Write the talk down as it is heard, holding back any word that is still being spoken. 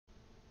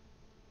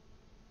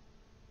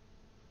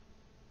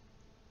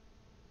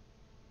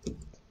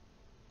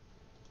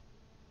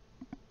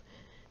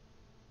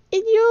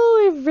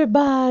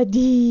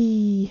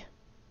everybody!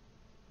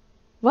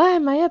 Why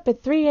am I up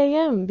at 3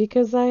 a.m.?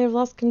 Because I have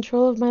lost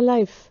control of my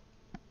life.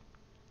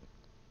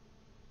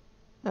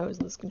 I always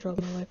lose control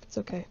of my life. It's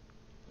okay.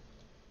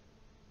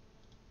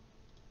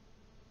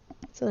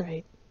 It's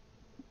alright.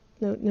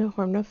 No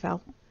harm, no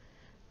foul.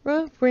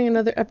 We'll bring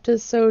another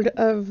episode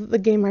of the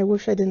game I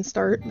wish I didn't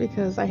start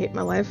because I hate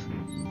my life.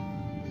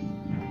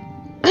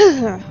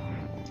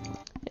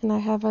 And I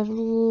have a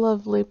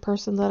lovely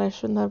person that I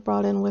shouldn't have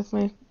brought in with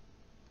me.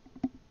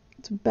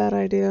 It's a bad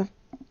idea.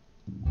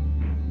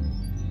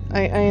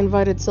 I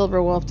invited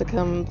Silverwolf to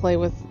come play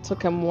with, to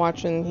come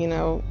watch and, you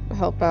know,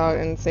 help out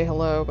and say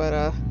hello,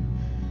 but,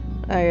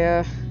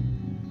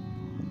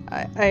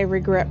 I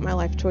regret my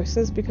life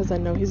choices because I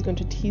know he's going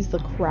to tease the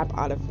crap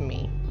out of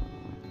me.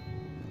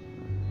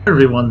 Hey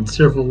everyone,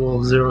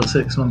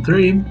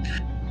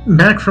 Silverwolf0613.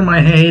 Back from my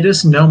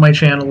hiatus. No, my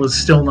channel is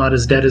still not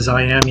as dead as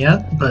I am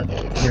yet, but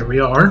here we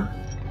are.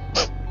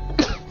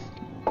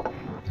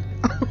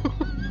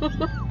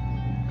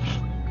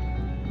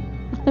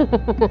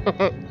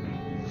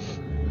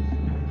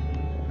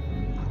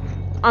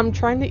 I'm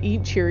trying to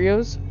eat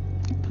Cheerios.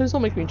 Please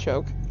don't make me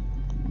choke.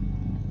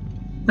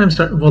 I'm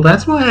sorry. Well,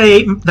 that's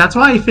why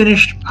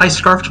I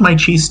scarfed my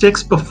cheese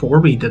sticks before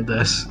we did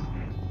this.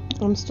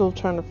 I'm still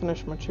trying to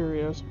finish my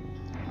Cheerios.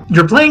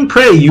 You're playing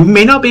Prey. You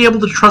may not be able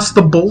to trust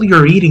the bowl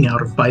you're eating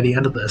out of by the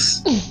end of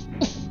this.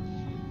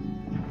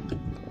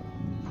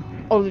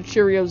 Oh, the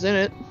Cheerios in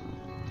it.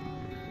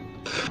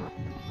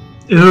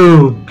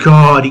 Oh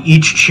God!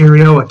 Each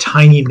Cheerio a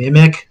tiny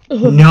mimic?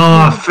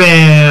 Nah,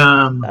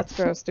 fam. That's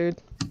gross,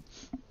 dude.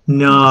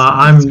 Nah,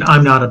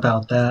 I'm not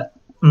about that.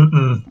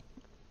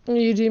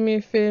 You do me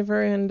a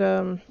favor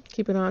and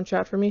keep an eye on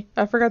chat for me.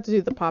 I forgot to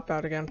do the pop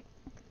out again.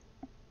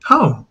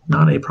 Oh,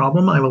 not a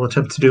problem. I will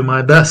attempt to do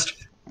my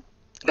best.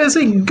 As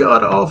a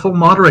god-awful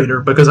moderator,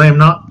 because I am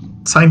not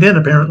signed in,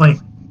 apparently.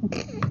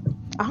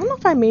 I don't know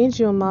if I made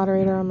you a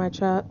moderator on my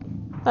chat.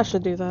 I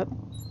should do that.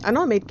 I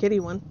know I made Kitty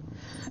one.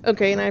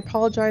 Okay, and I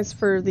apologize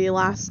for the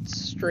last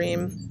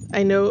stream.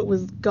 I know it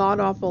was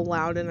god-awful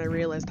loud, and I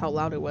realized how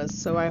loud it was,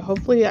 so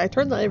hopefully I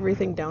turned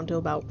everything down to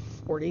about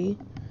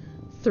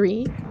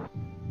 43.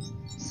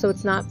 So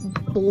it's not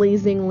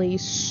blazingly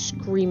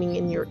screaming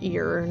in your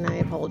ear, and I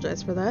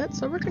apologize for that.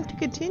 So we're going to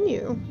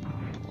continue.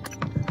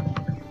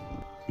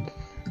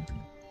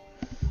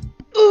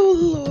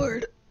 Oh,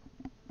 Lord.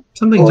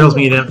 Something tells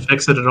me you didn't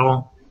fix it at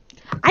all.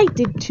 I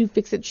did to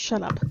fix it.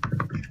 Shut up.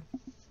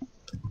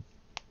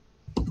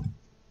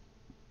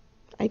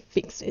 I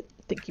fixed it.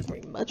 Thank you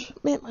very much.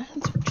 Man, my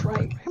hands are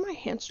dry. Why are my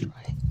hands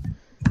dry?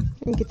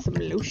 Let me get some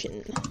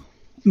lotion.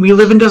 We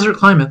live in desert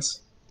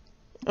climates.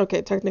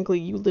 Okay, technically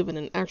you live in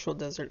an actual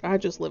desert. I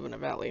just live in a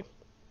valley.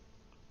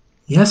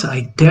 Yes,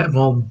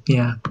 well,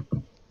 yeah.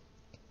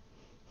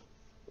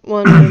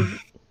 Well, I mean,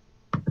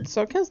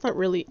 SoCal's not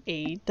really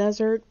a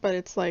desert, but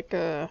it's like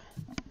a...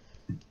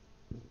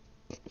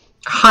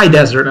 high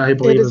desert, I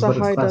believe, it is is a what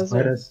high it's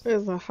classified desert. as. It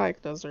is a high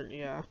desert,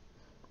 yeah.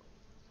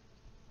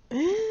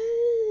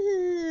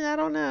 I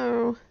don't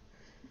know.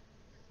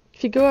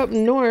 If you go up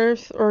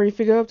north, or if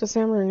you go up to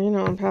San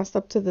Bernardino and pass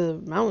up to the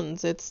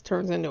mountains, it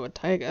turns into a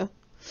taiga.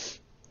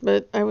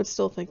 But I would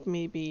still think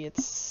maybe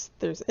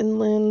there's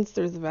inlands,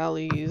 there's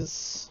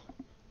valleys.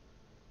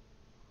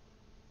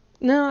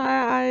 No,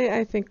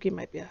 I think it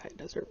might be a high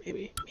desert,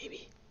 maybe.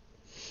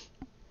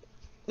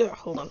 Ugh,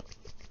 hold on.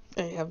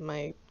 I have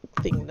my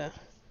thing to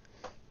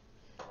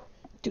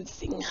do the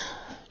thing.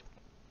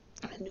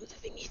 Do the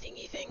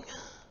thingy thing.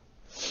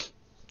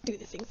 Do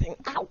the thing.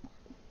 Ow!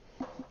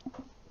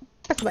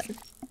 That's the button.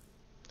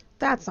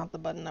 That's not the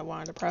button I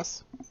wanted to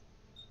press.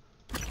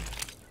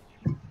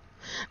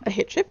 I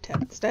hit Shift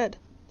Tab instead.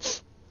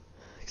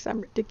 Because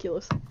I'm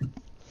ridiculous. I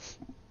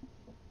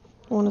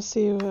want to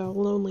see how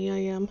lonely I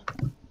am.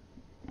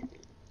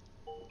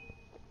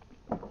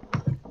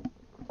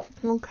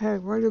 Okay,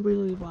 where did we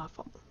leave off?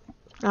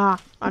 Ah,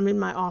 I'm in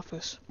my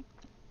office.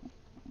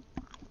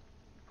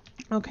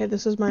 Okay,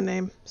 this is my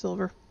name,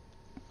 Silver.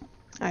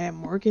 I am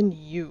Morgan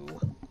Yu.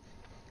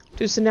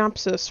 To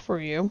synopsis for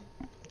you,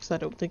 because I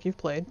don't think you've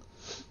played.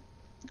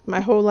 My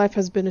whole life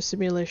has been a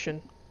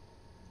simulation.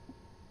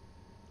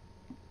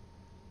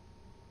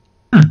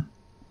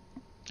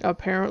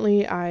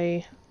 Apparently,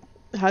 I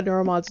had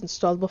neuromods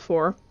installed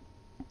before.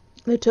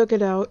 They took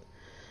it out,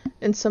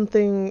 and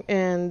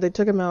they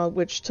took them out,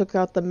 which took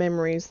out the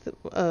memories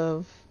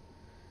of...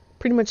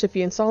 Pretty much if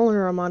you install a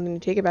neuromod and you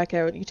take it back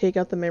out, you take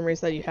out the memories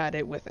that you had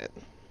with it.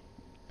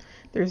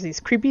 There's these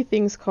creepy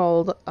things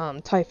called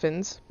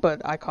typhons,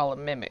 but I call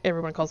them mimic.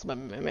 Everyone calls them a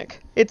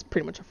mimic. It's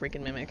pretty much a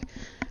freaking mimic.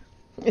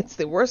 It's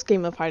the worst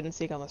game of hide and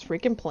seek on this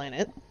freaking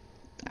planet.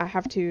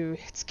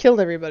 It's killed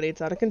everybody.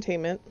 It's out of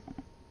containment.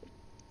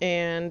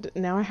 And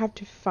now I have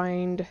to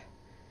find...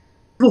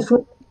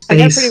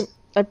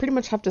 I pretty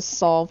much have to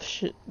solve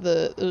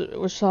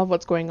solve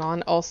what's going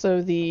on.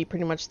 Also,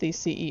 pretty much the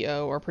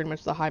CEO, or pretty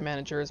much the high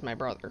manager, is my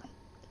brother.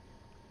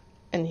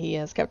 And he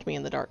has kept me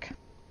in the dark.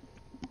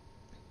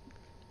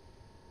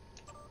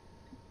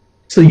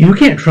 So you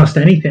can't trust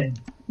anything?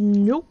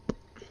 Nope.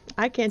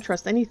 I can't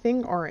trust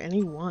anything or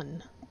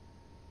anyone.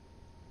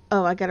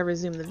 Oh, I gotta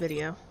resume the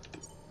video.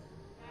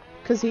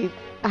 Because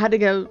I had to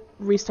go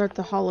restart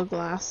the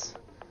hologlass.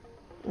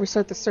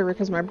 Restart the server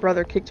because my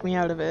brother kicked me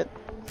out of it.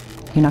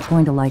 You're not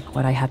going to like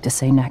what I have to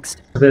say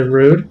next. A bit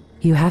rude.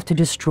 You have to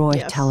destroy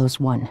Talos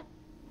 1.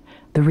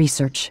 The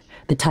research,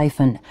 the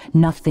Typhon,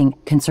 nothing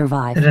can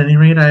survive. At any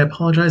rate, I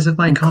apologize if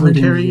my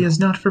commentary you. is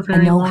not for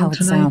very I know long how it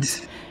tonight.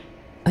 sounds,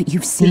 but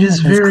you've seen It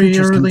is what those very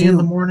creatures early can do. in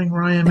the morning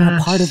where I am They're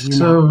at, a part of you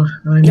so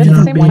now. I If may the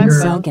not same be time one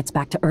here. cell gets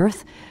back to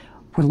Earth,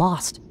 we're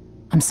lost.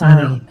 I'm sorry,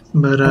 I know,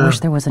 but I wish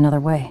there was another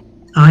way.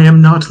 I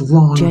am not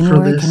long for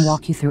January this can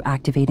walk you through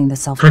activating the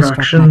self-destruct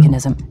production.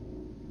 mechanism.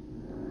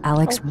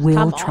 Alex Oh, will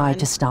come try on.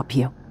 to stop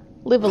you.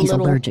 Live a He's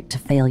little. allergic to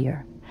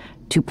failure.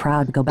 Too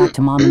proud to go back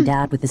to Mom and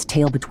Dad with his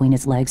tail between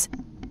his legs.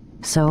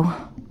 So,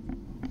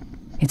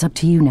 it's up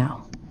to you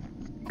now.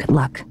 Good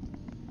luck.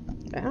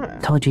 Ah,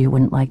 Told you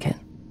wouldn't like it.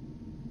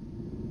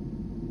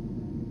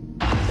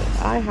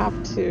 I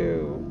have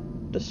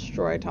to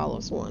destroy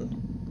Talos 1.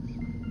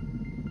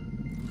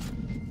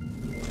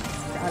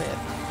 Got it.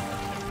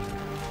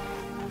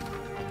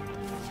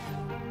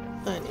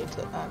 I need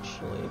to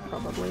actually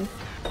probably...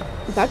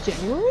 Is that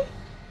January?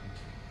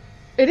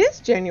 It is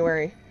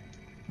January.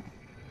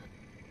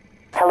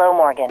 Hello,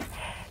 Morgan.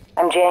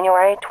 I'm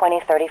January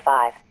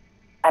 2035.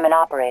 I'm an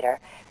operator.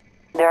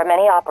 There are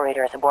many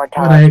operators aboard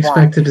Talos 1. What I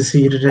expected to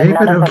see you today, but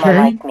but none of them are okay.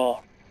 like me.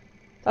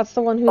 That's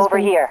the one who's Over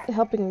been here.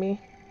 helping me.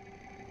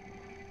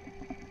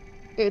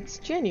 It's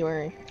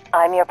January.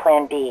 I'm your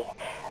plan B.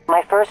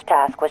 My first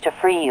task was to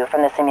free you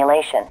from the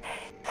simulation.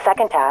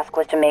 Second task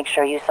was to make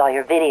sure you saw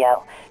your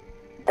video.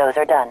 Those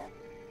are done.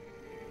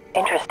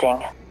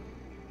 Interesting.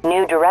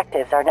 New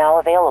directives are now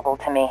available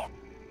to me.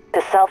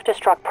 The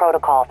self-destruct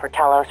protocol for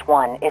Talos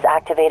 1 is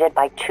activated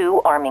by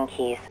 2 arming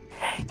keys.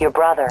 Your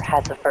brother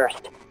has the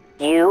first.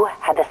 You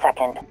had the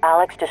second.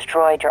 Alex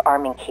destroyed your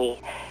arming key,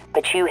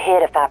 but you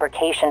hid a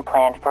fabrication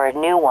plan for a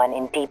new one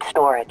in deep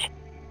storage.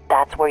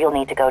 That's where you'll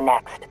need to go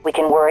next. We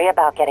can worry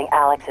about getting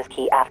Alex's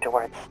key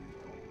afterwards.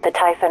 The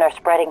Typhon are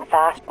spreading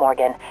fast,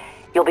 Morgan.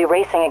 You'll be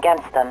racing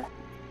against them.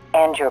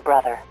 And your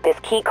brother. This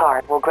key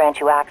card will grant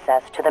you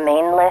access to the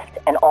main lift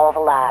and all the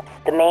labs.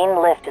 The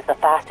main lift is the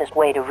fastest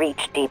way to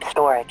reach deep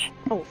storage.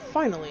 Oh,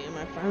 finally. Am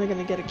I finally going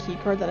to get a key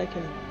card that I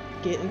can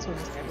get into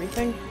almost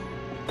everything?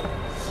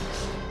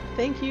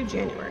 Thank you,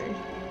 January.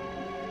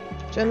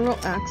 General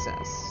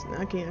access. Now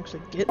I can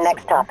actually get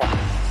Next somewhere. topic.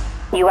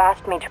 You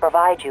asked me to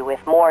provide you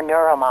with more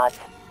neuromods,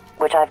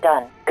 which I've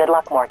done. Good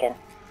luck, Morgan.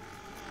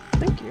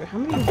 Thank you. How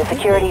many? The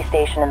security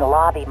station in the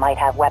lobby might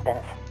have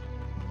weapons.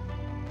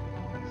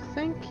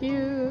 Thank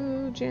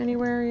you,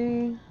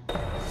 January.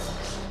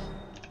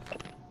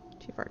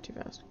 Too far, too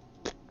fast.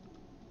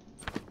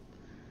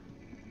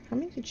 How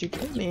many did you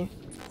give me?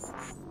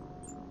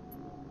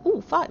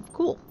 Ooh, 5.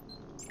 Cool.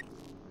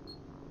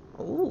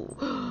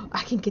 Ooh,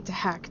 I can get to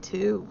hack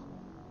too.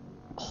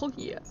 Oh,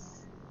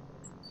 yes.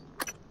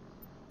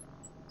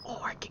 Oh,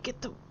 I could get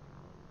the...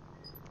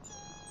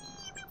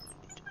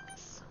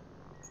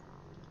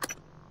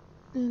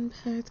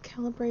 Impact,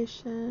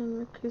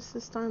 calibration, reduce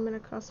the stamina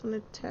cost when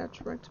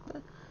attached right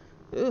to...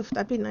 Oof,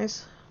 that'd be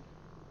nice.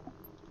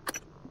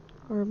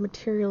 Or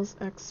materials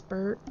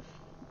expert.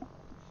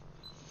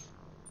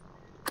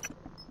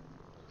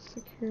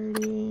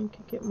 Security,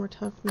 could get more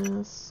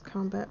toughness,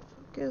 combat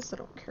focus, I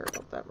don't care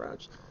about that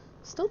much.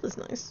 Stealth is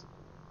nice.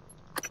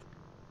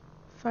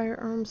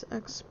 Firearms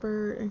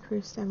expert,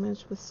 increased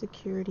damage with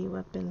security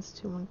weapons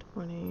to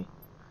 120.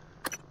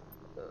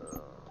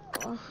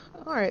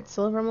 Alright,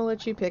 Silver, I'm gonna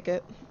let you pick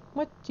it.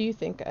 What do you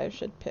think I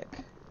should pick?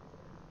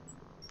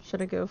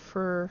 Should I go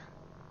for...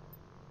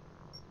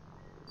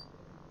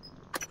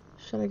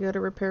 Should I go to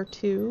repair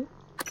 2?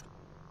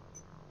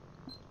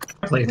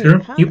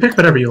 Playthrough. how You did pick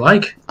whatever you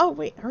like. Oh,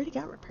 wait, I already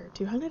got repair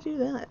 2. How did I do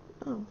that?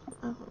 Oh,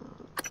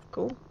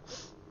 cool.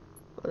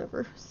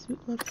 Whatever. Suit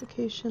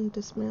modification,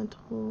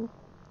 dismantle.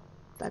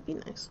 That'd be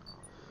nice.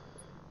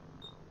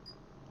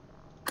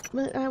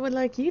 But I would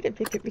like you to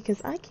pick it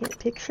because I can't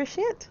pick for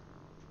shit.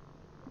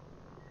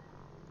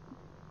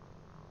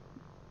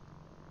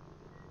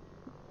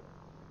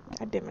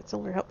 God damn it,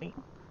 Silver, help me.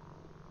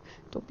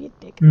 Don't be a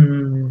dick.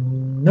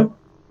 Nope.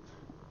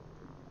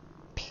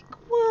 Pick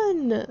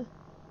one!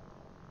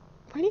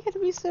 Why do you gotta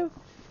be so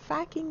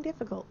fucking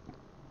difficult?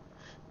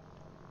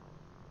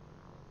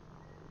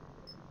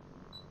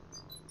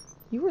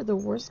 You are the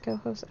worst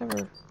co-host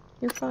ever.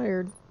 You're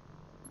fired.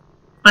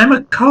 I'm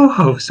a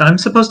co-host. I'm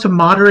supposed to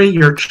moderate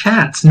your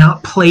chats,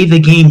 not play the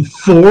game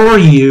for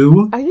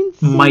you. I didn't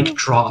say... Mic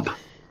drop. Oh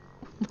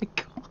my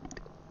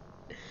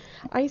god.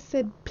 I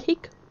said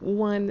pick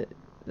one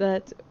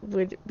that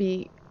would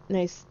be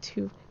nice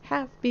to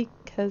have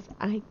because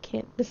I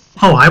can't decide.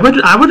 Oh, I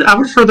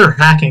would further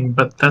hacking,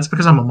 but that's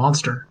because I'm a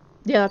monster.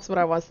 Yeah, that's what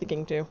I was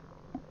thinking too.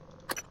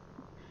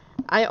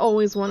 I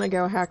always want to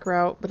go hack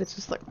route, but it's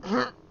just like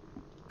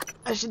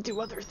I should do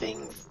other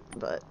things.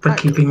 But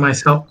keeping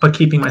myself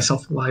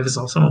alive is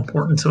also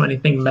important, so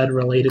anything med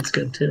related is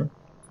good too.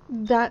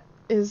 That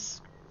is,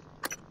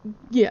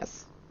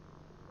 yes.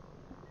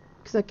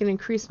 because I can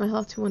increase my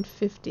health to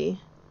 150.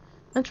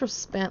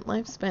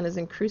 Lifespan is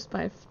increased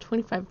by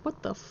 25.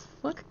 What the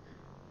fuck?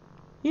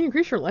 You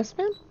increase your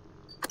lifespan?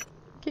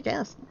 Kick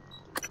ass.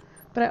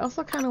 But I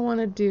also kind of want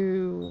to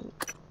do...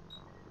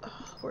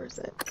 Oh, where is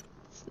it?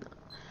 It's not.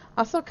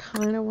 I also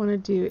kind of want to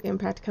do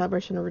impact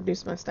calibration to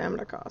reduce my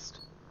stamina cost.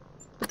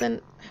 But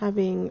then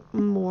having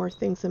more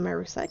things in my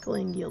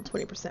recycling yield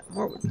 20%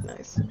 more would be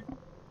nice.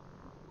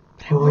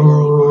 But I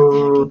really want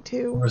hacking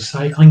too.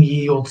 Recycling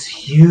yield's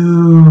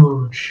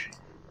huge.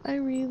 I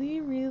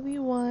really, really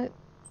want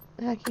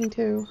hacking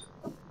too.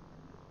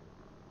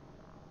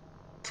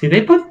 See,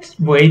 they put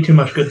way too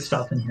much good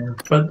stuff in here,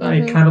 but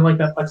I kind of like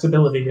that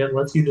flexibility. It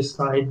lets you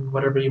decide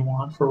whatever you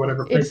want for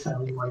whatever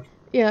playstyle you like.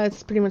 Yeah,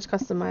 it's pretty much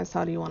customized.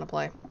 How do you want to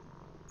play?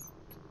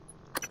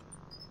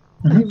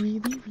 I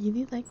really,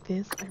 really like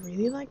this. I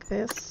really like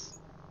this.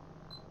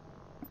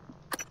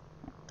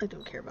 I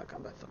don't care about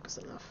combat focus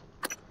enough.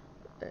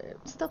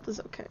 Stealth is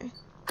okay.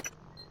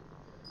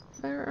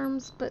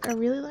 Firearms, but I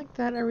really like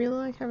that. I really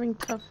like having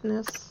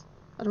toughness.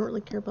 I don't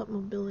really care about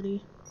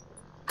mobility.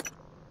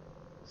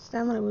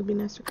 Stamina would be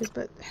nice to increase,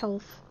 but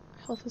health.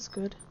 Health is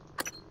good.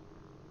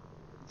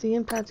 The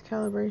impact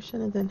calibration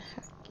and then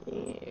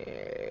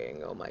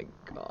hacking. Oh my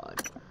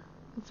god.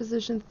 In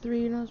Physician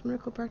 3, knows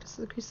medical practice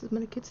increases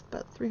medikits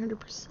about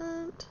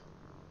 300%.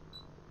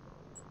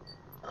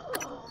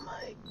 Oh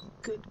my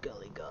good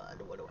golly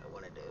god. What do I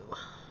want to do?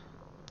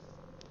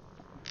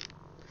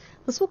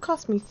 This will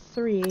cost me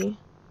 3.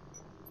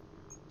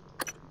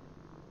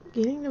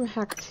 Getting to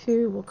hack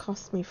 2 will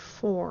cost me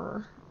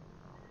 4.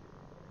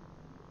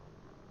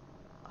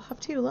 I'll have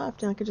 2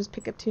 left and I could just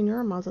pick up 2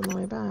 neuromods on the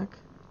way back.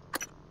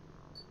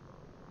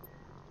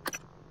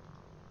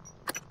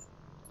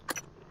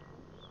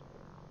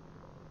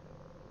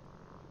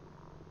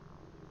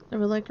 I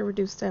would like to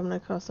reduce stamina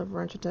cost of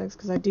wrench attacks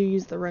because I do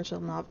use the wrench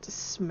knob to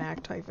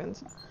smack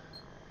typhons.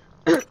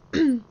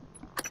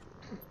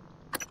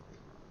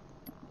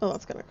 Oh,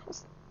 that's gonna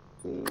cost...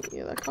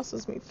 Yeah, that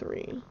costs me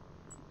 3.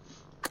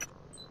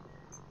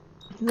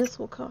 This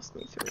will cost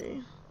me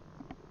 3.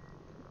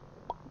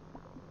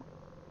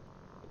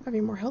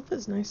 Having more health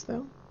is nice,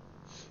 though.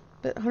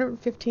 But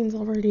 115 is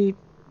already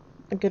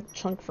a good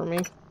chunk for me.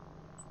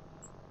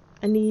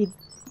 I need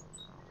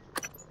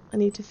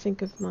to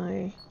think of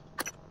my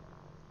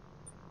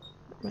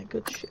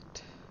good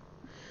shit.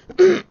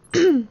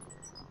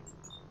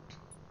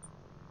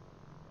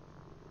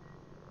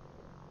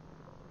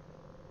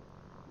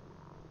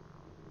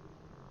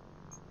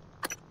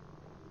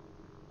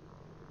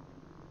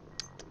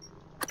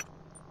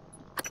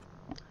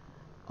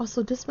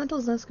 Also, dismantle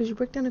is nice because you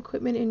break down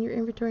equipment in your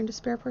inventory into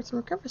spare parts and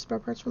recover spare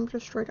parts from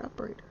destroyed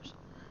operators.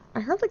 I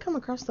hardly come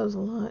across those a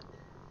lot.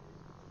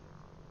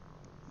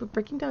 But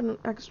breaking down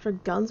extra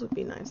guns would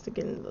be nice to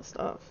get into the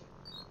stuff.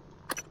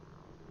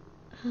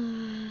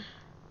 A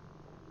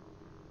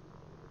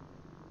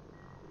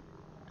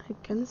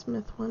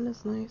gunsmith one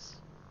is nice.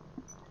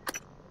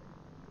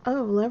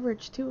 Oh,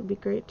 leverage too would be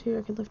great too.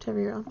 I could lift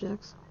heavier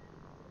objects.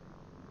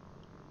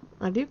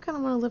 I do kind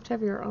of want to lift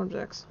heavier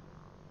objects.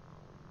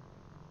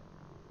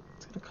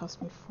 It's gonna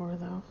cost me 4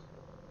 though.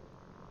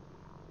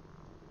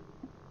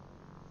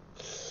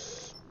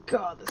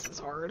 God, this is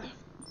hard.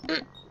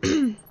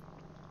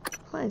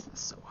 Why is this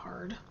so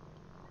hard?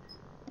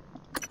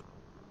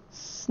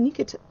 Sneak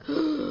attack. I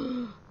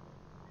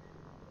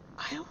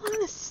don't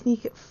want to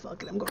sneak it.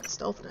 Fuck it, I'm going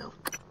stealth now.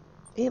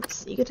 They have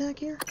sneak attack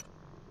here?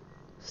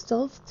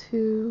 Stealth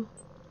 2.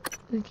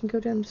 And I can go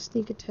down to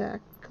sneak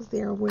attack because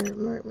they are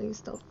aware. Maybe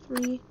stealth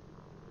 3.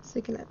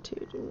 Sneaking at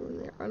 2 when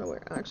they're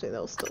unaware. Actually,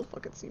 they'll still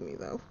fucking see me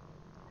though.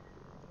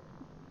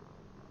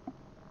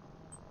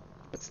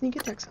 But sneak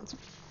attack sounds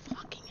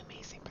fucking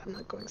amazing, but I'm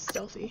not going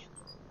stealthy.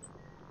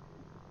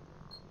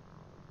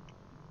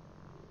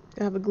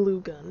 I have a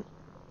glue gun.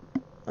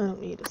 I don't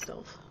need a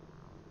stealth.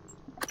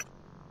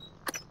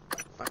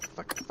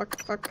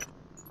 Fuck.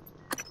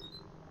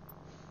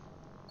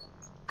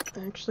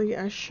 Actually,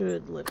 I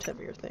should lift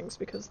heavier things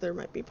because there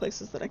might be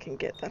places that I can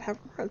get that have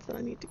rods that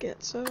I need to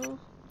get, so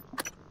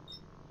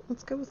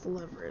let's go with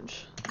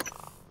leverage.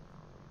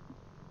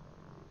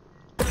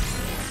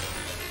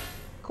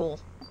 Cool.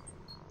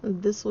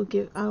 And this will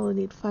give... I will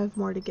need 5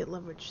 more to get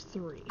leverage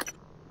 3.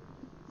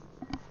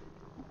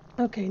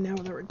 Okay, now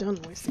that we're done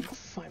wasting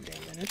 5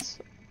 damn minutes,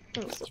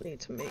 I also need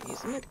to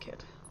use a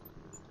medkit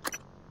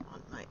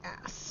on my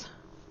ass.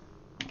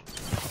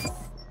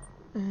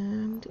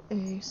 And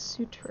a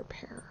suit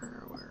repair.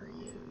 Where are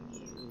you?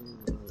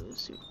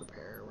 Suit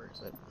repair. Where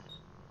is it?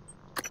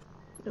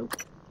 Nope.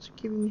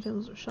 Security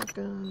materials or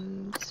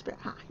shotgun. Spare.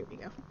 Ah, here we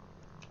go.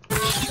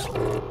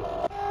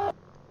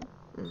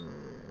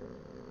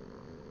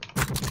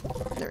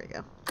 There we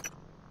go.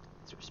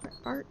 Spare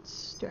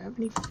parts. Do I have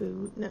any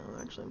food? No,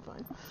 actually I'm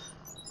fine.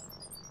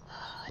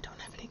 I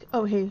don't have any...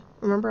 Oh, hey.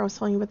 Remember I was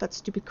telling you about that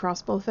stupid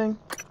crossbow thing?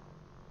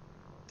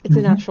 It's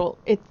an actual...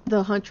 It's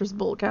the Hunter's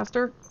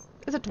Boltcaster.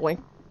 It's a toy.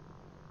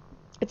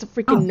 It's a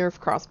freaking Nerf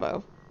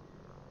crossbow.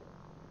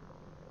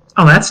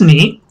 Oh, that's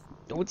neat.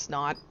 No, it's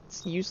not.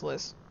 It's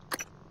useless.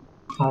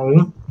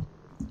 Oh.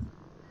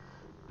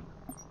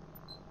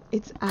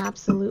 It's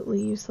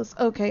absolutely useless.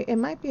 Okay, it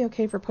might be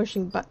okay for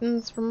pushing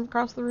buttons from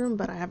across the room,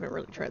 but I haven't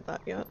really tried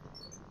that yet.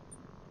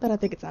 But I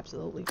think it's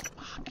absolutely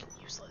fucking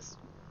useless.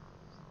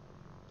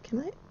 Can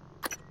I?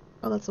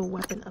 Oh, that's a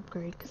weapon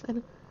upgrade, because I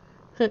don't...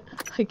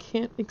 I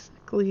can't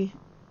exactly...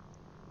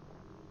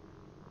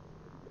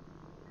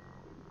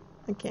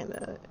 I can't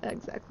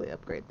exactly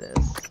upgrade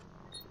this.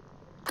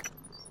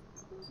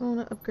 I want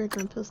to upgrade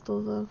my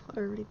pistol, though. I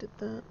already did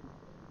that.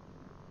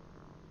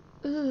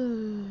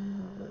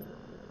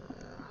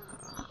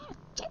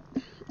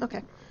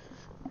 Okay.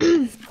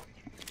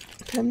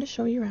 Time to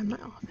show you around my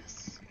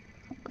office.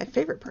 My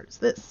favorite part is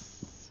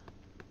this.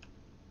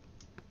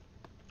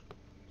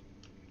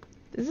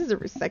 This is a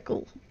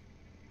recycle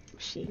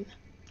machine.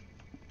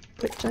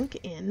 Put junk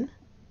in,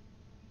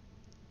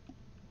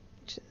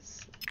 which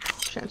is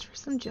transfer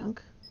some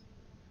junk.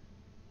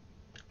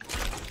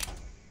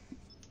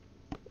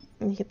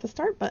 And you hit the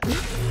start button.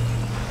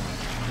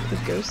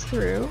 It goes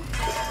through.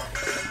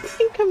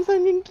 It comes out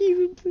in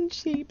cubes and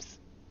shapes.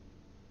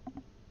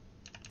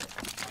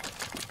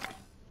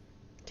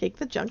 Take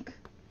the junk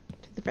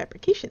to the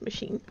fabrication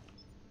machine.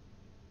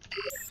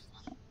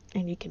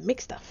 And you can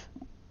make stuff.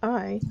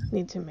 I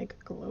need to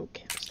make glow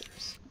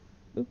canisters.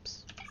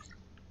 Oops.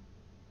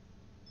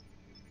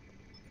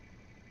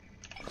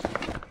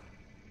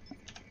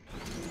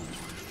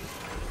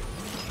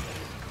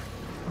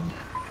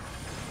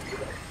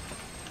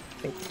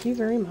 Thank you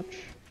very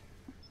much.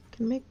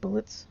 Can make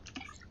bullets.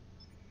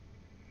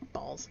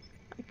 Balls.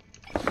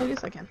 Oh,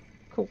 yes I can.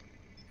 Cool.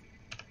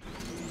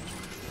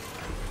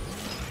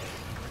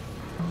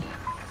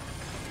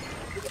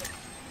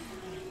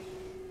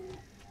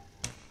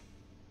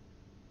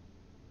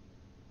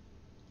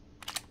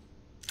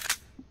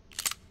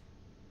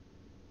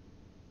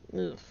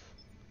 Ugh.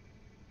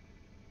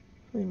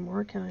 How many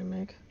more can I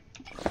make?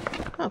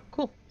 Oh,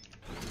 cool.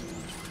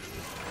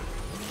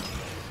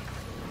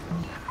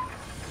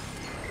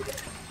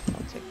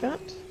 I'll take that.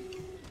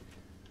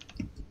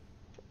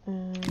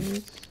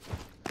 And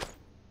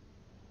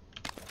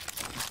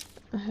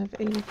I have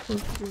 84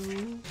 glue.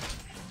 Can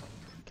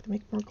I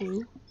make more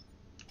glue?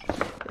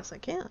 Yes, I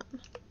can.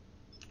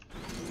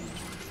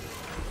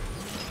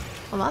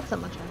 Well, not so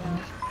much I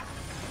have.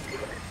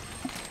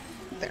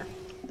 There.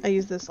 I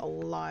use this a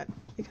lot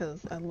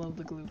because I love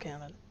the glue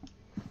cannon.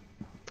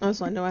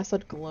 Also, I know I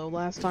said glow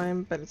last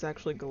time, but it's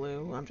actually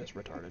glue. I'm just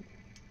retarded.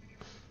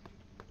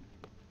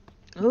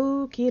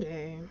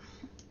 Okay.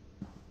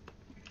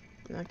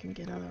 I can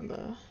get out of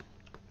the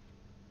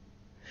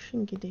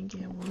shinky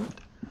dinky I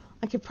want.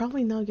 I could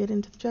probably now get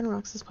into the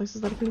Genrox's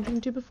places that I couldn't get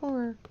into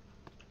before.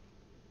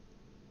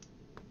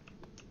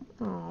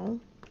 Oh,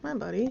 my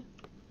buddy.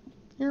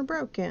 You're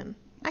broken.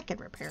 I can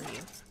repair you.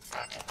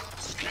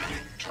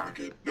 Scanning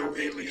target. No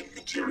alien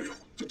material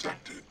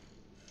detected.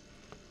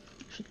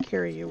 I should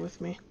carry you with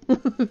me. I'm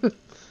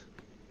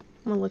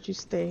gonna let you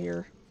stay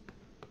here.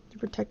 You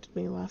protected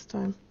me last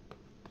time.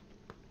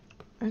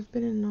 I've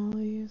been in all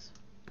these.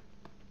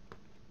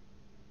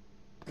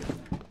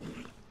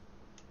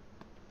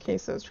 Okay,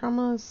 so it's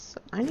traumas.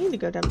 I need to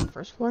go down to the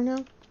first floor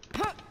now.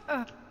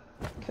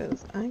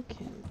 Because I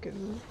can go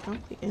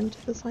probably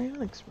into the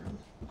psionics room.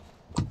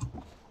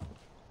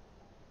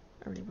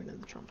 I already went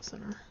in the trauma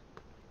center.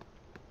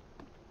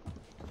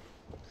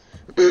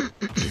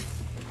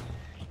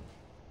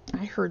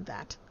 I heard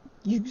that.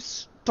 You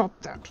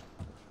stop that.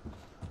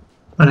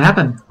 What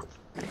happened?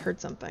 I heard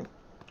something.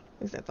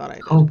 At least I thought I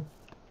did. Oh.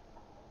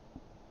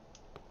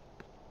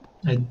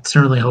 I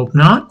certainly hope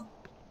not.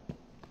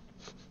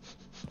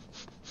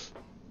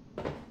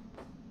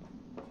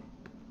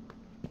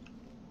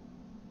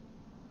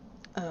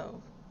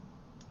 Oh.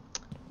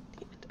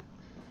 Damn it.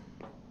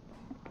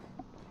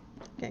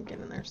 Can't get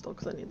in there still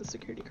because I need the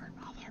security card.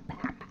 Oh, they're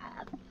bad.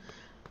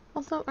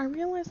 Also, I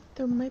realized that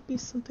there might be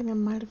something I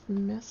might have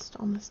missed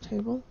on this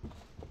table.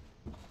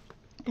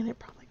 And it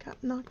probably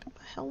got knocked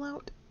the hell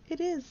out.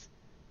 It is.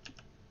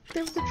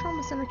 There was a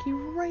trauma center key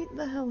right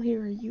the hell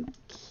here. Are you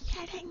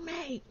kidding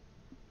me?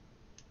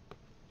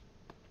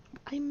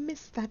 I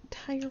missed that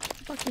entire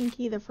fucking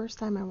key the first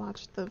time I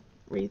watched the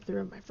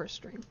read-through of my first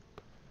stream.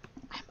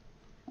 I'm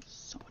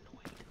so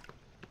annoyed.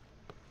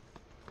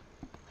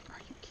 Like,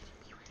 are you kidding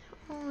me right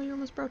now? Oh, you're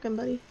almost broken,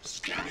 buddy.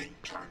 Scanning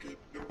target.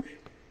 No alien.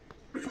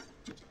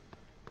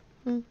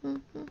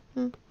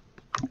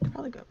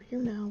 Probably go over here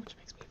now, which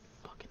makes me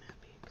fucking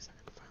happy because I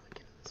can finally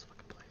get in this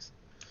fucking place.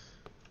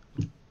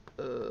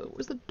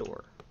 Where's the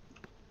door?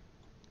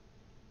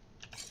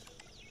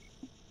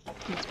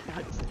 These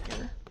bags in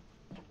here.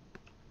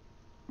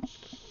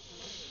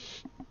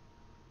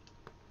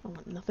 I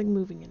want nothing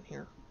moving in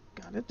here.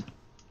 Got it.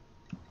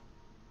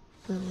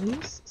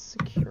 Release,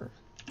 secure.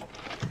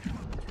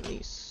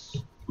 Release.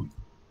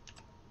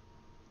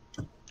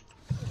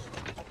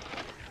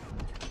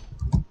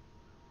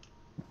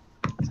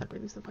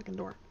 Release the fucking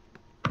door.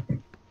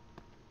 Can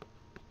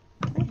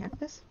I hack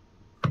this?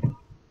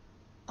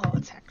 Oh,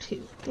 it's hacked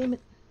too. Damn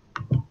it.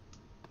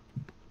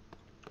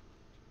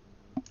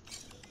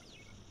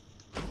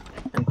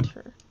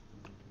 Enter.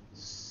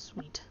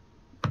 Sweet.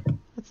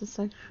 That's the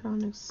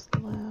Psychtronics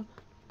lab.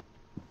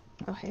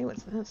 Oh, hey,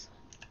 what's this?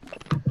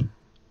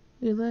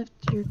 You left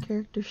your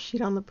character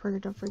sheet on the printer,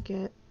 don't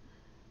forget.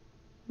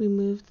 We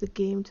moved the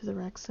game to the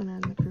rec center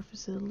and the crew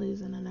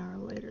facilities, and an hour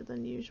later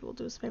than usual.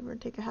 Do us a favor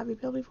and take a happy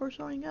pill before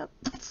showing up.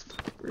 That's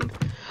fucking rude.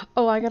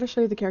 Oh, I gotta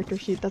show you the character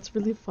sheet. That's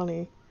really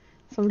funny.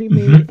 Somebody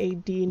made a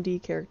D&D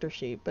character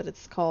sheet, but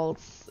it's called,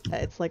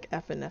 it's like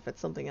F and F,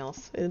 it's something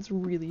else. And it's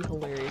really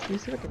hilarious. Let me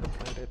see if I can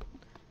find it.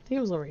 I think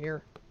it was over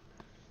here.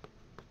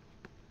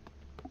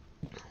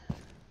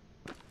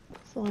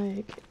 It's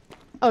like,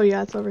 oh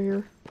yeah, it's over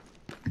here.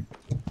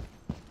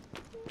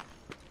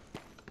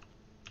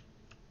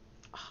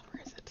 Oh,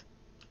 where is it?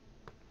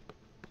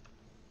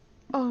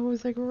 Oh, it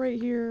was like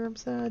right here. I'm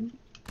sad.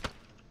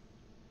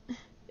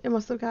 It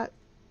must have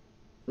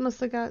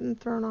gotten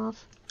thrown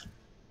off.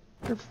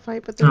 Or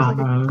fight, but there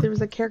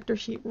was a character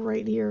sheet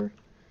right here,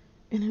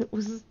 and it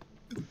was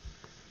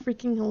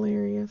freaking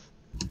hilarious.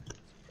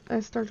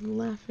 I started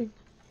laughing.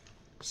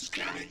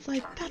 It's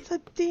like, that's a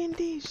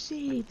D&D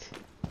sheet.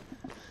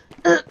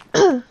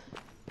 And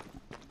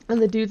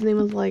the dude's name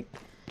was like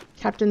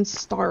Captain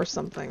Star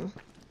something.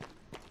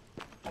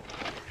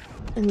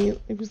 And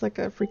it was like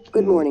a freaking...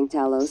 Good morning,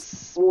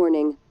 Talos.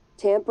 Warning.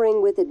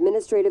 Tampering with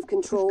administrative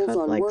controls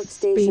on like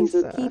workstations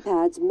or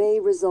keypads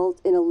may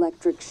result in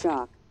electric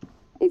shock.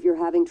 If you're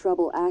having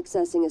trouble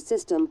accessing a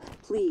system,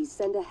 please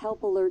send a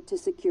help alert to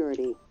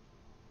security.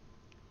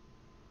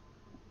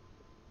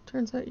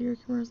 Turns out your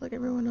camera's like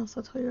everyone else.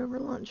 I'll tell you over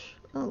lunch.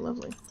 Oh,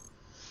 lovely.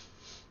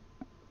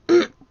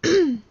 Okay,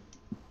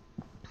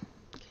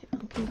 I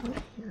can go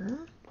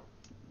here.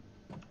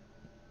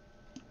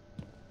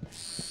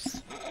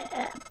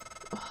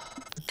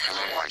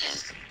 Hello, Morgan.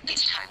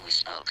 It's time we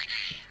spoke.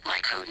 My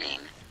code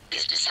name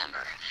is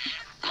December.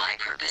 My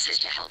purpose is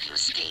to help you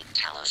escape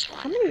Talos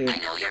 1. I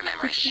know your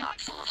memory's shot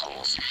full of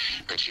holes,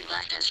 but you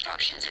left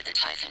instructions at the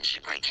Typhon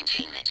shipwreck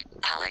containment.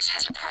 Alex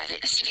has a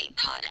private escape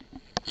pod.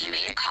 You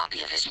made a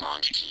copy of his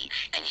launch key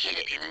and hid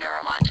it in the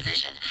Neuromod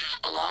division,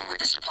 along with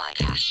the supply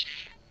cache.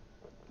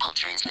 I'll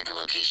transmit the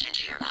location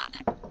to your map.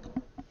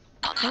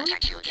 I'll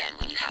contact you again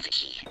when you have the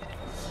key.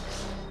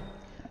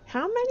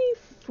 How many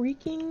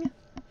freaking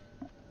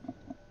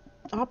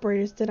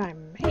operators did I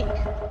make?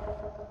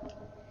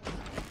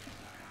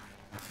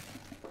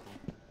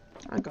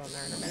 I'll go in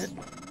there in a minute.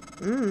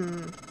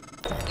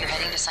 You're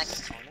heading to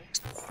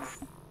Psychtronics?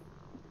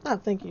 Oh,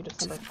 thank you,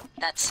 December.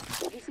 That's...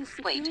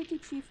 Wait.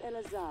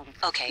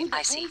 Okay,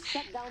 I see.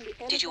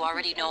 Did you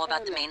already know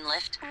about the main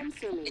lift?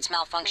 It's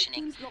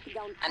malfunctioning.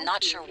 I'm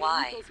not sure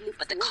why,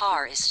 but the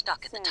car is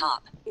stuck at the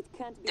top.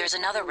 There's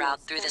another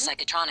route through the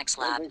Psychtronics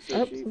lab.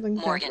 Oh,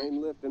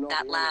 Morgan,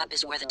 that lab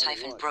is where the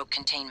Typhon broke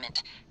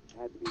containment.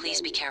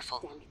 Please be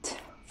careful.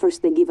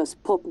 First they give us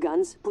pop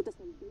guns, put us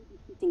on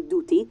babysitting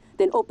duty,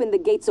 then open the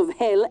gates of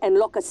hell and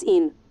lock us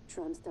in.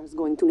 Transtar's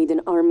going to need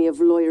an army of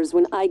lawyers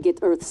when I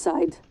get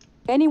Earthside.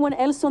 Anyone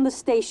else on the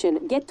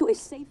station, get to a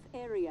safe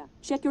area.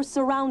 Check your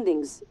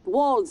surroundings.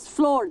 Walls,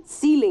 floor,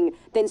 ceiling.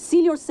 Then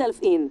seal yourself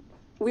in.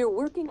 We're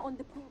working on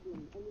the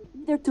problem, and we'll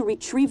be there to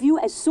retrieve you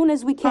as soon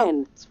as we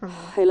can.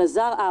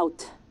 Elazar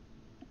out.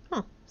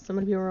 Huh. Some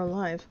of you are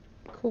alive.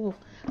 Cool.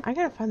 I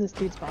gotta find this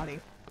dude's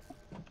body.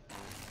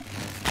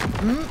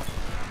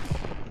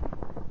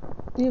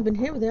 You've been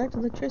hit with active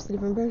electricity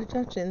from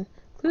projection.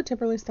 Clue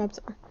temporarily stops.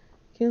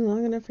 Queuing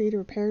long enough for you to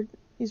repair.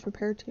 He's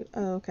repaired to.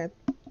 Oh, okay.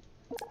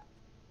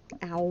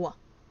 Ow.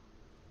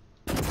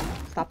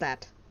 Stop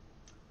that.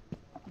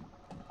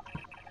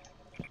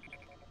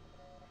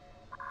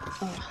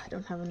 Oh, I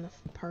don't have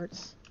enough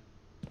parts.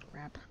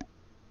 Crap.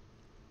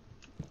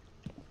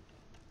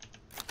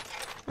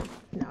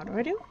 Now what do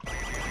I do?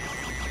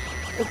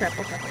 Oh crap,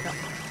 oh crap, oh crap.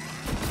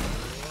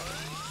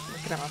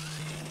 Look it off.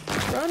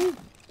 Run!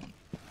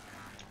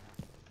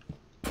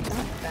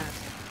 Stop that.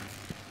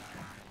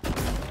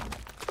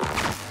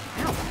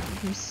 Ow!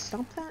 Can you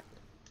stop that?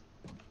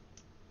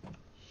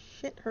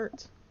 Shit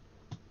hurts.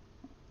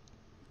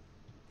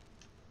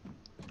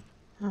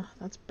 Ah,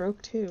 that's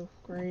broke too.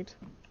 Great.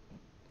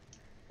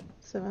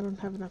 So I don't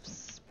have enough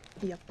parts.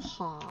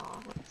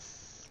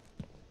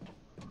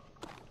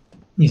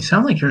 You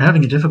sound like you're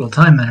having a difficult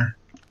time there.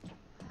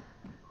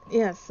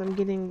 Yes, I'm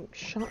getting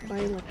shot by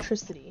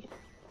electricity.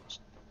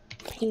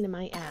 Pain in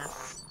my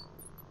ass.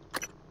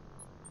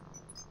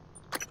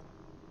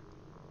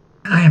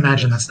 I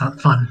imagine that's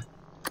not fun.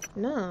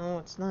 No,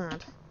 it's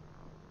not.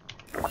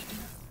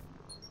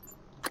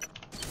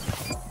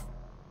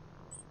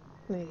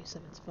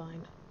 87's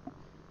fine.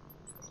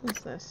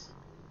 What's this?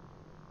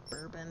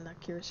 Bourbon, that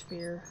cures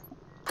fear.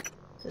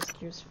 This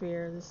cures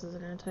fear. This is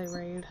an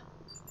anti-raid.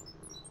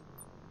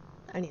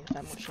 I need to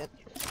find more shit.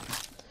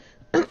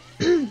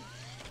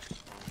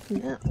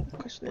 Now, the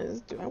question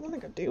is, do I want to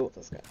go deal with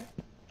this guy?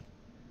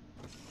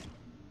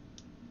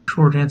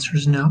 Short answer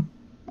is no.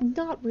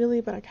 Not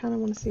really, but I kind of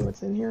want to see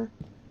what's in here.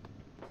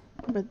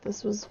 But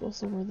this was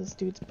also where this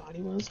dude's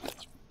body was.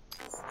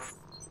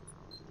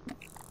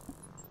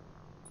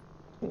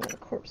 We got a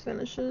corpse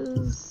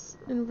finishes,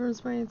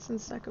 inverse rights, and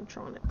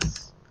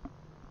Psychtronics.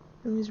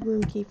 And his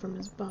room key from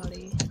his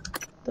body.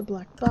 The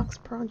Black Box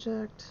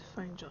Project.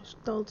 Find Josh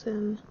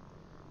Dalton.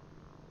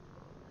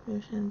 From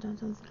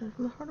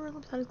the hardware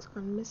lab has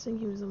gone missing.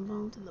 He was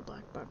involved in the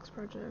Black Box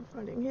Project.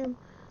 Finding him.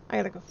 I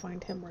gotta go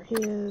find him where he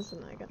is,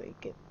 and I gotta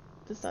get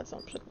decide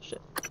some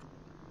shit.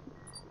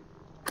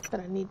 But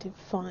I need to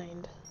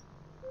find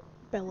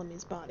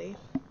Bellamy's body.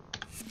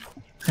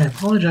 I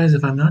apologize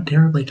if I'm not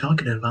terribly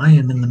talkative. I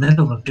am in the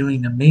middle of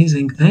doing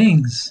amazing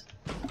things.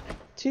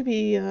 To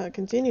be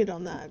continued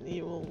on that,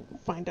 you will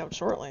find out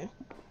shortly.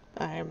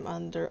 I am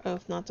under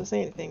oath not to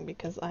say anything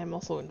because I am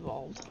also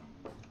involved.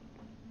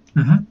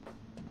 Mm-hmm.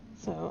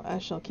 So I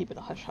shall keep it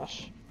a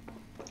hush-hush.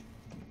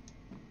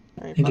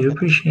 Right, I do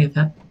appreciate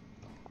that.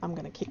 I'm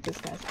gonna kick this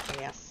guy's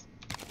ass.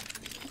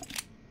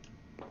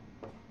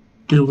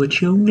 Do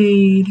what you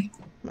need.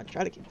 I'm gonna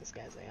try to kick this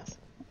guy's ass.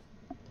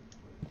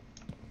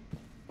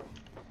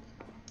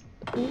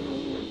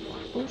 Ooh.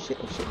 Oh shit,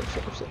 oh shit, oh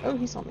shit, oh shit. Oh,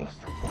 he saw me.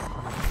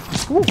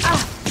 Ooh,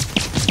 ah!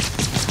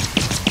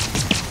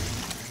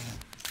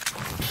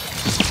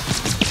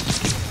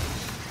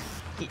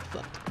 He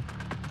flipped.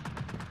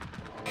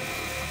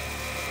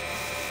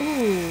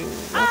 Ooh,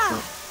 what's that?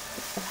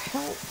 What the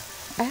hell?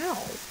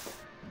 Ow!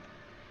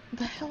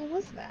 The hell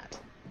was that?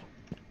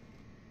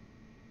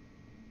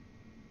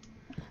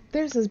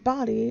 There's his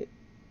body.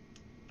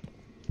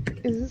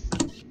 Is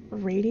this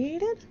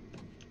radiated?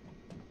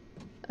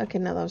 Okay,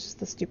 no, that was just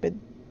the stupid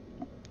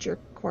jerk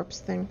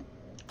corpse thing.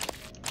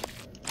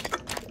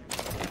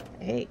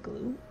 Hey,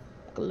 glue.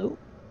 Glue.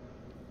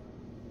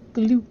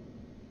 Glue.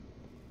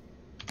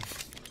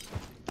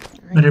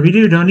 Right. Whatever you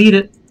do, don't eat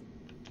it.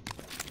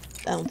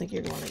 I don't think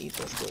you're going to eat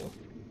this glue.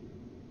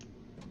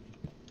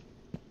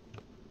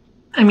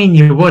 I mean,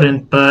 you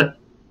wouldn't, but...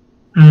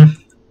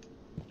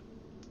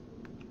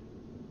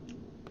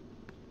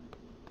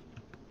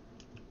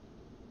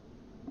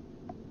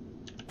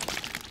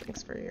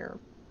 Thanks for your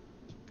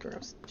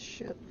gross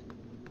shit.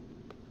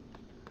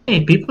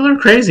 Hey, people are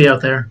crazy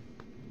out there.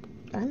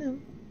 I know.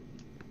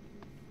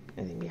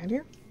 Anything behind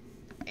here?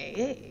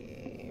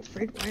 Hey,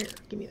 frayed wire.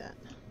 Give me that.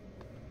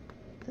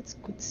 That's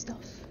good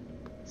stuff.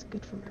 It's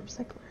good for my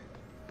recycler.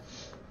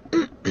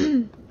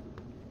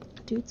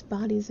 Dude's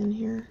body's in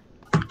here.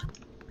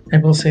 I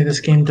will say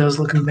this game does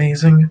look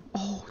amazing.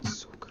 Oh, it's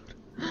so good.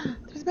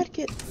 There's a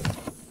medkit.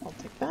 I'll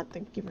take that.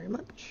 Thank you very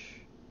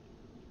much.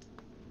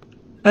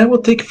 I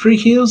will take free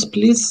heals,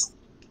 please.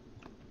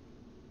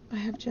 I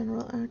have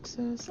general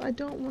access. I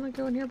don't want to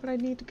go in here, but I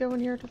need to go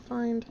in here to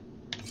find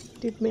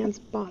Dude Man's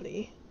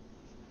body.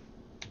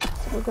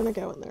 So we're gonna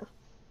go in there.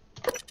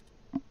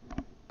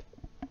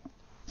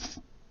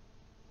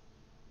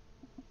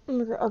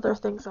 And there are other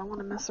things I want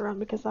to mess around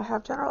because I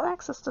have general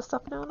access to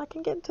stuff now and I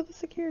can get into the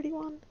security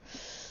one.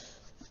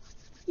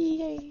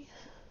 Yay.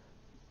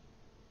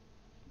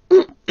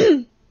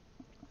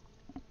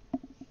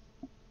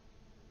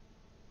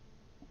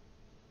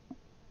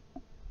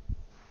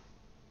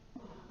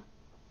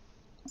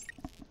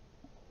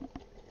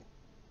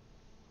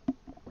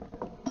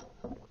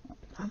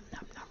 Nom,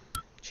 nom, nom.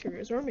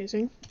 Cheerios are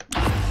amazing.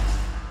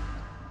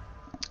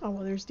 Oh,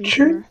 well, there's these.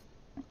 Sure.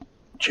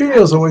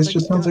 Cheerios always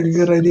just sounds like a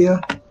good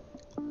idea.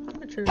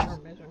 Cheerios are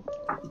amazing.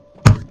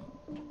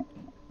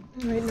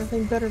 Alright,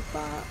 nothing better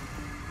thought.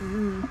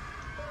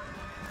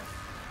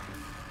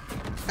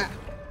 Ah.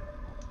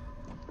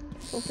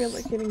 Don't feel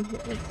like getting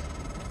hit with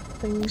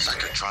things.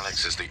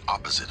 Psychotronics is the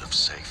opposite of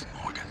safe,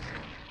 Morgan.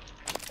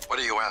 What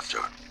are you after?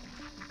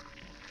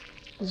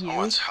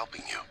 Someone's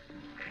helping you.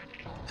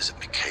 Is it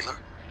Michaela?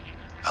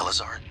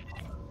 Elazar?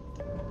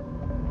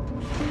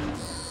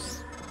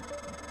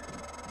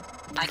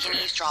 I can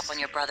eavesdrop on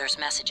your brother's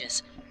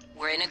messages.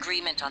 We're in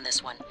agreement on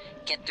this one.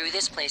 Get through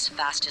this place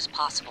fast as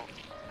possible.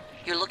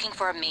 You're looking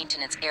for a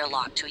maintenance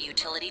airlock to a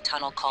utility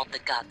tunnel called the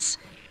Guts.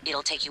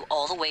 It'll take you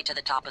all the way to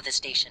the top of the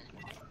station.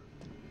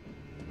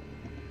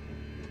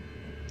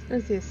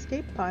 There's the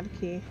escape pod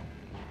key.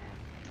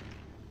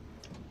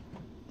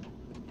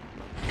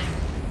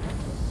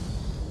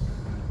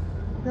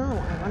 No,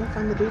 I want to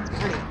find the dude's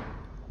body.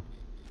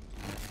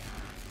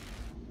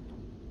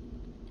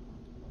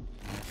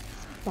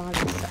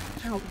 Body's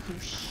out, you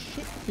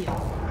shit heel.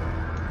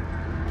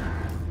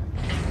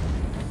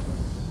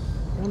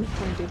 I want to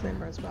find Dude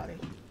Man's body.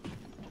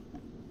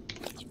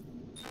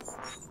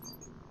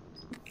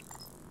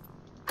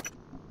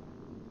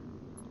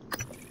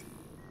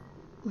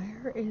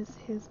 Where is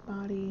his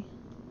body?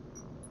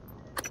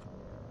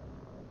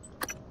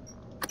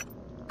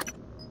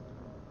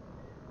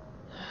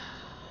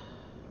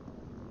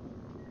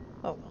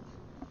 Oh well.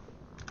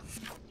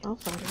 I'll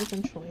find it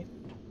eventually.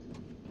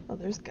 Oh,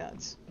 there's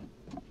Guts.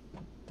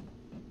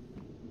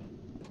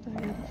 I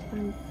gotta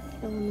find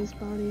Bellamy's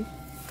body.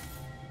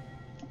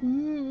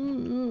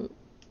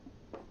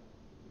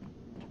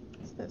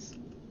 What's this?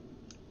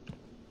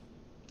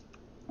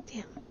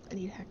 Damn, I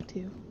need hack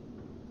 2.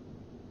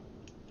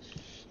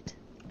 Shit.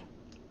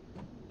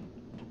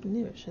 I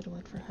knew I should have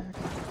went for hack.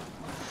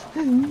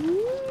 Heard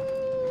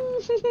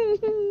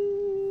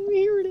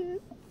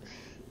it.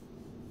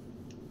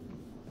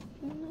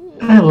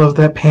 I love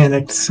that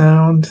panicked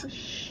sound.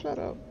 Shut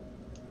up.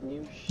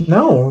 You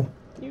No.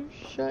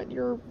 Shut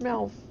your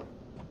mouth.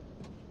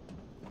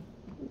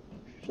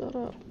 Shut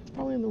up.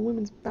 Probably in the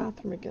women's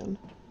bathroom again.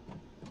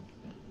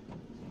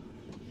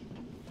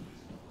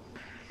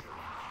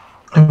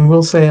 I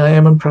will say I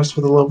am impressed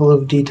with the level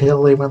of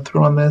detail they went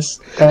through on this,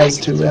 as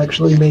to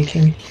actually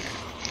making.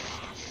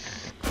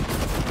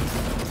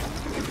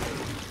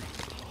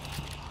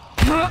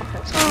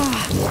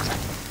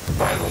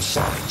 Vital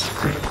signs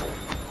critical.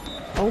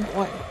 Oh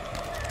boy.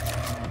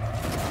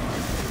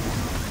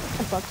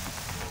 I'm fucked.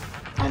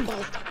 I'm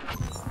buzzed.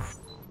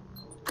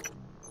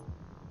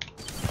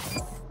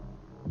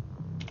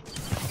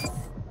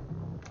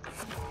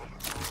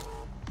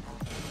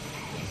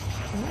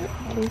 Alright,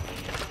 buddy.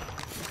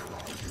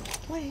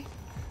 Play.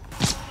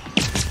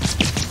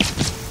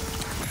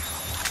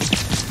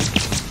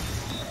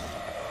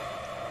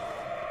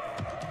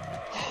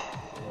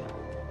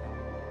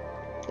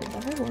 Did I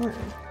learn?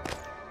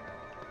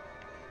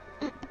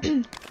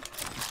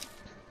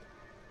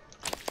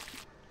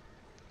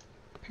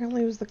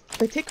 Apparently it was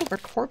they take over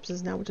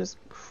corpses now, which is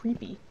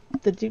creepy.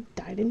 The dude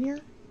died in here?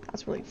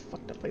 That's a really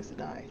fucked up place to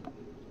die.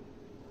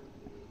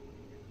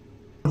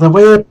 The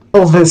way of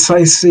Elvis,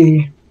 I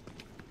see.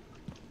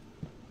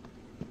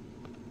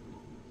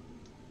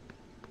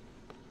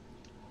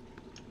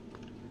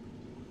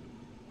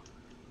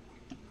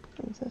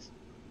 What is this?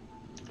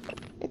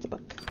 It's a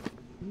book.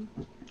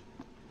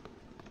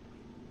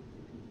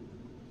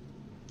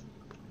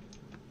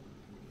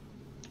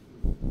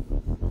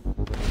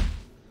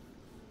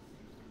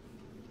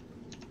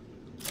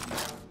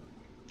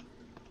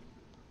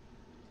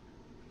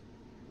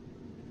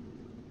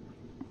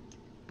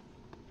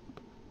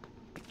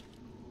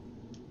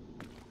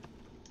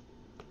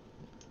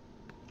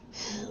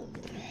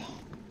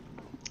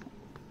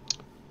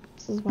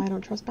 This is why I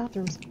don't trust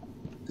bathrooms.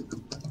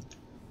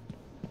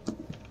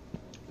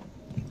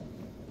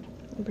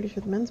 I'm pretty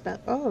sure the men's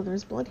bath. Oh,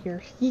 there's blood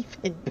here.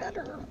 Even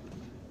better.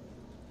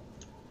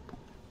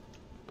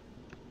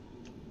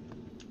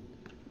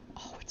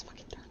 Oh, it's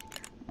fucking dark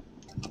here.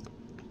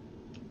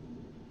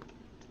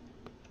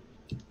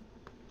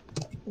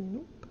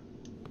 Nope.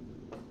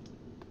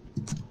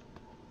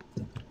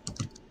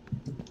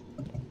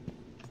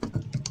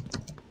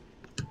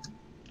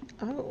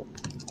 Oh.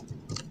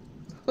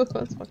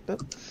 That's fucked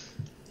up.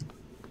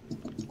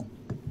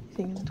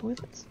 Thing in the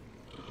toilets.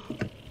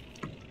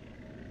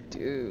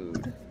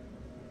 Dude.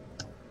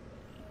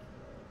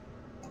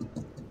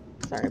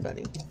 Sorry,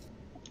 buddy.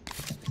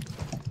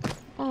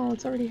 Oh,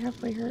 it's already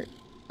halfway hurt.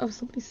 Oh,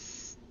 somebody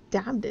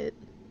stabbed it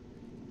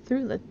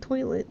through the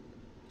toilet.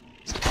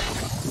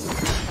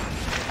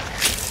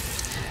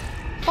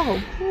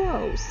 Oh,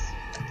 gross.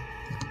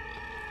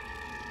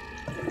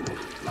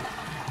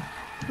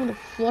 I'm gonna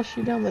flush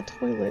you down the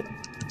toilet.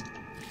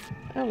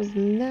 That was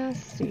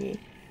nasty.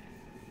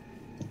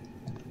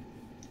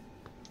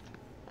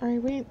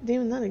 Alright, we ain't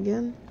doing that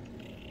again.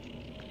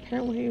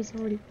 Apparently he was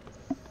already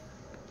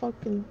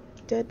fucking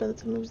dead by the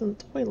time he was in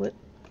the toilet.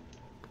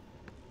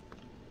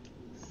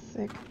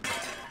 Sick.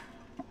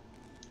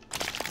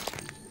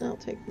 I'll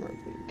take more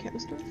food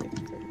canister, thank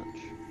you very much.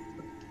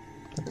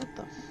 What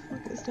the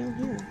fuck is down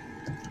here?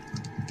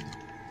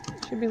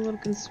 Should be a little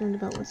concerned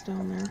about what's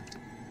down there.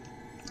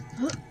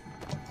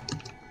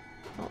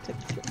 I'll take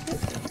the food,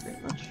 thank you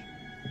very much.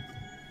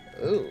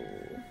 Ooh.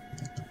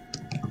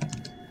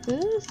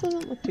 This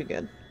doesn't look too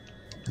good.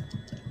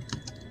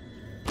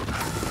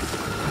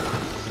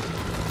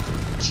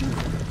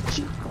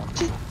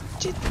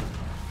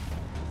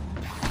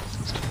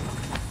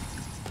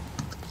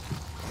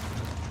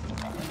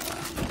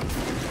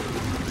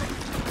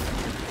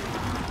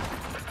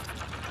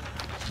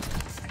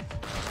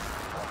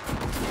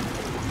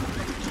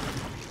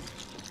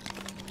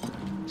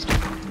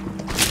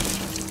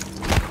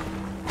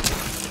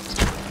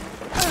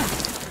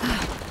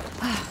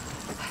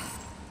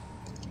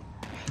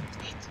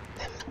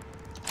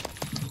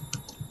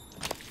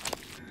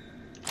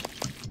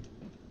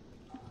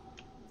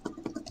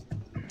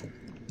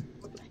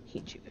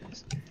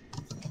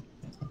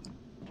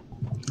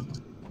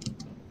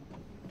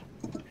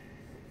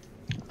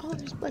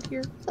 Blood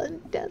here.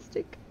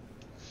 Fantastic.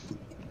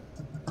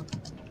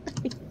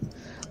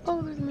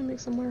 Oh, there's a mimic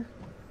somewhere.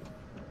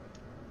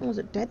 Oh, there's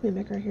a dead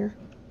mimic right here.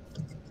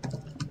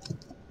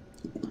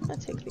 I'm gonna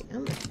take the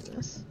ammo from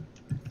this.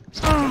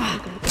 I'm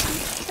gonna get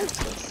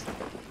senseless.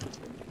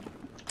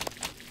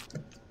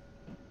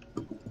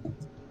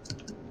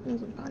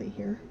 There's a body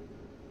here.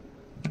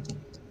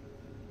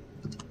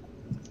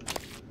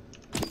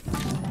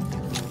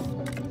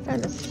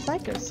 Found a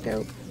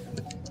psychoscope.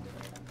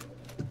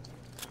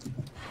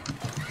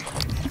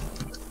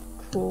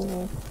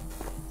 Cool.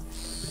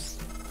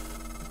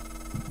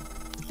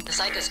 The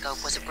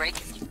psychoscope was a break.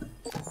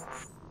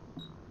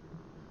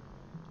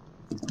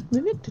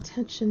 Mimic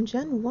detection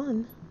Gen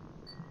 1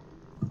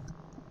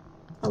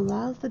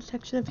 allows the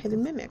detection of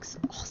hidden mimics.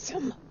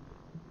 Awesome.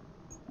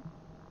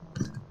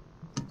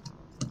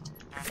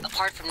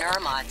 Apart from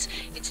neuromods,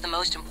 it's the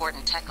most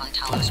important tech on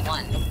Talos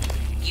 1.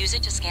 Use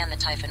it to scan the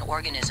Typhon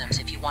organisms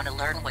if you want to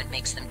learn what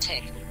makes them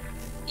tick.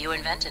 You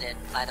invented it,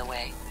 by the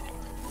way.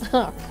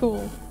 Ah,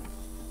 cool.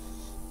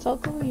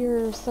 Toggle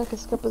your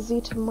Psychoscope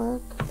Z to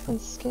mark and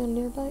scan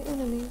nearby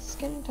enemies.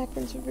 Scanning attack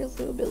prints reveals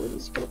new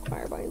abilities you can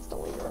acquire by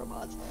installing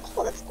neuromods.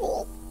 Oh, that's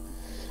cool!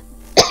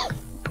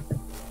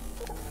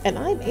 And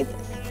I made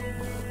this.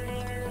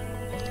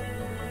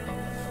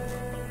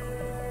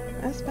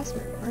 That's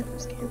specimen marker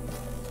scan.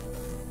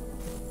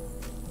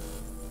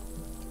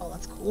 Oh,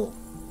 that's cool.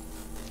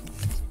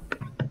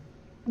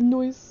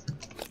 Noise.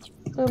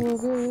 I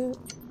love it.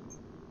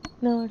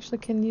 Now I actually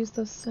can use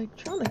those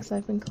psychtronics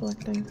I've been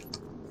collecting.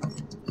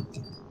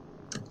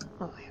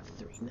 Oh, I have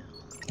 3 now.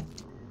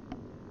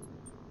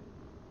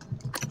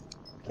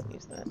 Can't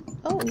use that.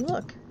 Oh,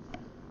 look!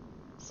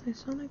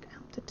 Psychtronic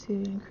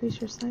aptitude. Increase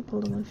your psi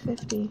pool to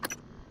 150.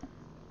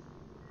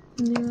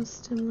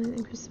 Neurostimulate.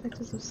 Increase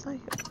effectiveness of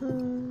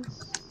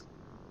psychos.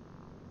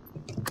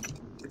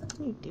 What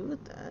do you do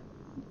with that?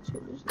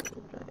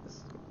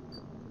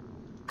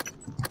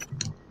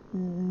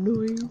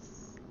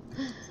 Noise.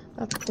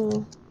 That's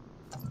cool.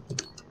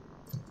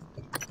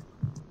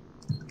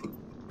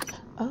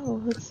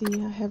 Oh, let's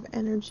see. I have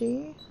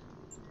energy.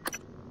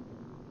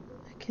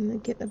 I can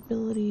get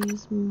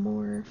abilities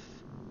morph.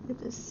 With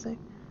this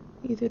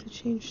either to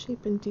change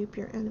shape and dupe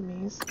your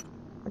enemies,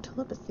 or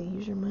telepathy.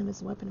 Use your mind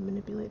as a weapon to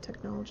manipulate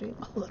technology.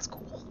 Oh, that's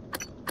cool.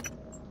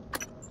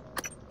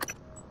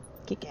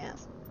 Kick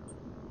ass.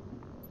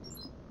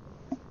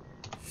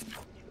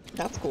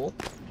 That's cool.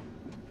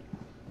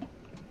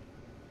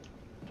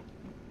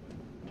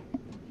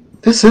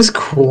 This is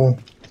cool.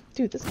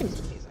 Dude, this game's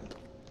amazing.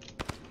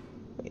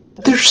 Wait,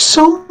 There's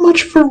so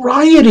much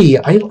variety.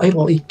 I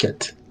like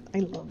it. I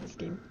love this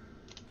game.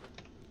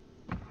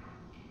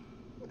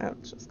 Ouch,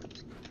 just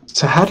comes.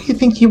 So how do you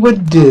think you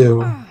would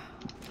do?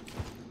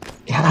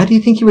 How do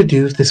you think you would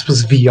do if this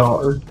was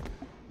VR?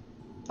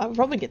 I would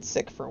probably get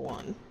sick for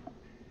one.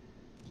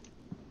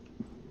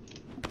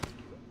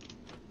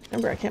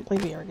 Remember, I can't play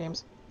VR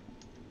games.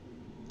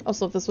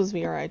 Also, if this was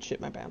VR, I'd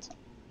shit my pants.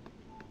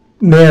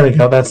 There we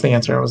go. That's the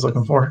answer I was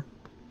looking for.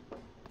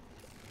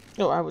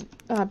 Oh, I would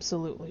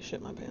absolutely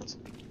shit my pants.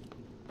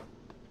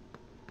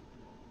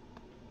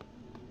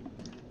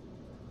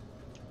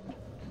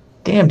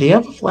 Damn, do you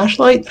have a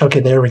flashlight? Okay,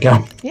 there we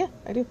go. Yeah,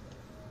 I do.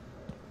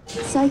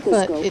 Psychoscope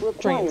But it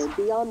required drains.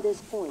 beyond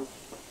this point.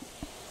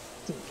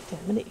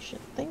 Decontamination.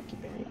 Thank you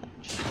very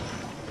much.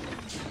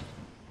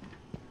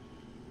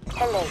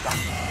 Hello.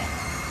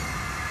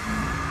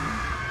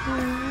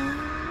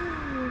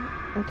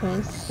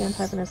 Okay, scan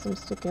type and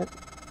systems to get.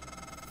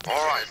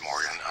 Alright,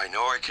 Morgan, I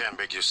know I can't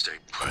make you stay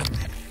put,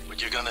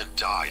 but you're gonna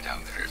die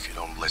down there if you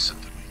don't listen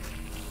to me.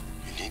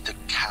 You need to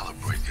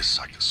calibrate your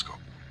psychoscope.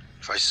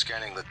 Try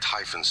scanning the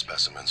Typhon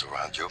specimens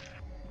around you.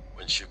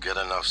 Once you get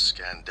enough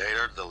scan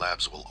data, the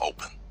labs will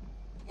open.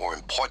 More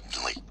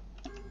importantly,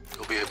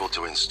 you'll be able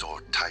to install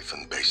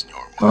Typhon-based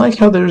neuromods. I like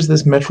how there's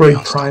this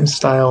Metroid Prime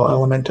style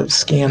element of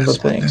scan the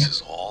That's what thing. this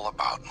is all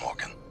about,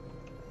 Morgan.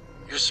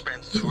 You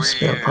spent 3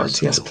 Spare years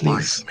parts, yes, of your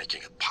life please.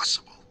 making it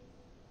possible.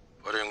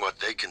 Putting what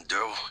they can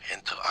do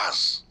into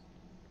us.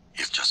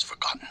 You've just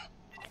forgotten.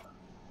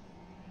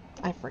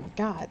 I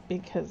forgot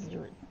because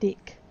you're a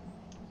dick.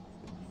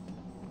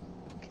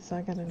 Okay, so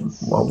I gotta.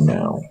 Whoa,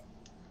 no.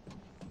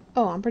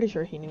 Oh, I'm pretty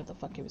sure he knew what the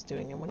fuck he was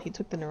doing, and when he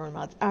took the neuron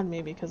mods out of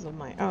me because of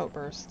my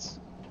outbursts,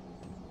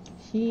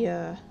 he,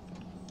 oh.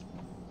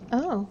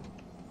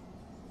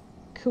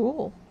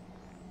 Cool.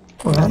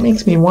 Well, that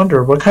makes me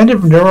wonder, what kind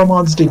of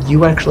neuromods did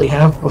you actually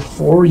have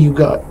before you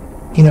got,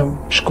 you know,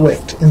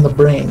 squicked in the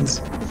brains?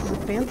 This is a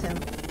phantom.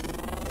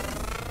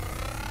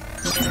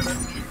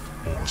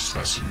 More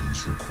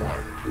specimens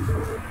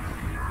required.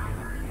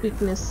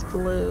 Weakness,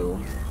 glue.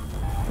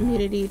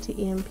 Immunity to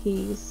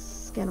EMPs.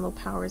 Scannable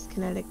powers,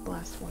 kinetic,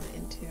 blast 1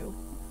 and 2.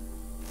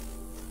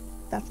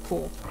 That's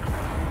cool.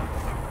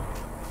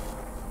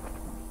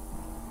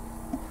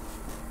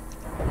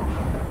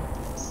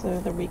 So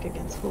they're weak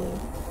against glue.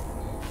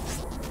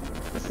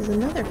 This is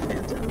another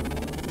phantom.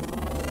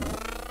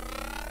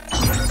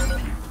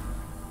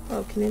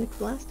 Oh, kinetic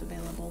blast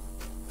available.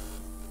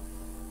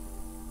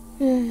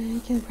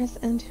 You can press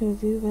N to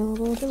view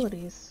available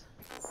abilities.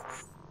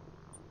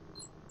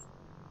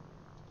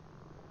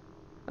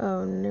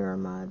 Oh,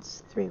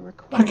 neuromods 3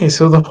 required. Okay,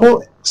 so the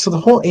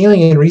whole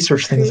alien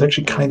research thing is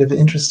actually kind of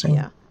interesting.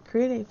 Yeah.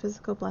 Create a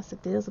physical blast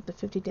that deals up to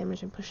 50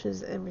 damage and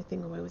pushes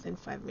everything away within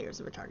 5 meters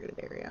of a targeted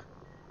area.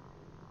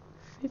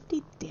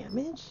 50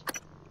 damage?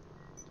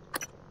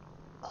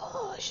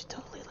 Oh, I should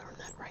totally learn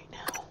that right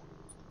now.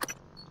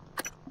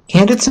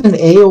 And it's an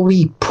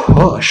AoE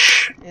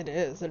push. It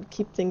is. It'd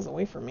keep things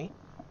away from me.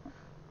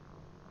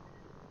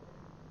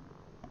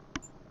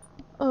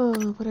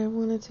 Oh, but I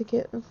wanted to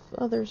get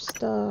other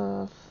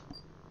stuff.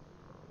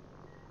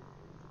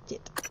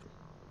 Shit.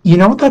 You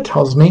know what that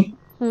tells me?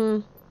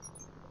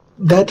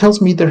 That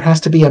tells me there has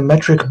to be a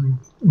metric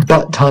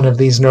butt ton of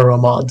these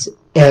neuromods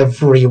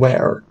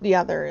everywhere.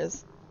 Yeah, there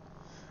is.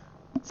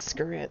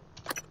 Screw it.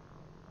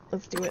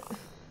 Let's do it.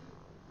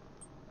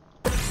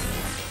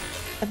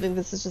 I think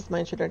this is just my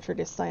introductory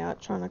to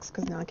Psytronics,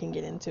 because now I can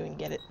get into and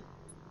get it.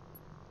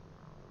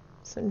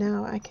 So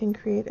now I can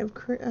create a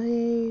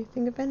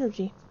thing of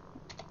energy.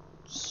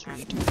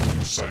 Sweet.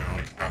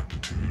 Psionic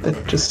aptitude.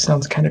 That just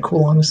sounds kind of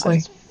cool, honestly. I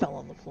just fell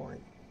on the floor.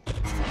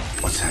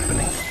 What's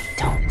happening?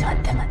 Don't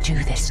let them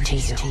do this to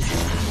you.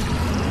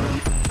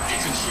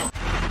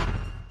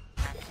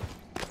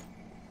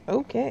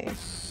 Okay.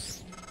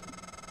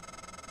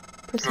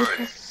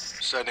 Good.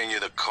 Sending you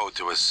the code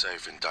to his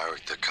safe in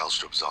Director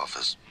Kalstrup's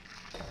office.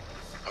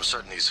 I'm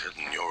certain he's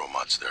hidden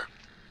neuromods there.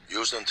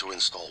 Use them to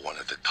install one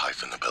of the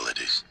Typhon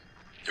abilities.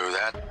 Do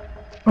that?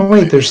 Oh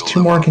wait, there's Maybe 2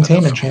 you'll more live long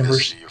containment enough for me to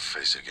chambers. see your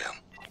face again.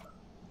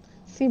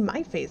 See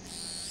my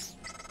face.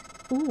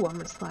 Ooh, I'm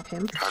gonna slap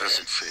him. How does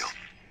it feel?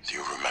 Do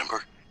you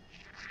remember?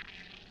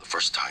 The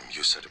first time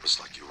you said it was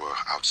like you were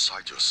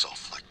outside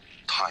yourself, like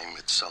time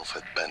itself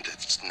had bent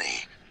its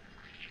knee,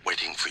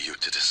 waiting for you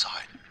to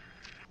decide.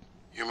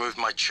 You moved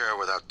my chair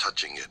without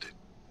touching it. It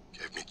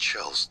gave me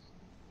chills.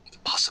 The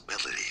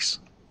possibilities.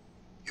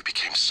 You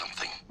became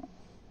something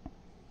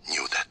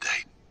new that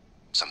day.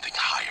 Something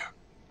higher.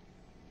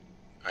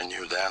 I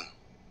knew then,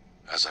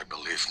 as I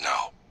believe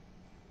now.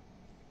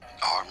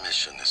 Our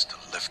mission is to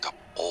lift up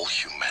all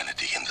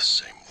humanity in the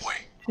same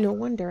way. No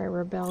wonder I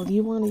rebelled.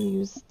 You want to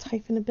use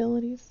Typhon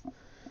abilities?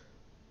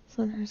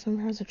 Some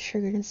powers are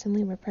triggered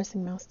instantly by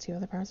pressing mouse 2.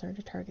 Other powers are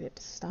to target it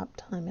to stop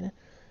time and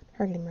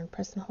targeting when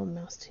press and hold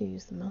mouse 2.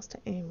 Use the mouse to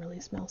aim.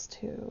 Release mouse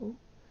 2.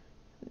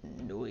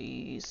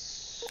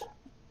 Nice.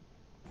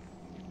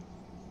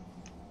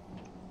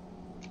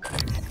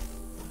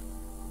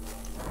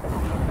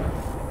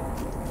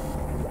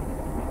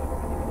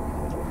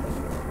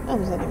 Oh,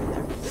 there's nothing in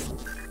there.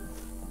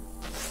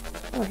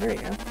 Oh, here we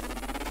go.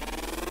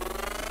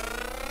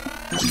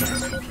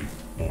 Scan complete.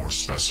 More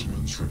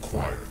specimens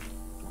required.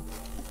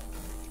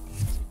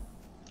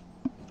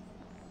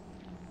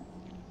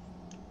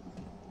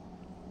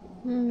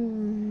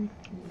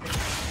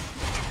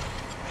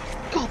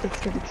 God, that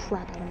scared the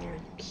crap out of me. Are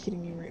you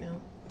kidding me right now?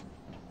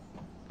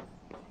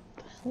 What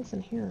the hell's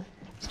in here?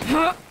 It's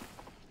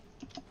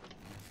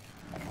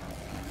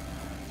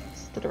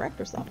the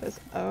director's office.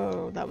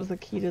 Oh, that was the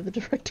key to the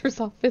director's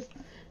office.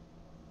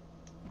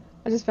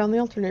 I just found the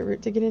alternate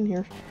route to get in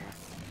here.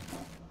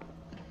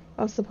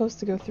 I was supposed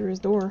to go through his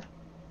door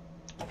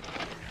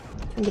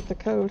and get the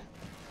code.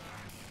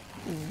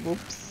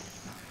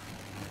 Whoops.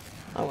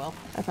 Oh well,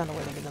 I found a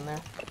way to get in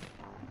there.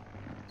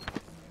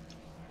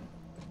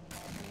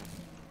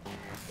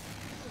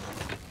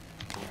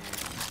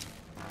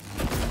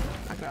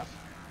 Knock it off.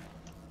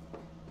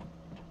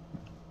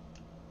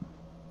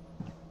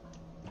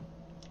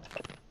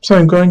 So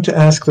I'm going to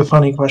ask the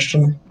funny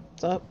question.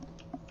 What's up?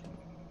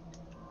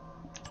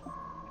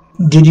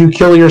 Did you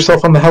kill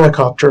yourself on the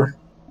helicopter?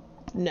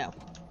 No.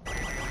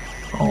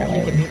 Oh.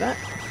 You can do that?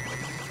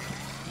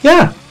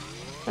 Yeah.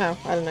 Oh,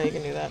 I didn't know you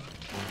can do that.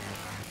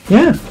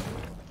 Yeah.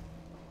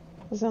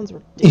 That sounds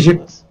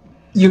ridiculous.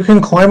 You can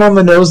climb on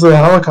the nose of the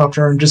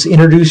helicopter and just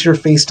introduce your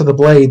face to the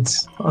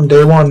blades on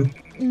day 1.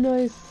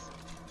 Nice.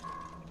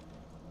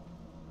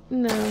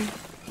 No.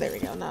 There we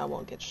go. Now I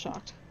won't get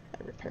shocked.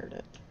 I repaired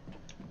it.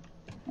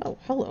 Oh,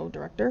 hello,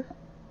 director.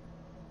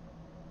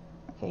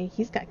 Hey,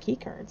 he's got key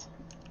cards.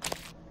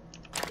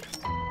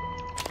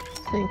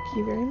 Thank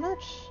you very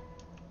much.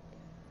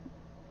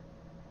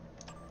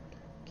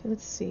 Okay,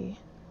 let's see.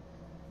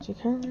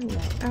 Jakarta,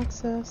 without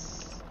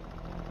access.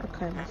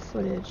 Archival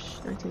footage,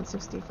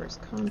 1960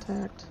 first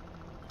contact.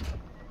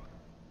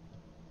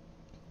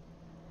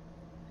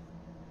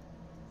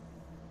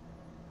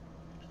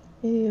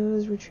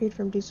 Videos retrieved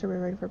from D-server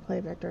ready for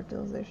playback.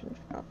 Directalization.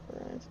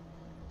 Copyright.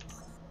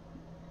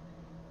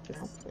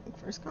 Now,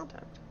 first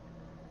contact.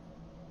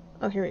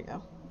 Oh, here we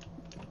go.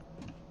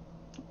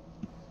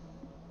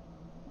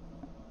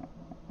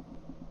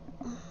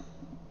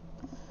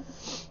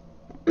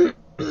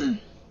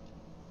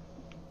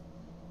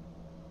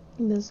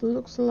 This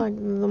looks like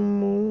the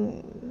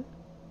moon.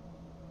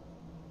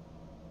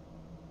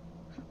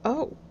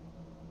 Oh.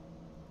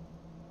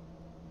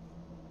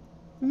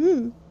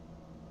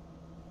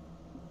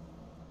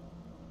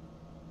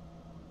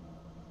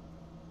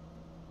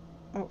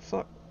 Oh,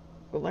 fuck.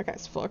 Well, that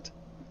guy's fucked.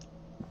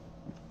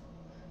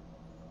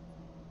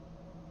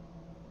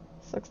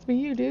 Sucks to be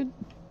you, dude.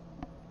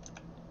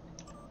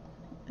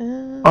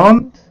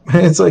 And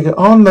It's like,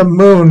 on the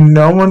moon,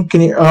 no one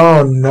can hear.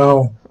 Oh,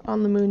 no.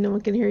 on the moon, no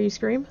one can hear you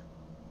scream?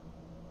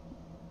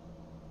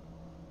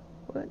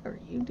 What are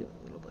you doing,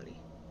 little buddy?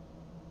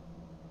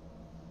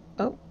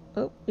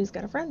 Oh, he's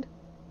got a friend.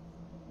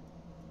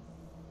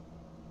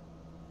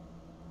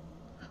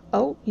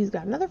 Oh, he's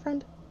got another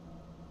friend.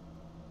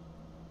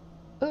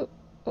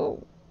 Oh,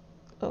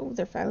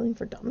 they're battling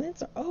for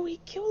dominance? Oh, he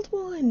killed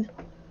one!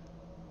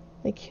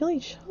 They kill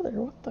each other,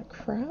 what the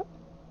crap?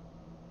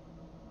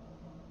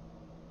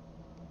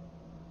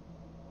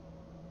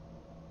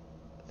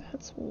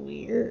 That's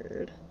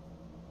weird.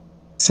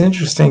 It's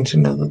interesting to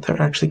know that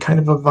they're actually kind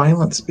of a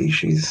violent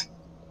species.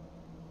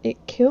 They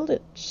killed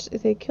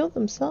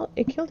themselves.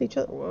 It killed each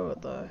other. Whoa,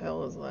 what the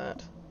hell is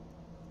that?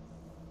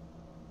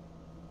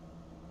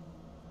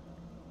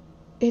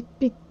 It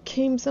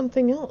became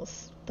something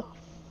else. What the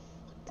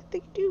fuck did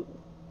they do?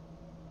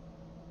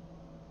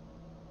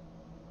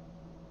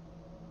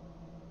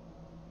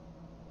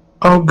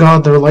 Oh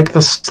god, they're like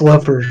the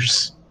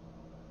Slavers.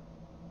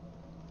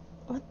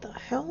 What the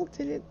hell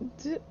did it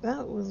do?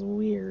 That was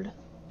weird.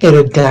 It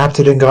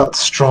adapted and got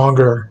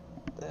stronger.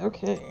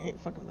 Okay,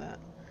 ain't fucking with that.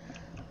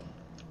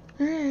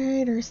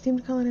 Alright, our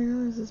esteemed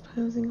colony is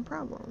posing a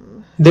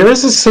problem. There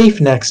is a safe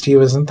next to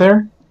you, isn't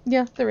there?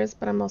 Yeah, there is,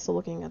 but I'm also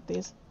looking at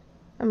these.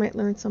 I might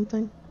learn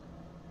something.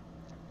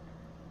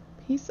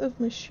 Piece of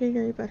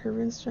machinery, but her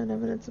wrist showed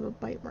evidence of a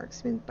bite mark.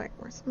 Means bite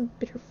marks. Someone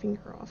bit her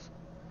finger off.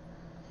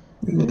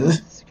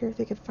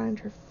 Security could find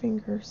her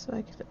finger, so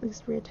I could at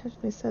least reattach.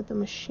 They said the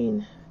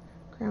machine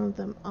ground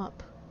them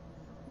up.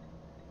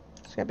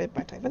 She got bit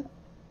by Typhon.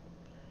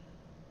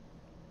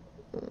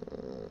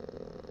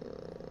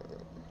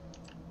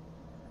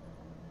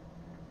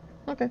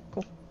 Okay,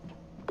 cool.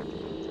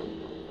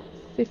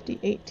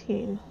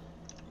 5018.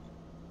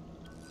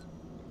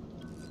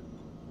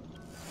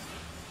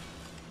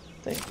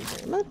 Thank you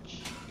very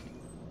much.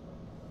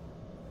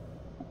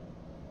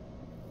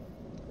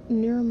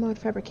 Neuromod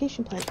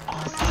fabrication plant.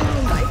 Awesome!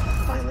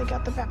 I finally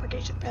got the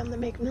fabrication pen to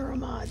make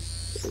neuromod.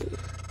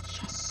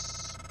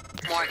 Yes.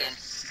 Morgan,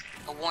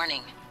 a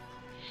warning.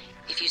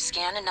 If you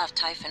scan enough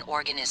Typhon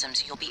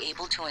organisms, you'll be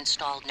able to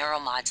install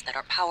neuromods that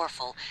are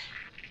powerful,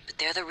 but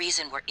they're the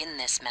reason we're in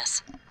this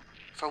mess.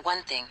 For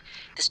one thing,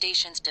 the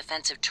station's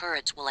defensive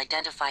turrets will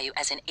identify you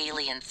as an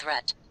alien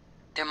threat.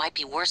 There might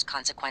be worse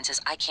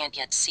consequences I can't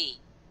yet see.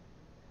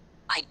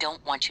 I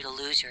don't want you to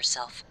lose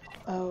yourself.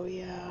 Oh,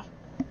 yeah.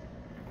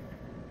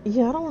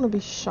 Yeah, I don't want to be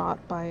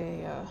shot by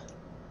a,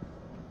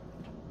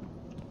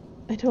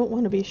 I don't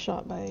want to be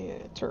shot by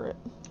a turret.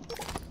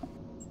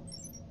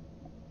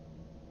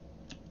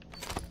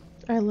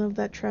 I love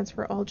that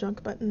transfer all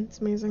junk button. It's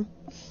amazing.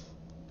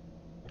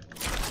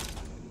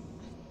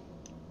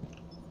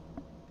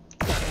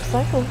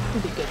 Cycle to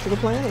be good for the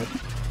planet.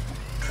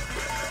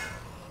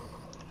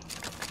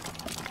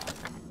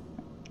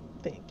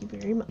 Thank you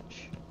very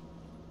much.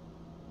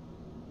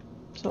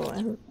 So,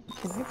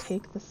 can I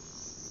take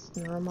this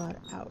neuromod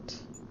out?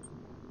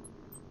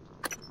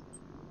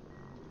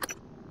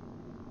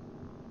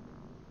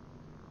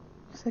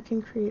 So I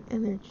can create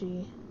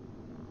energy.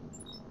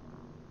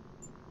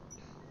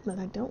 But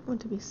I don't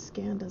want to be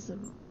scanned as a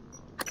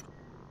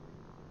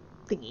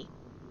thingy.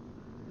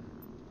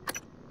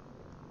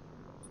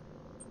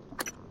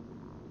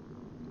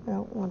 I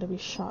don't want to be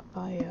shot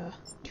by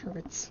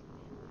turrets.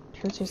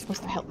 Turrets are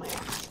supposed to help my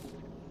ass.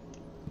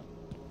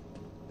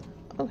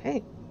 Oh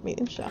hey,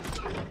 maintenance shaft.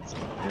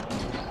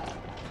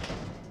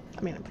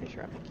 I mean, I'm pretty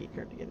sure I have a key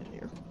card to get in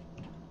here.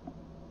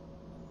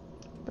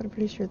 But I'm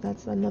pretty sure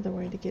that's another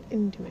way to get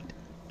into it.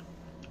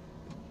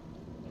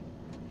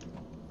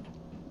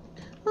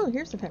 Oh,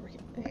 here's the fabric.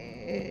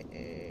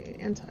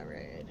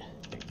 Anti-red.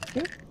 Thank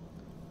you.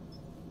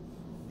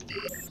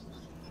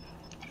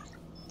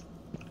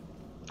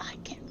 I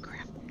can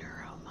craft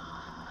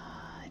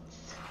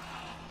neuromods.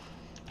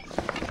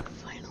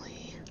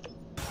 Finally.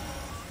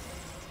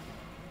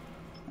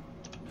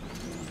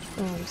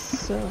 Oh, I'm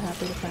so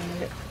happy to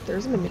find it.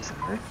 There's a mimic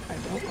somewhere. I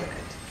don't want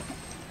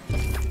it.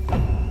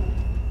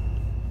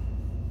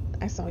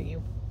 I saw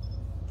you.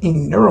 A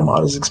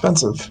neuromod is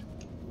expensive.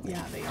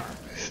 Yeah, they are.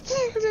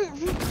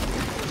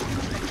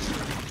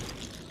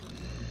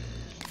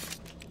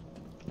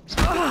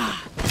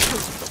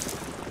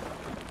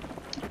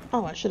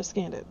 Oh, I should have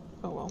scanned it.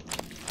 Oh well.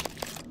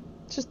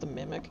 It's just a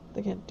mimic.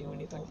 They can't do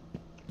anything.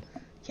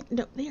 Yeah,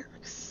 no, they are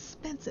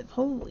expensive.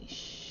 Holy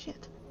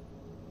shit.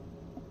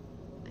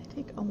 They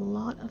take a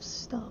lot of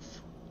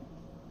stuff.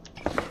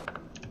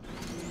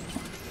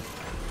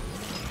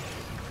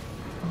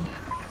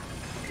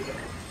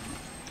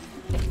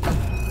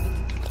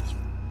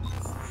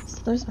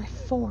 So there's my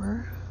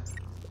 4.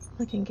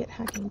 I can get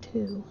hacking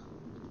too.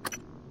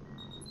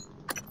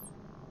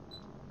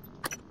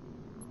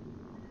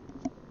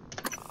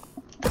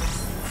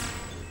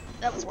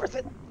 That was worth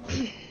it.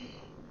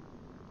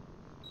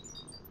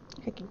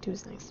 Hacking 2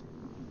 is nice.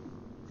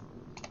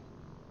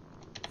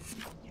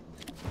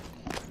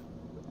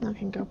 Now I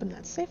can go open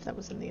that safe that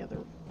was in the other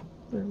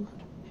room.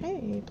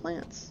 Hey,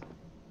 plants.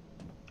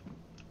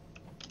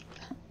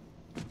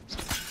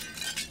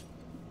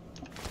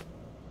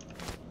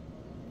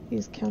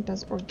 These count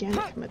as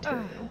organic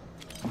material.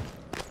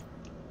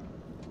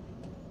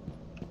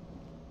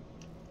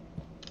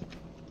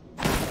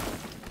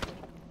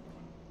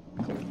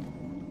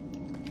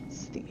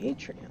 It's the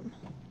atrium.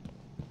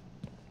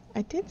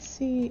 I did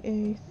see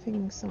a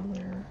thing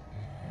somewhere.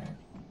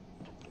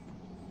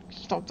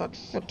 Stop that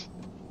shit.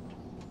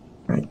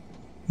 Right.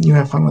 You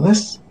have fun with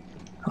this?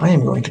 I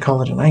am going to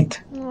call it a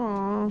night.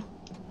 Aww.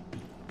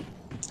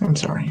 I'm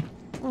sorry.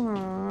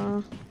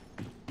 Aww.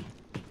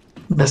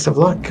 Best of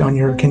luck on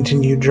your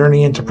continued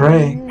journey into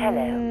prey.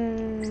 Hello.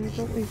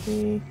 Don't leave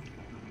me.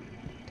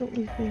 Don't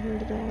leave me here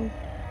today.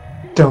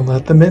 Don't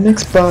let the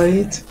mimics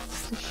bite.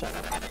 Just shut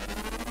up.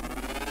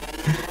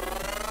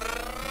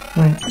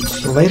 Right.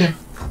 See you later.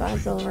 Bye,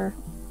 Silver.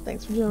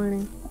 Thanks for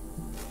joining.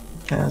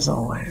 As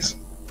always.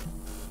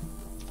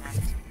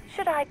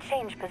 Should I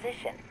change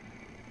position?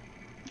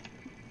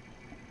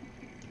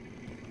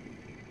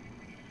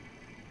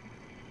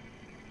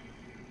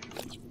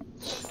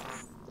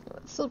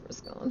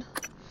 Silver's gone.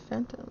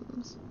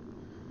 Phantoms.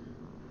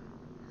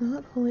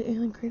 Not wholly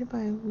alien, created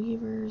by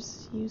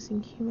weavers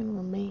using human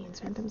remains.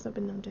 Phantoms have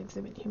been known to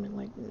exhibit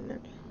human-like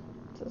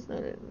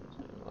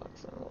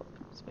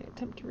may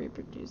attempt to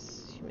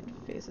reproduce human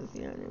faces,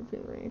 the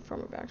any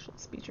form of actual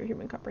speech or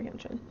human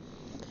comprehension.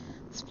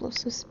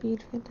 Explosive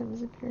speed,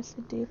 phantoms appear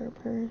sedate or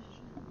perish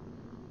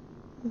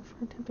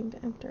before attempting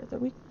to enter. Their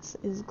weakness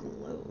is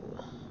glow.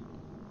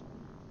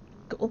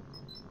 Cool.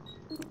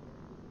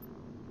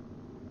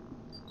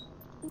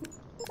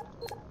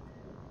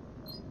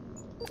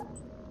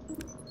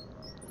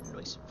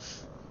 Nice.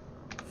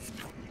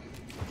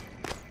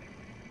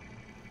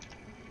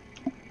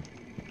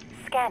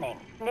 Scanning.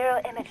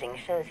 Neuroimaging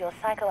shows your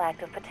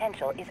psychoactive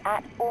potential is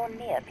at or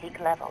near peak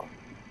level.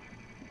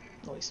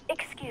 Nice.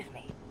 Excuse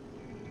me.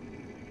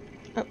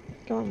 Oh,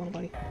 go on, little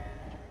buddy.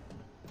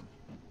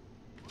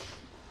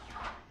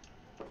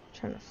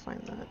 Trying to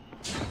find that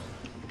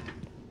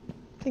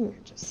thing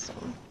I just saw.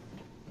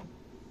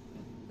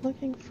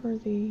 Looking for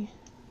the...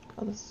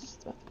 Oh, this is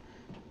just about...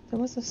 There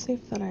was a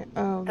safe that I...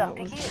 Oh, that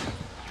was...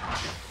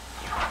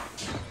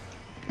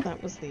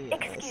 That was the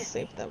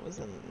safe that was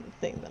in the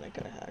thing that I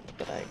could have hacked,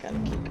 but I got a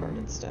key card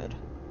instead.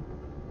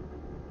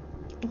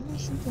 Oh,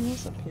 there's something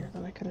else up here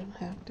that I could have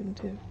hacked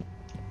into.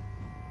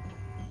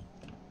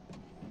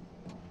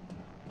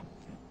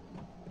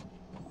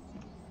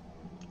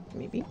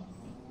 Maybe?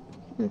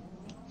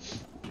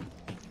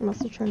 I'm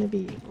also trying to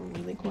be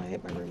really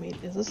quiet. My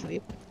roommate is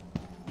asleep,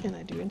 and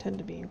I do intend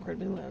to be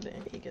incredibly loud,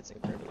 and he gets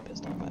incredibly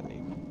pissed off at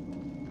me.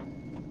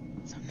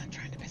 So I'm not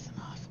trying to piss him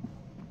off.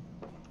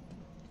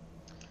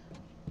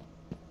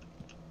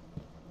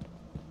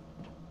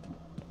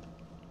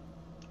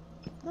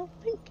 I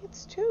don't think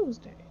it's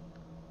Tuesday.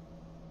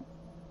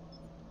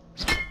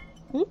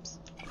 Oops.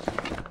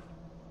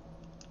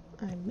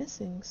 I'm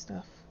missing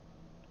stuff.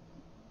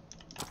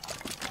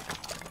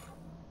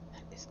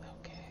 That is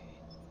okay.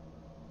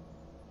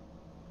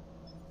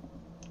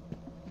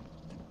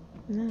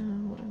 Now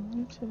I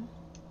want to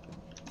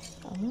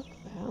unlock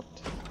that.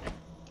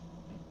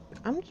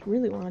 I just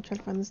really want to try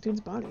to find this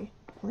dude's body.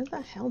 Where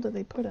the hell did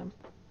they put him?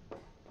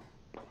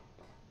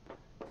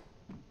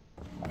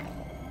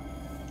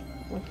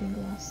 Looking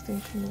glass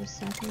station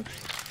recycled.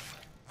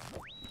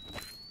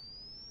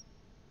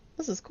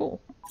 This is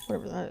cool.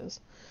 Whatever that is.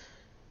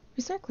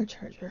 Recycler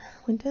charger.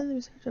 When dead, the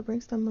researcher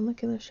breaks down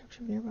molecular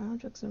structure of nearby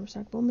objects and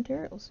recyclable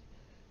materials.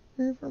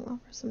 Uniform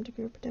offers some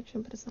degree of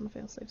protection, but it's not a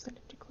fail-safe.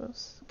 Standing too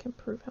close can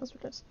prove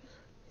hazardous.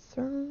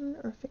 Thrown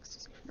or affixed to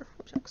stationary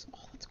objects. Oh,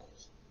 that's cool.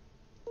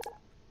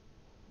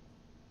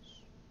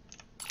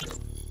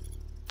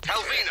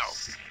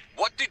 Calvino,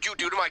 what did you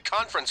do to my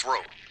conference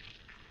room?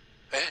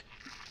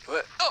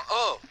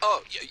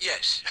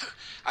 Yes.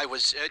 I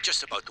was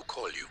just about to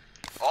call you.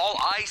 All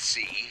I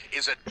see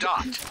is a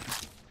dot.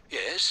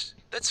 Yes,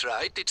 that's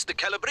right. It's the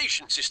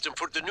calibration system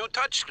for the new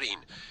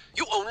touchscreen.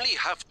 You only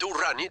have to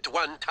run it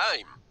one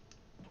time.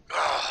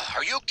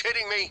 Are you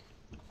kidding me?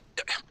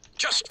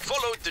 Just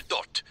follow the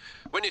dot.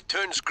 When it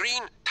turns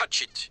green,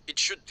 touch it. It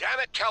should... Damn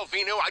it,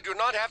 Calvino, I do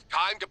not have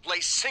time to play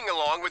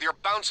sing-along with your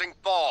bouncing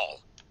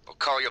ball. I'll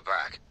call you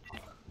back.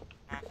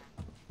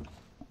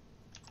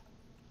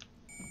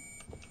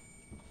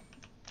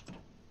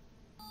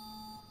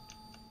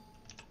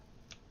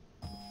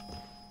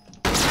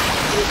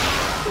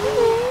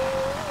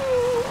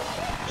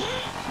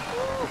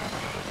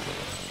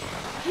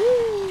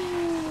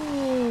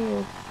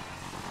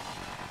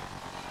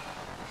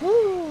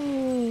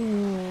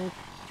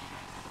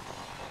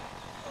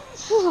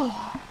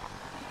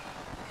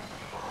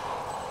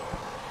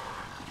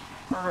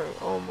 I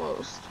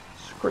almost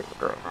screamed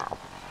right now.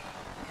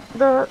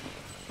 That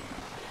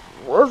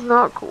was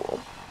not cool.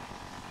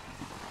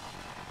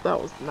 That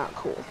was not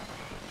cool.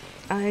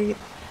 I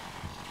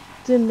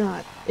did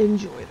not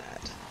enjoy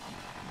that.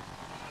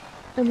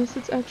 Unless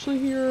it's actually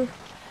here.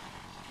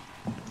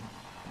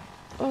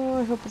 Oh,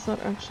 I hope it's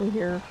not actually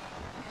here.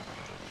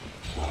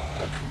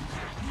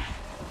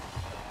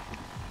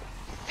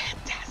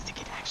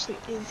 Fantastic, it actually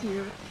is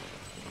here.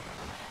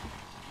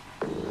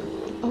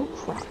 Oh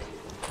crap.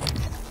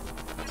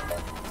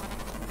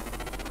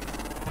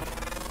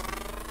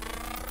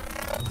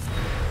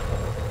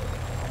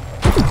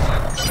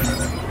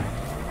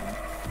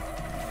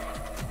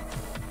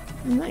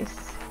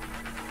 Nice.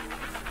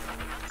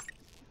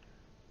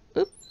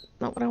 Oop,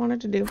 not what I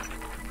wanted to do.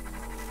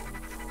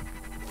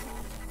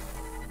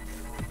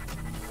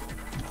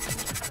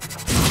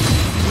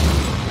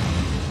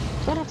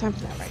 Don't have time for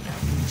that right now.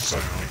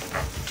 Cycling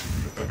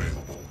aptitude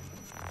available.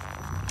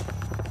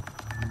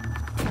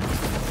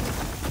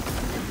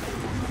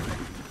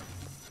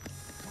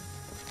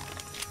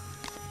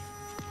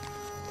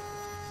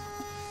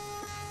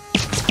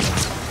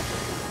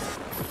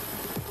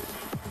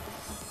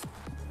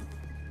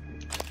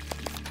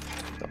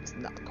 That was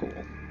not cool.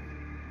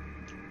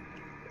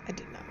 I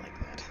did not like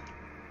that.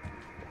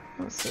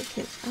 Oh, so it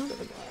came out of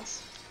the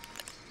glass.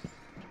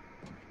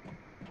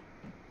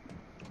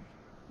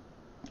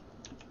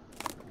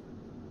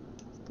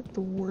 It's like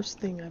the worst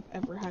thing I've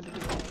ever had to do.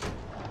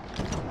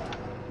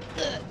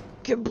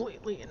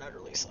 completely and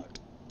utterly sucked.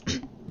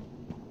 Here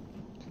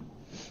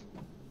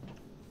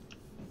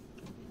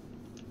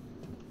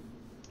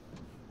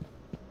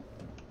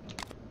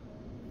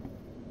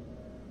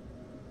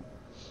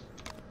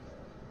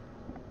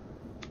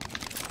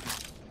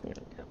we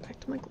go, back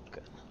to my glue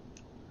gun.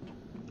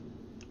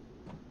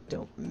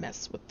 Don't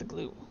mess with the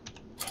glue.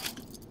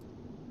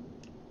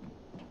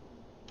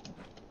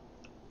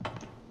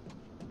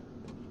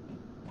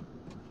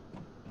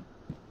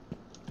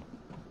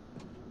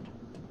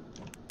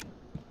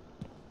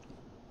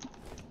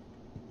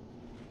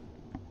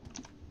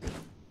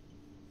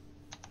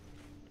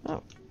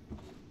 Oh.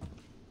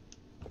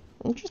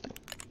 Interesting.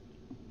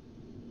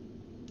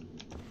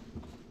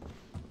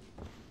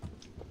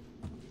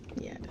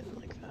 Yeah, I didn't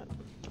like that.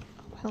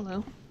 Oh,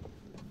 hello.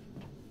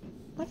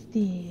 What's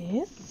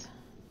this?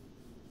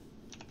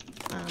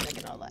 I'm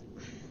making all that.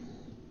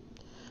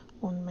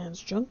 One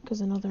man's junk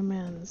is another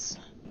man's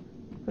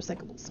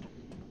recyclables.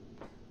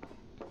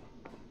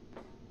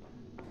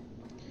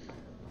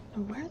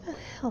 Now where the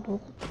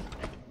hell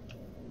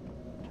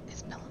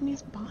is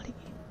Bellamy's body?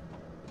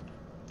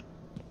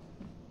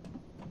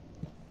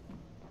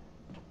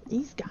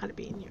 He's gotta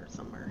be in here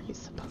somewhere. He's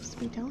supposed to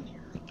be down here.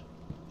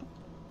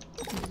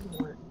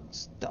 More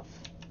stuff.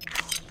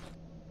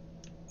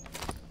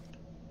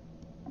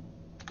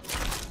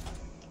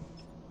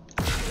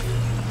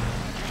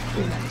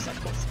 Ooh, not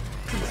recyclables.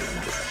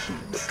 Nice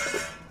cubes.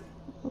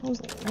 What was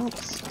a lot of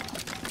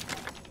stuff?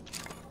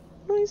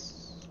 Nice.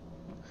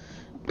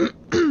 I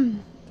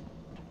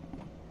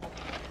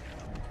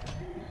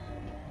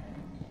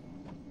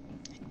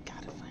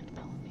gotta find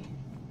Bellamy.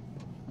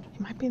 He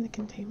might be in the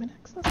containment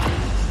access.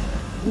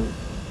 Ooh.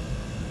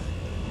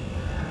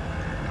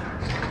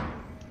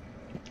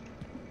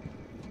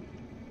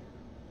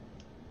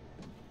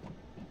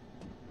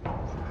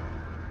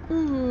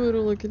 Ooh, I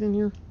don't like it in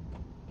here.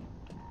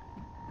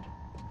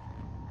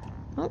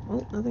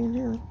 Oh, nothing in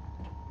here.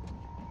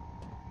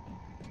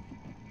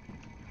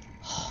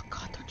 Oh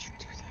god, don't you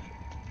do that.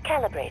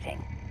 Calibrating.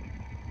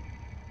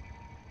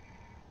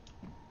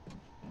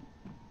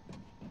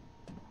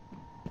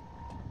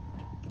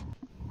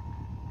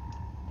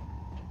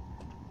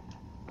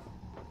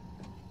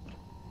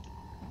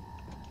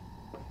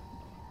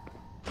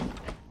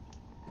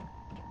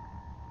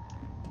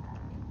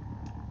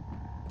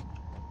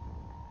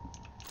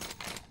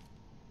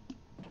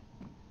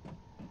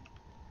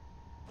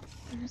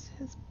 Where's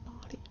his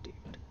body,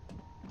 dude?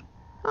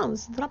 Oh,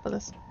 this is the top of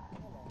this.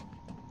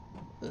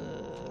 I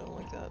don't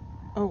like that.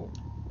 Oh,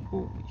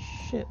 holy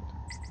shit.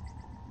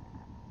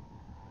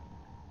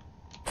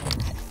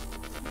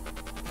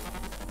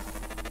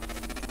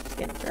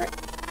 Scan it, right?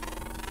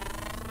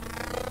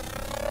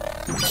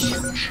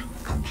 Search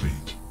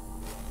complete.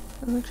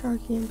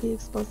 Electronic EMP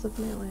explosive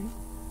melee.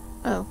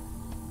 Oh.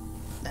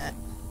 That.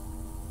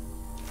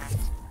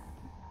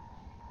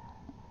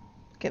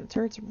 Okay, the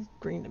turret's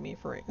green to me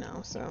for right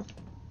now, so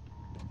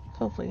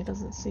hopefully he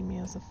doesn't see me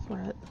as a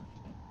threat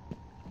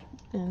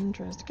and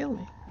tries to kill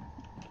me.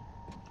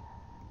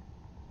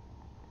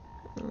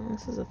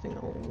 This is a thing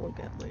I'll look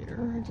at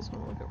later. I just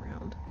want to look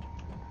around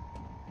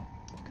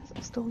because I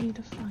still need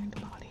to find a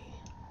body.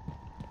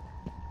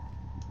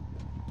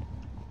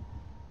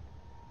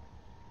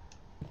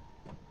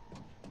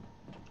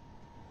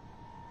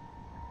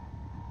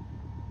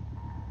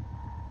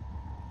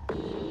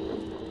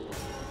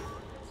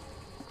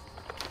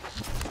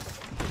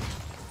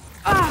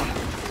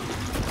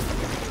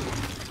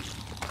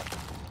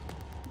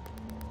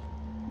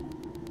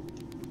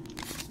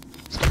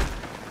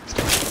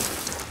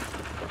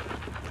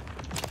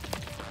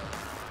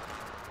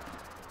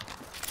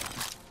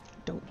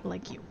 Don't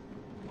like you.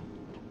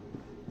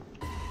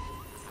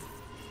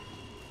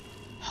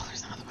 Oh,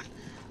 there's another one.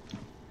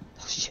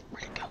 Oh shit,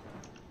 where'd it go?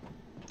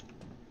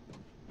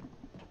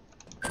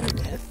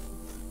 Yes.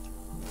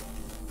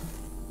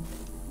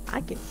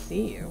 I can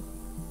see you.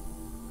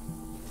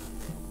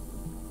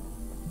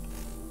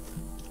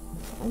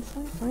 Once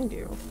I find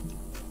you,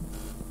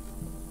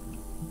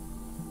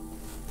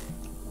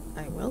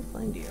 I will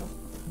find you.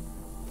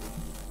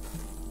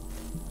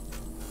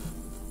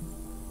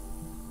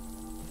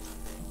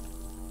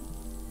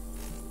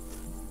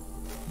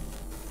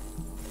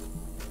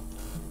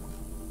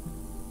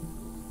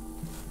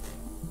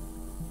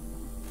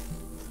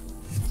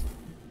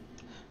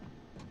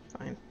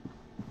 Fine.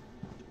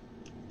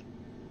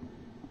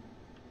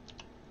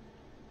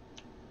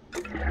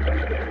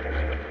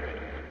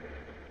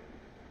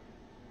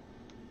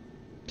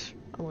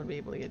 I wouldn't be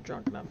able to get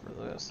drunk enough for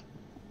this.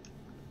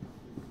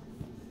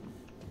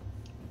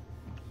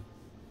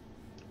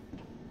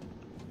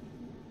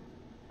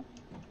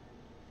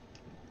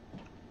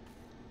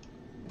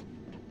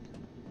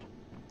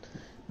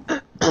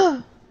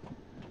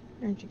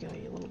 Where'd you go,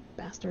 you little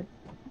bastard?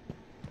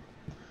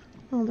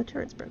 Oh, the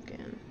turret's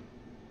broken.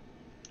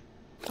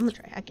 I'm gonna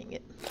try hacking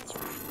it.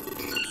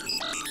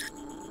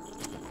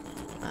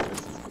 Ah, this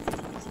is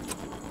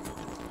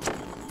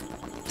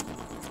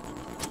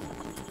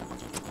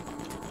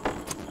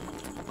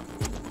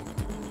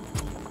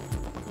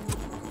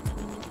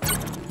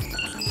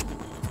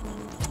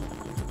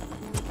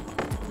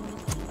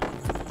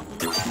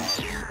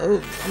Oh,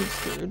 I'm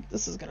screwed.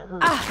 This is gonna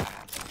hurt.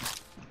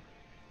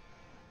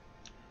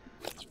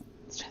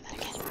 Let's try that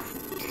again.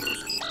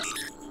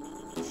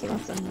 So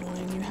that's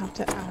annoying. You have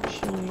to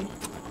actually...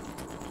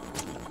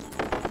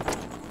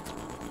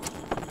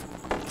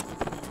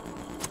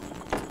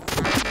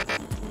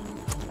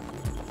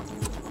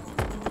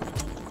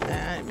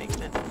 I ain't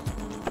making it.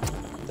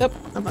 Nope,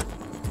 I'm fine.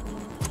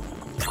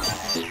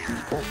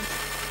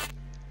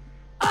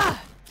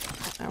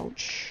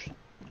 Ouch.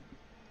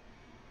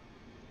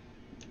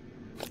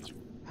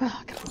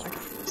 Ah, come on, I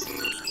can do this.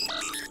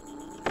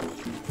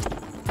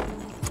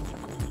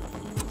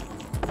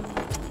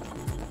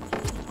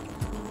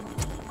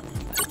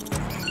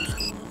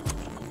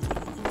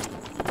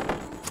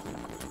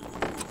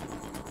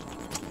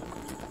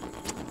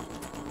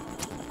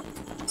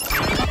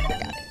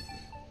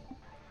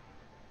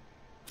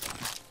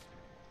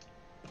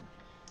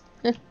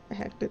 I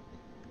hacked it.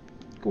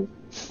 Cool.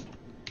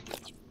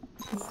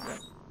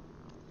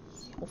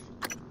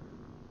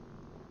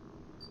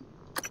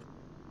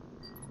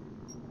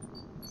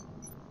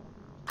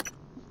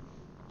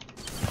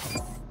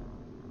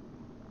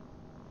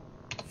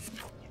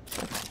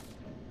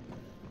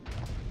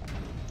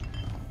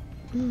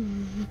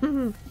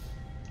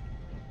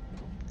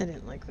 I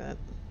didn't like that.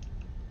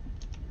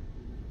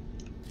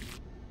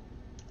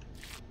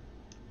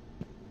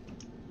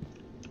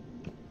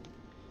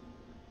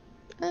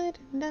 I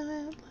did not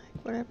like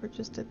whatever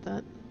just did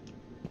that.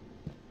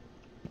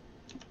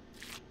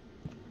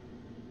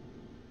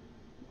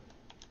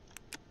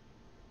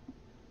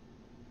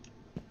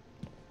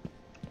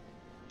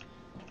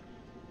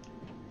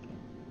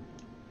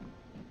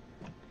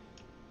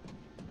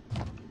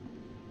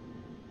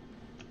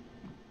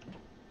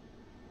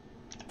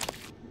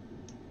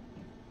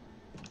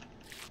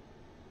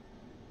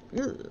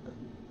 Ugh.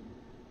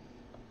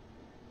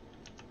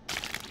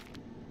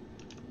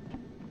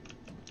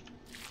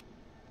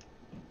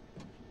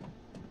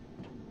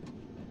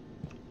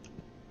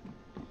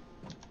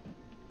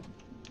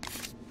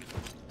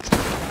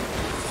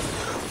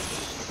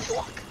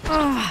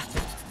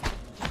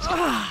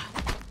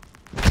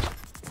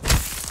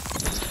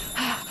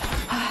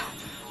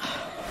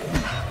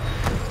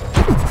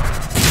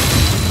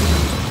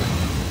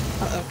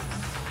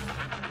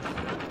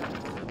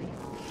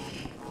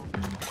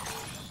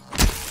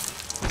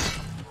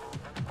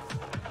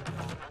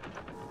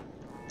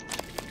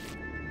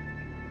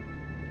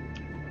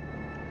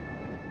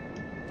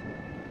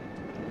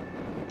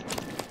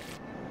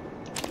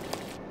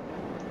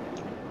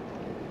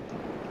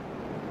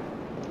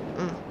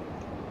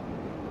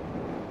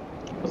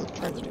 Wasn't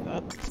trying to do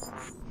that.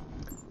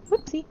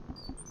 Whoopsie.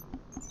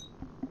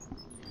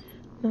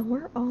 Now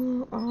where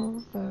are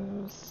all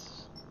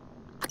those?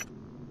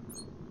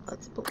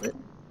 That's a bullet.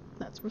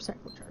 That's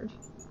recycle charge.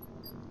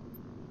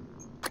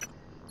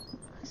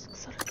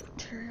 Exotic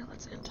material.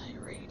 That's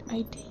anti-raid.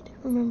 I did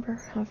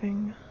remember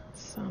having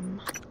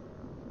some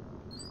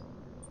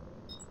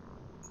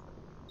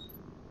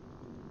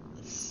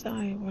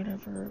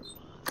whatever it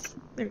was.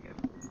 There we go.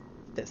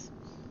 This.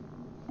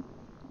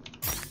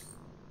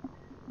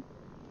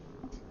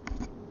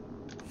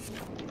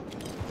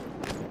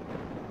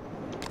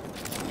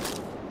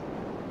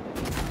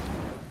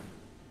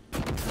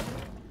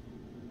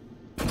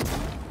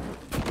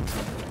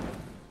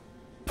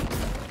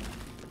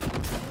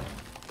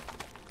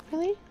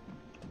 Really?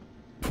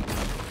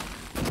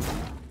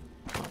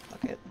 Oh,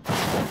 fuck it.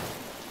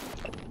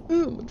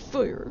 Ooh, I'm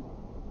fire.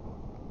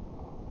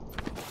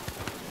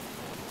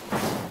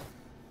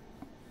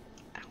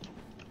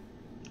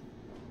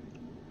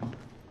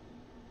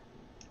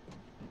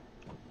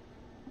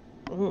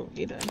 Oh,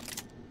 he died.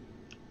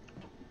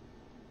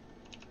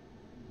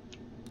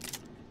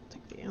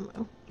 Take the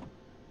ammo.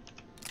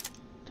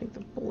 Take the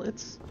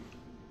bullets.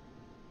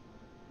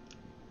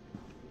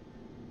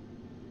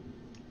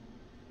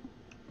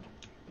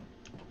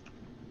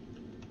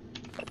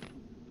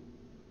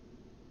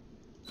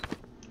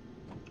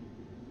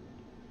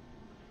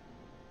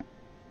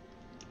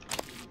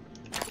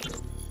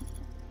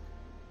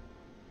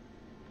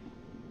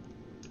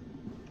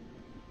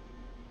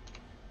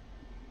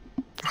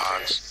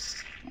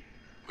 Hans,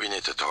 we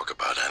need to talk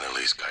about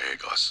Annalise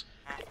Gallegos.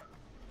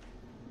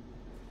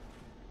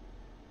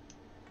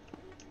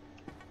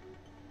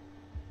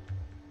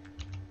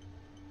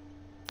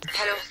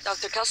 Hello,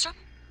 Dr. Kellstrom?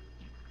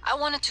 I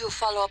wanted to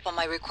follow up on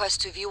my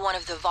request to view one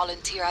of the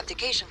volunteer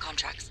abdication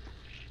contracts.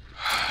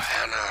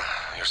 Anna,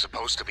 you're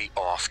supposed to be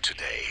off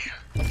today.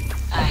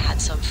 I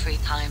had some free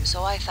time,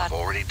 so I thought... I've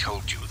already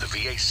told you, the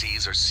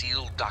VACs are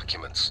sealed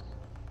documents.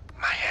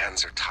 My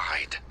hands are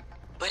tied.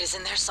 But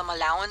isn't there some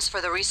allowance for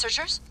the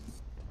researchers?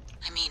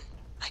 I mean,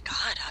 my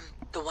God, I'm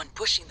the one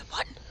pushing the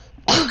button.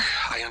 Look,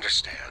 I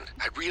understand.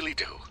 I really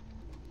do.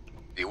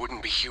 You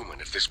wouldn't be human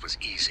if this was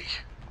easy.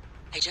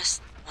 I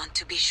just want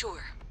to be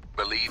sure.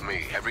 Believe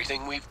me,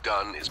 everything we've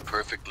done is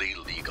perfectly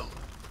legal.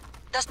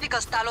 That's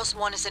because Talos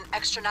 1 is in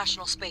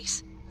extra-national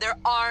space. There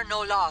are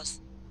no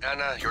laws.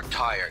 Anna, you're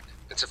tired.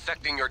 It's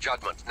affecting your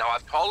judgment. Now,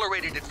 I've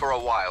tolerated it for a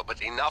while,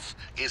 but enough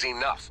is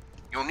enough.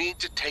 You need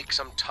to take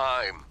some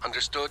time,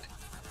 understood?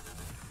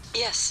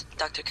 Yes,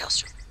 Dr.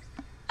 Kellstrom.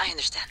 I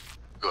understand.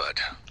 Good.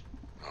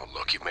 Oh,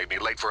 look, you've made me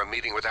late for a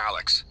meeting with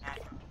Alex.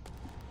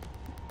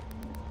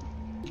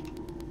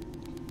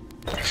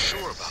 You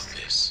sure about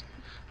this?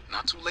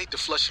 Not too late to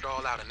flush it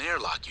all out in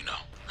airlock, you know.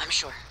 I'm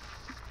sure.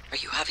 Are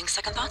you having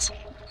second thoughts?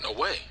 No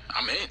way.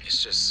 I'm in.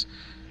 It's just...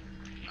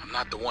 I'm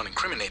not the one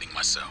incriminating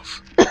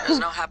myself. There's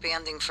no happy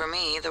ending for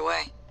me either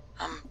way.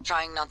 I'm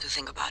trying not to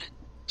think about it.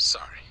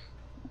 Sorry.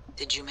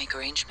 Did you make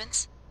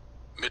arrangements?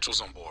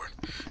 Mitchell's on board.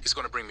 He's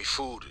gonna bring me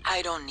food.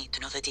 I don't need to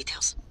know the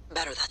details.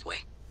 Better that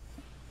way.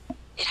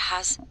 It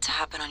has to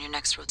happen on your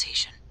next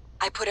rotation.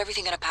 I put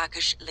everything in a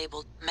package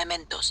labeled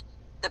Mementos.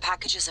 The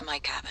package is in my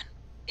cabin.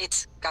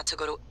 It's got to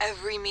go to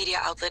every media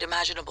outlet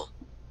imaginable.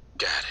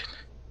 Got it.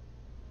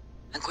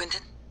 And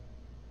Quentin,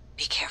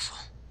 be careful.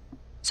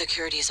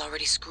 Security is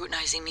already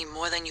scrutinizing me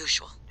more than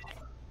usual.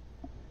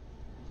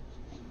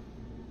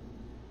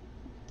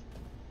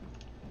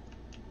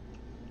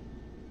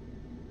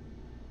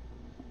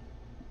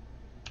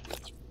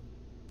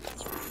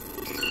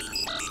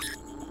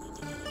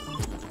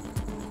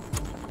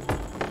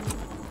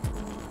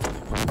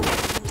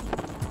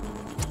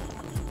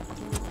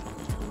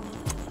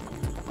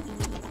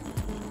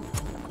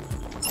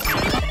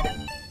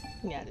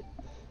 Got it.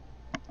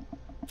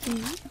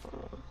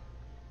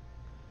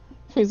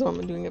 The reason why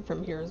I'm doing it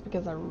from here is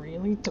because I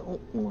really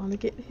don't want to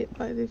get hit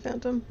by the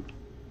Phantom.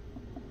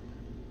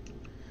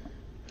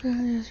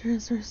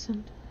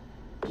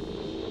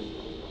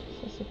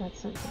 Suspect got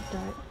sent to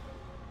die.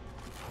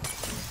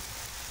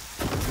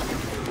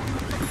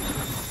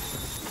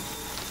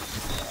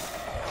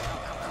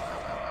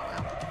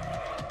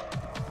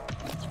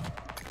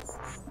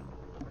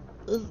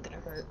 This is gonna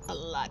hurt a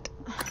lot.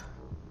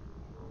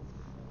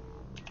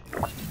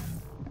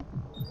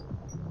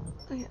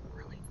 I got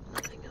really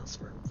nothing else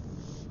for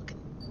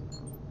fucking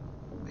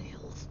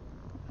health.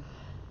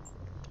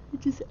 I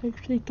just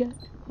actually got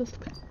this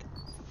back.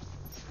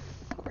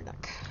 Poor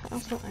duck. I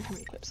also don't have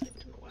any clip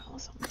saved in a while,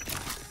 so I'm gonna try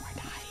before I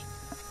die.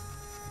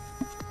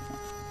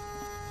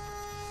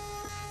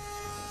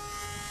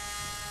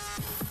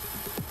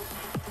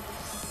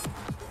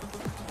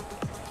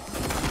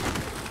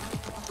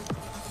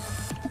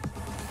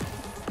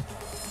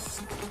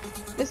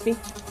 Miss me.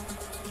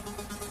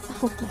 Oh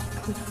my god.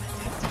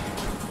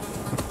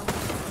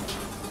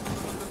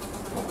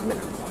 Oh, I'm in a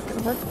fucking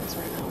hard place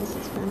right now. This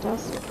is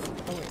fantastic.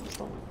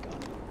 Oh my god.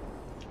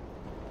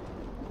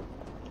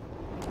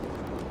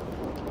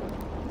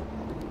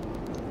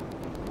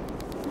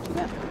 Where'd you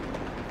go?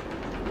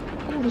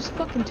 Oh, there's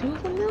fucking two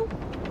of them now?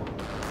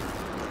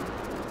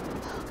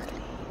 Oh,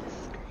 please. This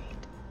is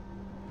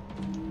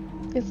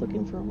great. It's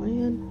looking for a way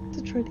in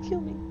to try to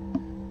kill me.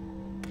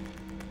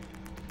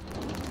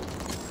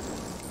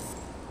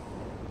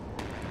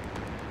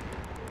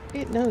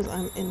 It knows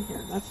I'm in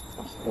here. That's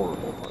the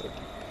horrible part.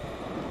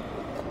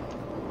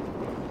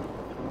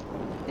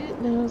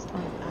 It knows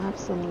I'm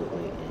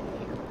absolutely in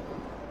here.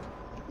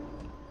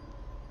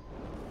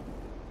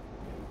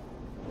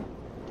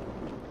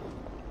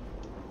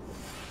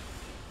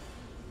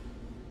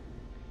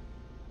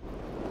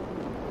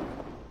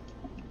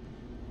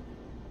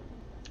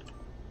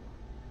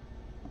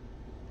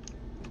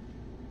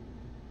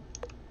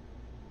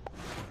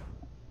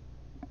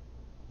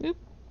 Oop.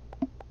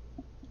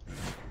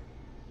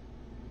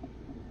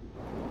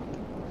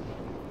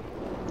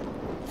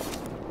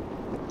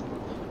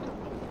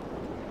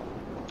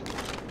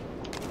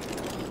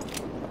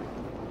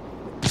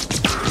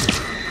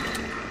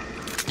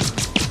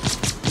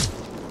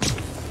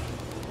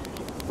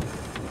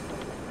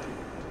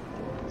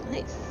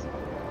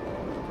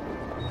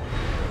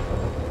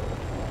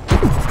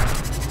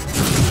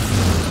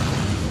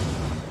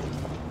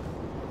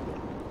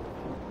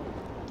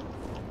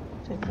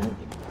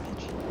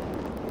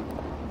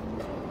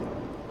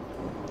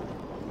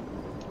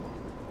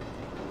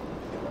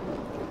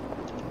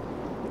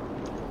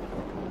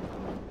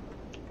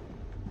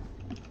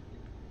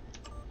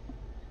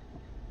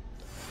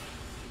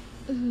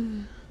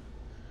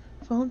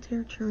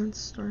 Volunteer truants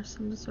star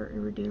some desert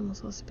irredeemable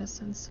sociopath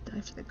sentenced to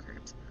die for the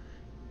crimes.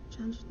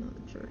 Judge is not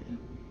the jury.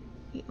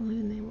 He only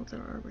enabled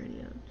our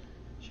radio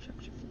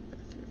structure for the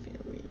benefit of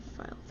family.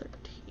 File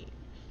 13.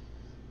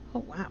 Oh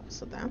wow,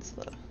 so that's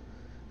the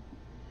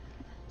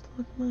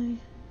look my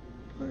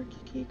morgue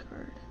key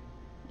card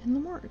in the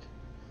morgue.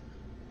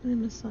 And a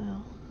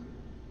missile.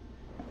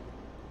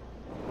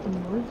 The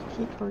morgue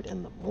key card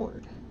in the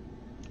morgue.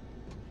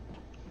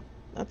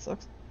 That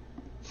sucks.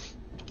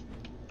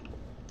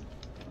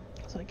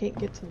 So I can't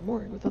get to the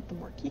morgue without the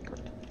morgue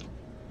keycard.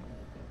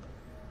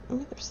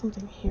 Maybe there's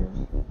something here.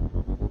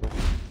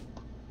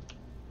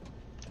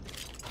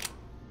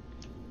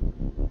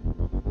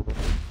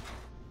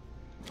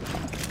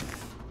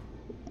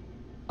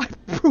 I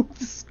broke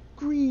the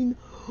screen!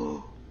 Wow!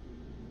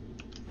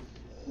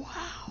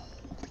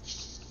 Holy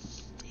shit,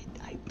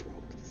 I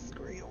broke the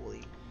screen.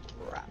 Holy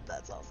crap,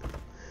 that's awesome.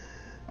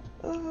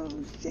 Oh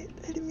shit,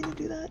 I didn't mean to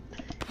do that.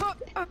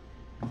 Awesome.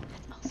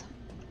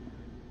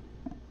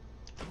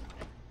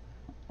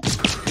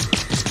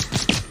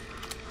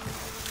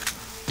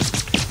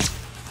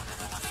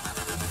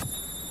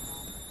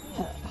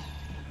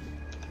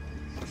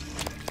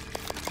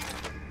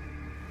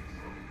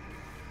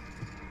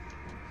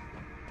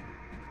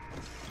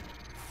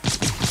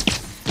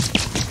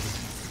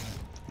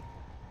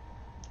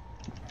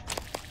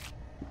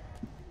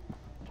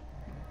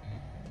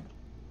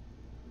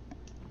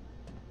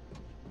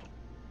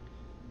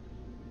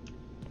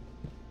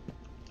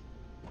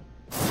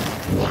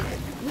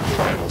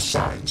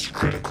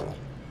 Performance critical.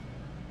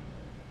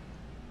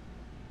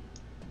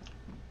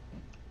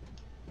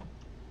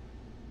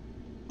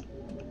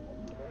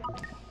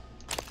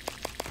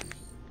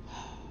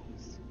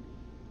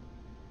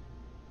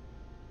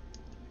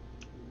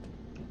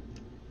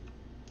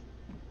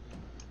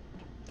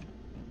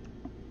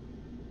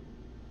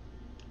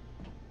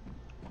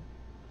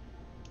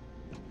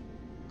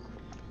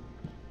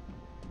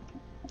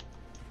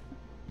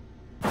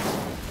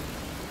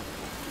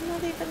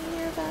 Not even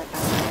near that.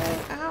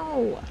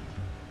 Ow!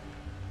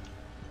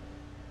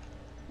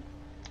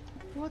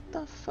 What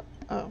the fuck?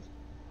 Oh.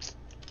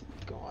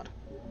 God.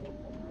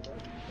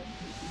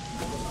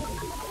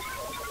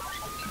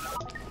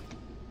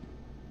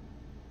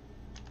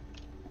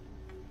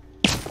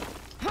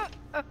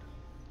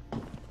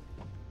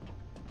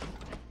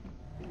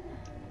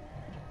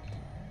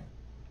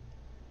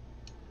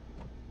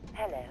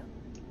 Hello.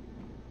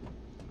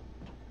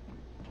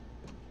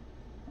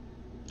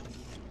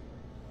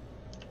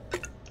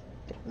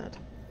 That.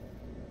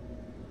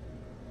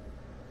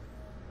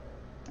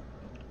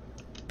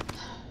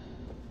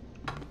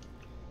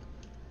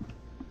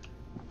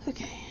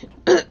 Okay.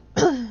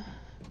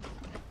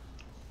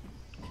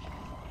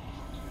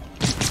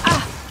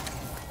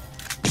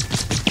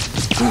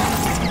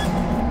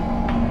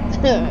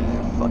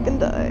 Fucking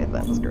died.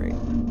 That was great.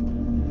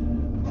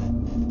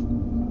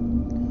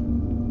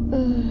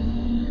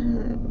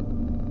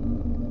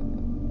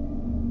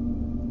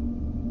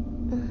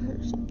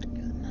 Something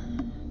good.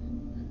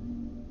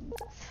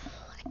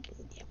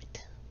 Fucking damn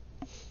it.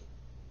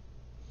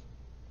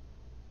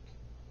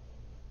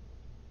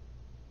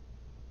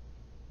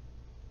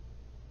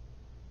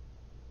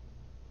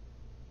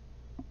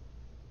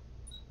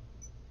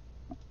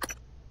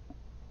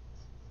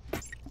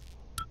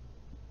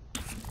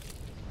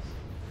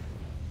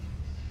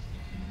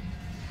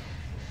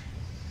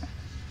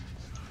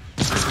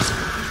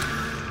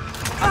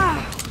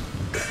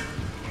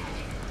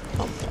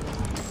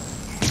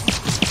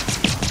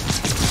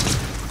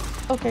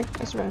 Okay,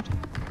 I survived.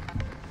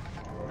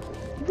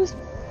 He was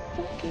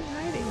fucking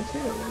hiding too.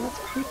 That's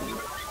creepy.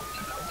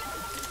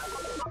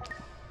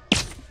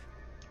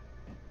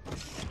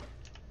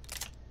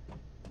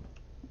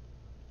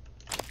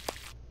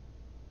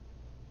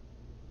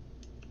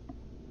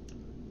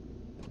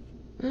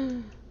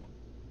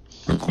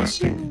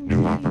 Requesting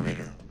new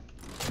operator.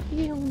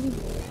 Heal me.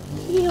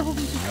 Heal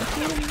me.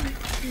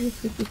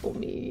 Heal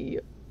me.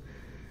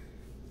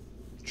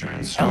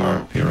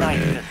 TranStar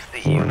Pyramid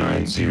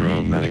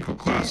 490 medical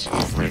class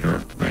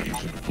operator ready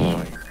to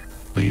deploy.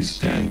 Please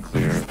stand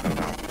clear of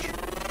approach.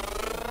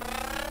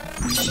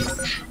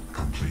 Research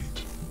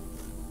complete.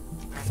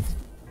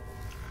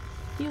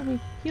 Heal me.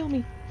 Heal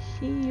me.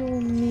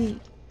 Heal me.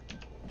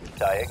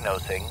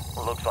 Diagnosing.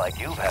 Looks like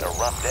you've had a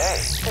rough day.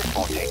 This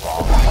won't take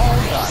long. All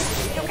done.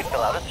 You can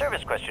fill out a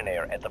service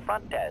questionnaire at the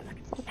front desk.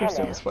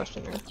 Service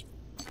questionnaire.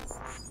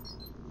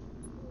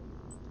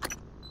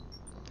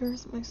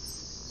 Where's my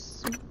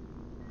suit?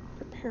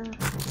 Prepare.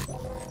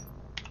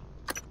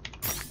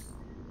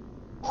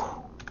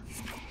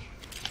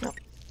 No,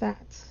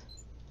 that's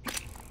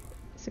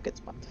a good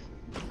spot.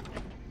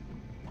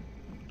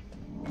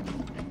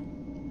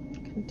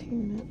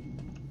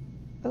 Containment.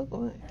 Oh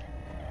boy.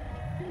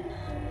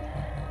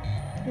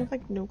 I have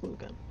like no glue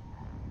gun.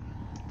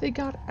 They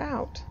got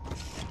out.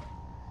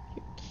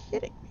 You're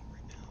kidding me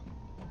right now.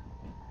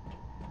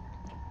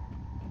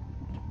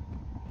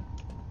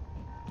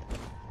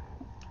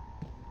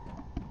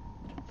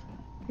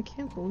 I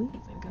can't believe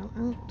they got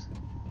out.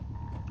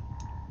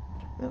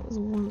 That was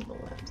one of the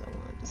labs I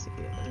wanted to see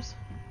the others.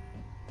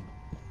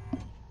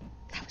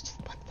 That was just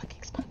one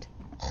fucking spot.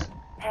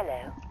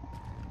 Hello.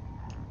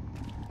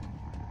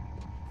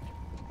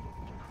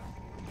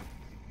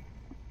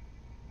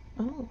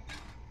 Oh.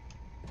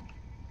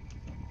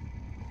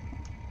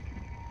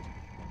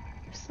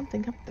 There's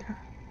something up there.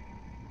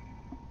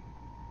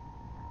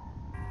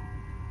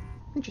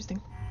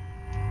 Interesting.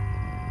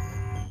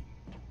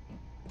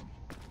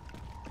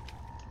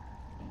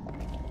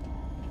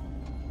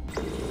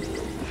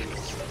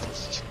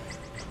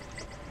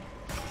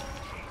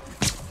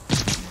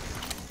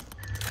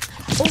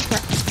 Oh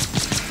crap.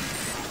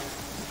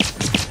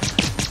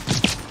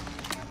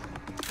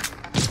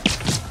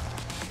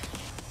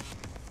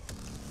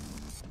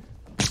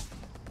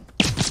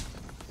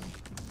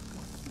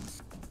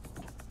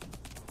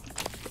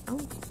 Oh,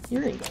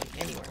 you ain't going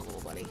anywhere,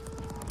 little buddy.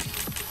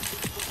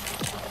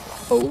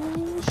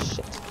 Oh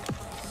shit.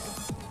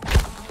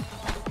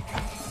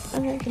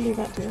 Okay, I can do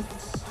that too.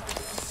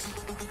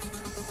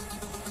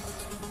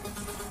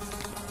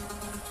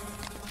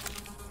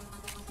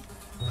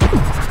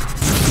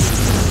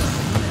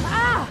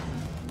 Ah!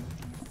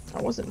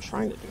 I wasn't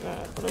trying to do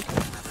that, but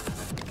okay.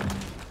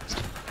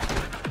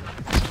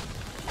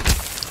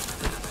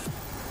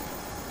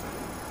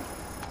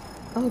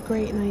 Oh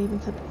great, and I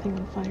even set the thing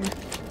on fire.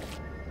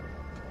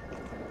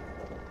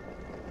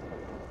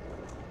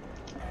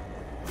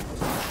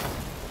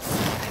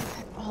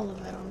 All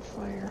of that on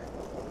fire.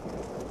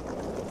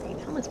 Wait,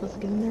 how am I supposed to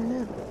get in there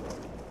now?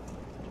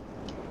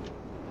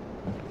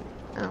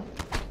 Ow.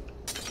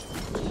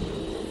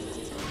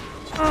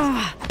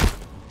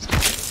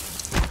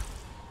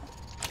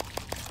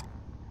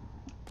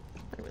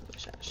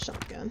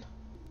 shotgun.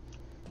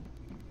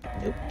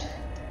 Nope.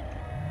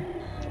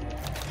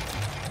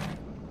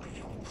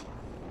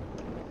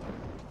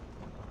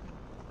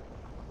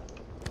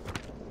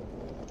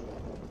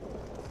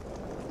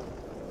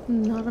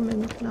 Not a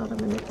mimic, not a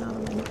mimic, not a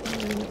mimic,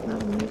 not a mimic,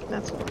 not a mimic.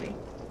 That's funny.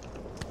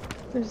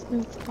 There's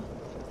no stuff.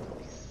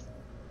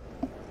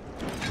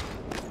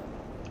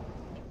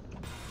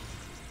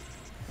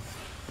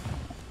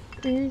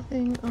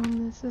 Everything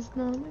on this is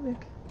not a mimic.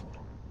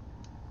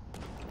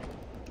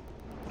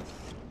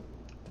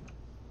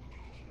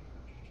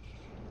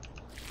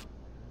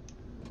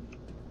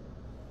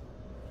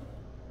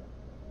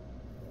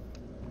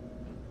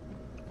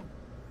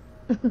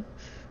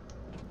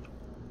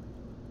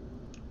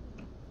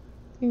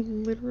 You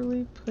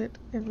literally put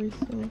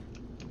everything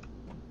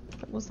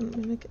that wasn't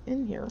mimic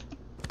in here.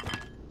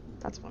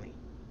 That's funny.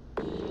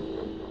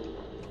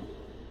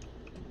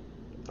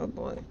 Oh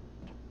boy.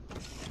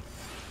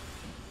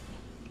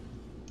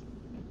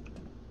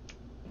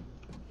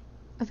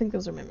 I think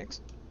those are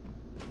mimics.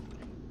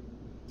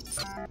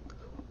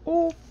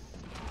 Oh!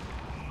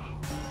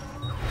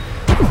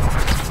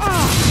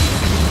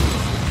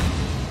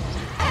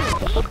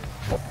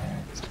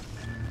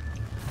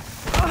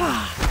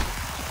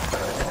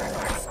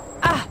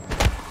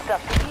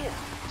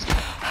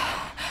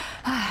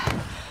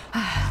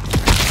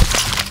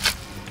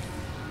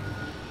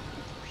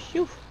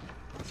 Phew.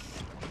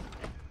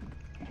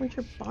 Where'd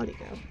your body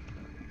go?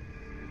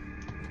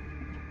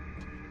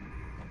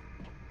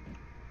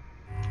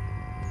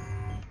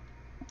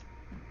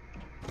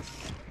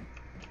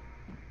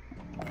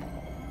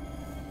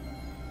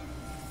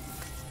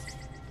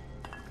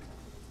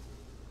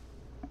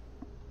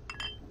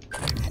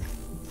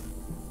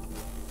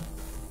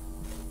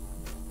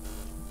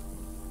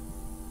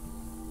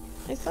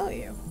 I saw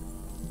you.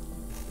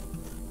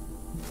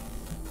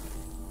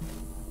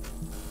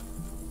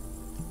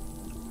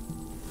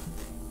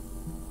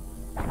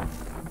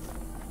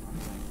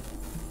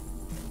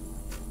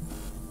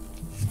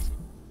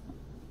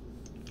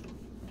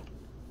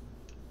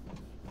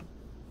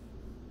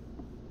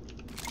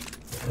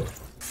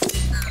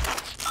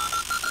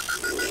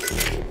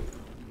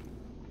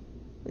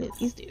 What did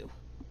these do?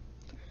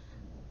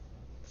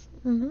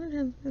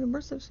 The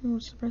burst of steam will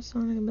suppress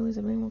sonic abilities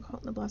of anyone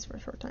caught in the blast for a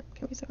short time.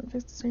 Can we second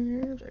fix the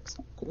stationary objects?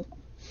 Cool.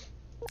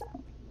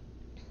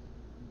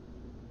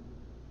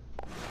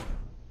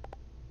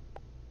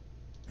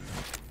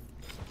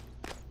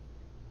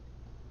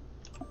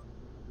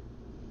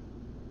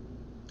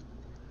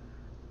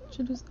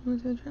 Should use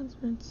limited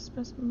transference to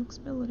suppress mimics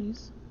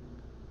abilities.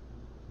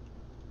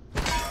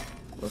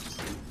 Whoops.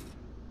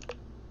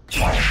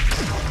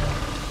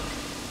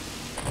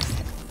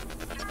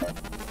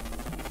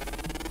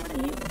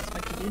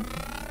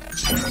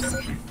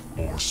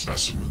 More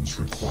specimens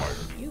required.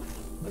 You,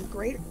 a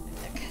greater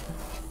mimic.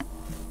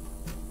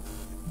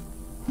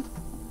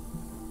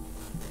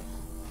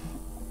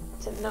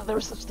 Didn't know there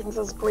were such things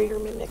as greater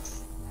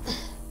mimics.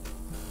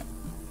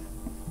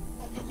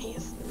 And he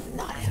is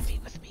not happy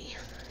with me.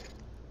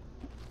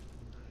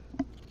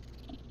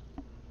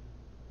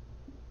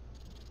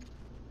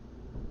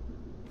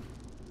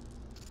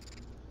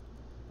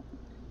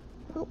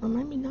 Oh,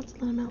 remind me not to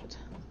let him out.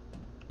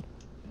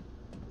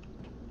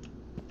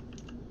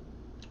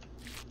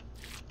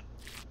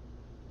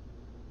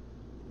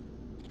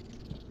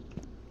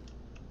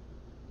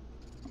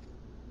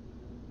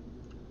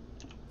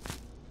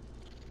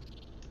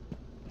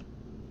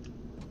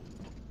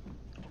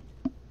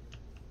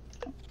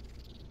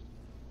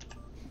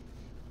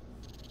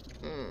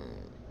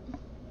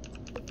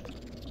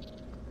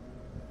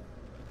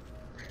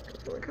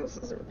 Because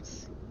this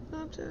is an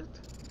object.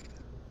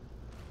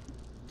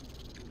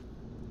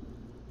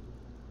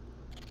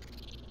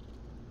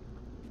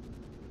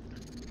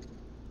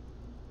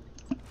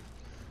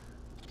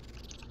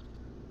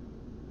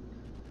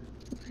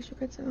 Glacier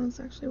Pit Silence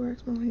actually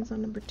works while he's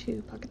on number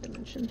 2, Pocket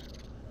Dimension.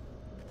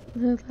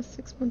 The last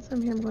 6 months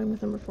I'm here, I'm going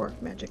with number 4,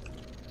 Magic.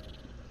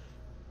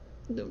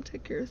 Don't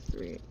take care of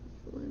 3.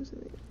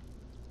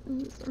 In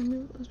this army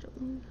of Astro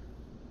Moon.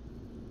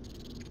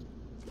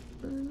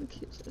 The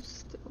cubes are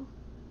still.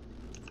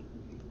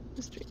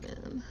 Mystery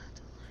Man.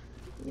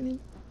 Any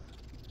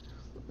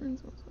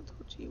Lorenzo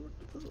told you what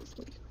this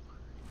week.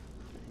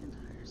 The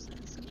entire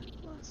sense of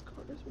the last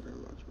quarters were very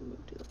much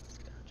removed to the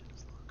scotch in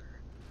his locker.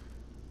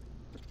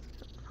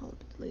 How to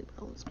delay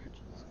all the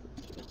scratches.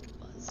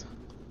 Buzz.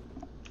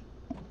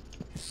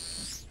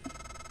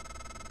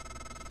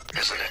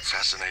 Isn't it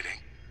fascinating?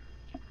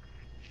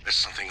 There's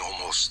something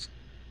almost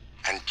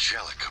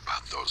angelic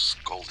about those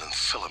golden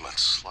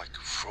filaments, like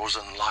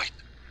frozen light.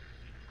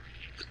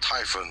 The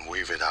Typhon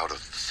weave it out of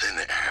thin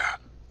air.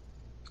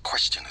 The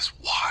question is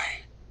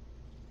why?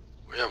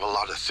 We have a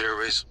lot of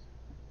theories,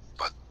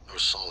 but no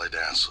solid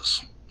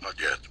answers. Not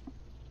yet.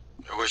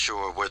 I wish you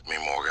were with me,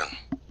 Morgan.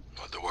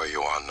 Not the way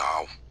you are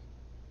now.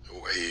 The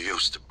way you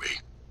used to be.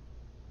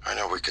 I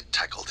know we could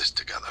tackle this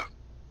together.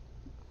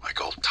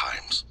 Like old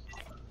times.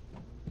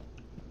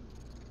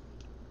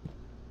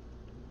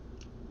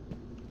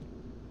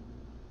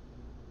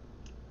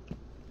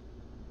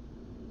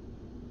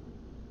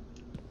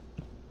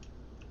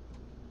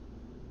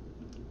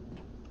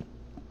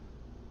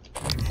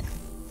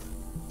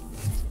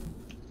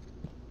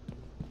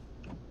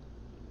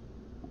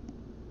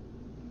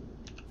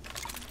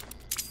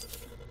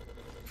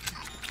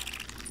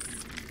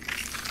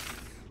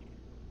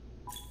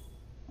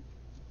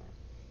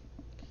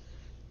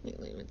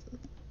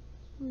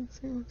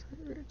 See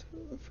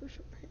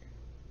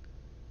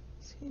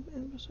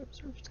ambush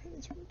observes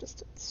Titans from a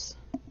distance.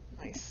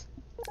 Nice.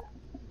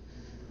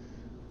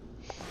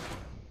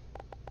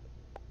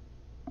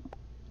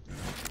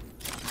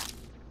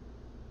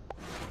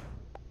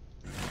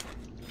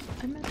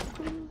 I'm at the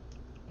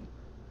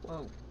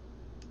whoa.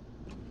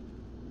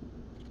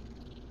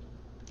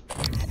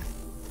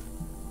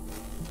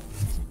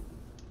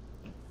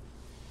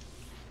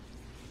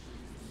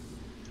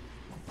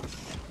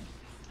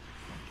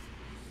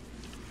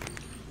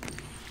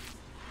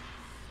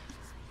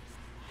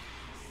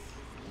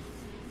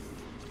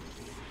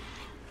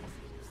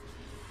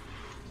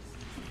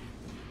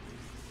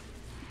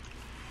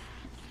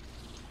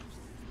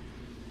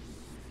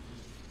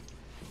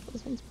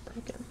 This one's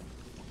broken.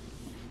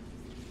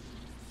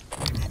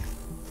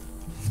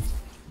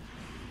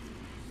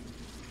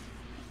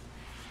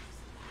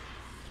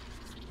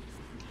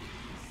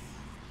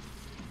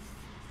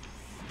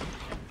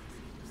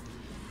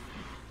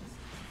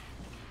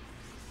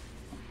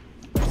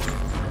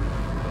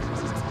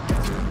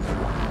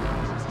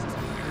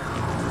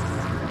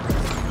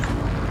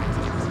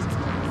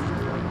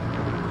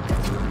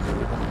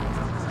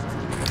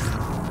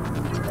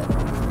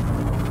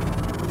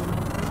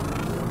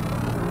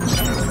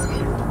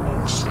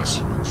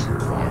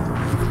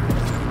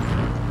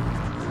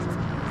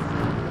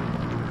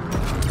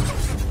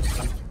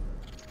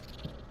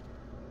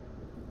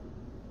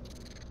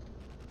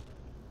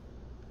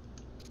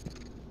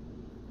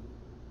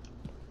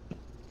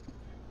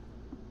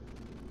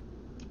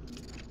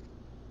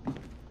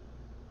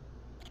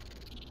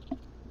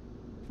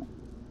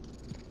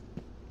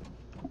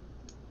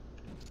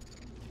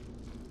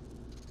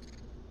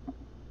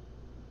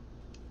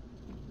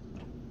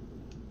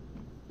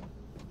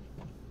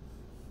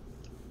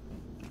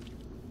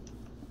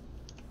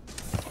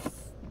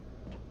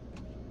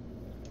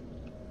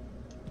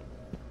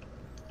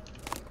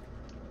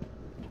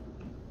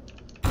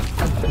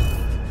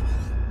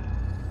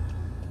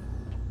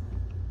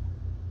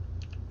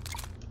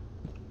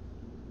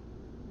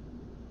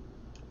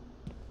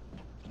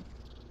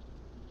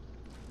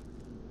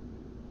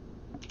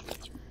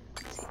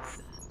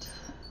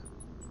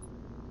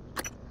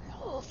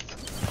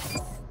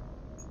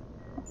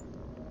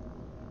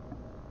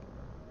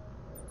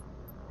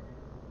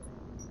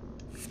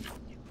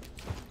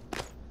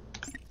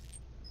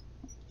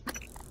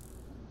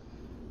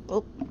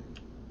 Oh,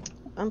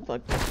 I'm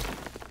fucked.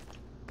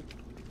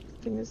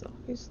 Thing is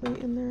obviously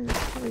in there and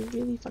it's probably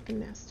really fucking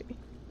nasty.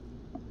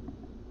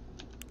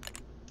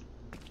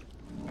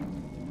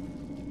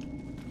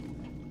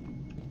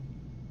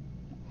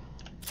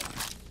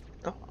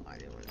 Oh, I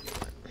didn't want to do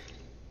that.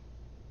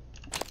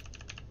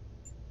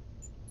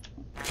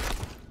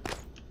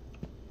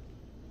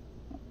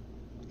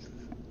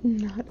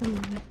 Not a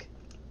mimic.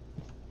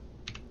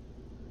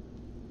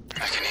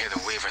 I can hear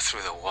the Weaver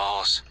through the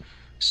walls.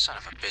 Son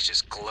of a bitch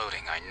is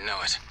gloating, I know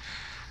it.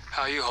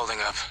 How are you holding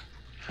up?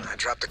 I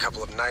dropped a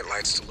couple of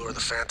nightlights to lure the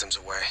phantoms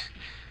away.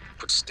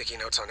 Put sticky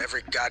notes on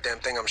every goddamn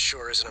thing I'm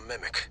sure isn't a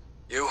mimic.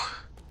 You?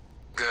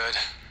 Good.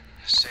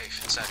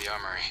 Safe inside the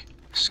armory.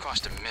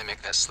 Squashed a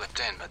mimic that slipped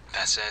in, but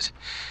that's it.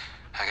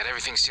 I got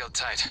everything sealed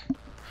tight.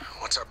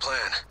 What's our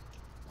plan?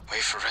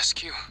 Wait for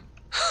rescue?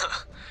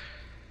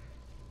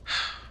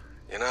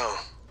 You know,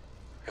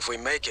 if we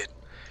make it,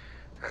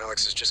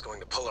 Alex is just going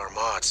to pull our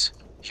mods.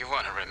 You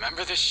want to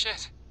remember this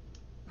shit?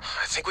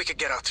 I think we could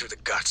get out through the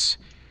guts.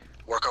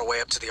 Work our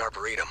way up to the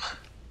Arboretum.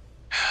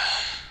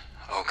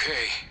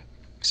 Okay.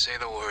 Say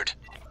the word.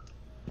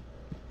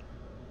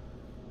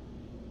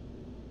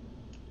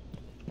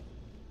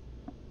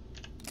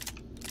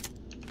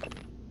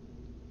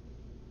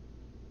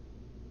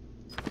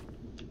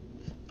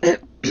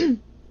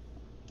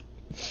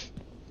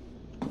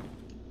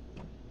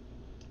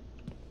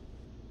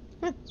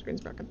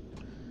 Screen's broken.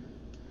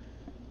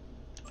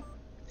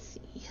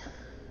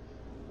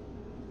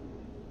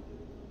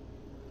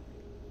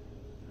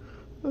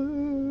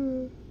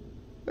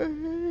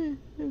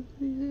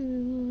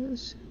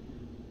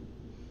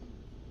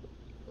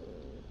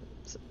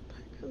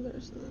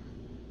 There's the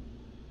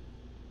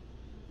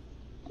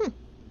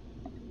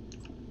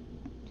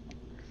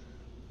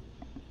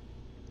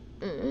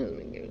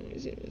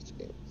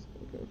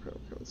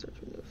search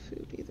for no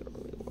food, either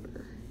only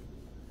water.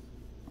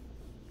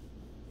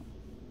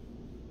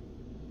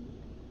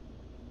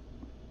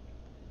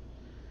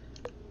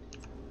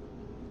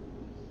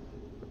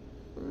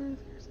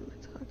 There's somebody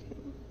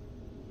talking.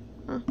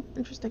 Oh,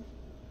 interesting.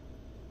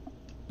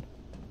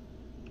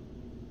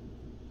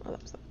 Oh,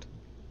 that was that.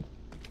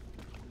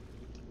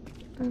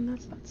 And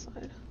that's that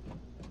side.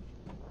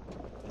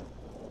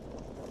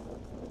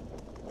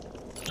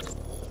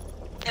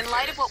 In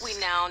light of what we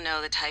now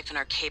know the Typhon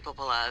are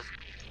capable of,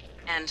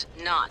 and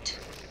not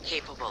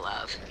capable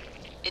of,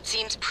 it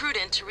seems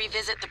prudent to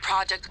revisit the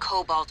Project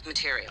Cobalt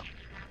material.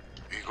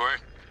 Igor,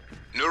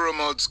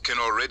 neuromods can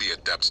already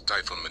adapt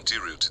Typhon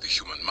material to the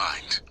human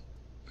mind.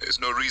 There's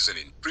no reason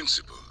in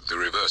principle the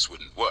reverse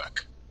wouldn't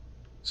work.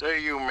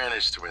 Say you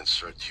managed to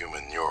insert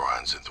human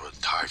neurons into a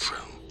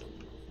Typhon.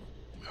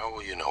 How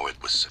will you know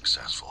it was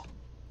successful?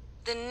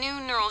 The new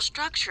neural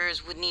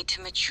structures would need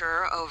to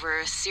mature over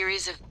a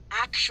series of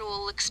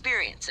actual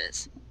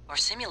experiences. Or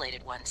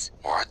simulated ones.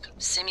 What?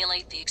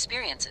 Simulate the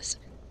experiences.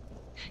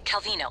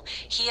 Calvino,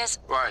 he has...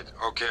 Right,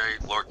 okay,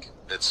 look,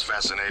 it's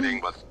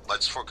fascinating, but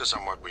let's focus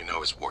on what we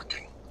know is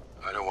working.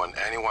 I don't want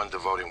anyone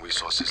devoting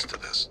resources to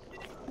this.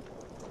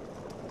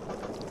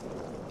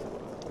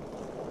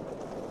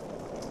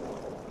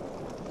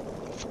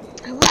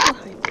 I wonder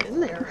how you get in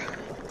there.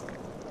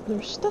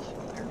 There's stuff in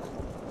there.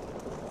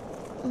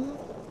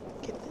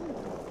 Get in there.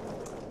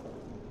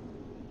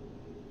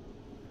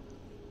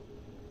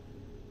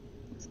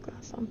 There's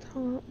glass on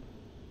top.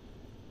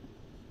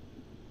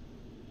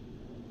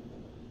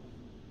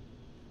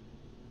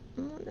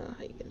 I don't know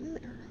how you get in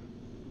there.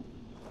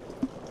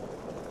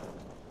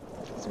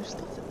 Is there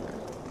stuff in there?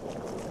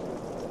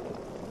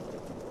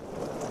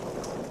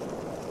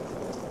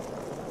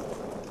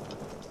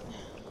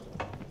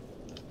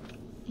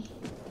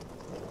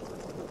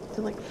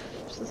 To like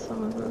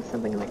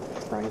something like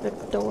fry the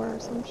door or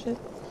some shit.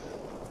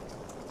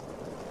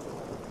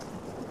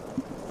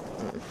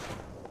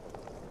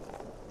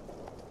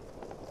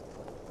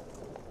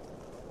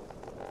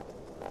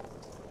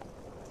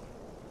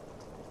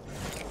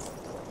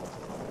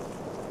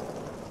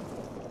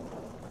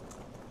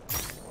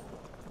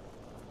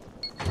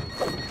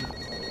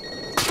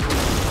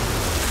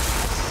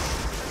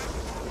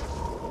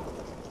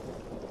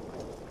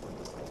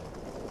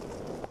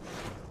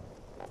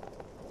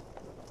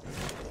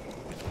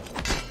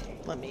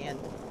 Let me in.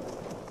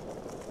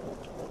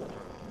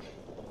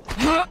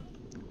 Let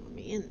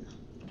me in.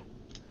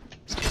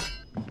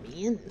 Let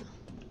me in.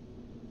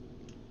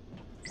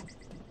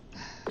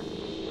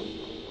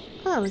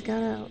 Oh, we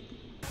got out.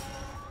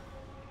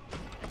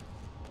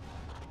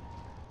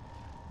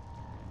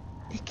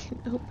 It can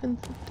open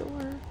the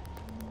door.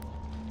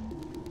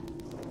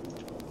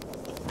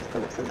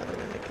 There was another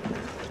mimic in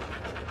there.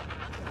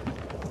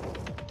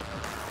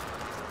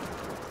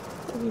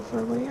 Looking for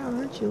a way out,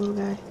 aren't you, little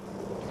guy?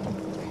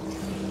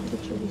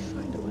 Literally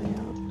find a way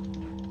out.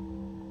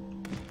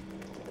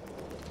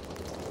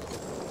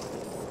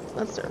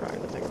 That's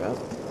terrifying to think about.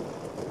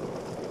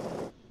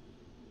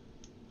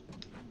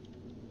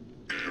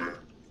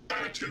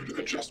 Attitude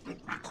adjustment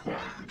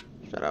required.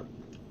 Shut up.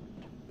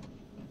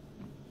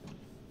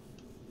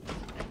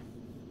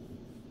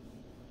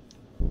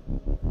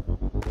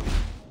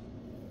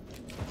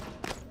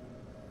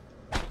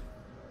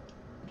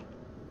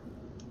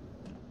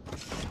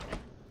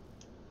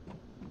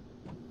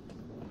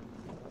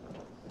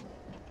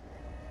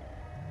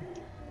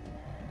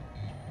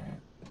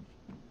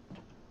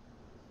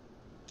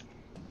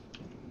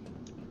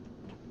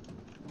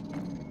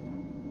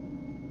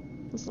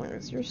 As long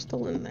as you're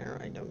still in there,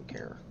 I don't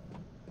care.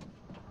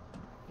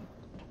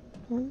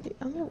 Where'd the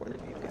other one of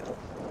you go?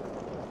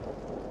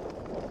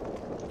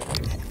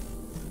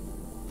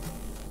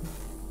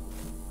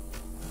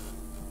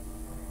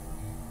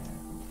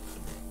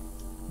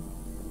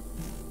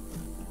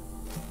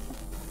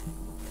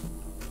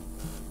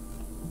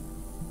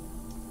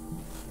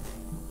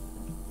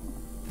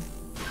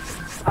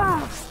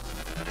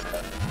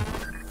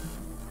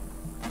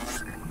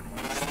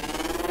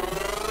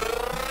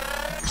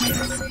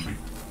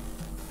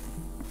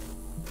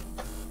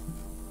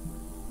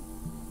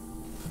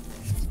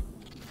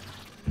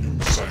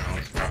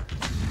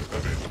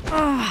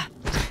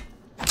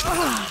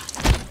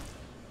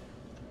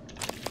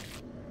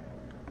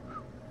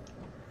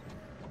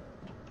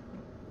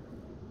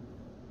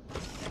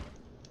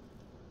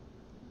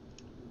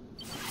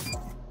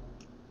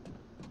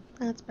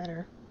 That's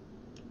better.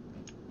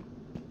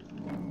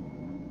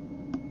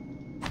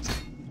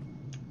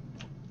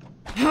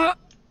 I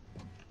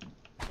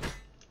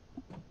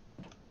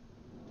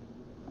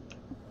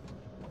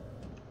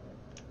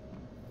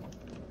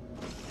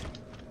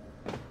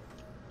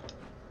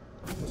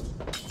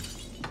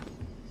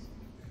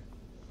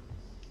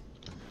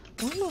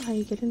don't know how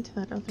you get into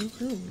that other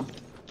room.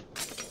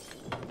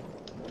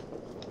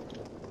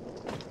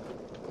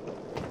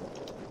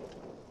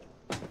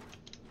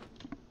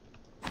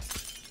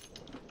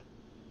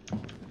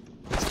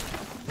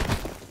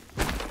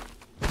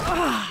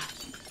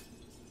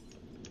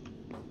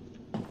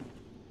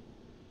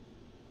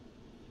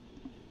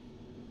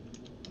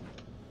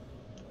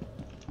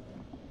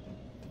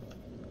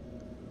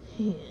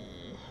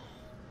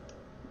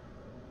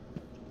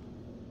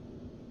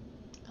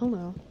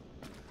 Hello.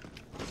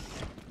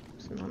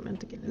 I'm not meant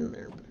to get in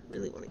there, but I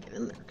really want to get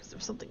in there because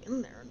there's something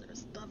in there, and there's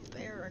stuff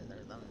there, and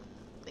there's a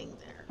thing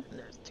there, and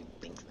there's two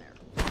things there.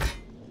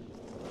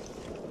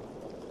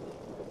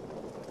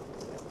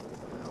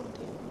 How did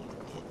you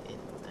get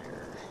in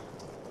there?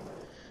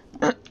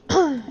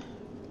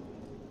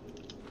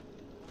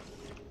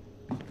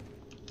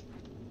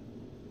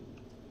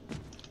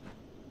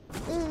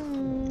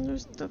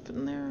 There's stuff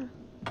in there.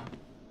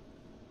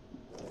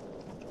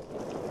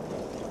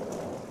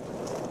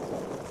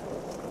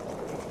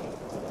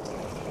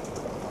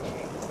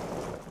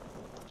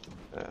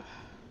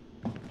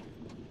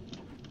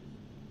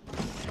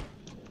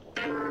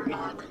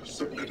 Log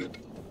submitted.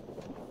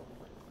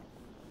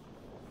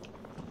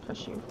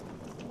 Hush you.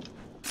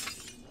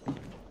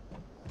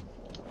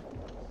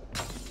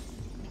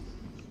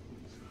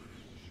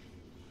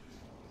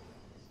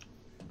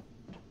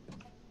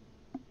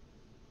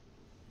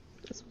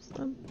 This was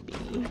the B.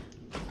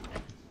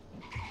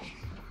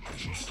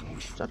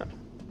 Shut up.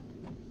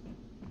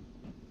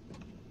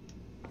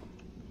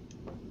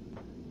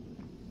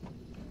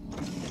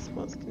 This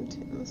was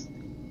containment.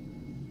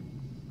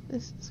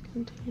 This is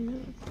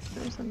containment.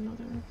 There's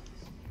another.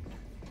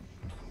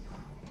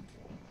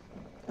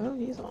 Oh,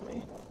 he's on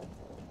me.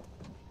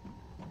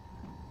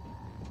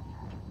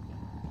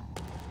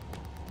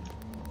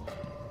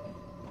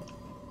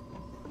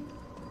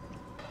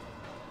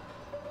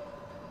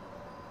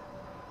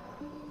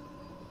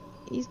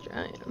 He's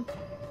trying.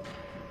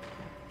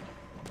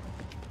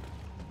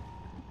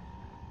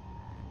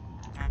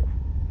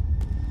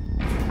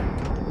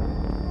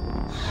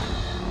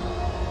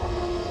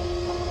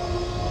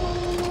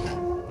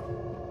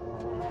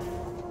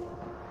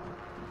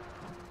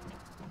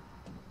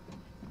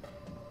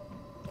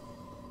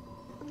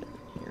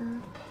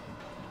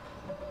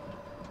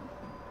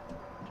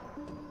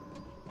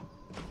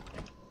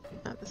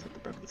 This is the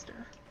broken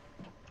stair.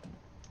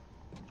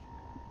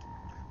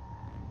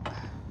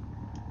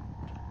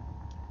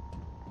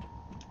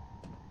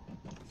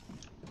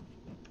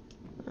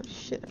 Oh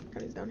shit, I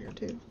forgot he's down here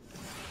too.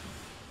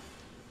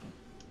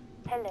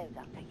 Hello,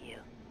 Dr. Yu.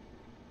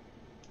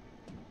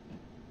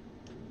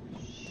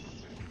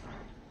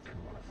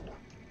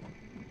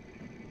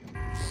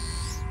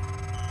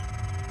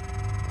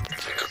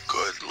 Take a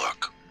good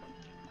look.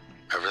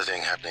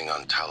 Everything happening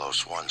on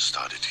Talos 1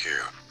 started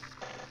here.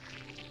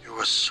 You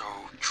were so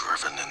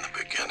driven in the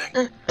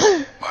beginning.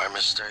 My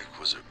mistake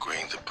was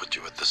agreeing to put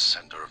you at the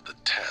center of the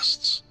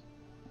tests.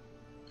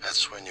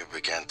 That's when you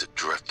began to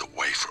drift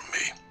away from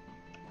me.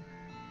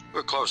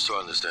 We're close to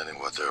understanding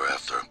what they're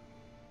after.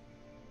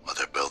 What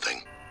they're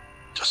building.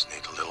 Just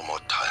need a little more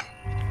time.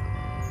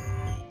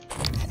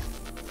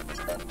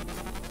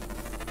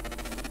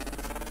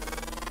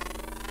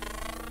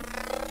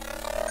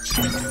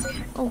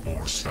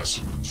 More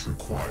specimens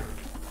required.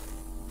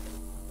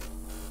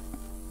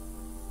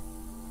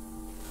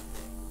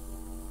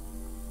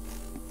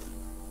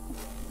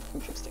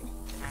 Interesting.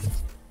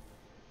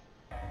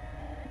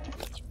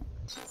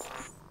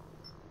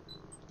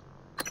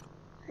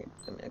 Alright,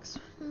 the next.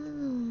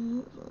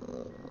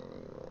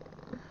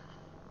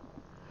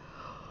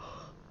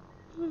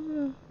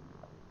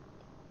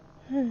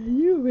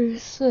 You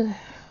miss.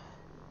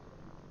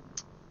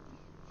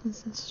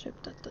 This is strip.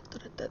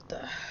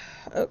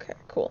 Okay,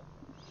 cool.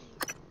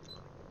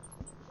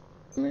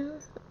 I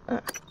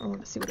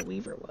want to see what a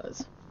weaver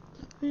was.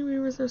 Many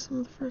weavers are some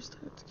of the first to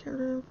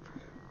counter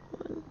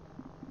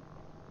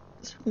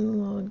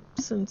one.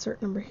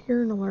 Insert number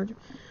here in a large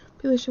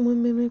population.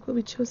 One mimic will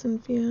be chosen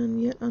via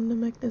and yet on the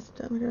mechanism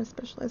to undergo a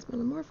specialized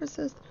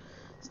metamorphosis.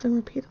 It's done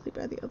repeatedly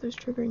by the others,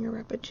 triggering a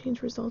rapid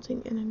change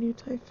resulting in a new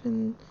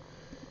Typhon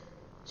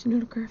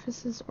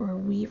genotographics or a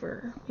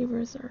weaver.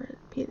 Weavers are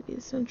appear to be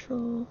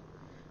central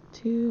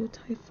to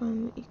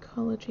Typhon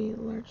ecology,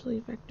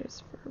 largely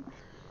vectors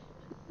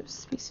for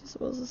species as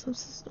well as a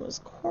subsystem as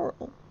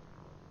coral.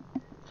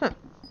 Huh.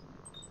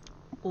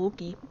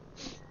 Okay.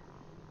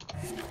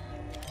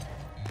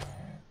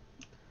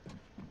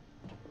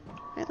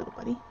 Hi, little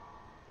buddy.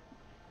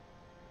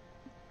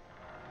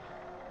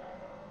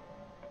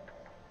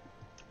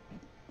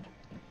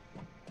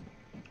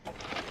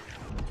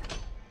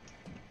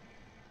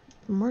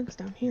 The morgue's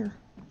down here.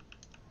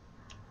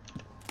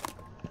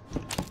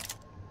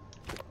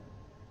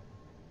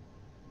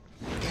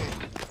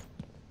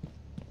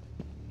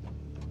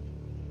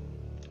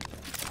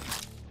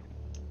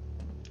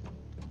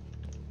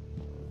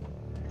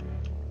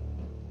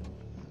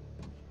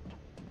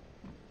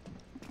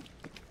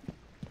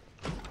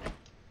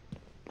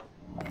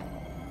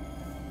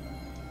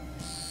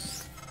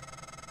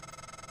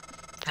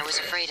 I was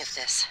afraid of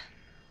this.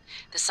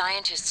 The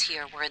scientists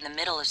here were in the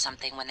middle of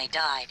something when they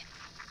died.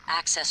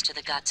 Access to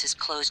the guts is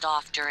closed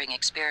off during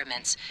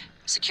experiments.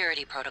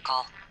 Security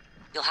protocol.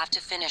 You'll have to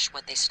finish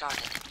what they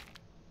started.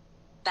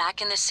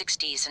 Back in the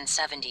 60s and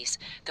 70s,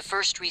 the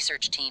first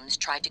research teams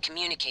tried to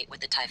communicate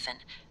with the Typhon,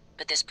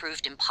 but this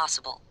proved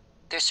impossible.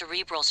 Their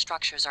cerebral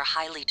structures are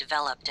highly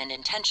developed and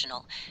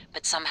intentional,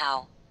 but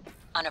somehow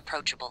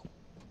unapproachable.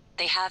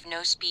 They have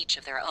no speech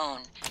of their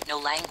own, no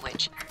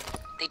language.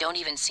 They don't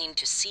even seem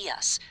to see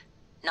us.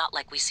 Not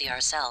like we see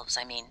ourselves,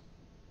 I mean.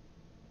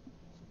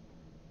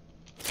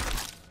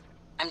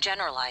 I'm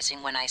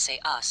generalizing when I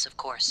say us, of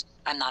course.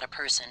 I'm not a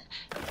person.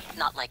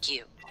 Not like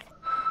you.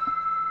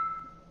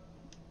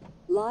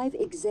 Live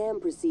exam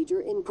procedure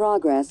in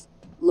progress.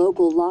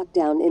 Local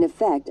lockdown in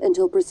effect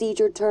until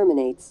procedure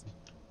terminates.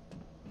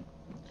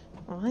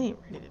 Well, I ain't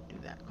ready to do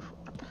that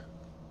crap.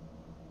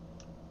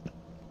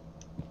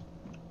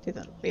 Do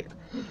that later.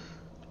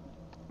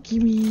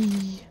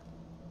 Gimme.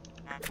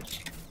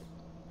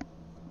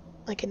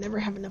 I can never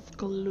have enough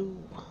glue.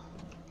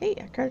 Hey,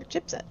 I got a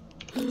chipset.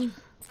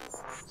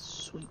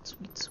 Sweet,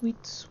 sweet,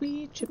 sweet,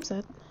 sweet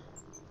chipset.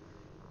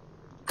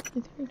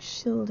 Etheric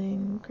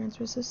shielding grants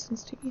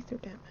resistance to ether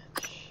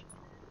damage.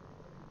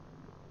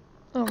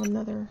 Oh,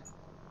 another.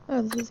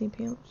 Oh, this is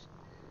EPLs.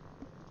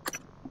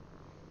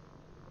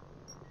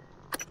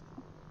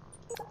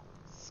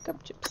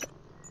 Scub chips.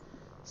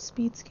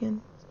 Speed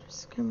skin.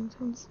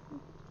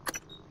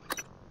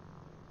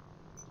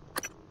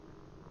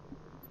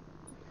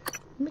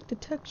 Mimic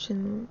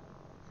detection.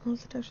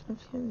 Allows detection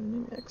of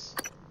human mimics.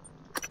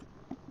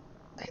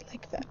 I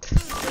like that.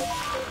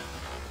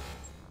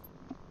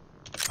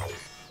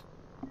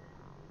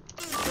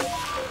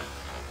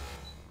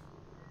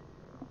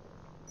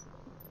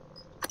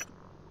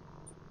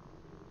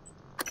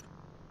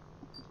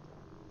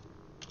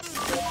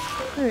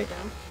 There we go.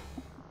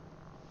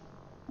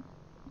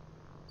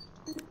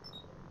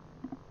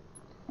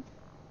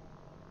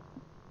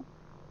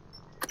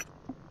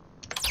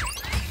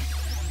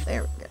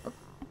 There we go.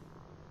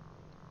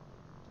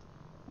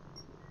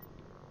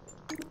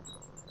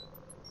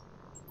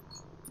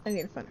 I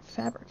need to find a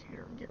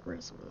fabricator and get rid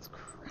of some of this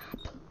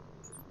crap.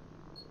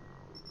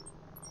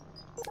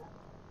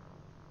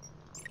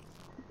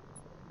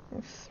 I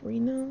have 3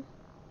 now.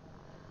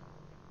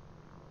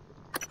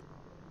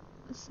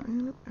 A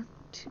sign of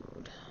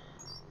aptitude.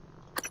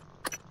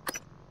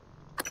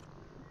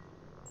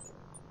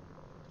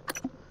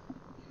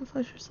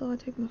 Flash yourself by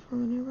taking the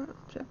form of a nearby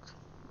object.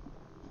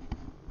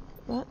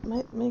 That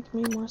might make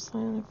me more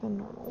psionic than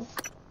normal.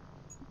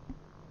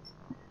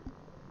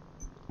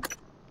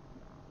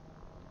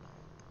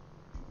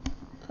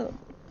 Oh.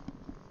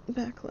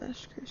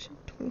 Backlash creation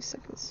 20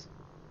 seconds.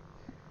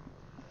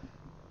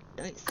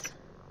 Nice.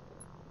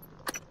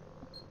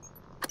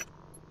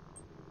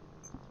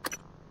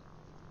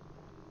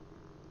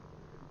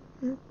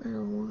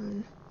 Better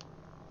one.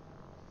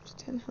 Just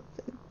 10 health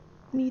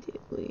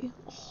immediately.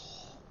 Oh.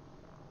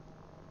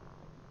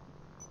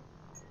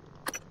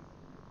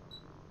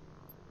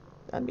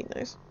 That'd be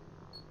nice.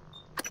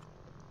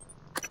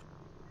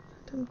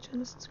 Dumb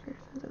Genesis great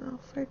friend, and I'll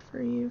fight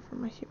for you for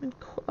my human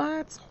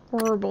that's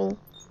horrible.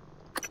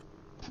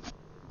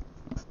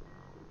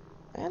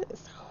 That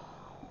is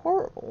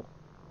horrible.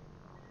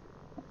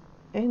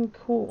 And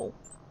cool.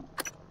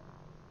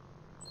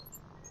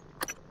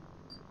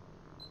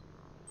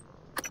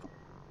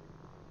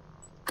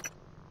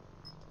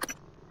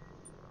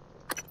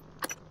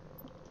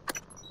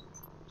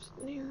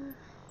 Just near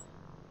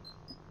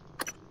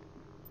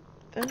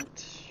that.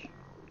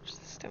 Which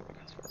the stamina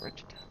cost for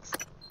rich attacks.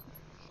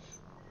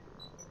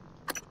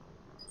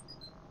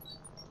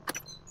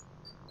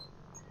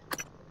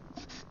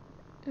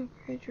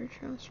 Upgrade your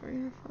transfer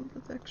uniform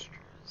with extra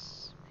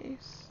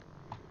space.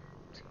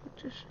 2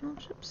 additional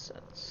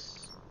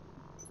chipsets.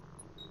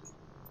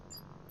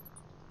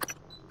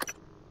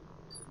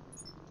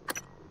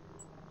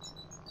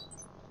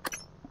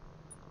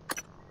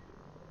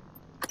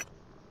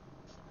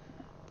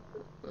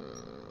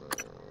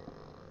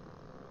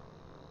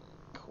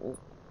 Cool.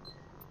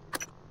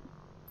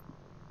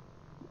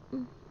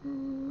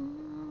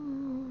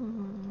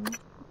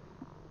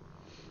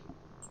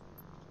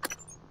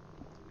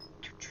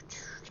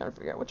 Trying to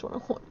figure out which one I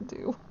want to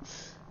do.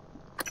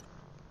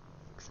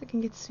 Because I can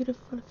get pseudo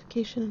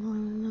fortification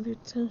and another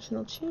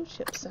additional 2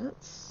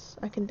 chipsets.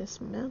 I can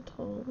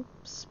dismantle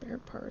spare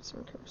parts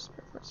and recover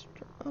spare parts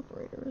from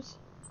operators.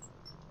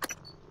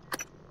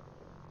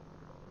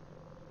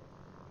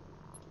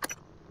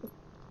 I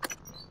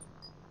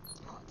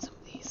want some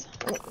of these.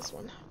 I want this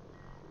one.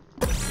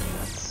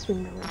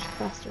 Swing my wrench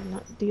faster and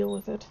not deal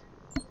with it.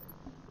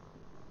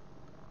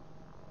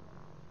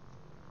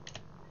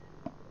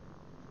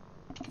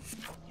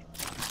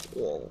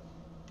 Whoa.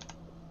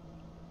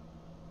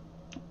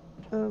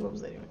 What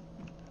was I doing?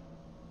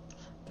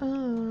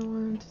 Oh, I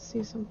wanted to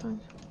see something.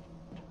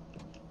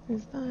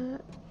 Is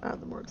that... Oh,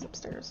 the morgue's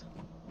upstairs.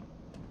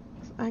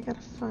 I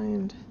gotta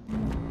find...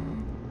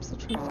 I'm still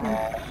trying to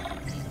find...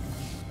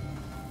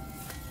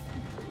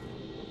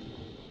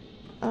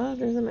 Oh,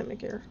 there's a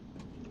mimic here.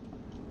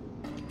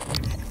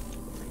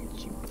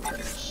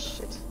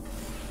 Shit.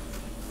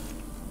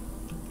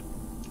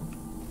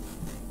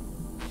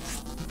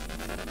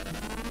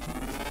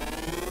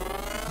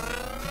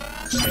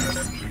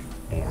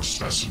 More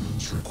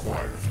specimens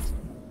required.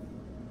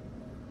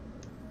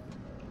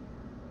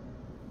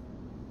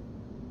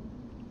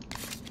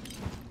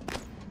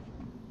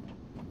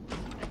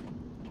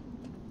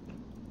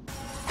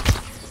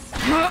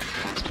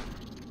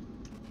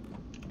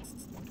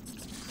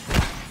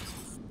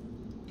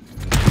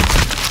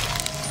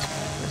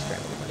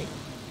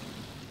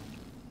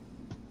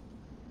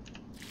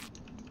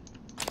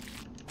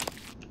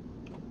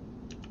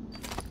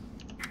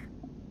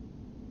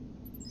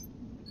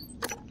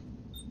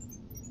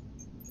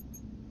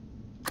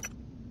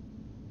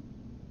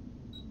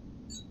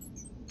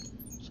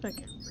 I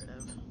get rid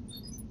of.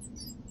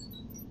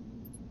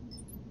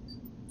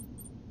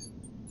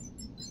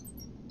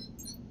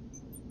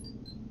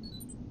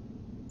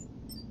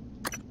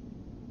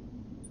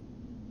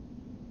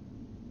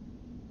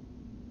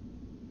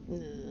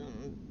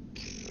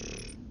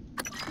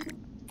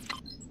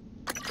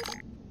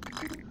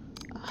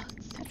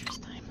 It's Tetris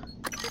time.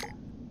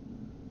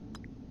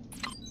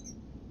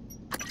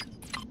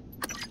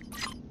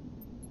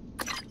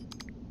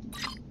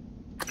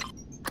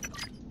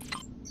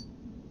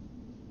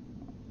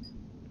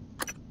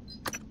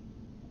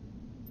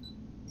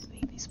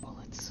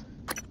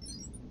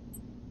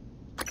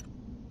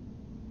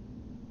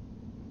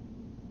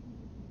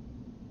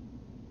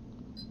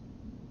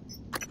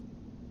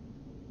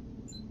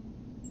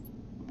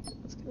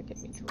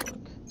 get me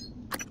drunk.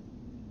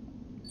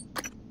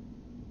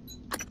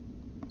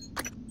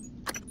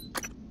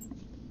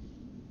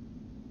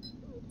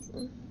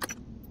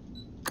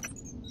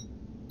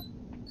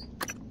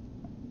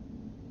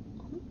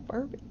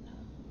 Bourbon.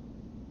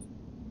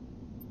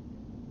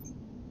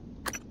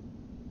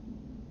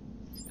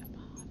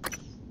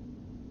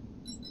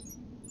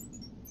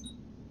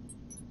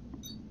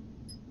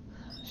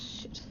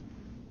 Shit.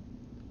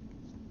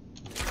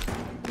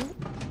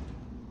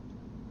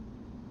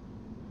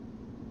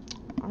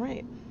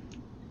 Alright.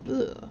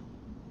 Ugh.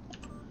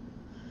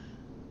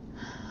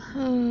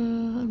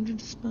 I'm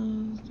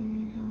disposed. I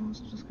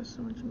also just got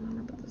so much to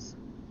remember about this.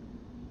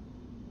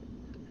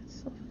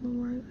 Myself in the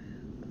right.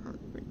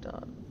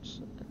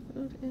 Dodge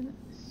food in it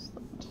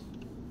slept.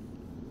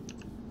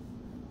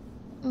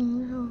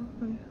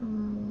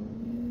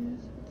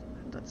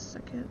 That's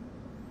second.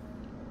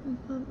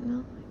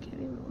 No, I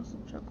can't even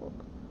listen to chuckle.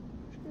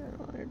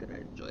 Or did I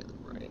enjoy the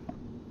right?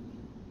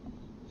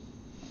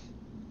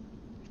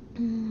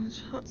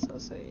 Hot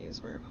sauce I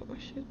use where I put my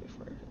shoes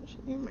before I finish.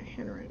 Even my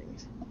handwriting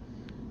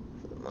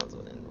for the mods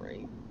went in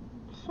right.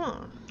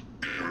 Huh.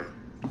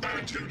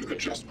 Attitude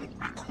adjustment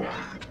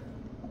required.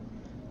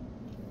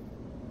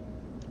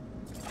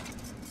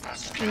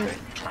 Scanning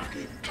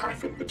target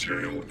Typhon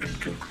material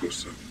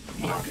inconclusive.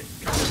 Logging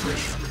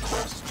calibration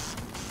request.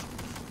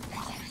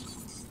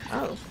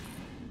 Oh.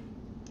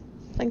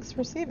 Thanks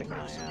for saving my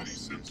ass.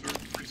 Sensor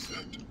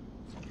reset.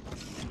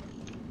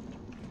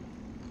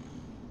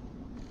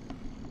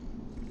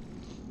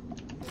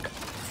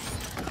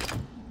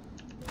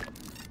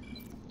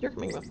 You're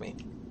coming with me.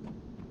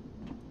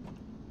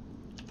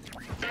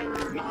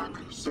 Error log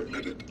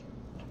submitted.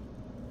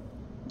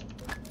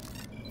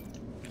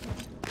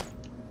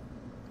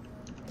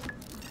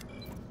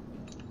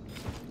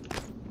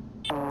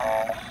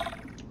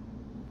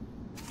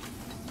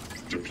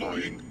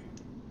 Deploying.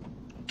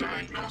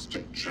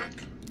 Diagnostic check.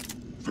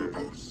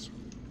 Verbose.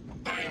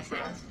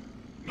 IFF.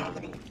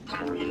 Nominal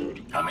power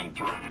load. Coming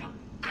through.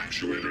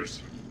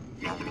 Actuators.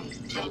 Nominal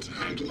tilt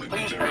handling.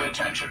 Please pay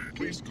attention.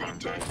 Please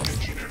contact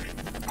engineering.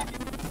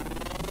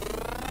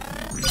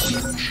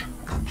 Research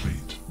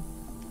complete.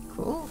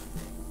 Cool.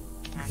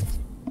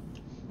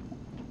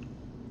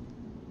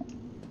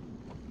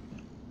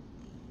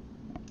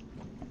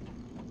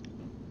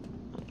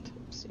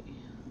 Autopsy.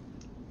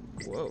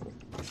 Whoa.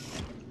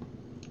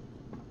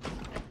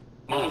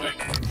 Moving.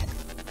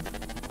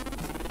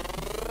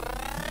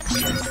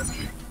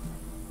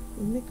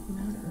 Nick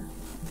Matter.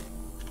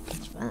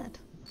 What's that?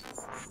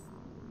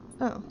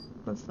 Oh,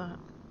 what's that?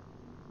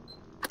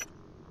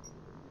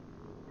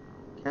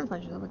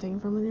 Camouflage level taken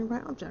from a nearby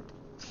object.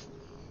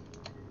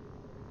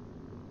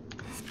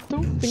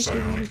 Don't think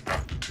you want to.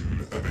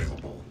 Aptitude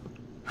available.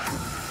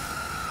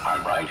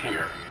 I'm right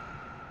here.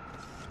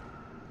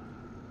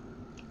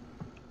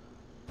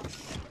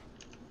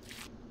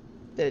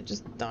 Did it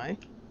just die?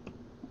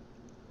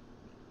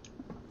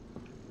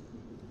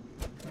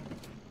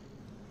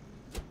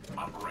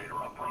 Operator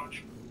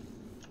approach.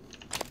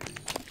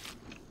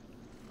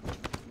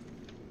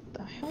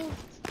 The hell?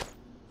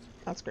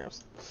 That's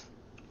gross.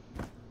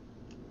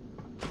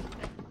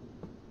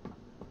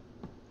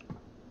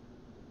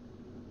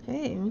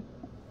 Hey,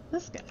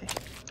 this guy.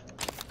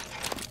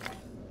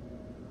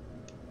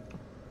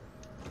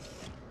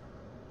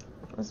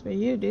 Must be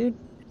you, dude.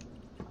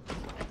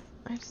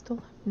 I still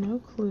have no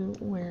clue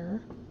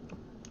where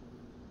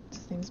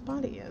this thing's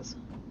body is.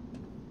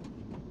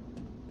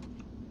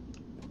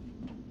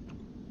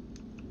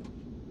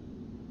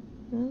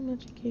 No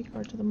magic key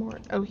card to the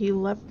morgue. Oh, he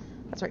left.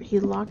 That's right. He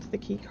locked the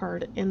key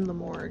card in the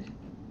morgue.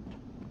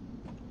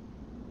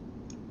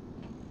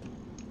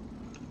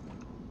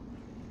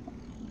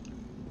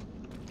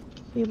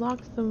 He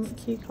locked the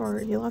key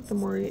card. He locked the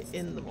morgue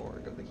in the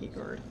morgue of the key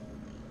card.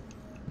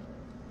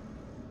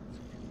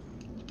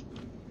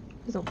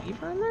 Is a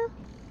lever in there?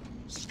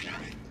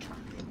 Scanning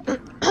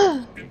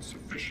target.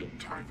 Insufficient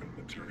Typhon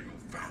material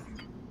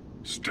found.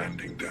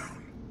 Standing down.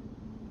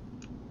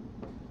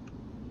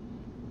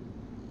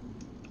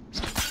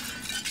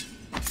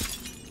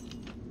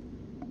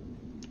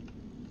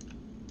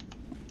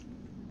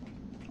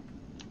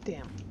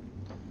 Damn.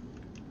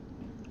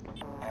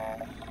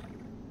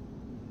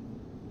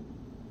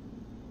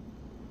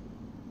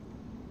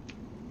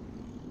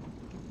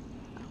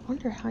 I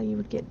wonder how you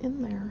would get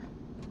in there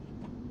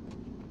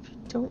if you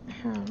don't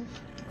have.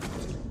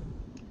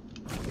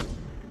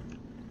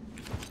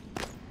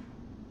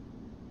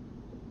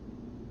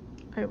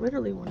 I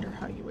literally wonder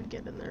how you would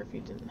get in there if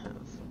you didn't have.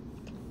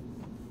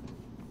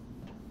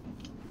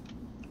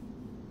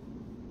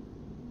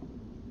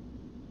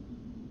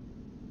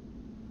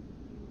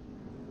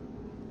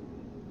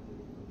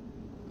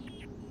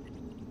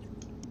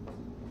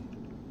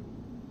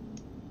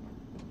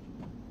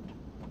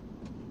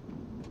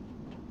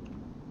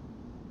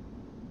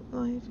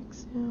 Life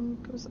exam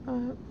goes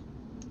up.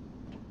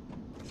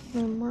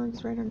 The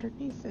morgue's right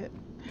underneath it.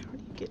 How do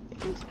you get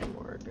into the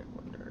morgue, I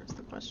wonder, is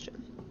the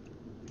question.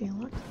 They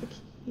locked the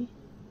key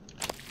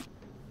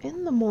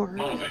in the morgue.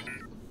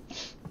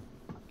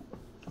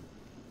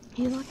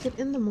 he locked it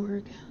in the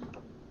morgue.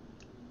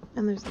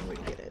 And there's no way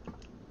to get it.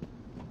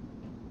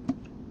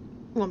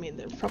 Well, I mean,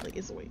 there probably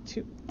is a way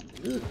to...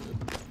 Ugh.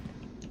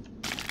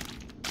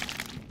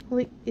 Well,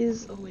 there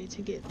is a way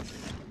to get it.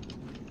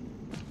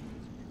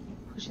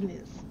 Question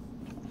is,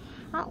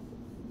 how?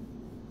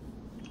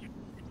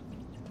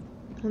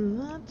 And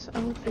that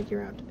I'll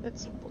figure out at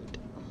some point.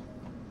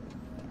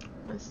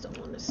 I still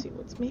want to see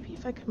what's... Maybe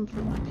if I come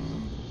from up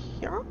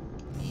here?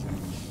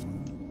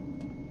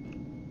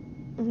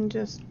 And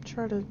just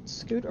try to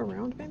scoot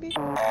around, maybe?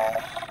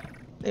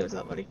 Hey, what's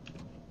up, buddy?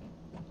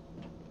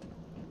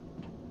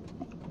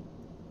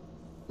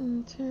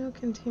 Into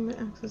containment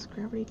access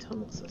gravity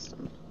tunnel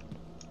system.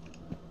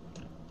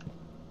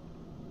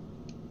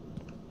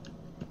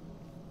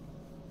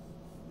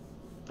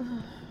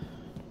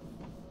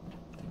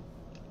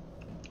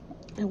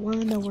 I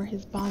want to know where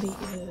his body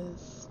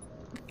is.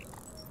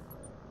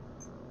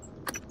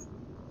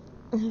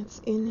 It's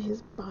in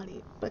his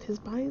body, but his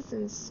body's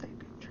in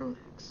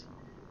psychotronics.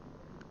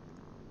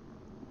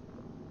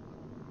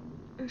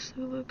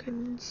 Actually, look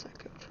in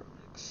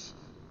psychotronics.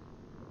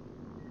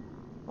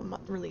 Well, I'm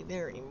not really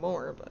there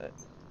anymore, but...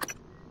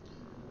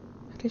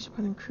 Vacation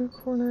point in crew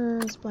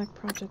corners, Black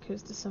Project,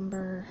 who's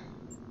December.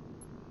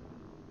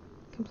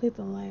 Complete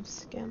the live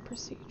scan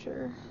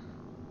procedure.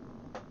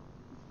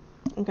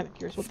 I'm kind of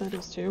curious what that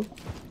is too.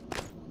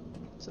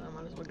 So I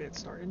might as well get it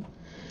started.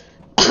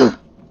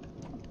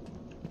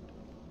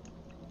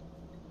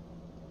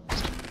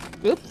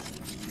 Oops.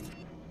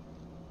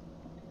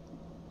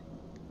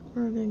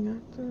 Running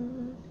out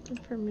the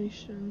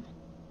information.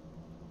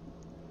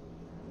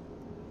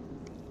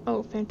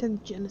 Oh,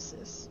 Phantom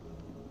Genesis.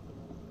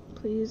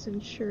 Please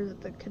ensure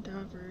that the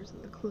cadavers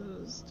in the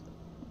closed.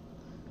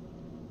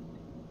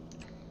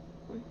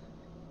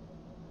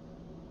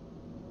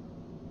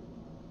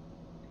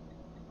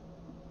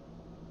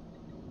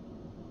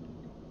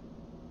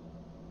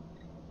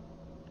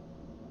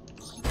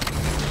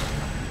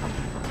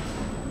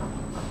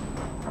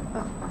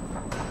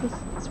 This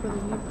is where the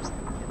universe is.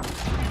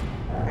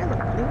 Hi,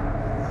 everybody.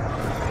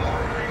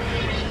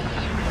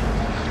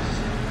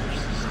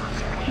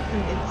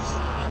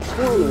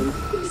 Warning,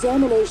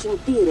 examination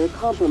theater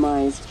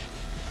compromised.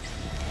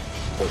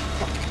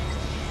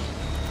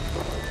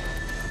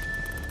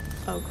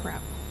 Oh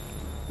crap.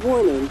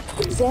 Warning,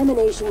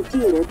 examination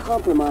theater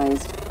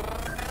compromised.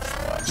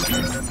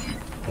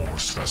 More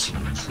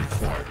specimens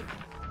required.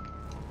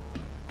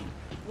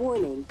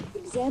 Warning,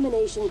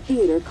 examination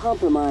theater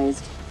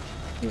compromised.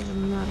 Yeah,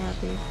 I'm not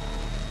happy.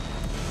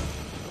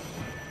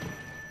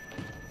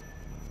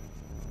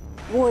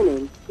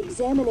 Warning,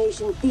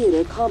 examination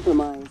theater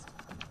compromised.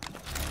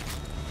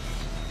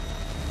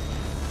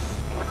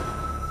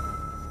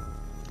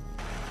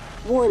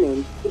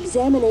 Warning,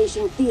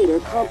 examination theater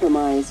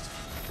compromised.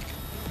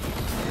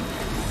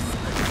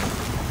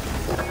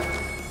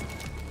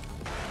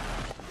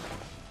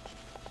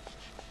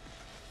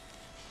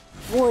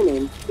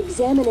 Warning,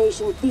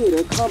 examination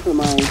theater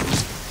compromised.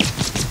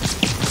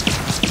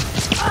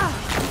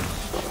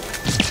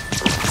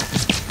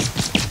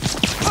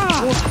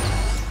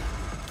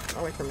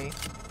 Away from me.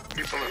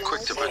 People are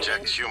quick to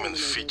project human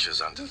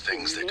features onto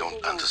things they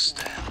don't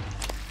understand.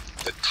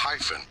 The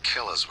Typhon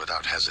kill us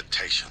without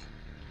hesitation.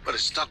 But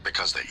it's not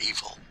because they're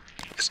evil.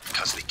 It's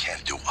because they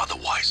can't do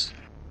otherwise.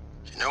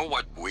 You know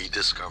what we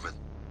discovered?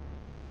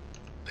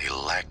 They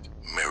lack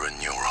mirror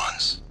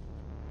neurons.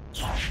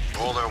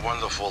 All their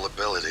wonderful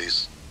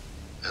abilities,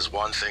 there's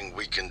one thing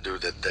we can do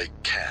that they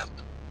can't.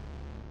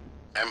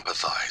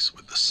 Empathize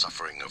with the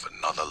suffering of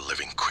another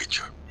living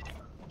creature.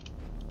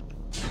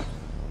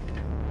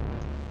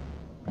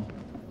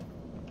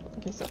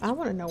 Okay, so I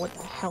want to know what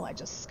the hell I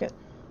just skipped.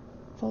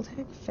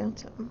 Voltaic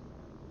Phantom.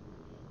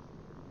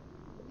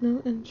 No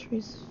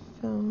entries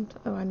found.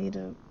 Oh, I need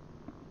a...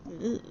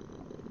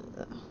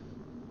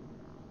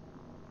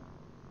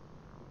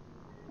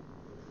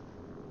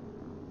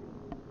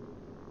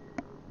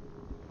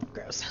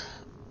 Gross.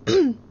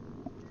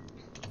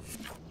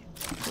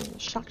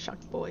 Shock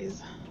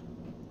boys.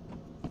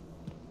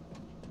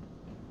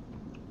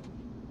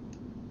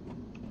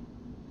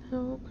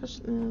 Now,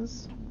 question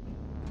is...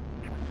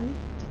 right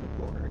to the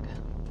morgue.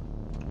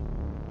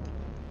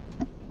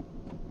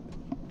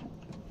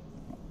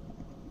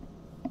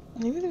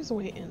 Maybe there's a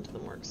way into the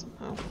morgue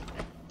somehow.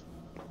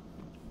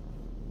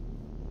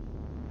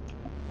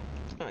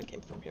 Oh, I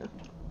came from here.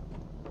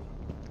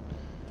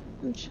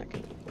 I'm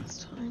checking it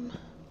this time.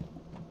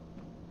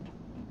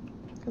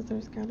 Because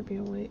there's gotta be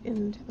a way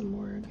into the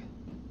morgue.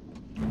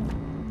 I'd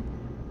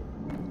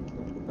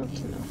love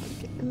to know how to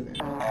get in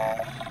there.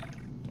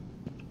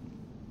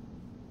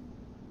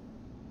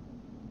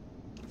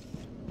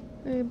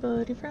 Hey,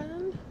 buddy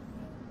friend.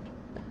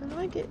 How do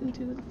I get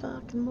into the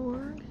fucking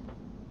morgue?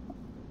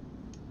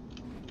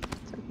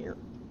 It's in here.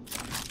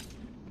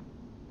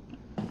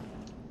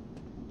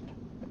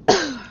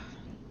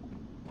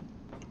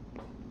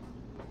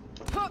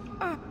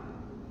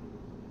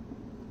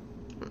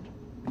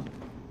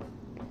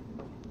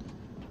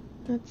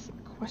 That's the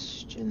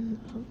question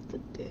of the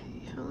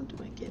day. How do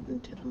I get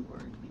into the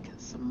morgue?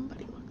 Because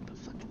somebody locked the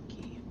fucking key.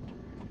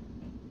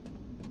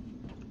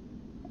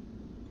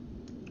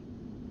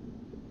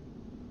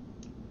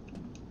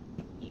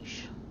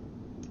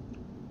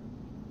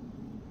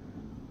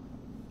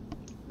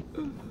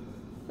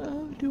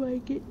 do I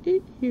get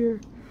in here?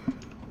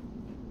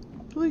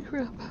 Holy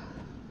crap.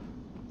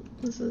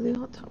 This is the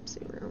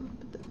autopsy room,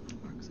 but then the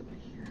morgue's over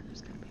here.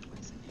 There's gotta be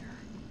ways in here.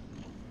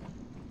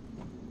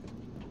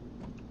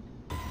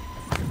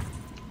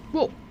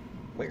 Whoa!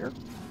 Where?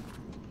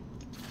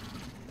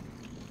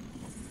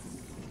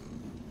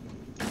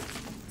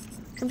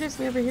 Come chase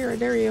me over here, I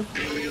dare you.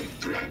 Alien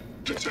threat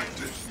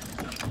detected.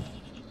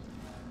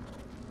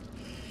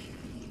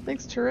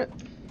 Thanks, turret.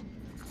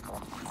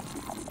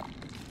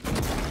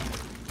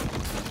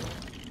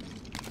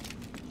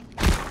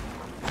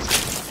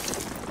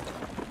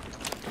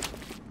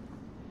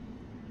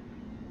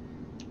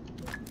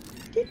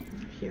 Get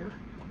over here.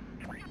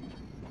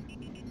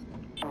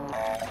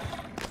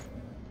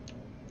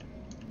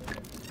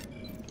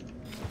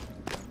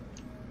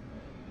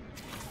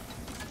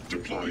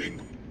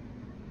 Deploying.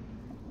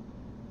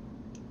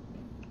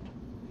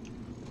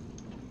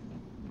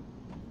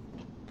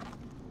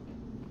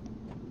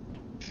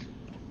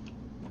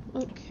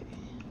 Okay.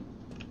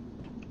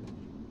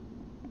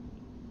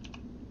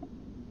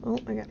 Oh,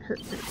 I got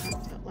hurt pretty bad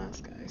with that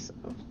last guy, so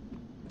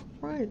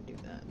why did I do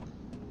that?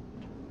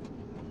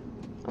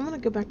 I'm gonna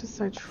go back to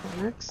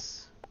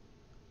Cytronics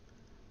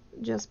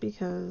just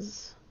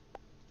because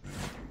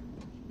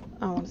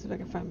I want to see if I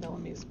can find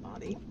Bellamy's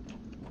body.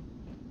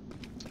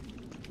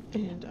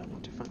 And I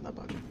want to find that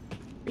bug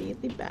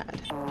really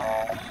bad.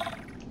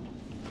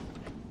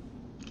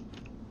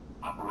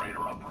 Operator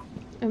up.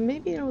 And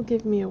maybe it'll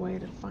give me a way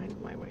to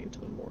find my way into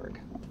the morgue.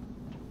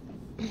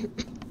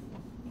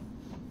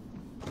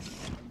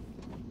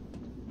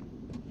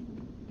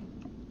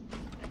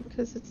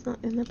 Because it's not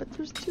in there, but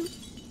there's 2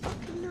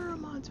 fucking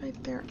neuromods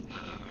right there.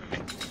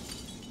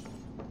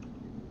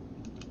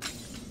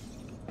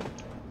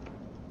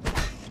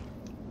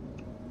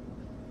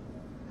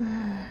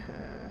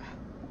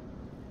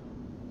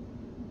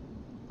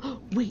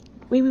 Wait.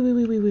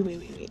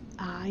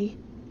 I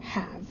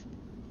have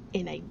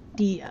an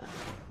idea.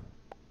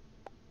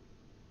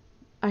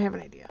 I have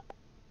an idea.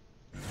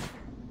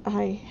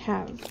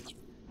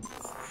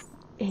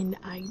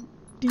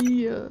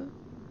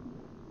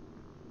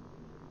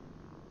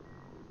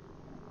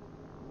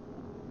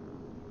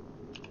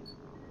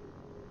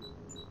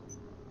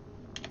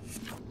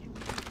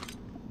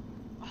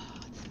 Oh,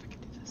 let's see if I can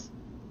do this.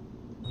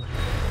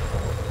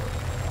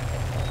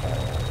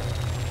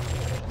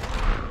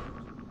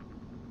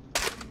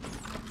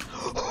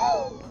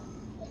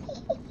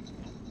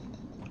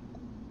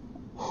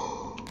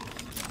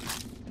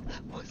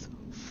 That was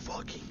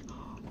fucking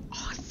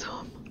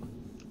awesome.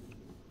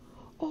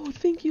 Oh,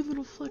 thank you,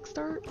 little flex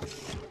dart.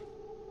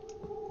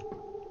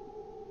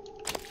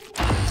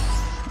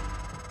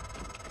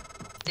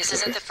 This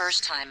isn't the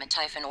first time a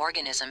Typhon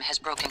organism has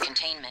broken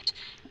containment.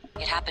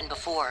 It happened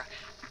before,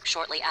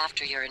 shortly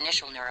after your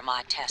initial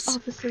neuromod tests.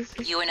 Oh,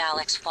 you and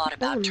Alex fought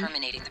about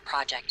terminating the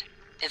project,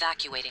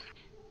 evacuating,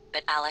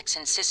 but Alex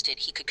insisted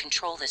he could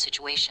control the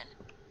situation.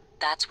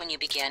 That's when you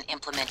began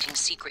implementing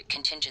secret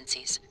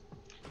contingencies,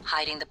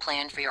 hiding the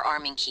plan for your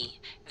arming key,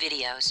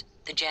 videos,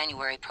 the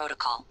January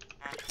protocol.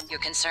 Your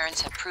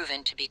concerns have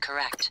proven to be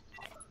correct.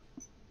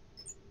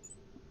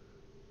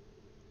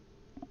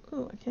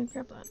 Oh, I can't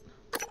grab that.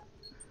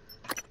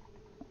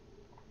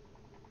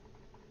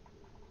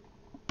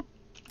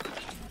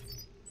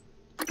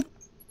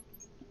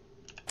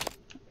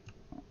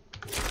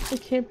 I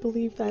can't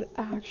believe that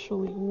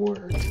actually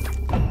worked.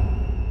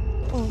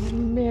 Oh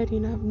man,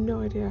 you have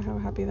no idea how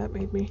happy that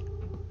made me.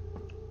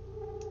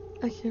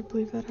 I can't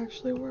believe that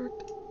actually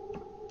worked.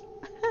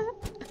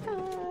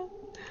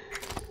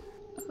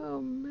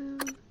 Oh man.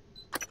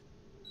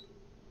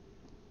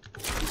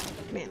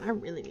 Man, I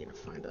really need to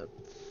find a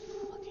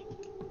fucking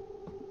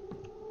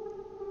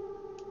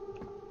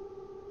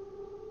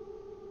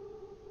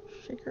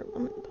shaker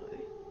lemon pie.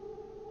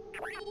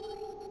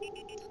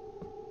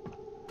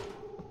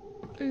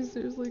 I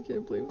seriously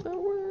can't believe that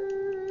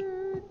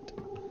worked.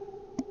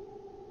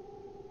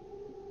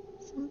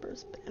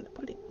 Sunburst banana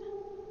pudding.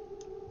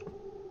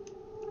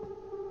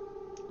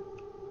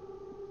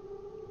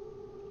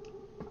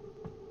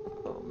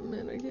 Oh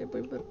man, I can't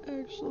believe that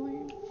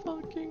actually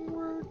fucking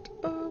worked.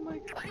 Oh my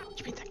god.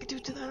 Which means I could do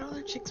it to that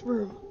other chick's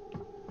room.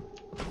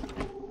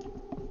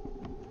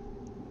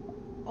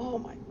 Oh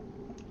my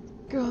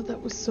god,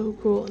 that was so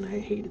cool, and I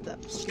hated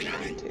that fucking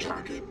thing too.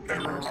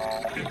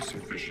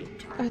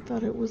 I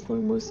thought it was the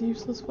most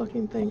useless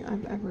fucking thing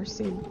I've ever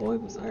seen. Boy,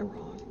 was I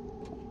wrong.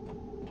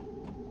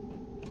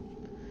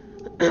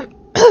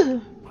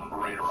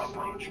 Operator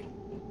approach.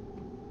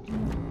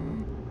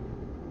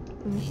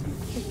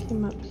 I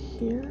came up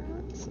here.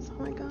 This is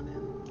how I got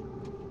in.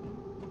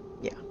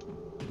 Yeah.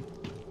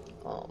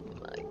 Oh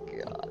my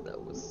god,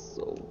 that was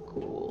so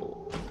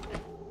cool.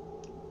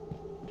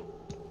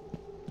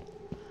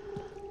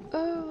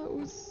 Oh, that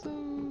was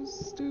so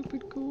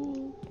stupid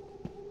cool.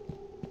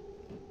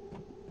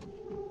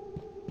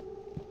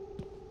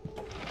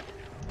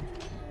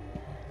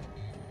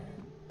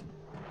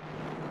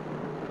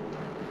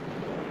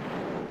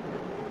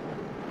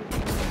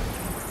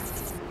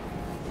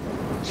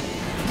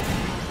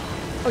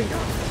 Oh, you're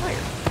on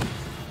fire.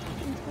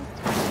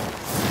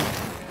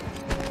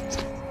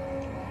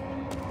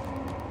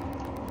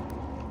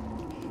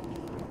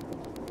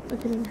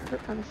 getting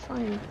hurt by the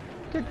fire.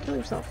 Good, kill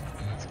yourself.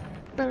 It's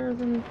better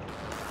than me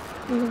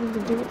having to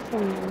do it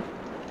for you.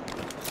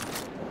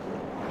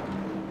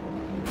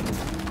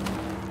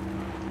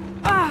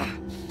 Ah!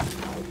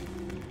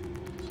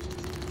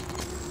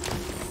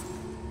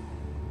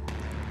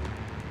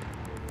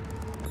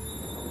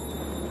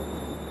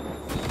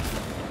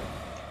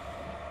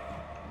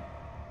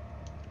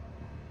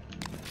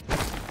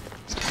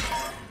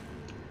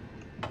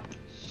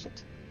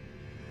 Shit.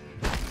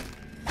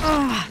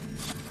 Ah!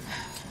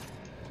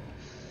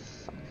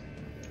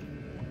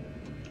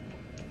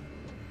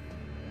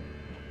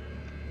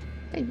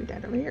 Hey, your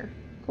dad over here.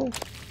 Cool.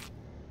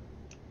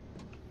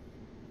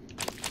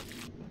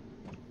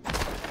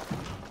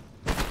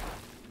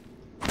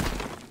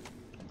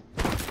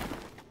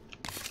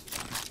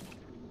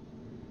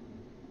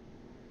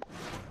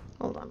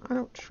 Hold on, I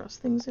don't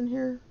trust things in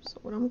here, so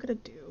what I'm gonna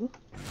do...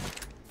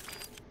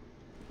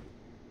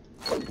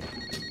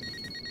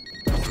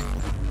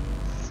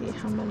 see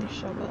how many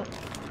show up.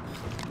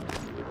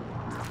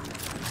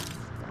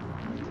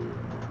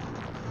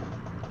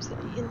 Is there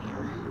in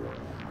here?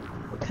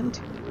 We'll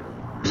continue.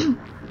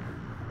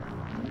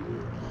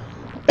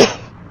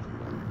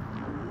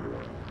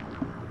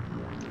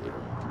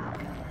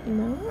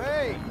 No?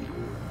 Hey!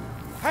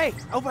 Hey!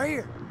 Over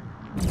here!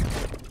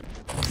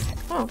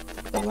 Oh,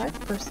 the live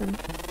person.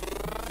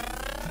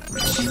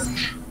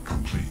 Search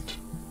complete.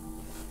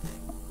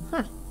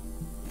 Huh.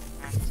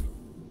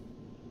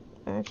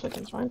 I actually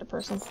can find a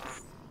person.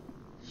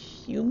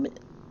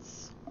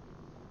 Humans.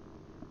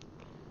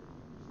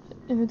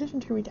 In addition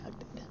to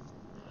redacted.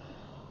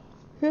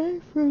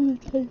 Right from the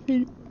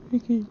typing, we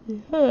can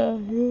see,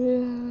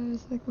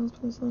 seconds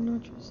plus the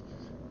notches.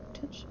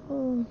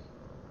 Potential.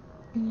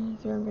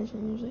 Their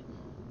invasion usually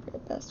for the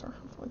best or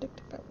harmful,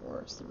 addictive at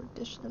worst. The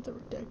addition of the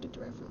redacted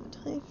derived from the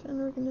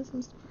typhon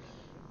organisms.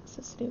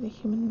 Necessity of the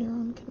human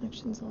neuron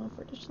connections allow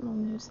for additional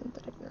new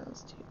synthetic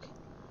neurons to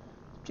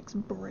subject's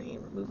brain.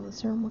 Removal of the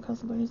serum will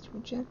cause the brain to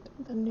reject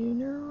the new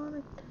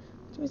neuron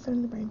to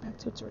resetting the brain back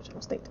to its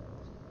original state.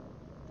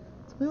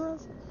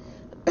 So,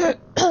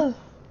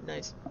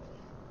 nice.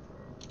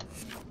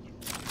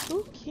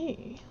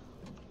 Okay.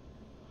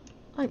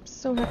 I'm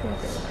so happy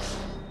with it.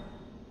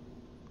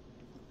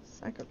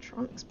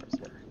 Psychotronics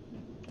prisoner.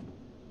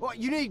 What,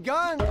 you need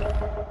guns?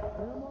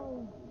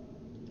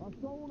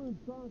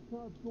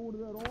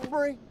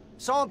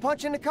 Saw him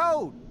punching the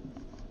code.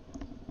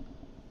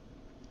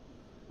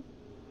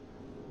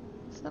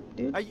 What's up,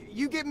 dude? Hey,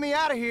 you get me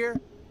out of here.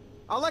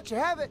 I'll let you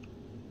have it.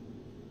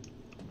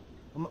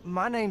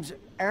 My name's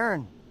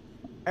Aaron.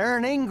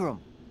 Aaron Ingram.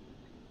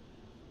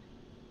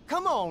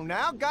 Come on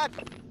now, God.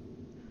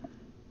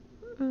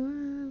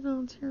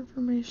 Volunteer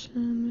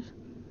information.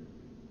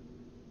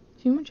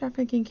 Human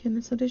trafficking can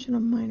facilitation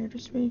of minor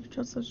distributing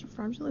control such as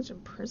fraudulent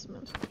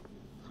imprisonment.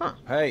 Huh.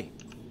 Hey.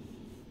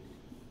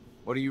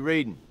 What are you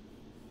reading?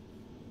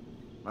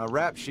 My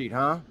rap sheet,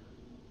 huh?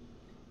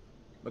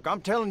 Look,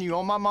 I'm telling you,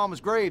 on my mama's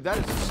grave, that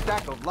is a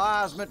stack of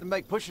lies meant to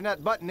make pushing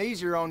that button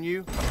easier on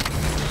you.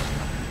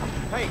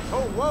 Hey,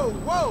 oh, whoa,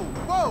 whoa,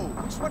 whoa!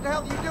 Just what the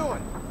hell are you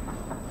doing?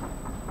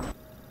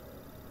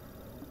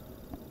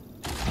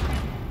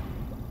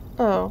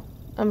 Oh,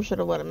 I should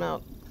have let him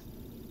out.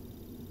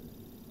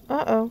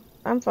 Uh-oh,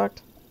 I'm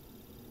fucked.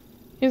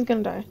 He's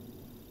gonna die.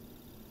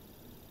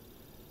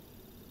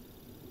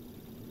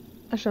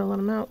 I should have let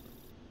him out.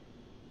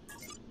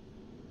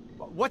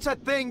 What's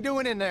that thing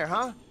doing in there,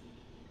 huh?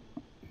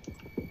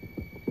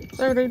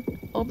 There, dude.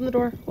 Open the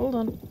door. Hold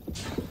on.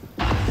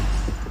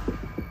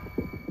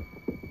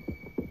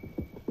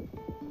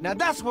 Now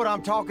that's what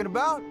I'm talking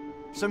about.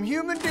 Some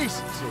human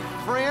decency,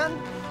 friend.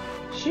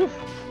 Phew.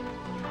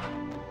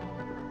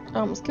 I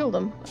almost killed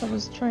him. I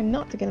was trying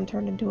not to get him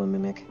turned into a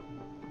mimic.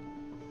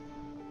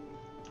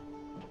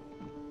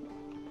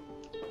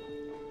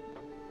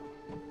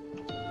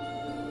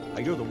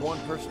 You're the one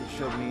person who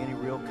showed me any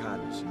real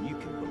kindness, and you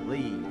can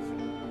believe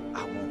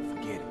I won't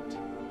forget it.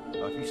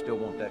 If you still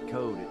want that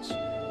code, it's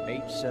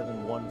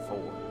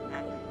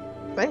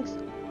 8714. Thanks.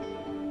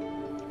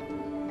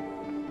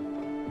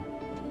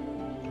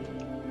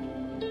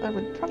 I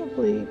would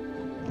probably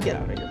get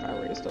out of here if I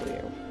were to steal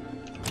you.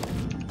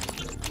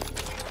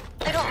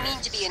 I don't mean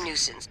to be a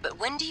nuisance, but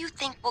when do you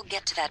think we'll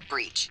get to that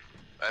breach?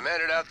 I'm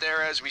headed out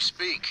there as we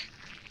speak.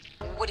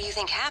 What do you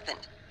think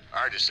happened?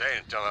 Hard to say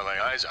until I lay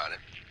eyes on it.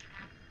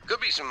 Could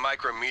be some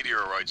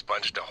micrometeoroids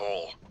punched a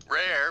hole.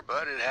 Rare,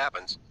 but it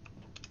happens.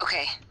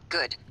 Okay,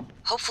 good.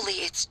 Hopefully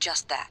it's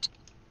just that.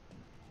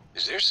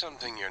 Is there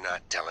something you're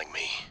not telling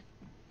me?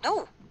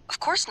 No, of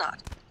course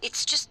not.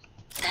 It's just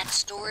that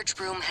storage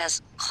room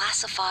has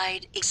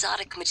classified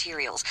exotic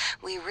materials.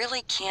 We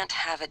really can't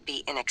have it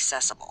be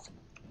inaccessible.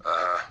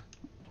 I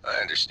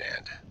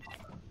understand.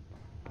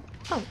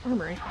 Oh,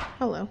 armory.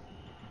 Hello.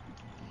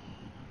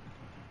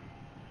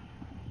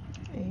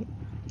 8,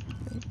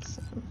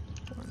 7,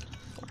 1,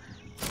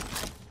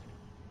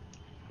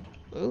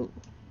 4. Ooh.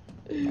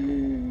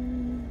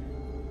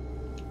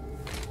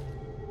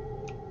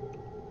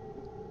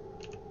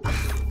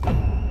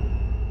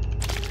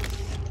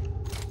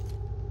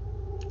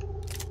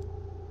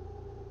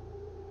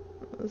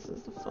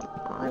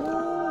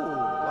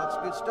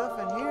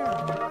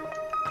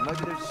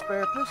 Maybe there's a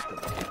spare pistol.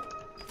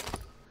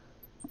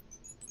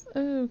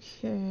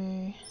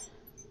 Okay.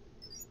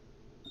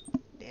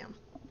 Damn.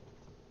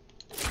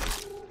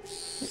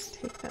 Can't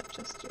take that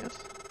just yet.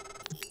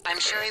 I'm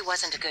sure he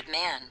wasn't a good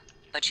man,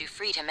 but you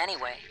freed him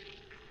anyway.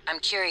 I'm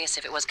curious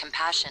if it was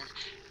compassion,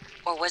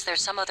 or was there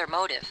some other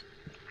motive?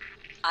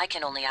 I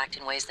can only act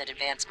in ways that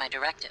advance my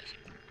directive.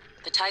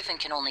 The Typhon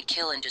can only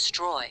kill and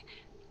destroy,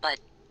 but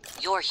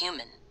you're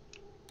human.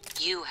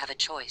 You have a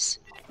choice.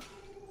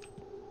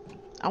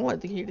 I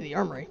want the key to the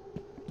armory.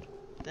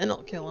 Then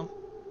I'll kill him.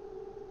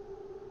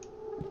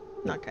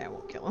 Okay, I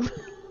won't kill him.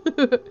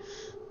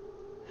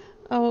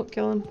 I won't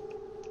kill him.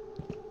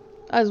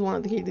 I just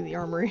wanted the key to the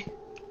armory.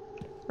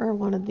 Or I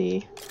wanted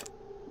the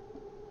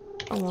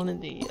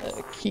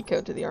key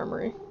code to the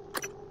armory.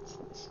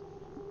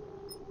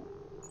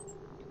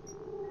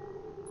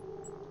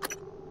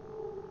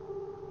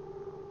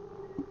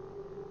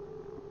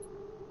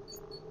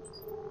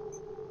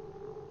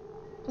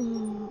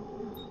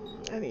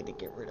 I need to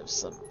get rid of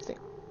something.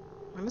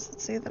 Why does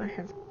it say that I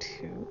have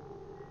 2?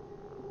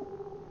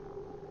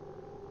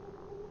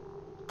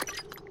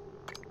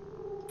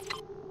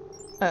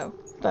 Oh,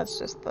 that's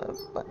just the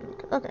button.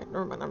 Okay,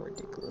 never mind, I'm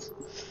ridiculous.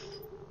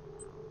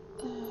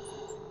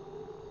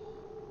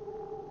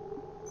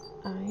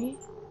 I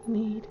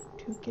need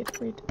to get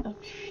rid of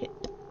shit.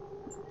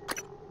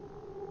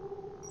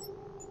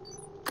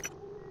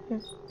 I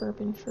have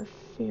bourbon for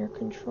fear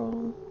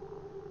control.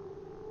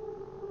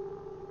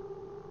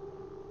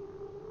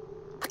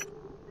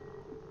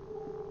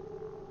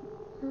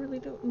 I really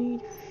don't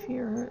need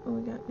fear. I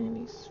only got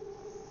Nanny's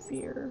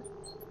fear.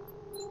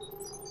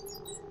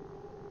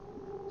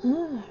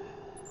 Yeah,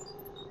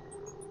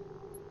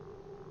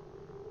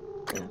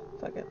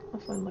 fuck it. I'll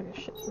find like a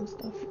shit ton of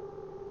stuff.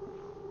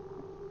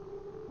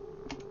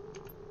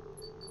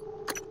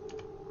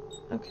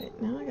 Okay,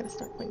 now I gotta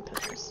start playing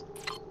Tetris.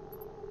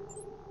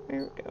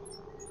 There we go.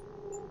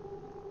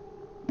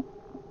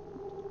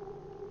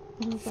 I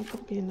don't know if that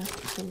would be enough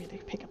for me to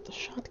pick up the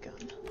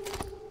shotgun.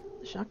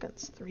 The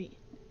shotgun's 3.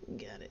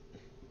 Got it.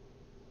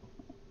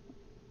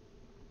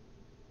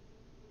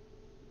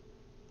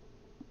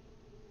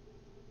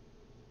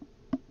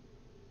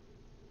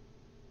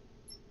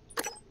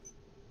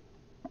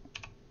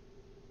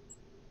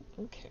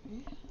 Okay.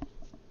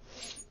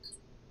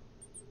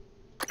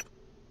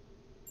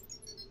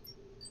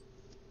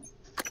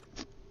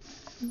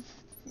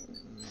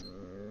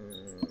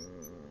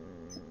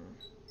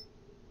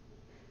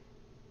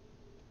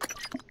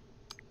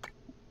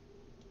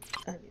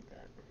 I need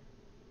that.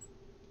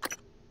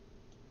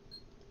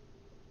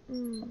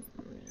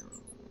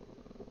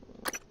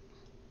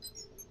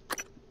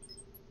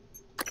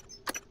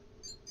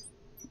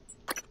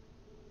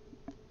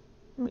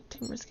 My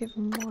teamers give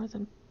him more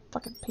than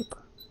fucking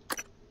paper.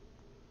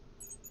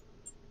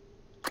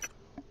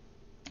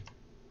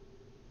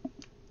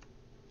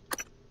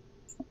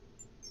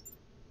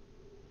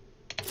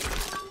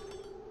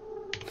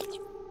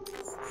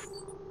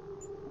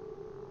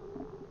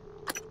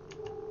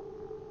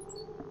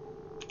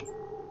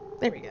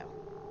 There we go.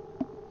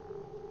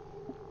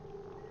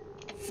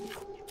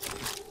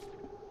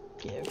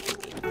 Give me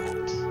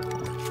that.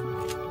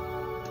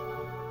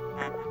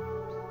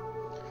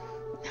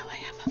 Now I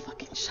have a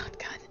fucking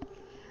shotgun.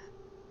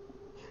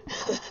 I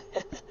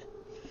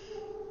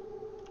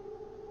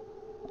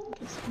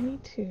guess I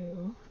need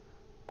to...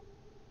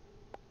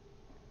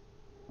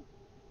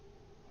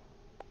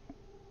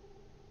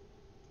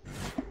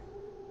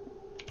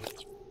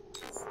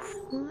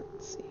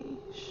 Let's see.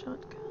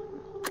 Shotgun.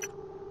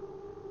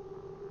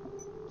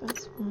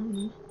 That's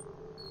one.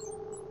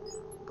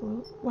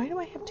 Glow. Why do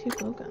I have 2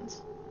 glow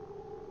guns?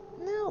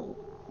 No.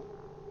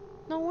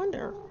 No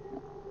wonder.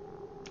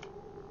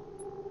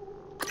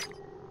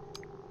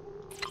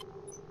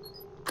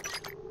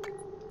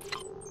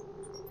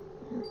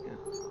 There we go.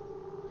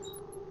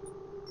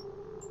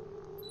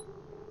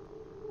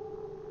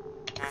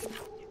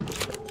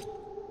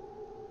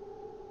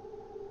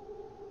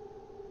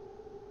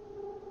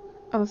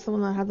 Oh, that's the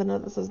one that had the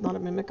note that says not a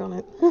mimic on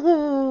it.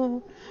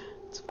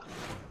 It's fine.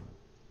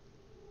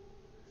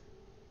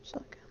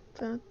 Shotgun.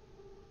 That.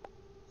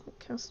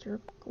 Caster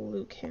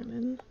glue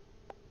cannon.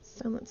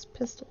 Silence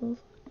pistol.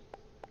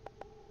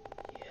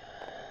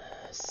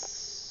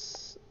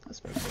 Yes.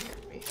 That's what it's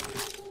gonna be.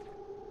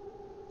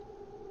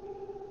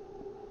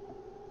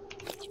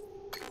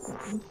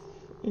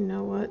 You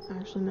know what?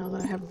 Actually, now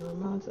that I have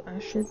room mods, I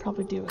should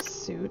probably do a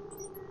suit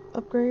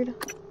upgrade.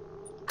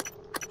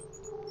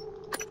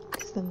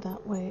 Because then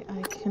that way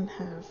I can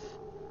have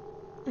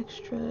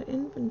extra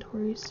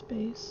inventory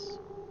space.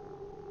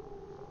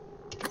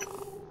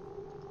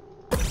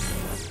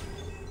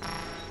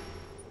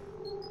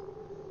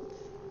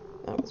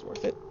 That was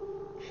worth it.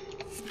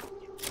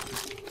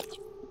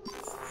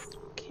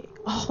 Okay.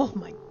 Oh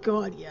my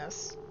god,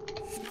 yes.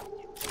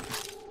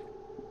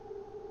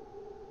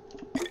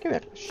 Give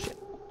that shit.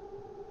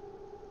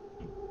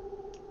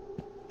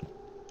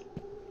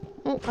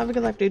 Oh, have a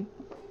good life, dude.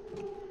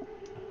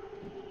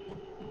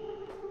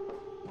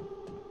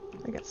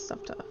 I got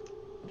stuff to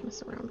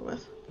mess around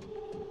with.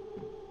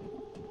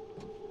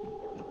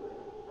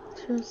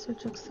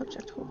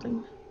 Subject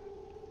holding.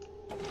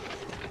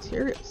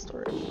 Material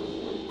storage.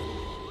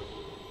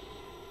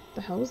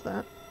 The hell is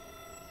that?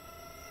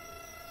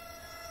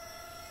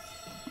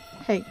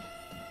 Hey.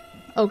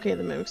 Okay,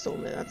 the mimic stole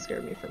me. That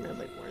scared me for a minute.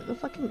 Like, where did the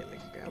fucking mimic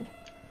go?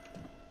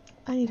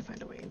 I need to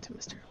find a way into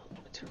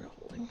material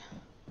holding.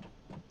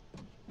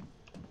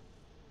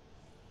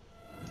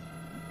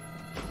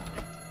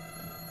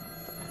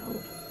 What the hell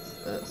is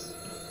this?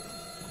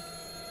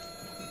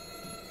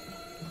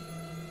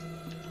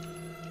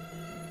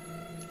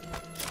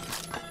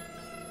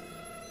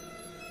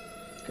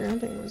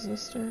 Grounding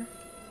resistor.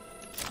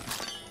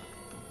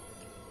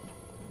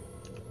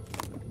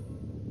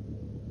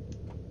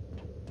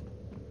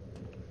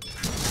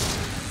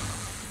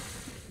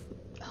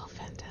 Oh,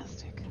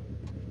 fantastic.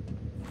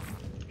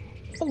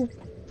 Oh,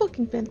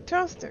 fucking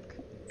fantastic.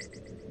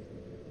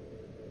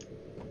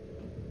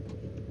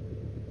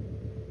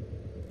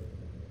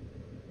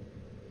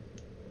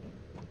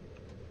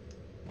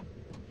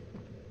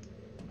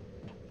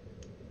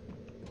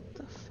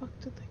 The fuck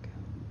did they go?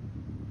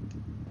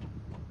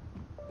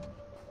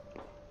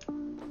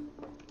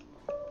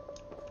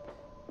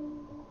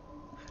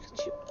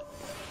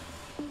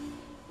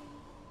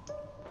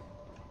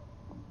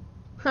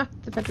 Ha!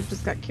 The Phantom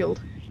just got killed.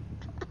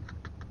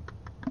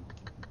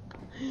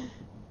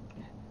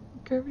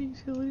 Gravity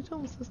utility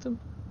tunnel system.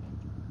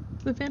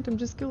 The Phantom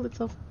just killed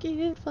itself.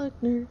 Get fucked,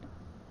 nerd.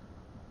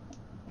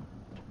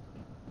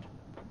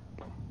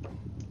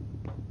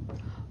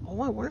 Oh,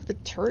 I wonder if the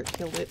turret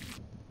killed it.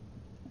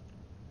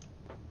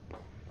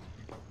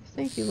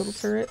 Thank you, little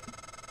turret.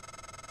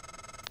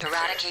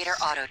 Eradicator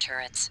auto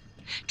turrets.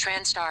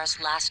 TranStar's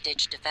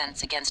last-ditch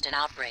defense against an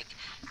outbreak.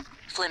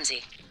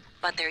 Flimsy,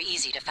 but they're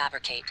easy to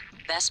fabricate.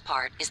 Best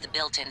part is the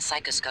built-in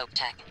psychoscope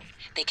tech.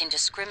 They can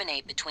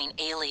discriminate between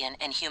alien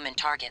and human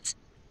targets.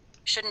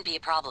 Shouldn't be a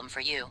problem for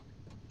you,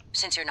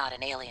 since you're not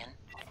an alien.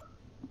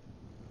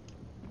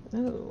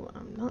 No,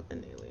 I'm not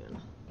an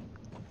alien.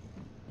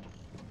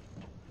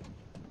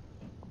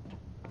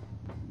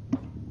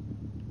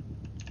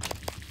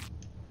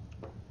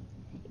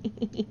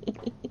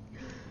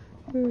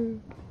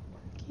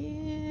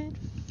 Get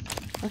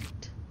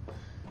fucked.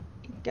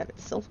 It got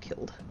itself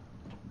killed.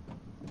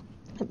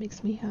 That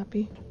makes me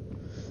happy.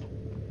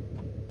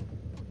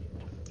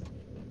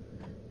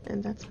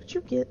 And that's what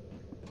you get.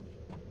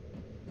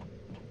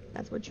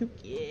 That's what you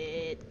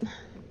get.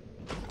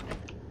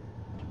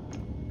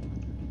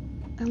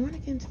 I want to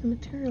get into the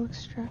material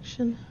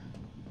extraction.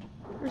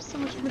 There's so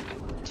much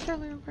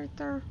material right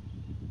there.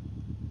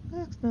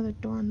 There's another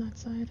door on that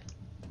side.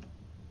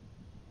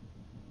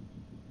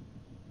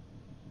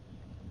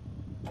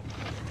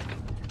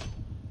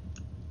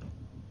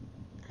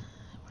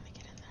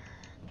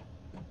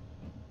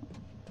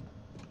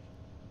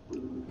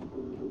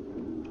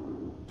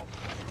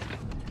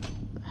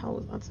 How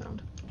was that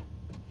sound?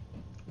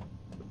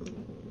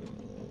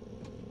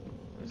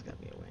 There's gotta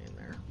be a way in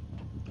there.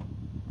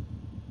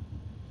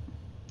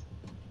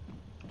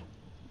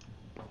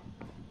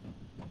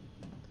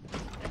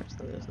 First,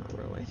 there's not a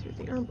real way through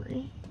the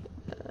armory.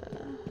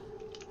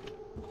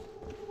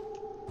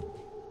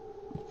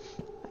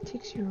 That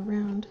takes you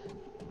around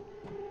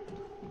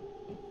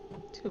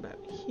to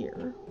about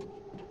here.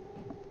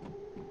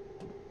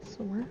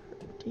 So where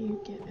do you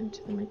get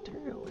into the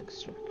material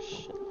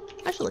extraction?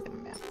 I should look at a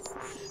map.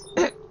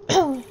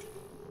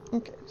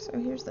 Okay, so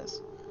here's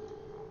this.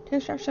 The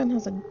extraction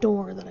has a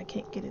door that I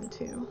can't get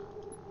into.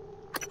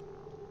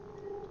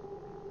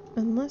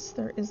 Unless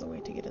there is a way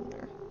to get in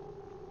there.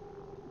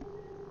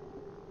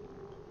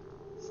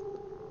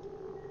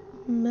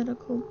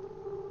 Medical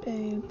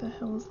bay, what the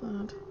hell is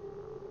that?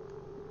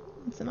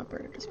 It's an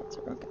operator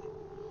dispenser, okay.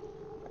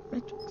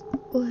 Matrix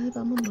lab,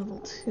 I'm on level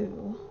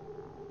 2.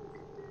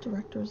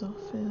 Director's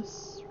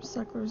office,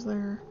 recyclers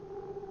there.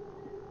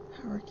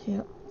 Power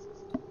kit.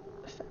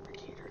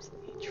 Fabricators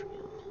in the atrium.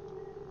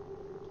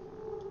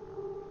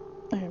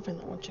 I gotta find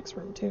that one chick's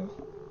room too.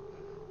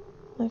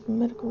 Life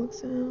medical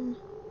exam.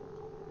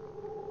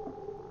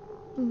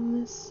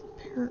 And this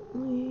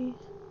apparently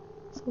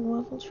is a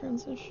level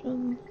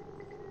transition.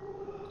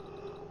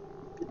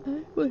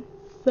 I would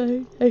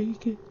find how you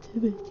get to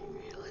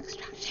material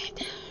extraction.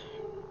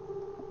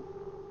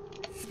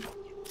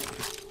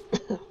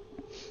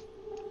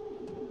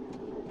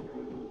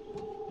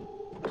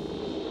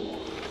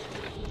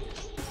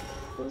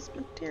 Those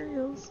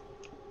materials.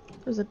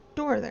 There's a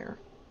door there.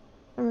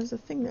 And there's a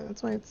thing there.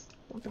 That's why it's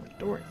blocking the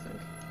door,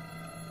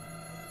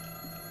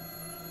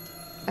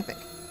 I think.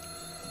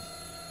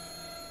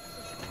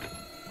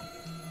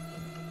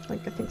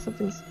 Like, I think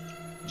something's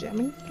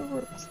jamming the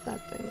door. What's that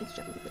thing that's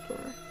jamming the door?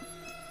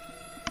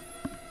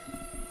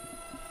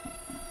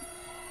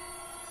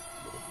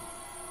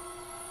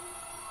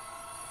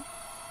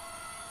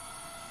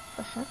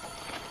 The heck?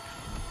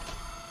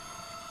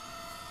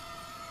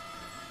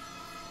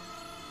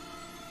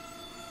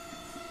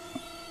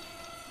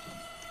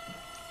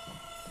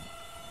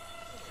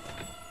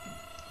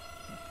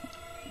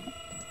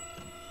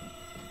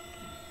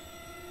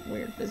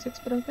 Weird physics,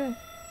 but okay.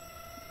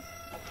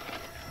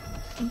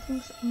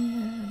 Something's in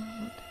there and I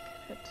want to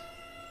get it.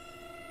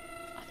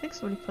 think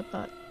somebody put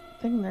that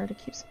thing there to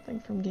keep something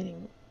from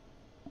getting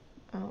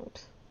out.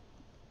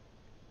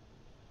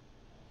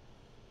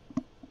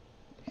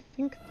 I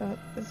think that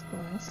is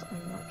glass,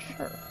 I'm not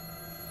sure.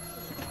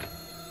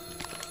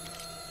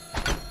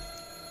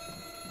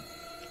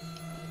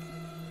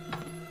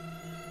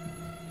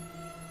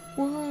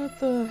 What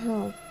the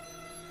hell?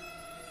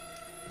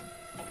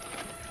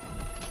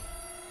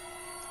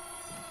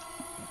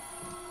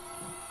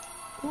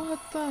 What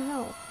the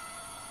hell?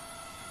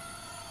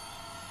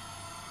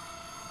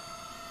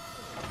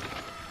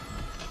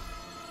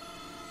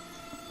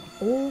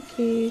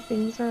 Okay,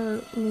 things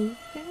are moving.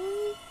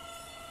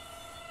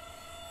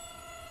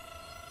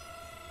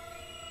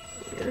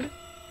 Weird.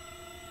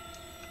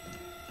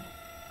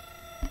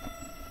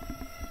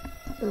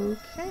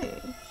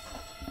 Okay.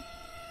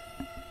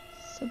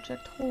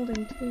 Subject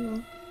holding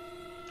too.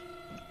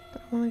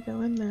 But I want to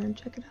go in there and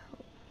check it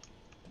out.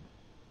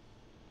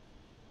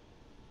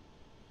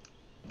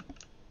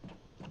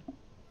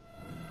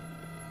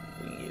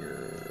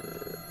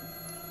 Weird.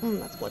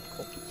 That's blood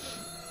cool.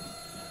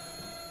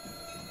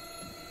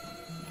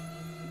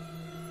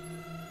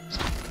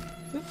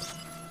 Oops.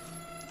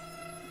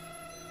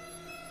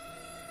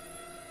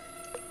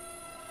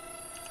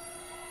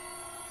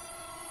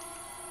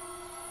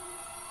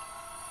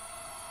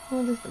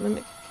 Well, there's the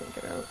mimic can't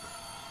get out.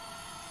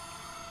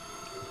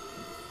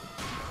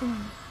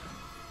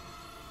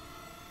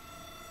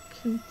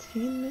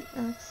 Containment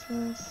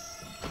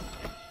access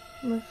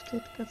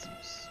lifted, gets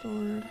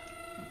restored.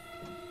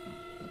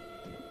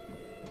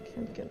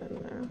 Can't get in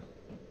there.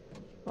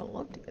 I'd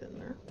love to get in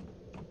there.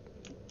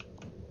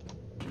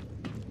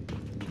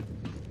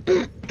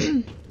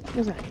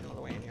 There's actually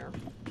another way in here.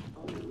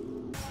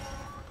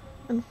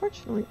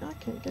 Unfortunately, I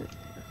can't get it in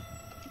here.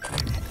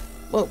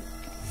 Whoa.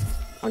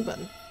 Wrong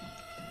button.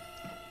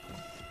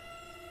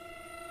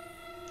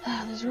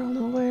 There's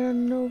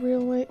no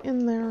real way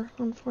in there,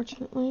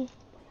 unfortunately.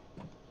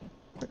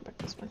 I'll go back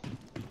this way.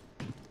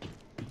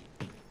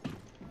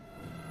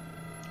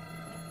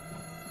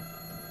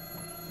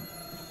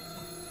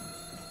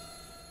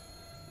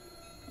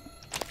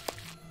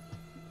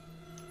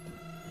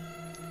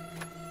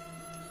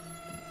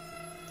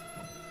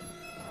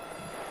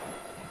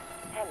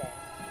 Hello.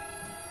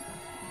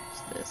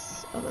 What's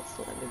this? Oh, that's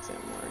the lab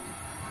exam ward.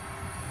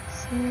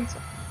 Science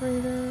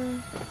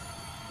operator.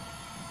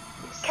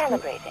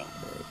 Calibrating.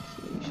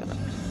 Okay, shut up.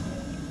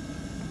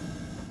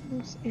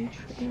 There's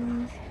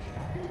atrium.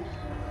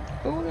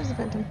 Oh, there's a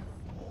phantom.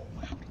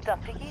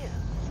 Dr. Hughes.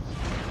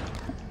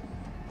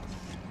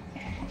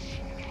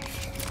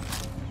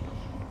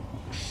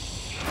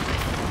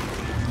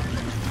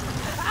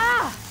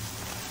 Ah!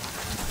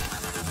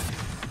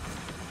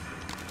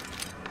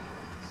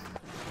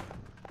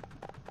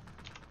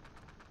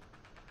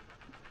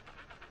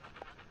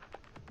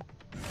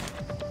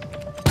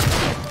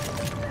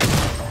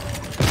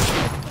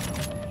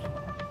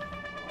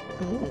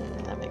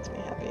 That makes me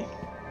happy.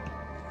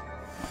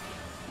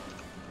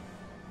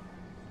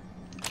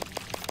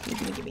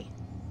 Gimme.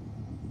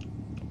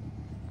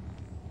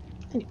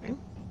 Anyway.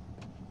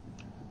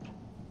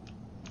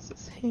 This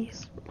is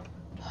Hank's.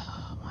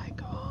 Oh my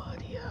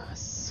god,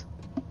 yes.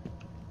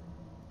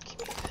 Give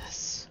me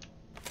this.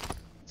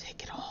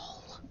 Take it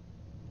all.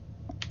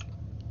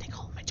 Take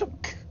all my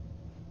junk.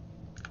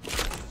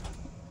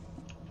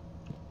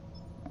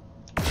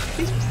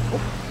 Please recycle.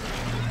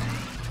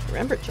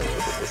 Remember, children,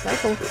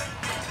 recycle.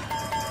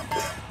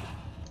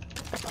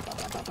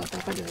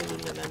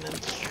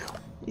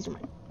 These are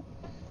mine.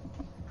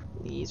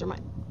 These are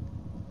mine.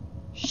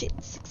 Shit,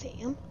 6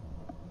 AM?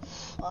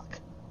 Fuck.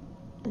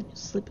 I need to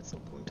sleep at some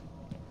point.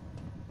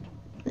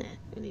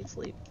 I need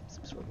sleep.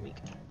 Some sort of week.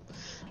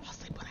 I'll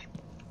sleep when I'm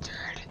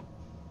tired.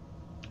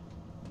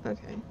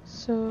 Okay,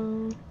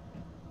 so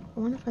I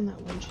want to find that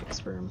one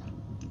chick's room.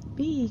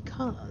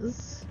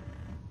 Because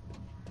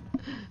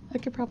I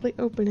could probably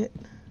open it.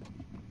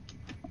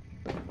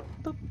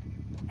 Boop.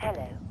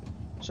 Hello.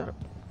 Shut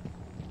up.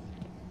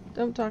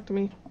 Don't talk to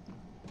me.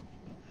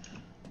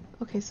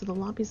 Okay, so the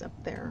lobby's up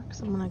there,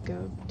 because I'm gonna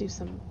go do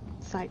some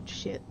side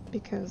shit,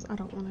 because I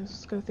don't want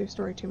to go through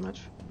story too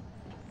much.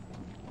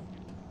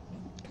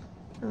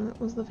 That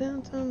was the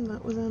phantom,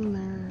 that was in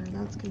there,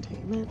 that's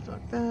containment,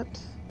 fuck that.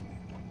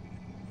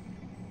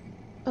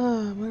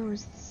 Where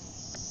was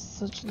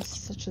such and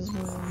such's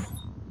room?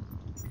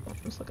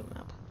 Let's look at the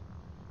map.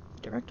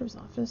 Director's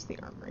office, the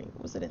armory.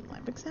 Was it in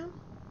lab exam?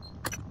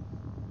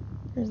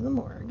 There's the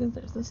morgue,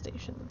 there's the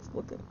station. Let's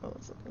look at, oh,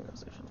 let's look at no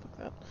station, fuck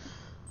that.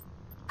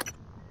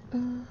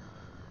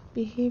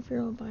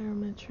 Behavioral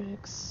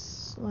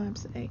biometrics,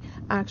 labs A.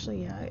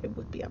 Actually, yeah, it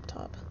would be up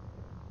top.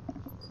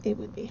 It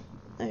would be.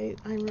 I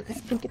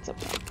think it's up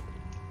top.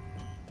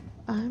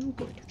 I'm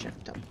going to check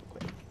it out real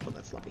quick. Oh,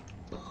 that's lobby.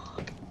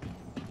 Fuck.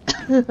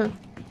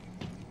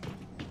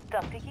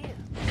 Dr.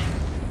 Hughes.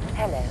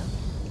 Hello.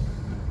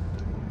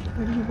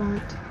 What do you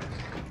want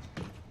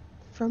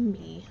from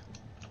me?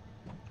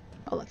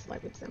 Oh, let's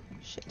live exam.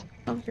 Shit.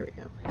 Oh, here we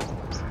go. Here's the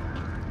labs.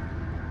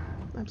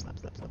 Labs.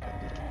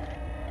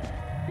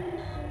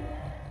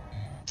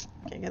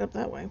 Can't get up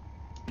that way.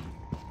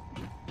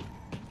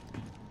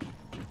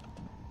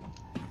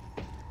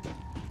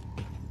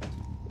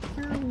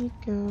 Here we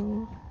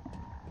go.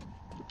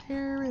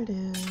 There it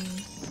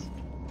is.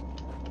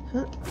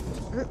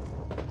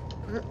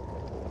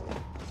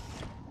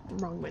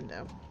 Wrong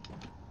window.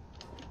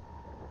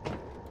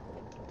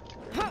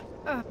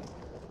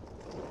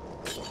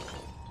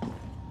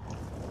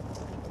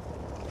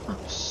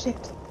 Oh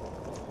shit.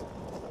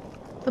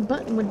 The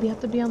button would have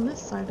to be on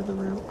this side of the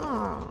room.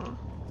 Aww.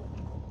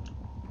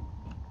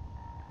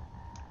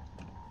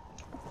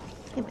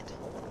 Damn it.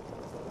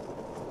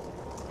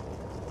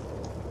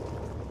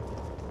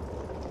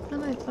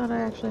 And I thought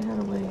I actually had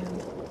a way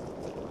in.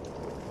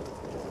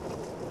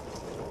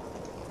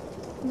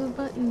 The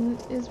button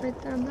is right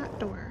there on that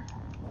door.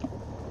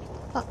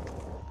 Fuck.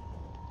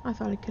 I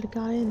thought I could have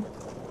got in.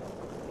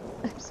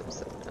 I'm so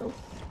no.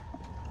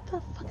 What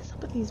the fuck is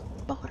up with these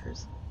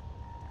bars?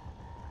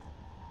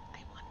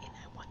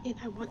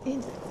 I want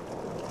in.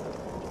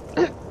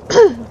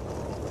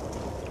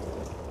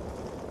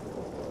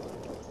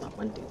 It's not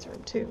one dude's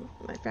room too.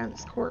 And I found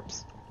his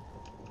corpse.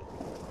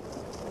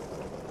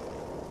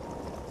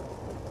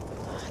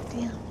 Ah,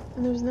 damn.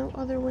 And there's no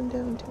other window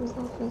into his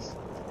office.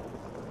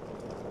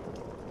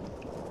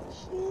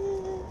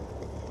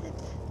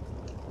 Shit.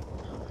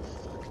 How the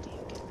fuck do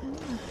you get in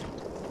that?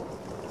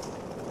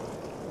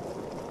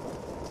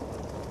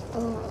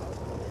 Oh.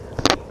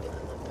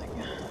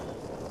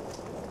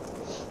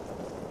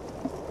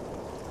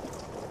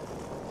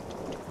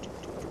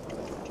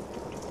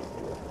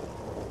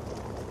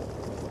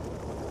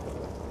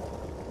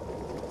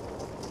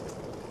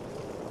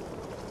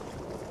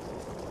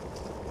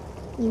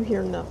 You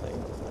hear nothing.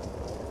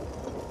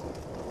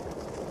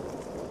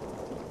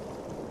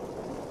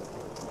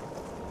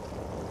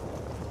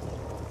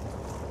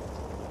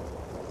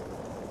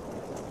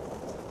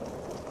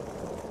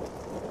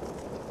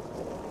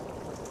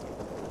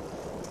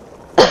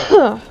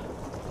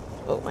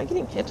 Oh, am I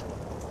getting hit?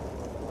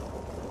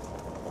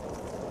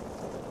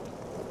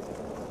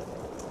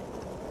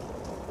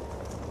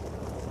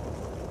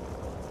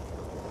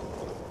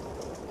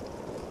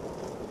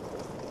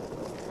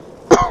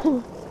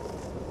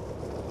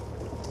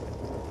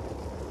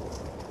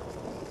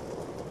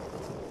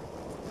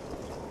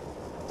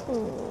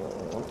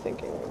 I'm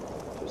thinking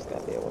there's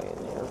gotta be a way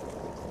in here.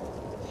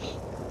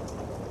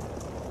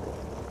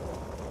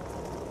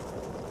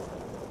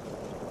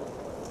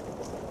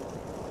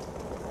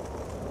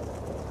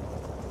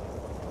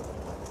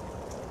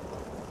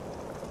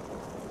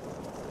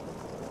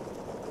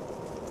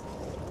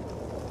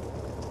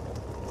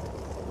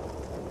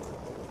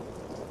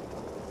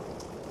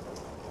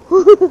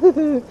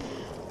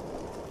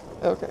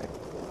 Okay,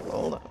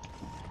 hold on.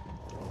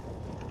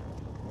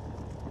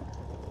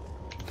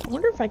 I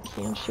wonder if I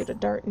can shoot a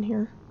dart in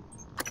here.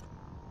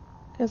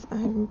 Because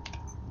I'm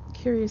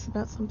curious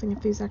about something,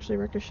 if these actually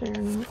ricochet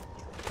or not.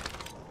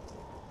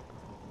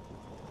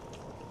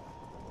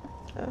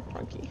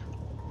 Wrong key.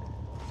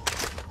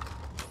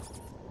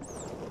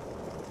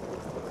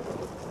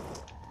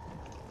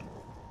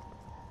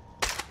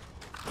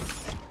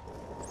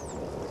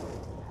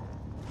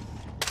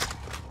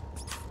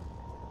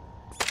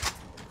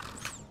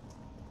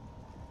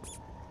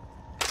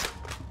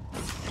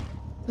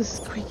 The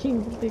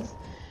squeaking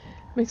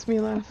makes me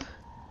laugh.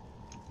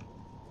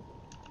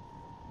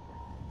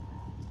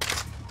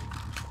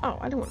 Oh,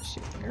 I don't want to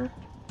shoot there.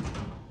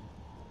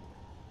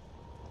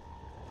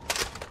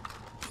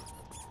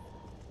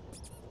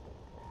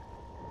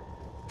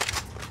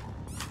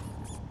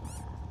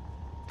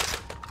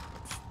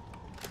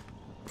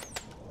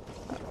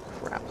 Oh,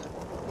 crap.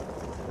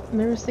 I'm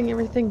noticing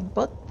everything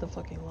but the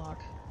fucking lock.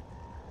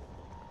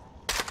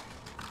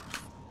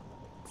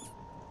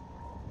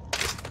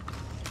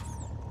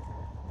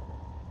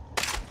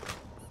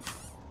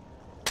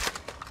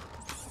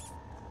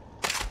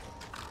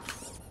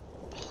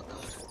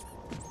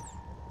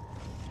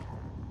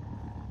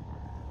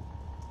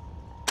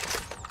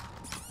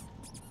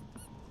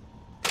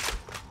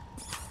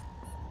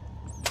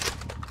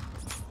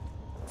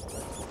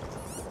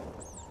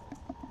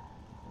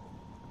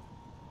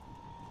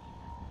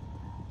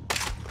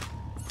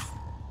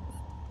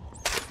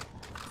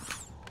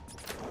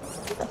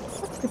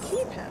 The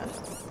keypad.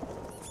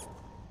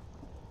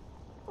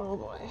 Oh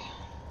boy.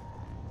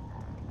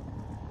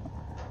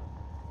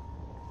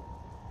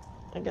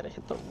 I gotta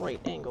hit the right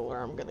angle or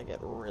I'm gonna get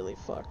really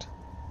fucked.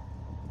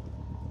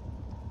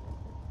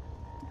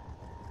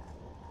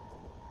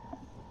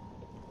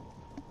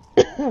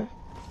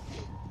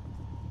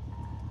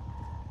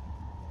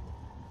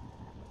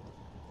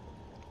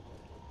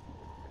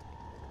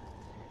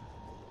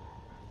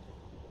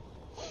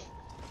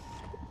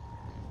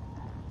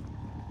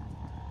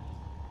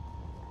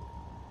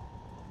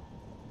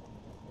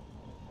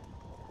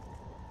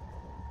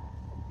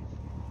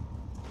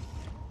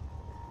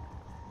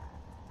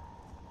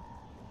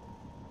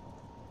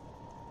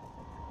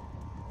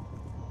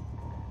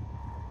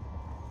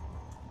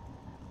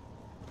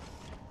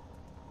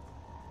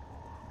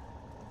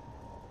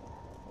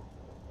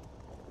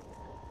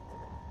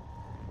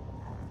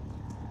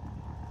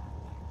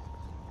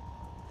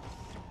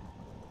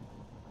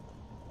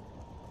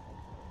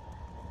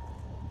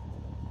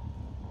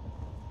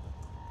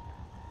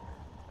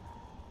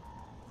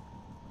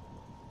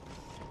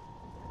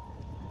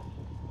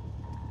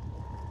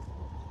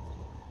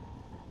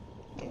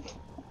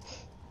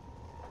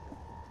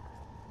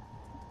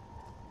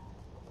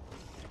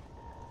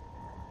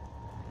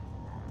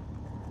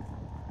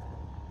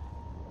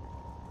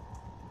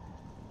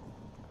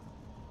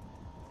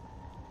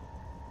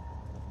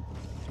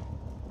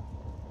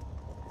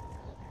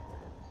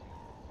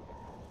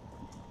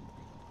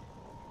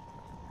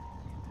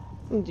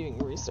 I'm doing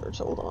research,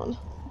 hold on.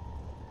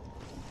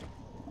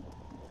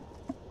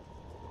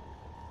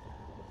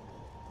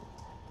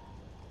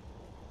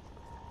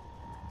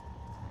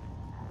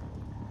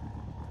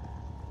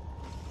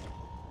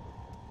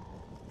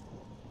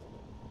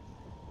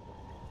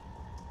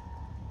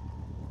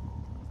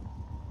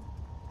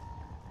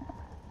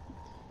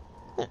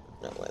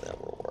 No way that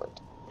will work.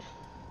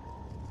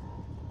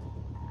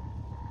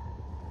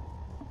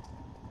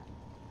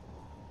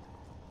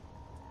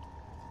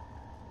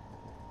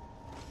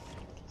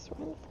 Guess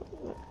right from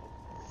that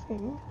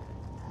thing.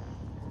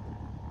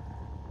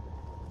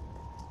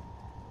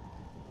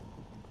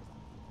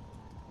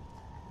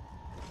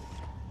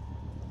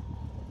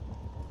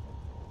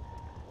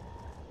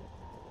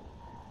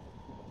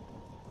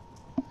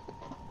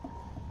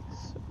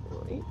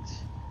 Sweet.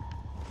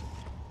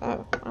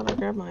 Oh, why did I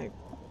grab my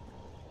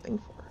thing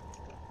for?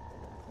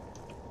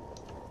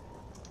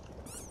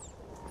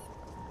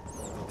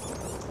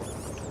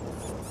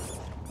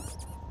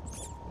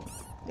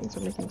 Things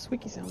are making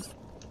squeaky sounds.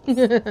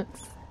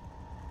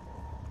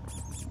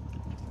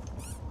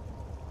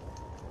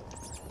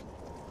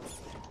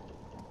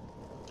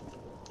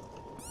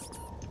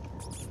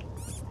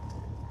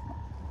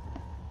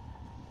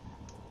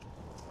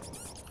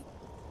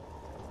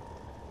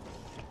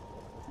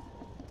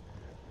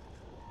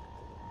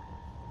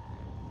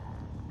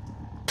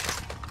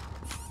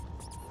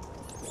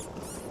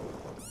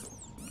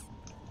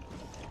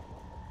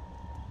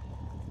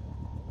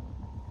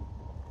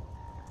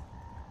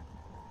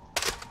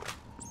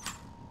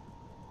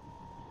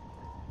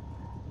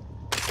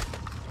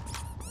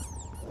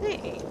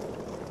 Hey.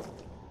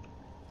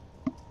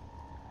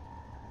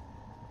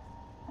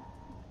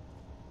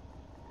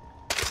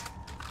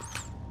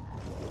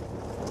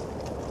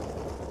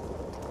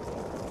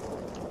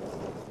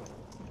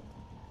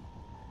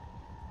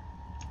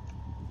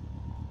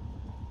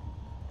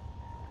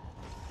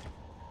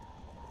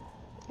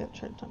 Gotta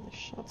try to time the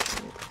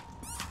shots right.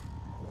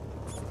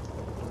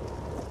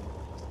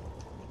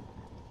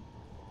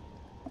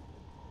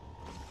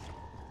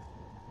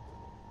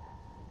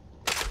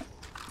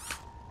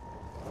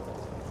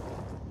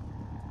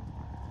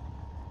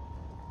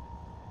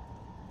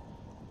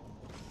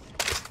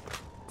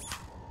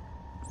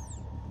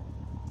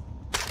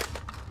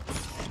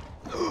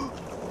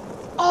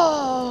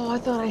 Oh, I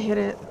thought I hit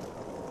it.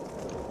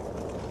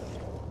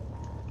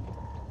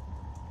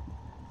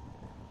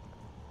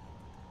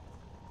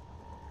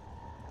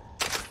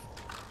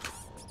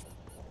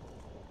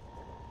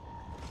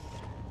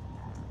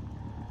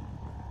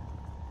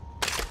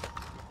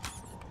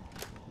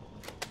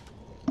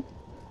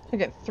 I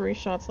got 3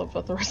 shots left,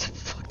 but the rest of the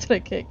fuck did I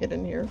can't get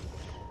in here.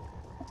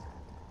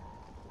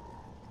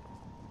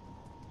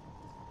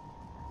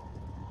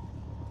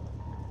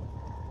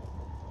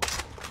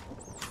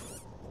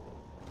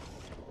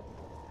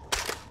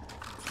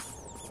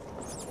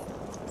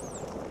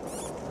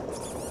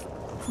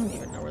 I don't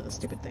even know where the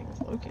stupid thing is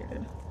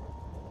located.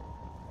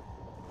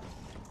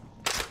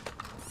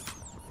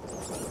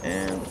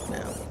 And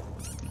now.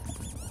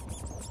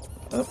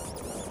 Oh,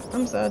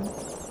 I'm sad.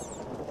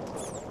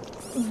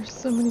 There's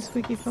so many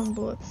squeaky foam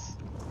bullets.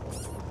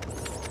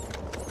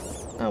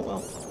 Oh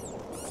well.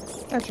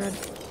 I tried.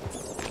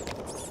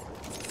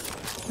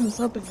 I was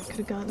hoping I could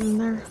have gotten in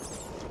there.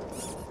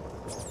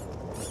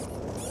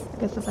 I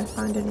guess if I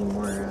find any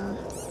more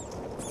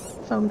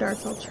foam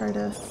darts, I'll try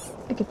to...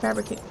 I could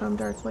fabricate foam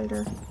darts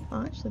later.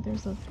 Oh, actually,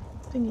 there's a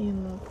thingy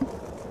in the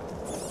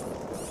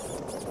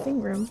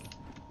thing room.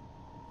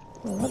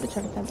 I'll love to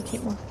try to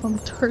fabricate more foam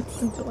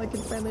darts until I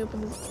can finally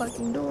open this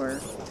fucking door.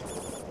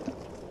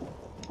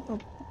 I'll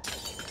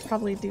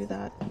probably do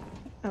that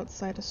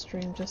outside of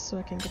stream just so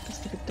I can get the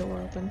stupid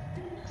door open.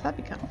 'Cause that'd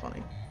be kind of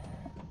funny.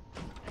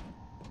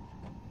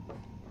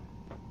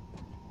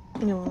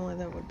 No, well,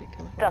 that would be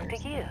kind of funny.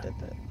 Dr. Yu. Did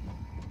that.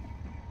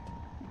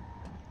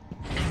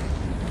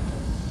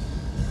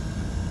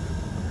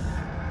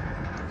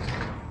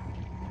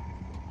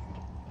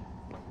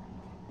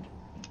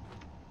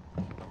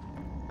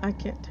 I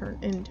can't turn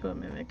into a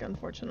mimic,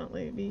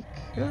 unfortunately,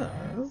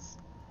 because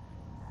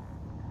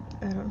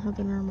I don't have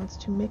the neuromods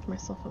to make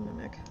myself a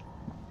mimic.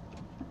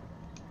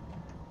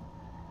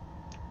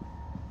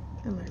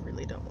 And I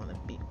really don't want to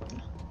beat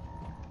one.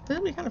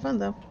 That'd be kind of fun,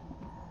 though.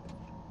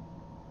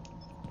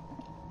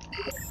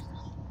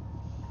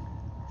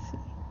 Let's see.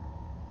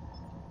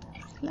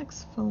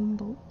 Flex foam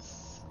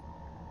bolts.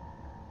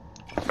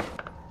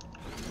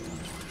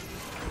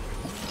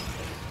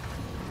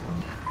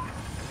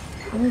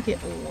 I only get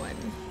 1.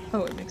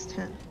 Oh, it makes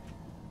 10.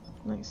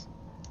 Nice.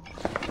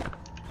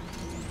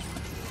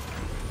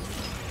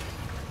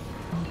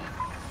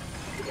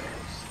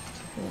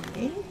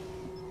 Okay.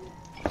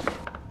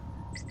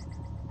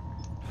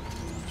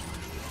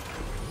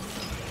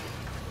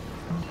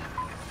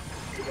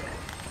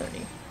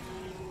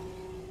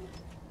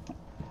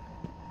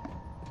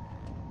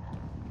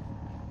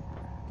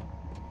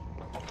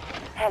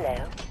 Hello.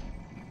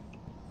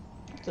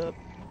 What's up?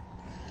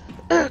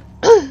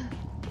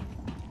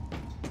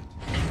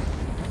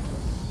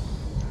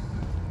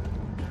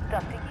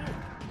 Dr. Yu.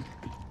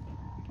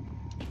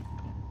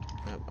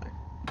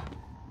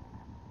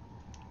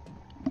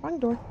 Wrong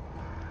door.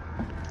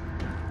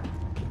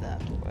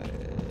 That way.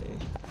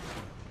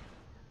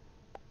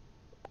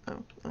 Oh,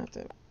 I have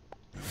to.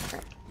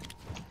 Crap.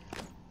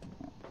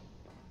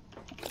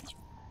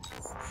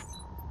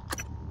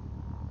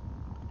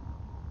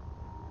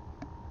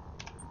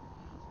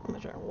 I'm gonna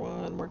try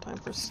one more time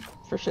for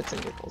shits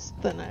and giggles.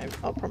 Then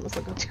I'll promise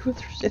I'll go do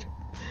other shit.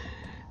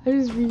 I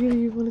just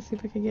really want to see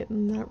if I can get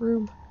in that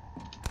room.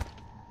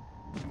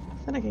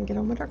 Then I can get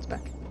all my darts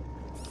back.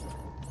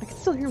 I can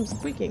still hear him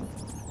squeaking.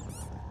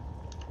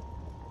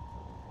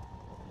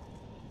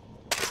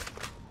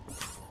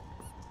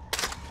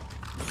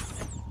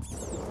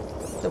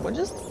 Did one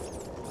just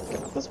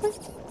get out this way?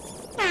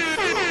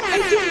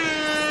 I did it!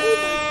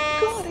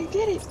 Oh my god, I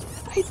did it!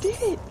 I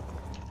did it!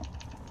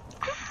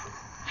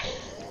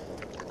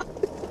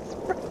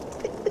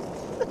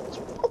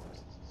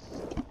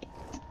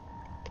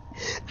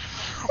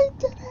 I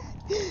did it!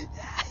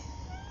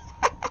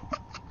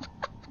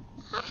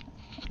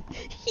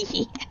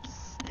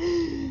 Yes!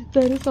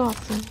 That is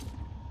awesome.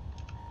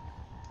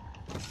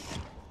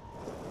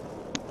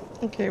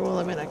 Okay, well,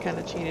 I mean, I kind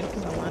of cheated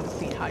because I wanted to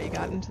see how you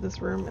got into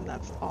this room, and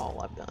that's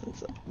all I've done.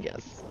 So,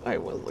 yes, I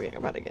was looking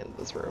about to get into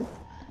this room.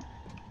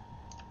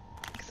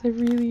 Because I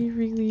really,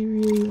 really,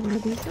 really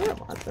want these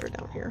robots that are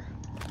down here.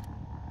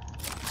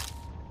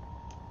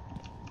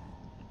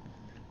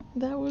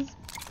 That was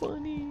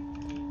funny.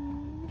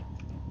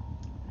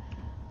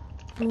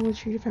 I'm gonna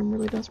cheat if I'm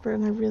really desperate,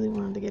 and I really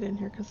wanted to get in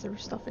here because there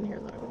was stuff in here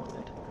that I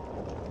wanted.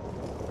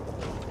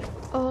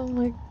 Oh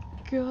my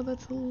god,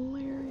 that's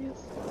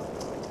hilarious.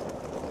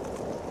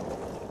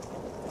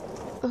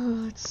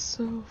 Oh, that's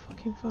so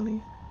fucking funny.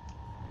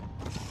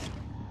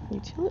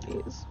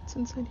 Utilities. What's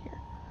inside here?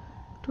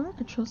 Door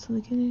controls to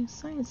the getting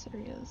science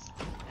areas.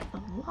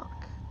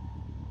 Unlock.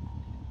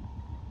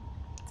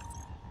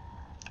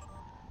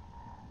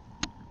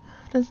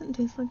 Doesn't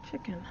taste like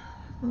chicken.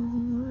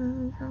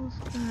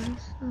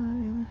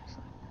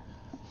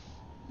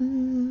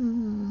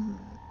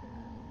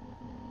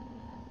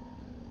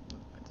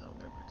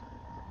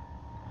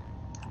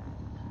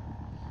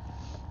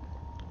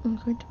 I'm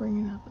going to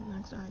bring it up in the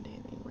next R&D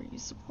meeting where you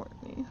support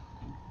me.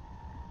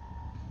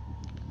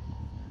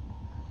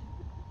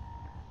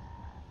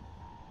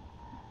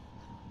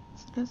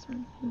 Stress or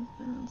no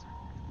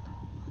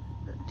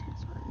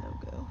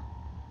go.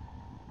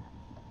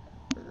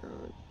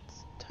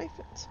 It's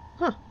typhons.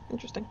 Huh,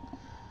 interesting.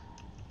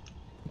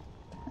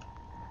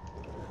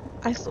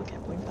 I still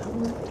can't believe that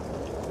worked.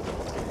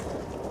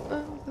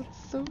 Oh, that's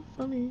so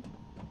funny.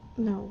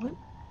 No, what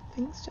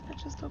things did I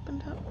just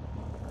opened up?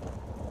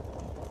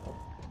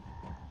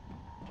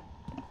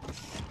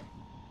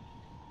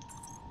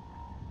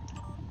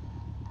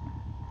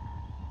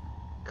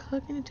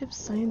 Cognitive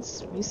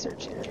Science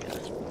Research Area.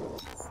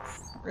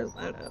 Where's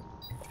that at?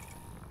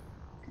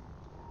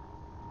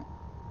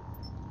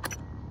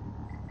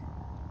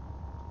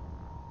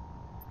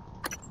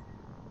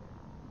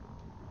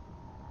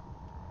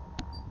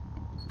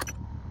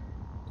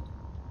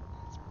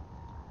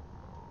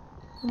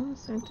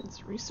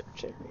 Science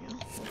Research Area.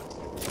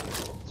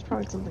 There's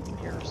probably something in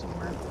here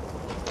somewhere.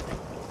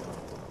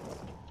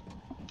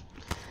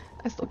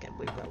 I still can't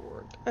believe that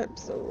worked. I'm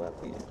so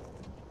happy.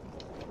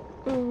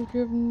 Oh, you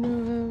have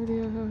no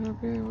idea how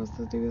happy I was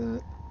to do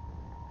that.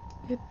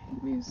 It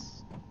made me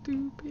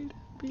stupid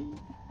happy.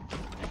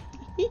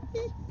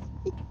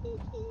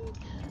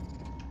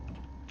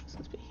 This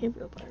is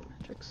behavioral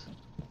biometrics.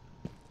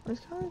 What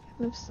is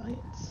cognitive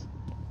science?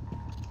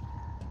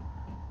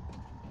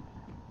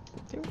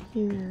 Through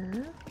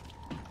here.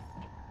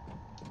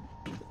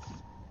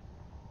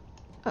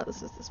 Oh,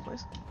 this is this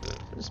place. I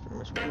just pretty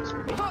much went this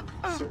way.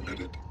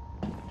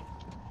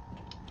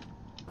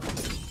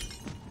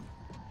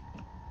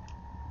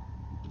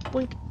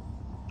 Blink.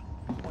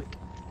 Blink.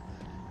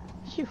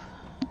 Phew.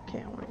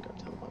 Okay, I want to go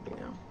to the lobby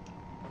now.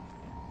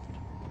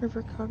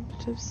 Wherever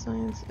cognitive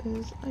science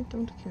is, I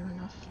don't care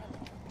enough.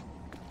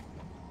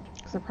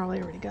 Because I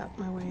probably already got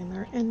my way in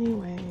there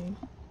anyway.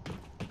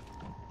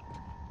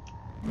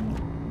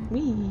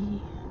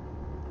 Wee.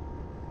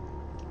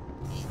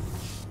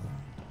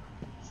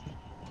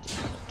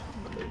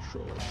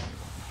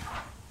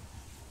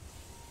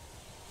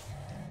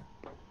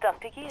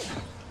 Dr. Yu.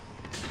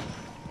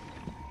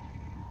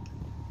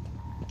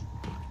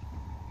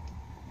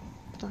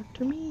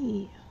 Dr.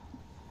 Me.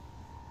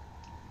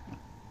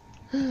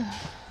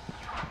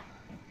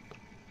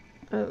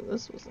 Oh,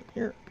 this wasn't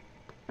here.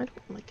 I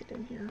don't like it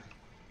in here.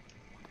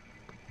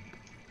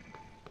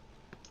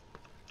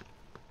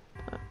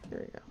 Ah, here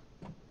we go.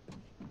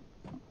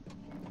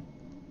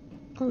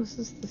 Oh, this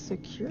is the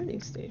security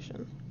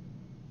station.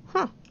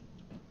 Huh.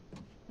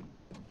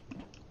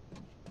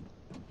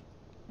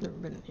 Never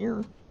been in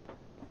here.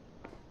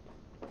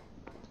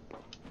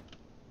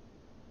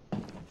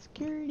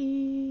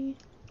 Security.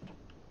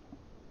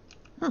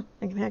 Huh,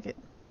 I can hack it.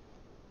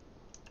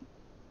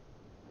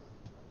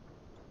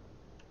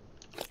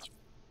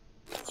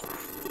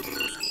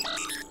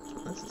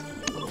 This is a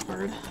little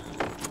hard.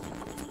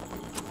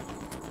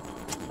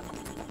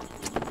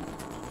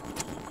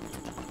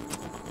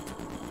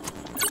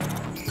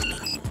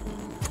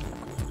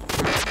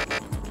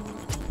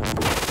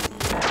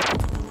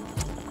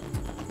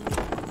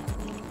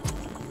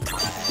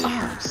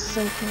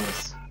 so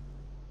close.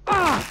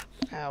 Ah!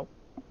 Ow.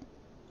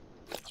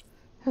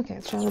 Okay,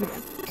 let's try that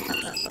again.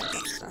 I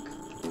got stuck.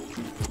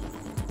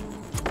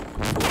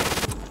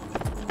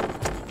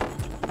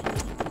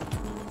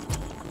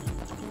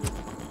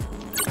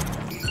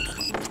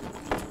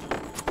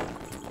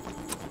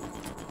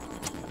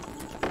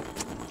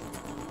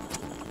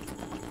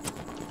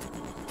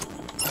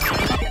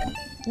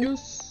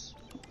 Yes.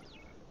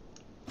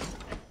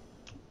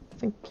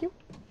 Thank you.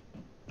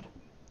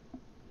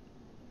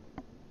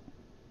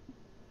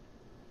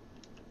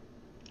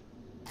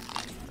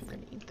 I'm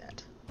gonna eat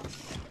that.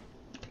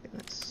 Taking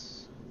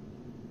this.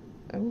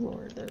 Oh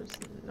lord, there's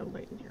no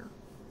light in here.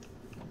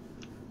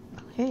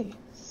 Oh hey,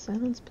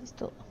 silenced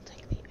pistol. I'll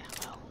take the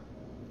ammo.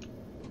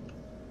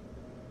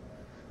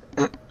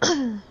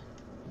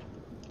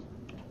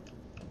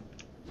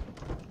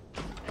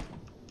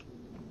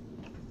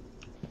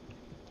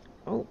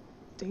 Oh,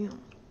 damn.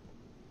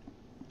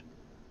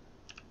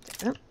 Take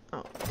that.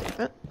 I'll take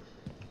that.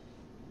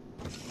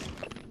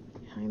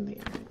 Behind the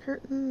iron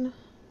curtain.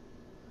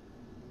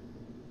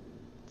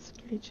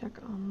 Security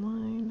check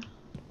online.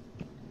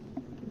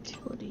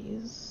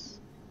 Utilities.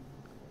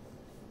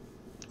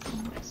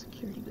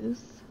 Security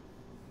booth.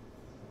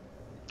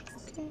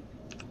 Okay.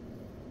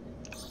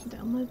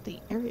 Download the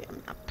area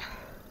map.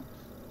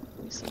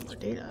 Give me some more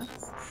data.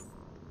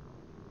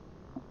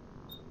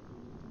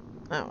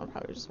 Oh, it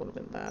probably just would have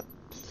been that.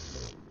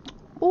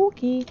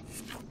 Okay.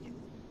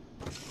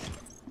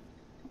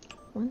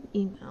 One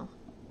email.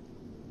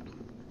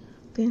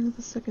 At the end of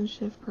the second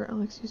shift, per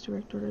Alex used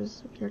direct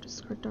orders, we are to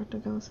escort Dr.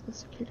 Gauss to the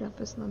security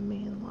office in the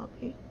main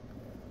lobby.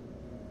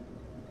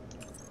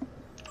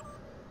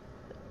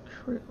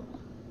 Crew.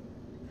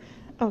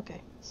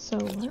 Okay, so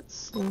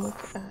let's look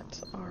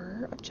at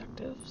our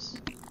objectives.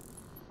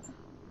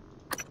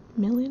 $1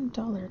 million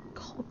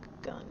Culk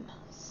gun.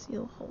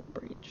 Seal hull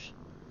breach.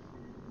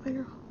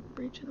 Minor hull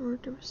breach in order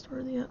to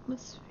restore the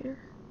atmosphere.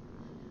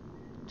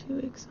 2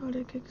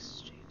 exotic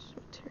exchange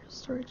material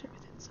storage,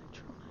 everything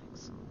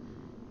Cytronics.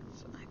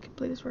 If I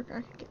complete this work,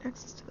 I can get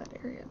access to that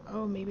area.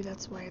 Oh, maybe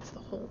that's why it's the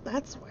whole.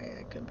 That's why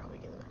I could probably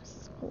get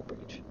access to the hull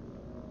breach.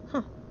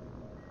 Huh.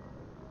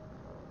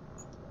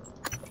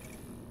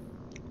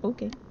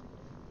 Okay.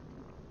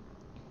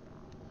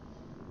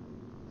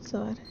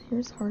 So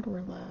here's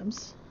Hardware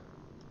Labs.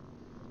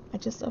 I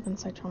just opened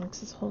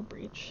Cytronics' hull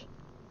breach.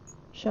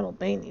 Shuttle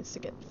Bay needs to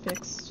get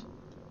fixed.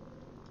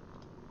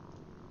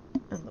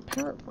 And the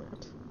power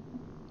plant.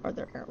 Are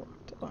they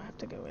airlocked? Oh, I have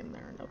to go in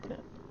there and open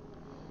it.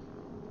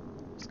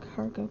 There's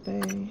Cargo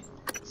Bay,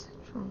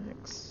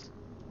 Cytronics,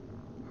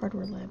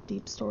 Hardware Lab,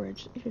 Deep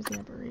Storage. Here's the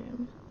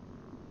Arboreum.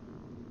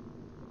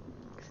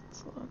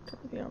 It's locked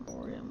over the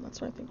Arboreum. That's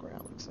where I think where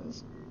Alex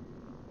is.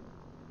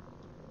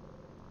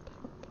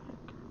 Power plant,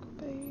 Cargo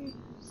Bay,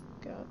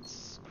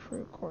 Guts,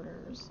 Crew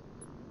Quarters.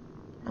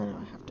 I know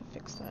I have to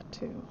fix that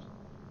too.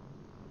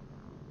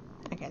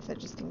 I guess I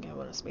just can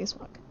go on a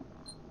spacewalk.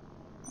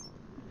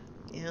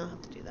 Yeah, I'll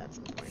have to do that at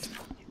some point.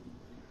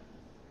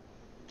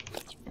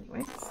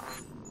 Anyway.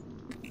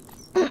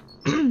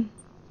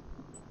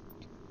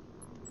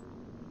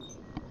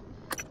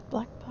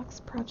 Black Box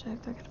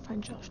Project. I gotta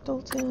find Josh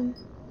Dalton.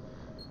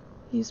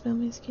 Use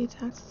Melmy's key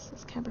to access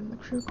this cabin in the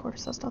crew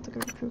quarters. So I'll stop to go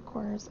to the crew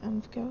quarters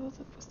and go to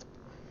the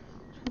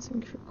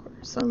transmitting crew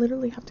quarters. So I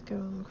literally have to go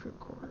in the crew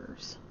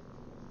quarters.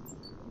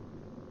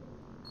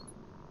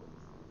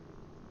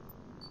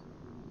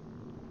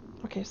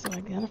 Okay, so I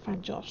gotta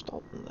find Josh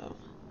Dalton though.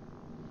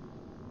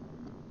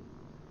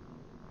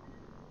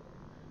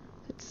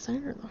 The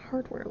designer in the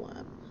hardware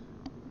lab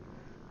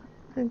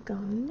had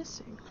gone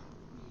missing.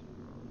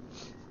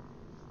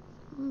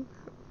 I'm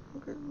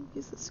gonna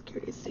use the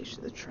security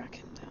station to track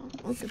him down.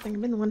 Oh, good thing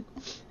I'm in one.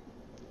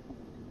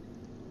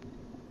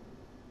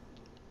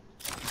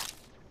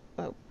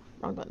 Oh,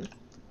 wrong button.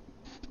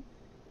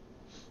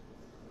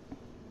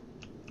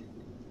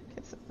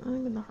 Okay, so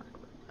I'm in the hardware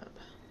lab.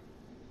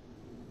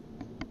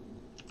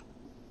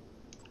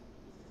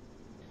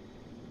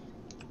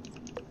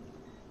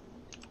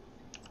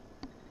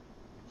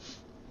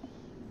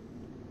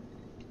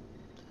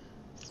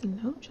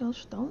 There's no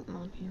Josh Dalton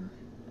on here.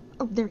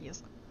 Oh, there he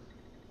is.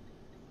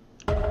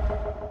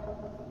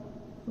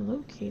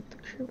 Locate the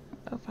crew.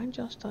 Oh, find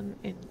Josh Dalton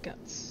in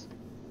Guts.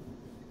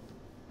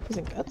 He's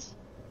in Guts?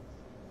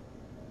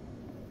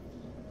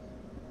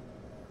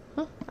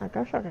 Huh, I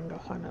guess I can go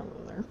find out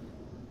over there.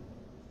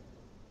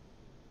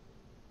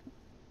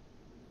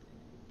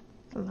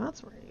 And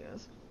that's where he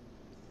is.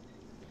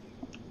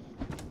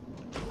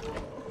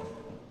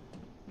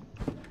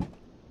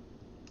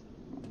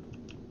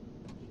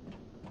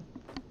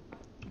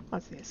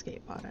 That's the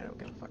escape pod. I don't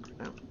give a fuck right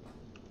now.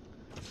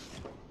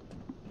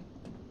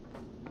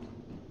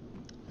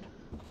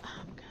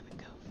 I'm gonna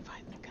go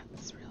find the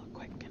Guts real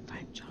quick and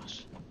find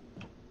Josh.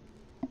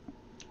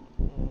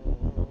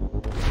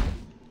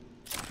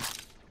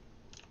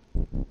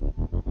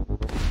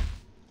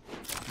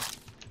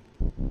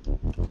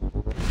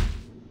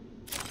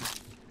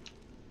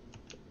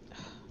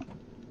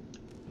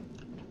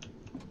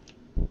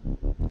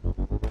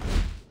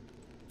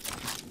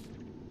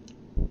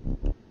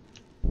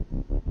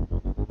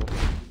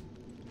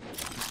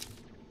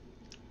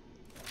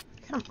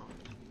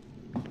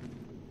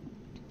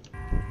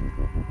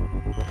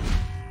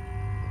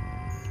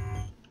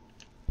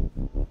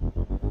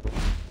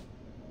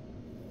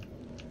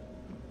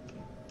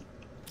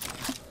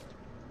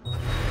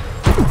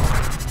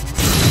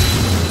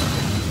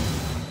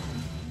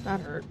 That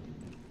hurt.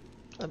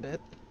 A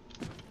bit.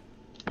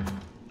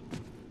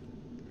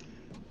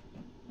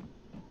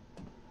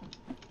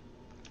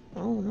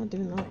 Oh, we're not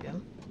doing that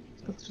again.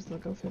 Let's just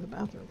go through the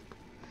bathroom.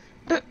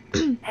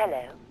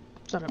 Hello.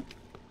 Shut up.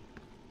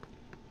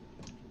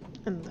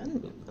 And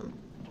then move them.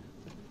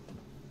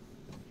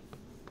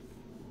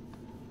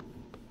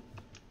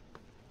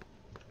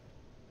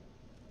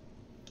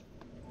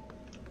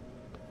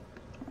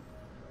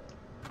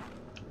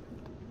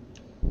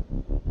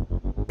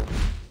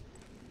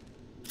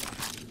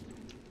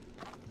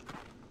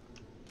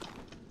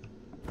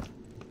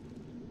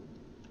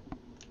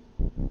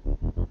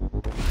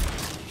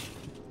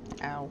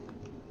 Ow.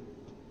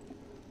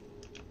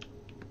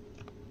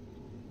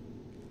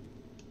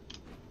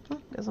 Oh,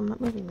 guess I'm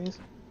not moving these.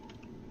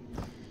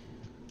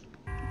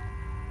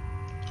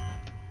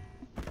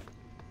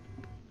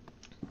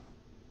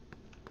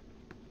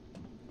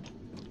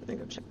 Let me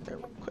go check there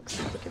real quick,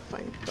 see if we can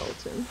find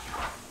Dalton.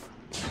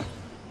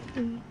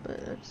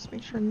 But just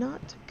make sure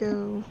not to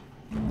go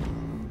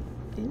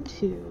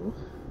into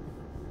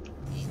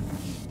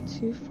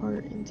too far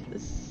into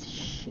this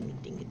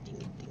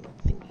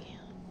thingy.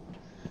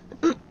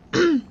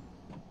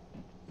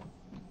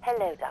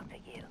 Hello, Dr.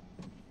 Yu.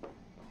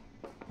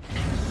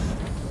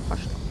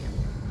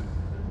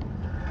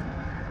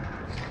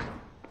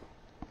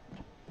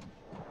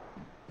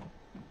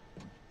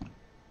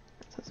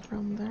 That's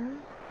around there.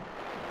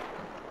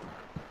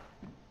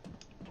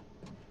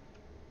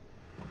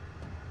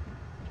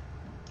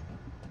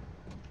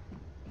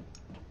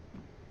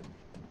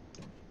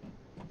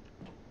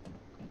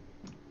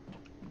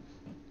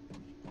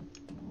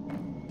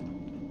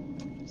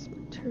 It's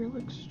material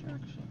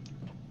extraction.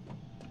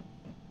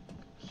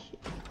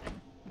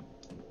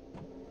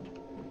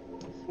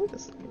 I think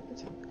this is going to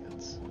take the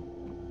guts.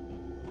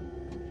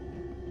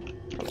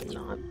 Probably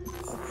not.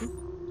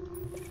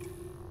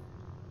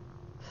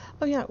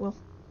 Oh yeah, well,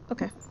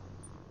 okay.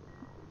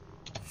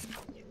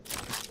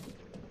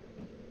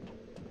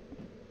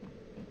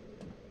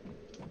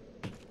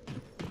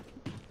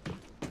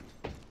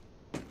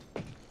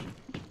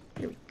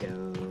 Here we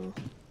go.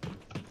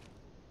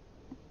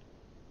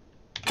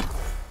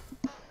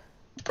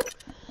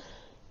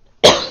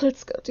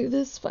 Let's go do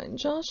this, find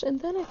Josh, and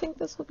then I think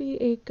this will be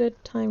a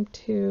good time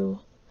to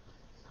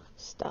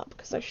stop,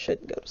 because I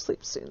should go to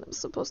sleep soon. I'm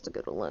supposed to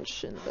go to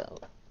lunch in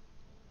about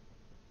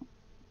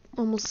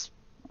almost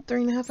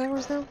 3.5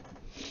 hours now.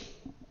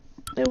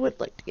 I would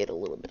like to get a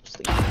little bit of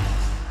sleep.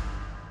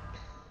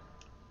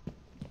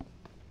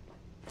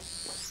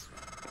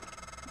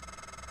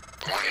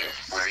 Morgan,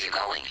 where are you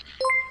going?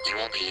 You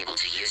won't be able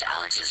to use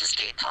Alex's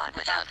escape pod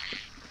without...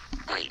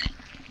 Wait.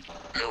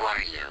 Who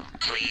are you?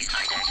 Please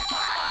identify.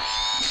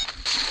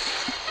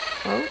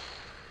 Oh,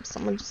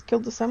 someone just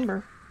killed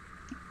December.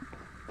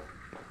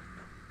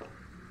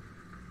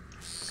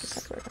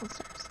 Right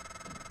downstairs.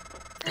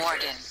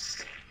 Morgan,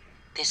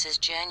 this is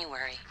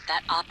January.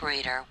 That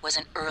operator was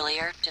an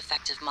earlier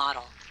defective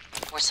model.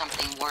 Or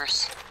something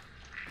worse.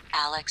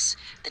 Alex,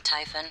 the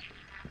Typhon,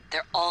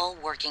 they're all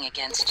working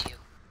against you.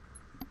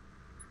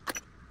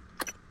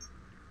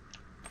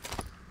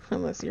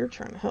 Unless you're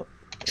trying to help.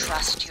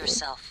 Trust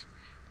yourself.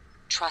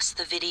 Trust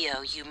the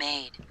video you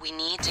made. We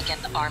need to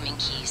get the arming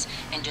keys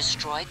and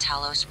destroy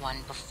Talos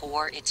 1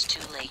 before it's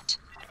too late.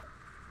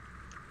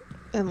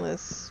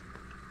 Unless,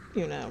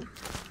 you know,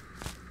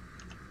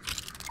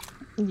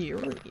 you're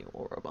an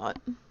evil robot.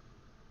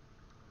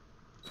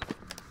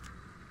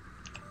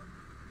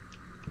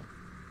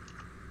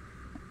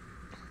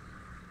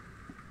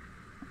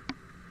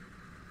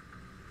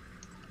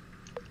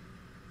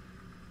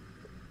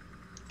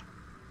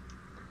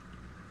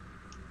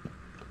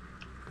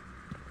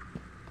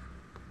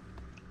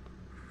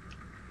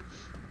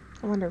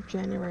 I wonder if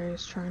January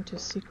is trying to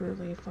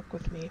secretly fuck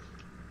with me.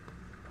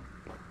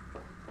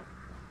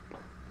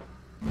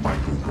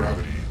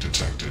 Microgravity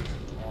detected.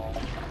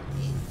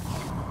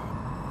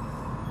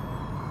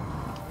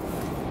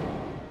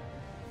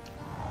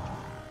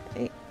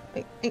 Hey.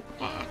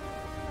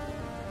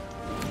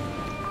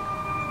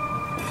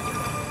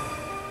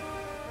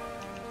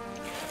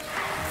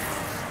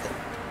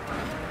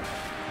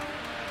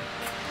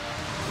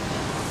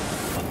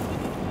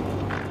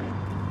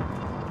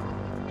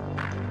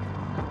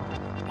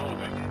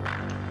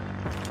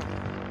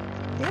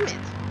 Damn it.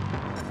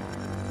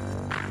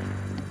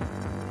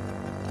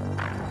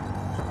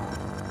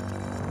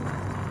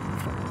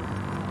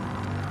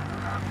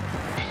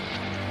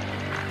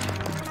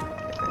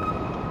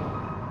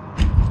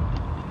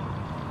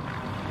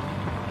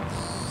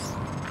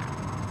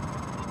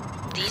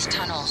 These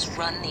tunnels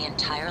run the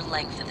entire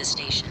length of the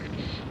station,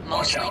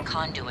 mostly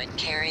conduit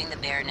carrying the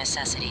bare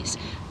necessities: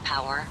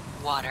 power,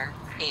 water,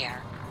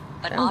 air.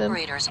 But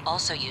operators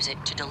also use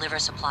it to deliver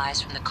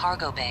supplies from the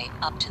cargo bay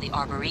up to the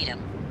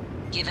Arboretum.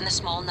 Given the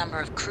small number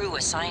of crew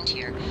assigned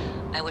here,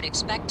 I would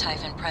expect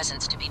Typhon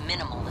presence to be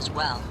minimal as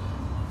well.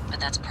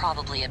 But that's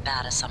probably a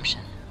bad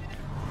assumption.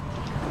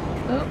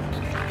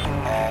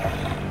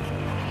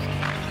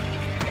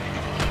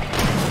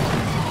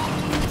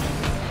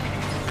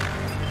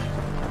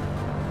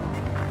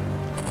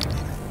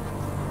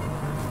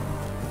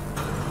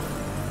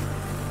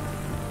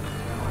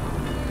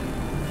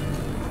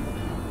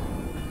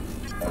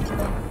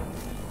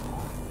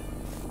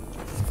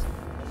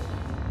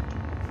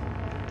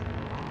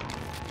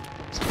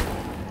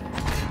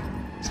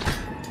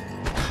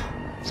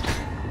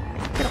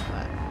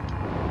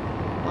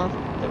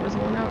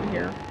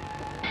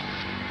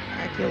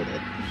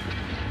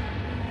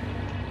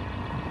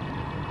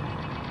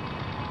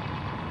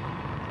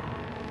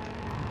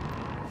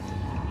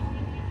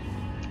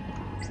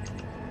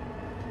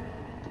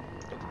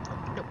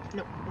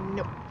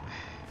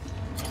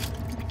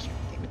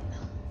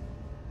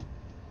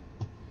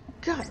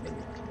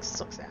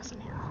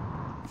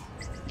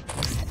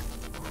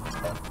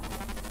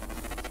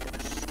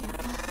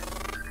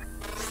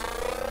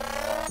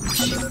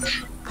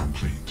 Research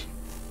complete.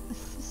 A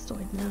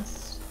cystoid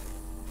nest.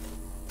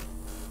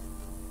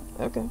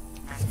 Okay.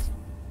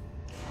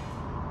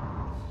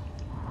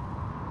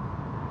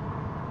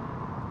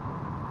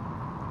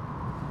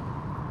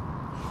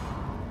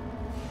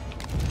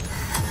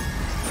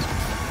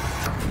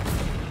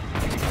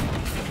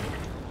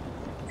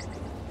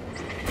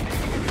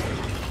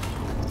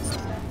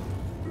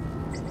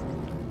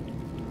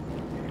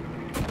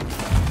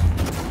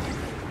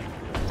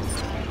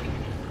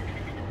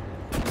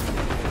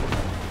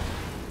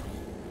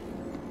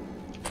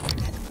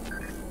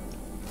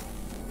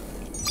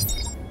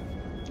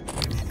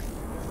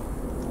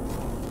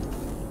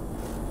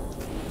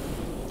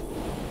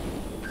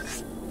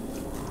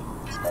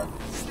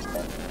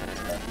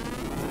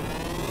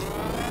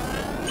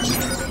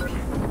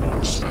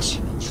 More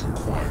specimens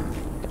required.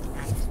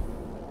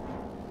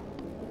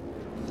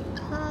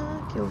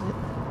 Killed it.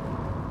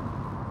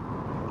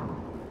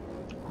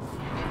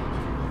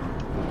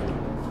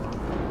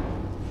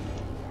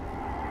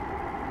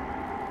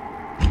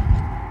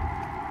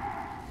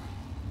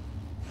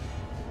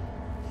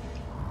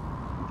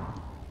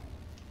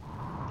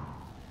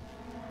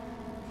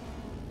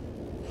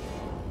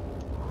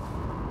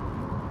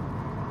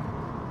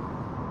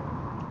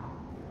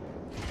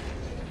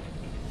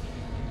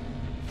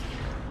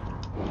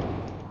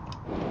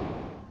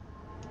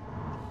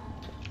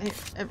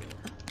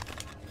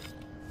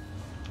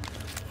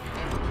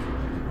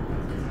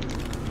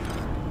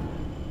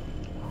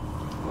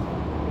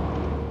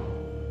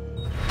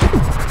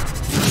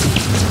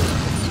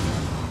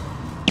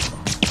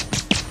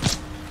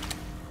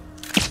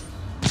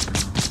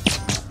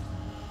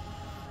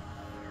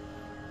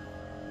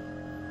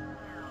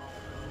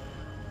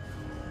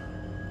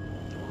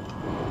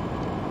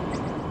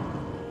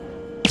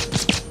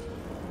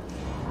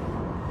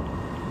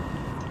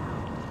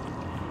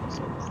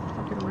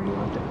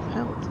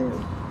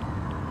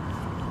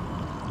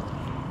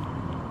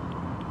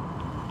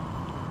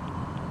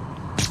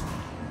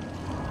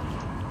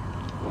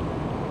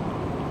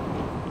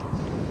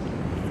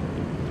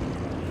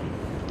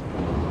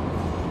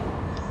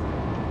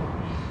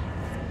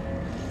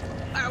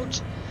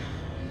 Ouch!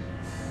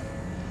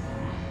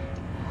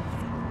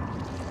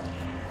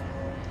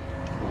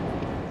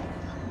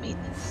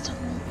 Maintenance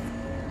tunnel.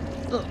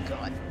 Oh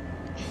god.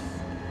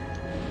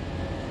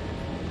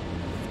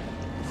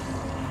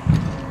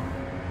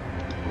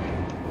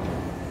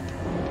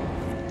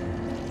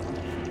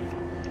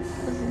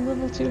 This is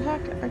level 2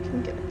 hack. I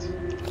can get it.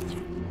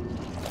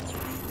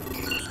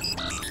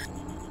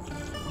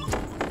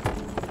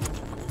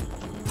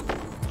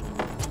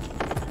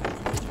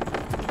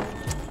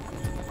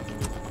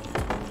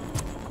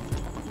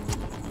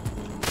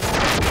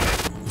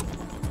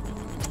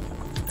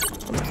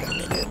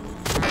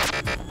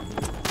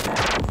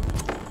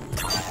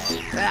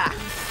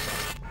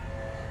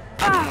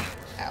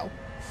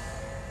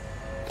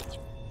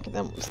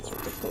 That was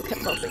difficult,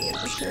 kept bumping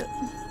into shit.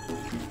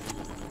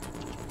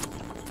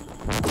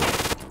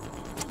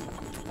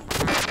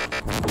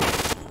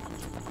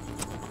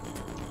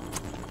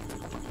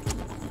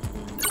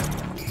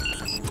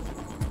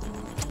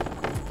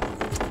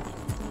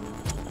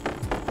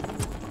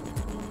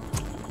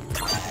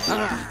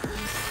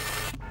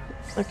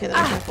 Okay,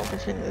 that was my fault for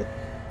shooting it.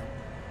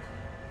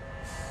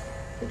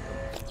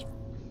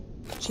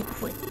 Cheap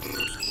point.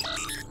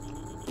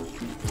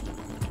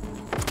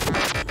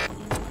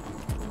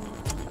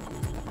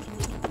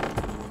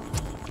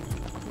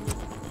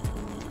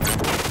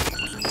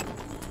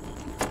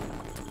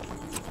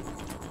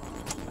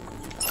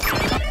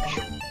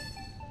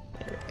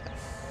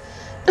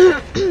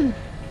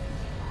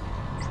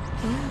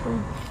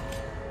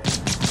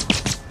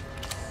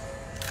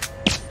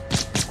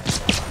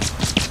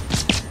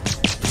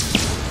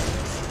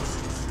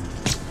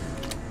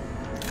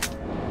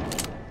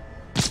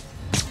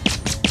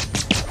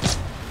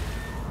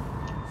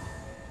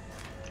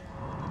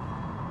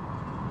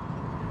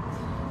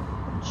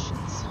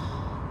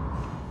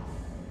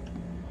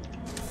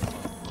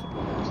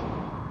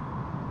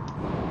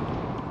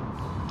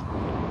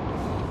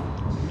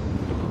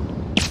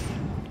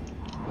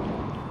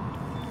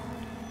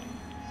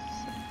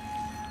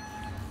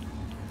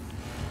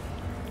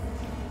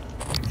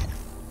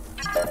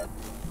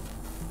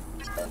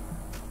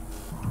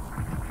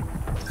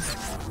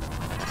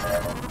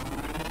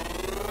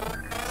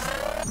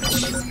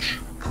 Research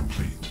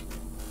complete.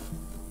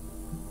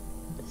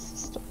 This is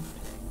stupid.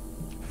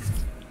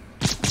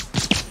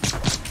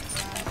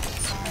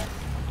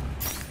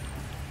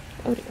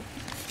 Oh dear.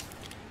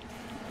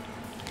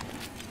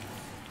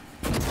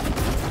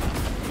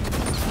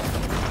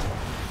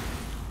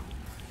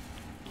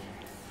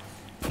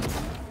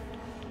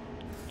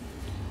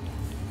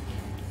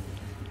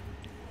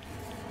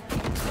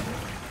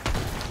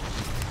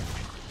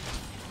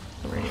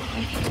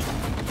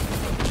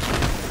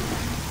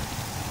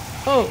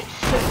 Oh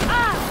shit.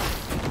 Ah!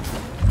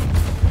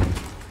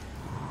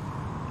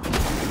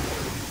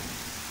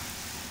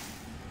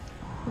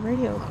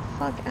 Radio the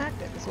fuck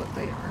active is what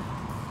they are.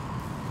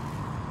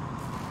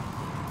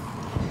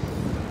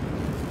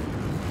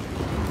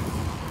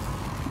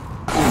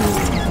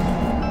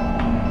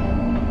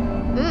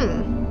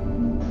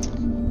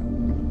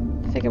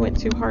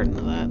 too hard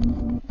into that.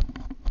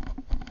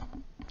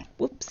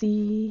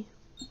 Whoopsie.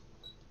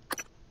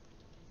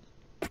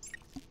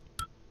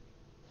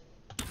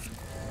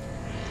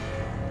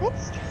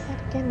 Let's try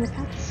that again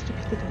without the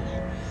stupidity.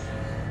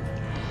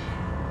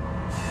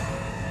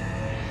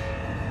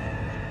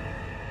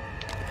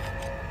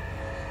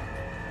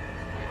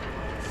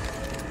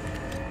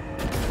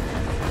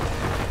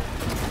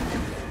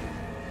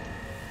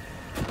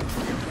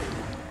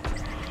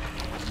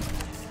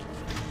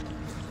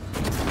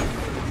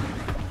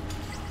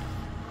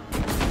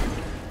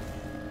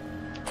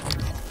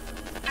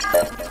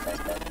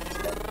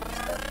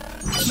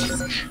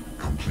 Research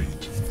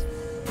complete.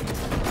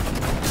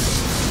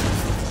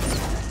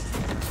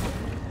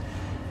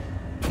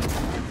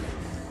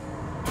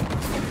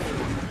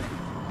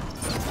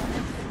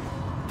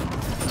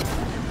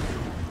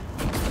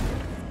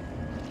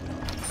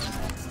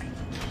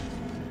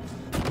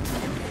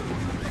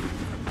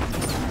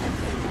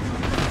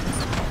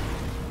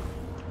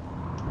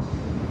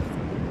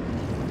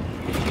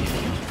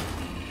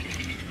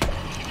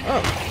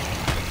 Oh.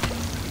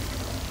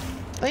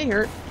 They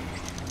hurt.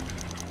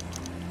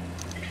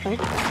 Oh.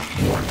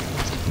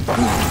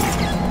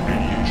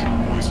 Radiation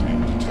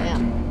poisoning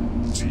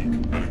detected. Seek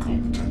medical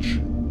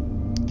attention.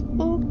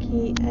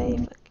 Okay, I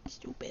fucking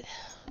stupid.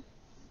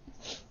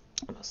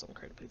 I'm also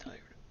incredibly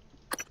tired.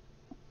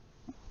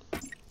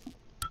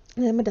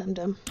 I'm a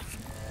dum-dum.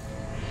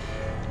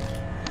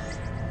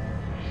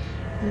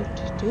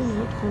 Do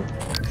not control.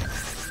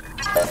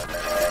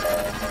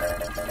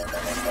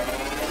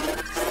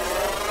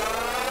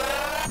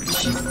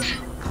 Research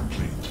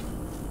complete.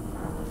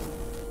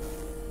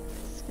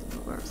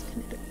 Where's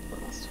kinetic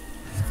blast?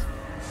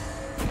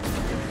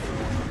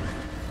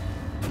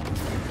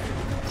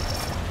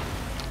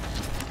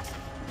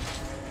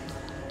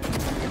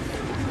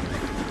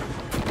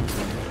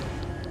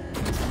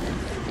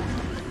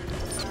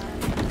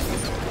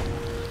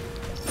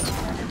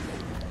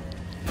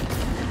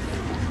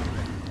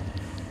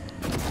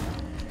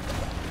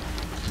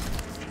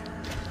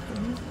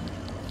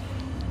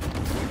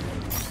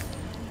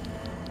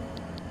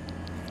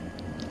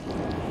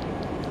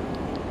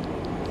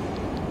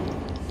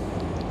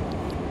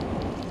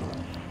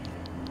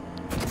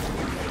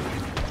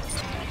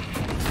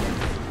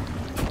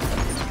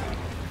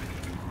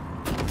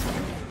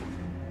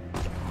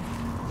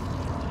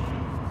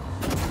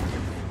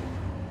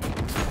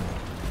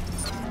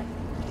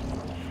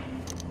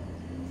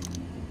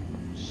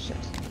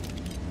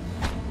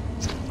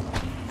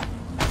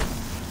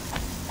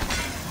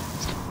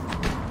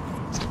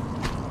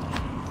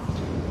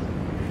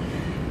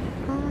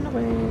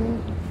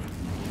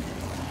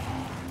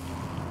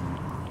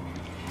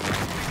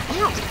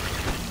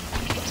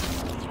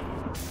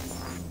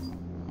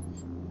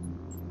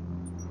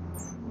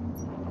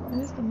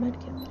 Where's the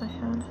medkit that I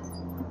had?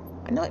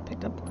 I know I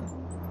picked up one.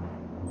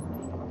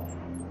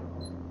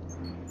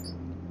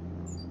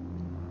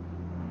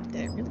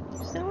 Did I really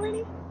use it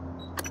already?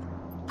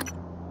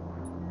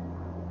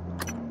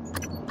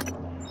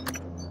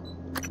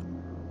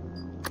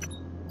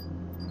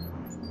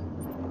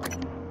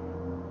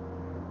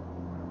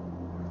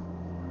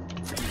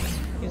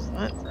 Use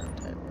that for a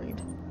time read.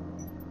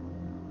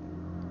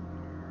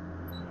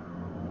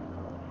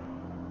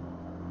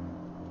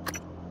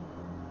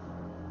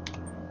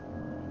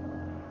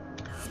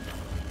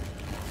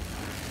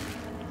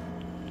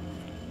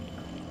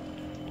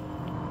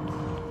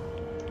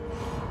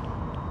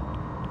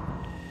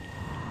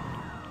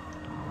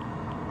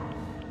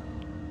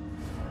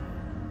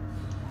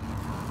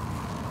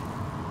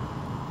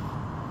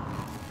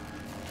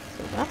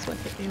 That's what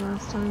hit me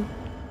last time.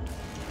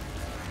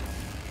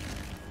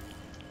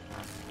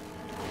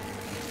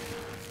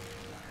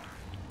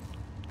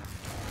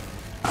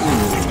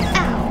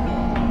 Ow!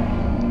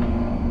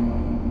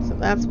 So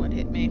that's what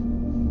hit me.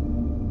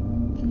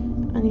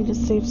 I need to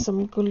save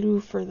some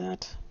glue for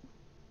that.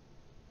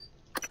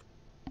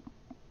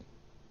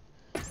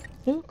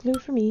 No glue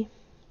for me.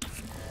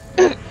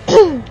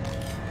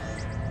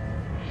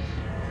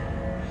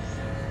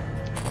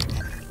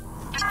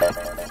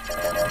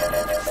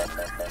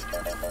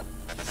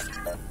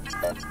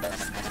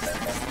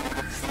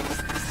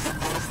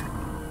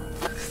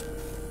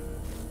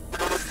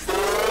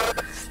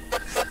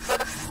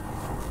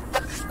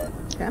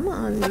 Come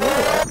on,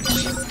 yeah.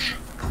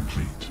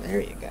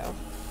 There you go.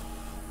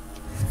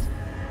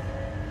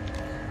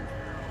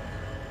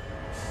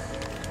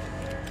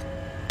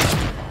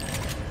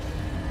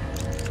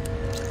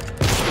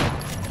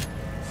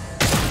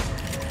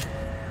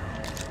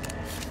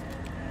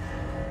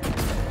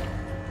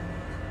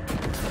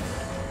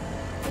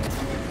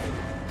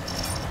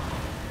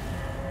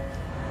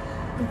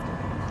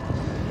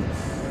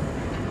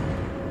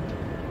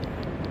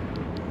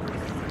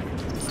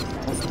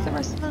 Take the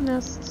rest of the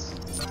nests.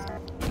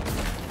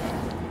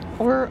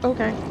 Or,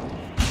 okay.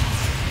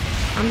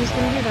 I'm just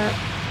gonna do that.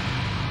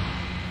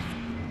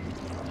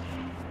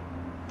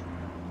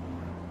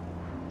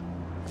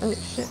 Oh,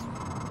 shit.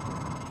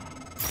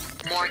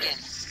 Morgan,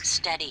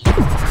 steady.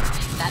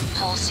 That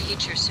pulse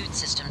hit your suit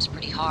system's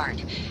pretty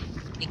hard.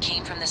 It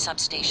came from the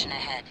substation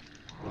ahead.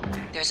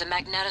 There's a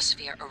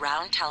magnetosphere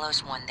around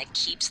Talos 1 that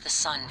keeps the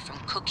sun from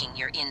cooking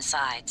your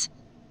insides.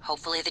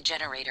 Hopefully the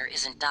generator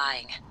isn't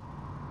dying.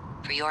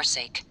 For your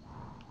sake,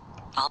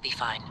 I'll be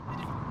fine.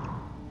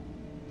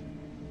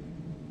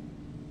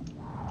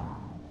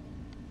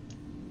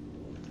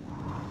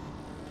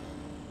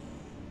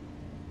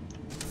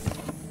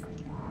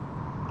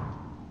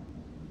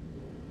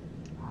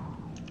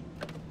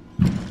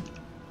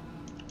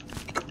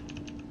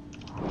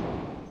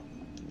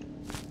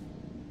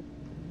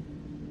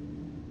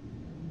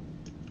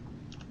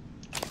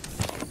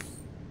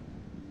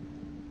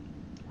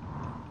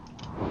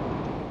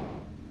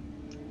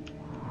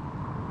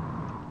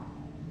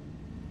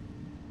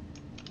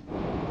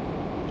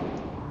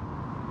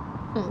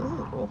 Oh, this is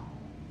cool.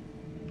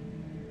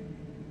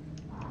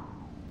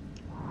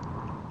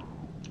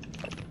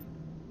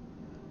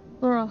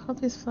 Laura, I'll help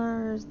these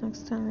flowers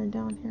next time you're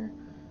down here.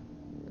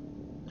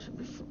 Should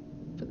be for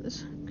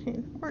this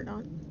cane or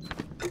not.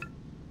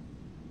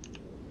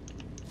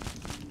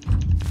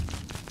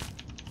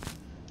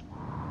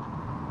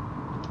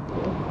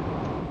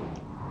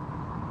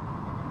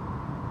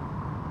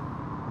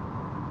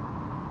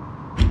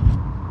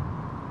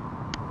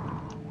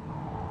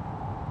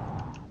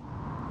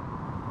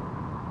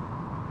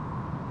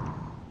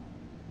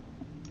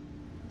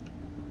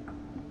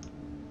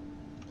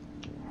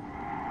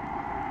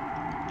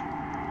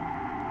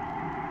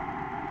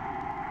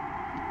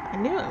 I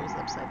knew I was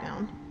upside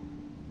down.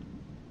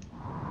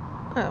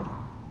 Oh.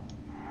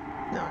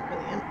 No, I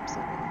really am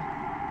upside down.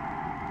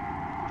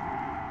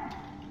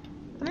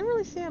 I didn't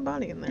really see a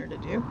body in there,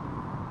 did you?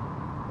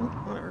 Oh,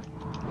 whatever.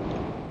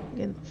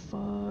 Get the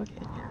fuck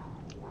in here.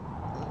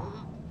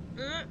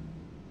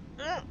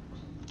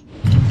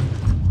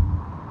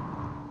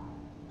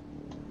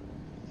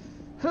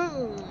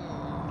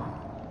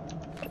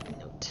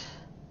 Note.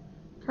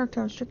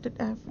 Character restricted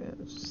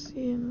access.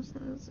 See, this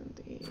is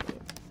indeed.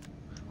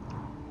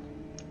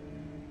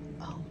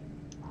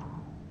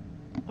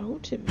 Oh,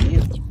 to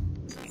view.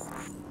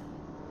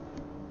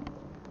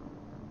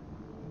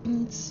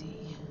 Let's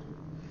see.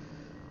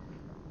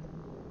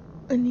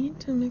 I need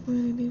to make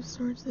my deep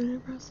storage data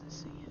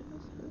processing.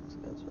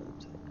 That's what I'm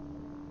saying.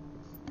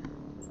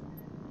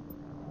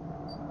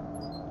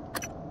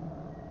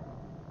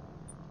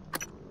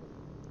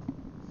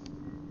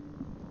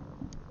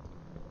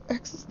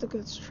 Access the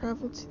goods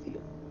travel to the.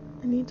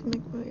 I need to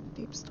make my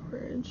deep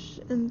storage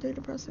and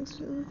data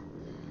processing.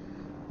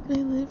 They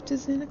live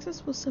is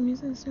inaccessible. Some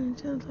using a certain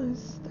telltale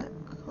stack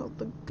called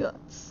the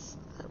Guts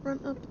that run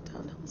up and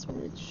down Hell's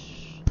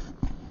Ridge.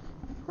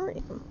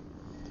 Alright.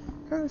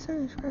 Cargo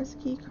Center describes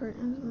the key card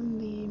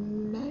and the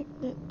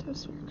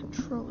magnetosphere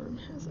control room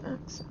has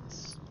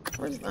access.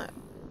 Where's that?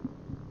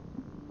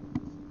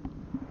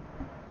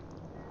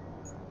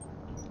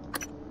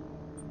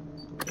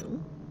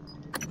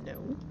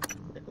 No.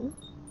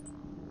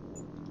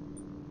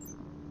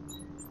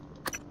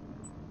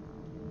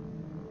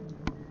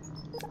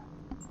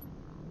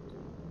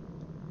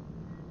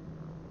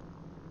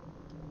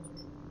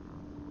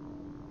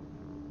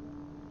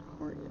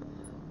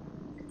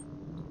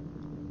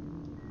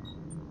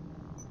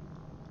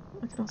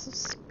 I can also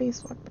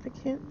spacewalk, but I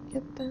can't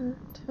get there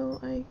till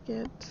I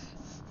get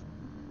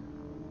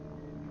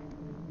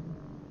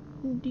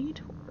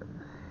Detour.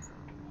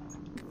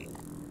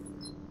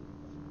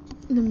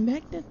 The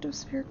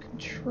magnetosphere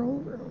control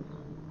room.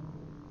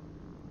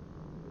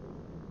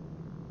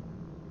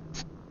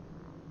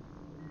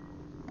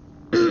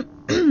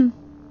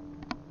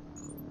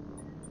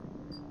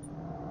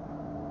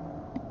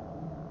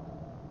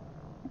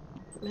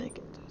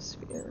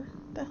 Magnetosphere.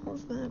 What the hell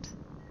is that?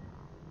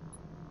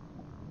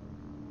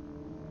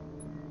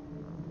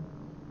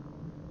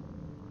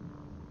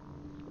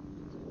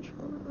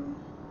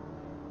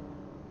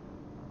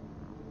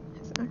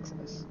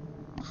 Access.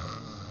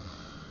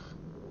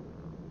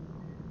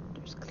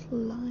 There's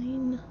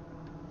Klein.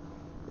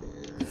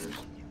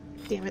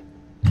 Damn it.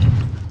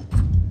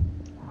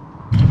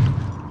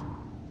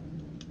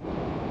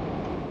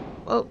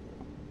 Whoa.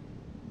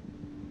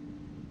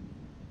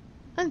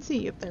 I didn't see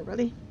you up there,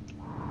 buddy.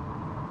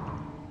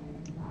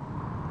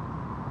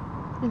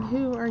 And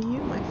who are you,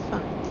 my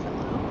fine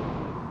fellow?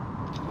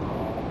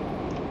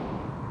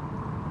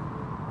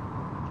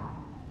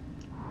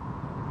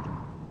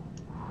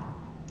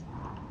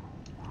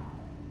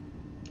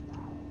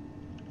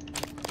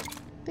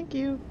 Thank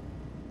you.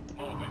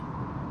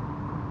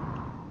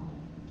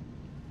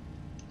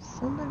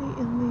 Somebody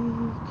in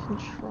the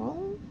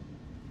control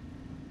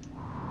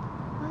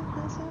room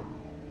has it?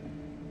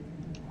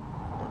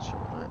 Not sure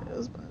what that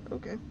is, but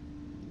okay.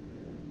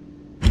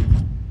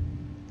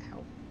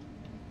 Ow.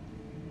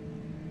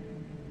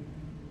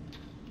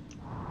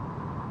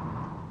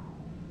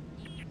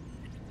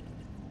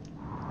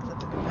 I have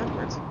to go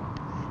backwards.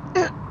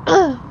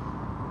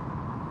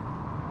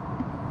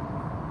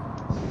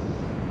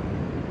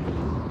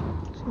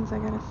 I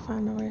gotta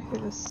find my way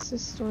through the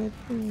cystoid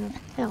ring of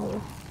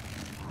hell.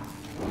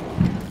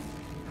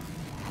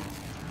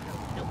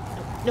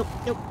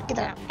 Nope. Get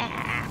out.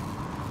 Ah.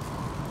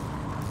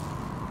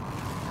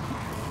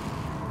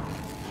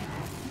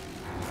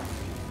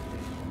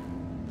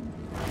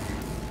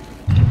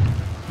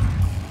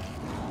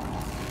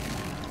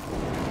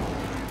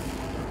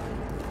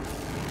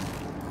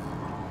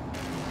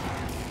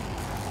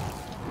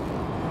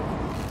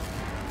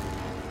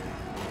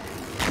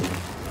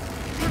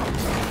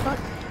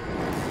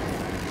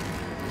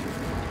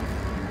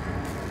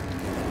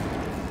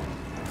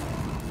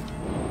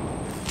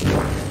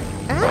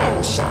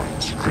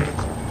 That's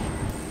critical.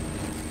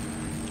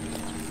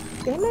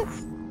 Damn it!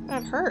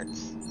 That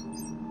hurts.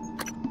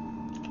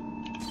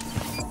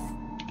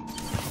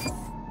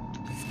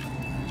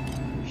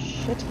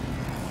 Shit.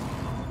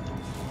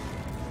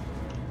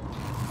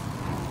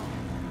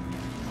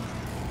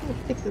 I'm gonna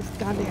fix this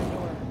goddamn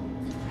door.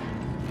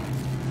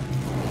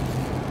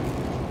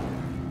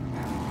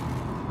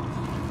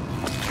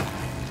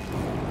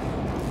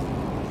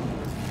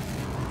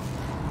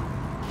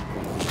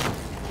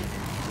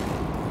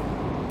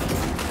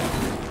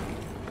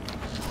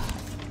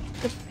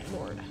 Good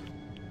lord.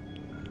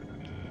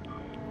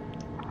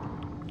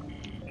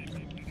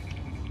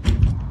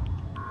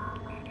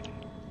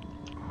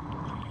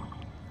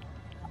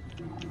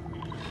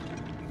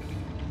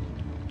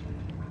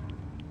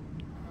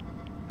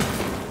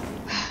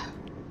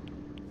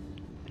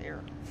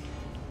 There.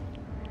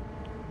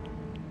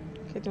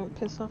 Okay, don't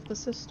piss off the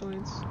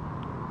cystoids.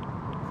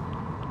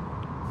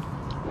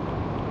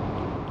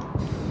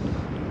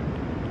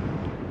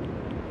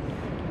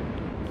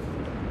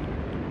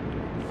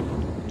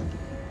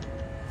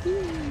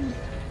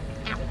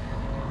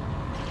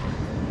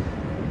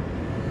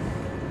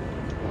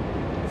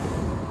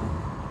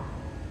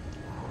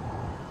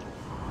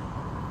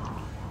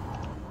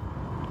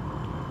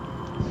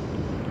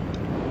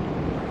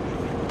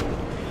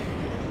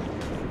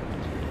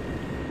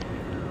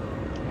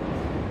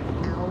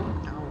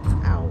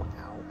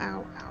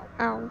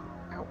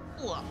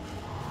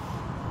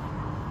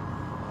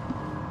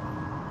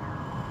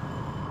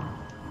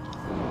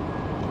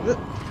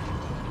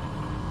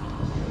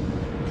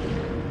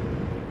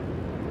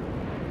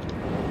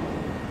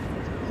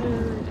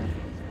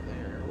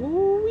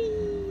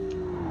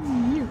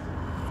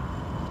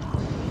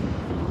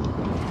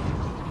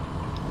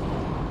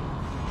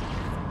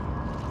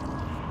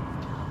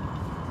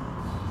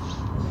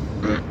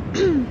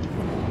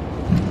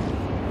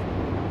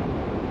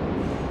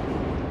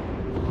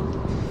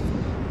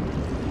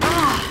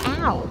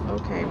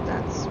 Okay,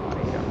 that's why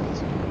you don't run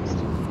so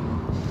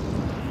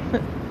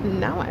fast.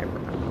 Now I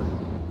remember.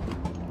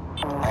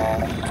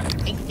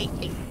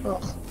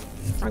 Ugh.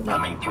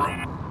 Coming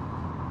through.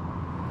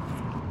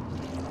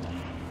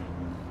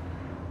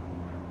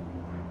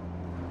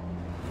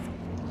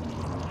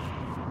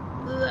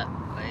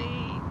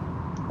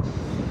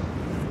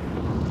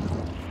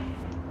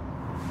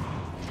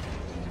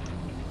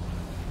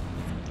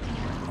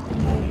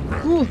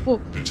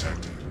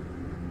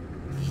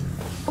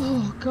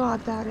 Oh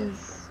god, that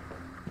is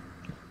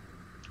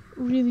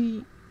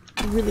really,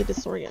 really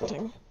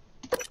disorienting.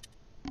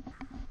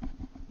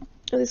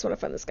 At least when I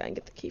find this guy and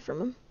get the key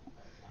from him.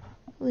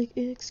 Like,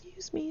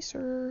 excuse me,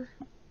 sir.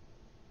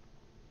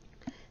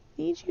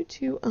 Need you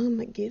to,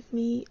 give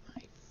me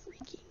my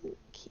freaking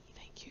key.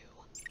 Thank you.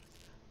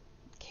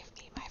 Give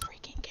me my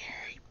freaking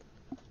key.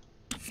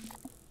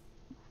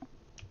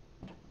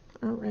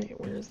 Alright,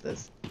 where is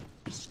this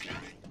person?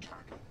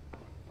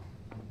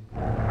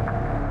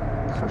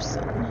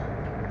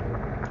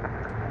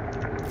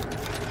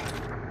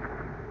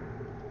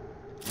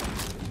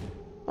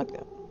 Like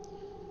that.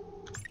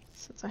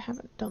 Since I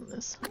haven't done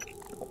this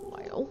in a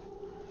while.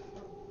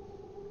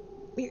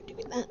 We're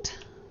doing that.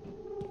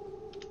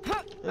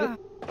 Oh,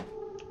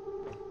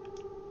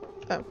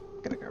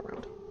 gotta go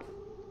around.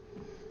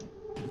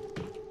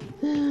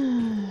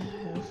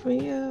 Off we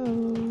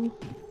go.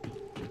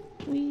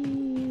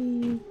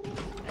 Whee!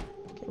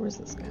 Okay, where's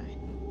this guy?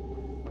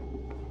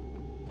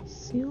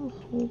 Seal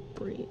hole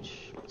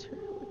breach.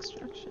 Material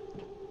extraction.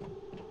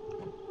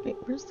 Wait,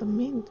 where's the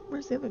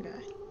other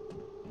guy?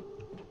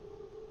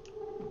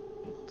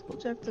 Multiple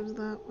objectives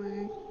that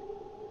way.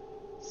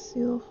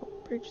 Seal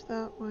hole breach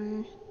that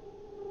way.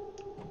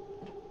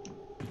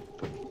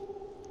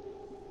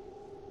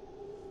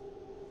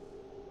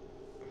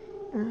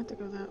 I have to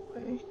go that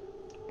way.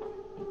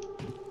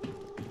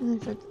 And in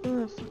fact,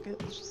 fuck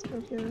it, let's just go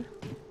here.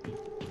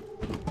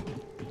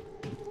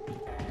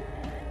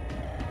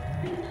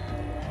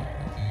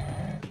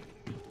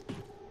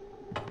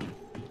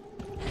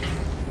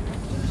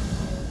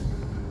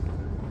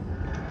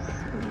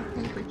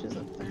 So, bridges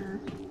up there.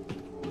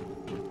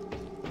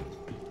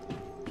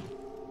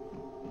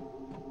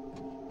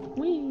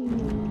 Whee!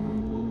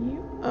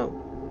 Oh,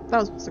 that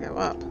was supposed to go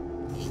up.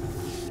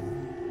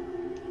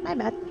 My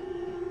bad.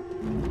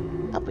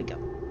 Up we go.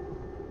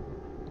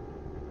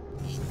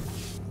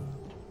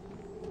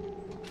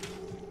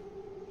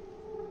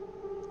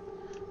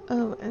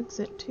 Oh,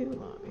 exit 2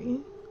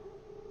 lobby.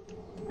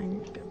 I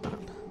need to go up.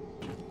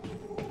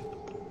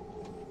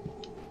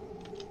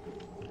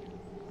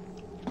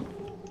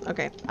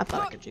 Okay, I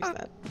thought I could use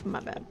that.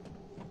 My bad.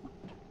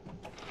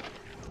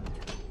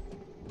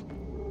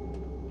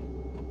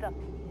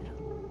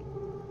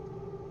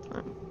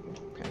 Okay,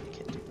 I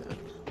can't do that.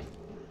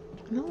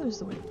 I know there's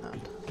the way up.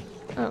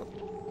 Oh.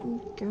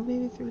 Go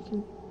maybe through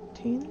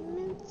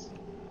containment?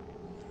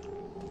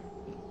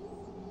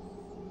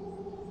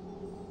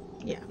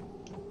 Yeah.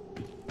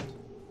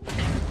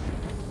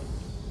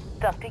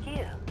 Dr.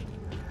 Yu.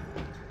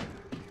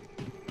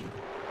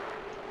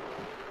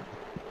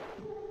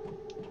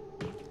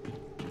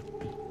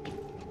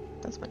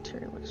 That's material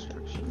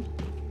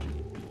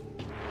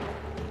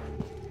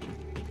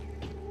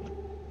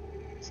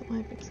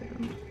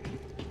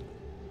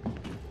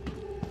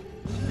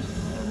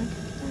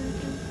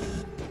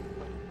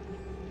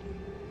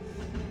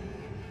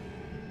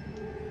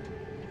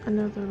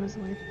know there was a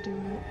way to do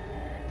it.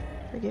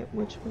 I forget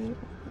which way it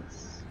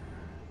was.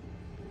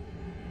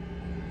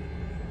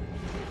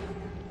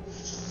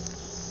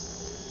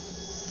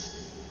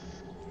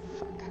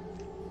 Fuck.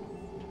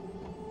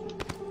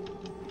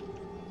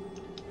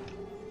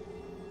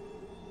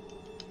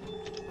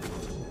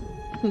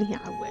 Yeah,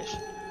 I wish.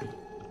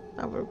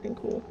 That would have been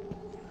cool.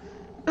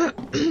 I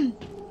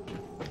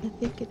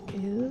think it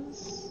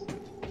is.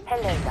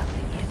 Hello,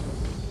 Dr.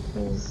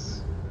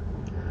 Because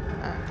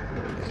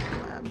here we go,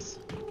 labs.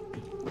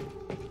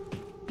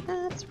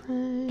 That's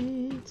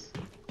right.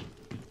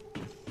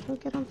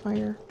 Don't get on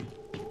fire.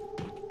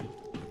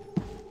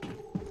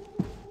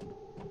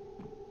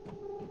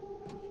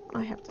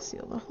 I have to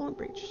seal the hull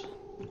breach.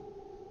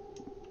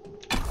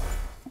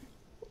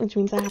 Which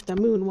means I have to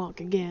moonwalk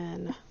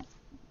again.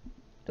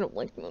 I don't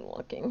like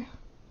moonwalking.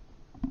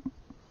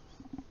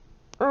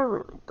 I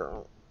really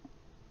don't.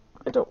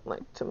 I don't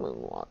like to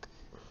moonwalk.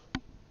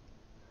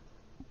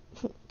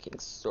 King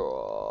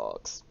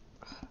sucks.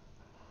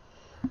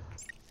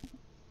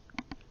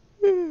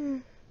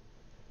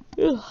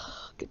 Ugh,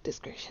 goodness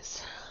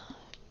gracious.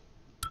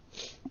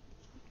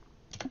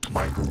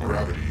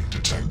 Microgravity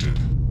detected.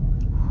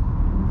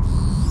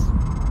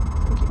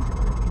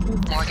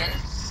 Morgan,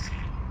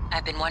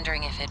 I've been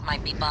wondering if it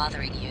might be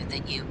bothering you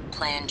that you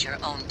planned your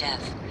own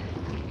death.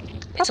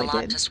 It's a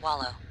lot to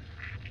swallow.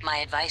 My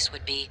advice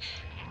would be,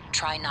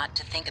 try not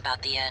to think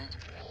about the end.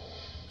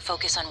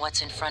 Focus on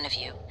what's in front of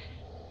you.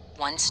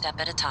 One step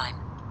at a time.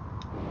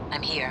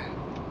 I'm here,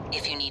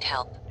 if you need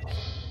help.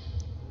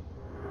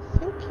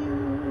 Thank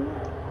you.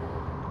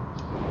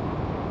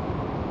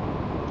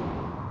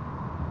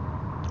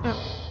 Oh.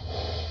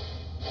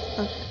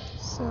 Okay,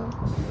 so...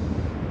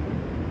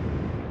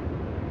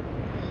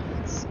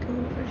 let's go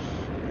over here.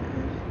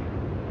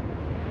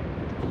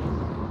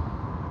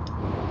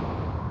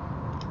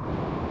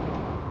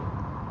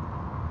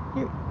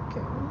 Here we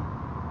go.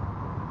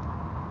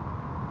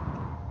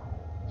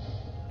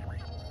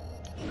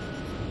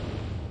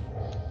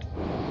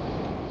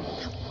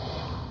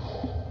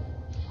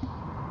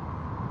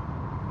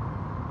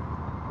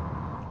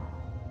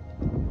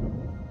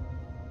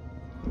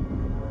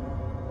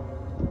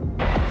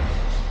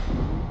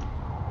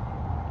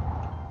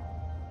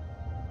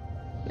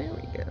 There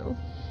we go.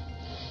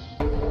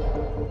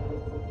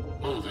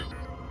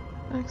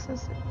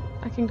 Access it.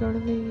 I can go to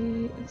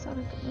the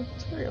exotic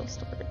material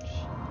storage.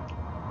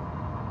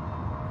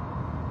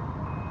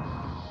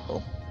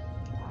 Oh.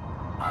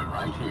 I'm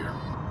right here.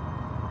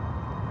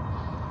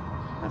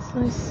 That's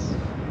nice.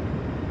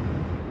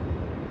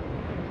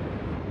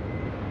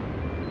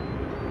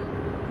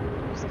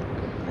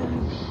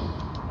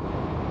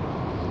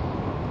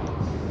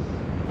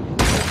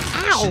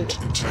 Ow!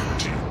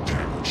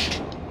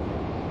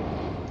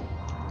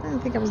 I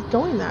didn't think I was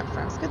going that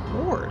fast. Good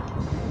lord.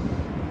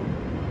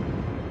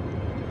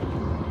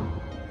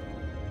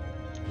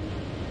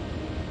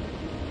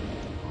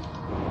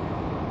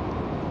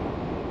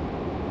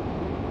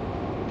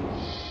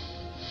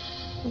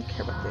 I don't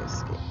care about the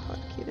escape pod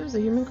key. There's a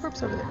human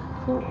corpse over there.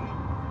 Cool.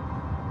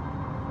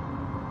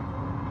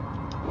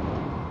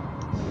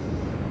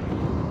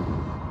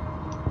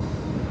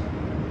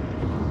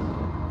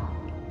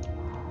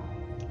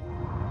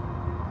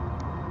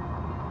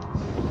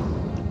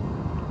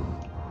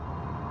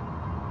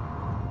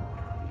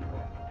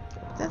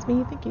 That's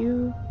me, thank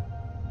you.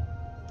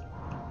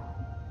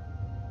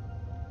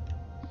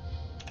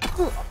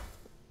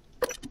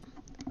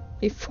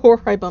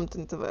 Before I bumped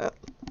into that.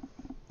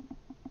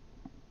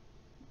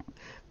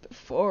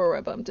 Before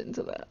I bumped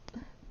into that.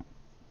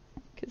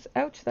 Because,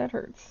 ouch, that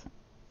hurts.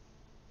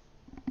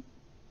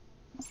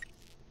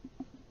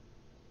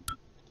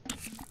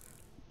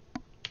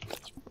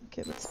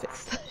 Okay, let's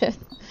fix that.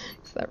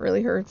 Because that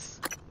really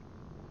hurts.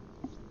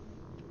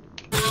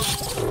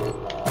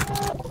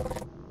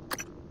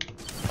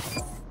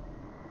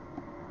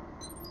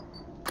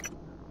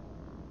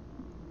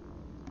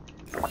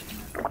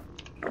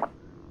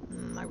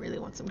 I really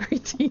want some green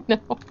tea now.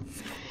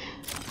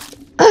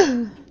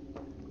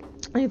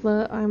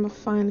 I'm a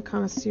fine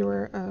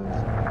connoisseur of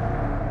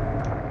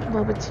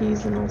boba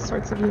teas and all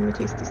sorts of yummy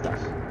tasty stuff.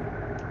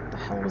 What the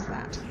hell was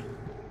that?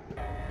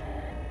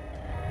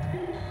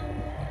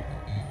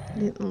 I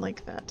didn't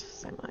like that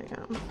semi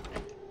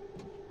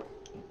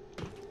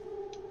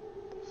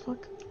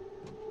fuck.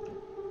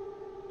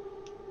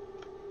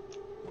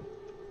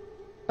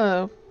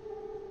 Oh.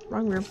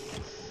 Wrong room.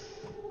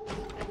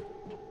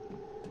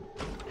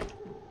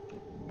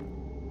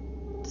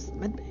 This is the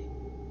med bay.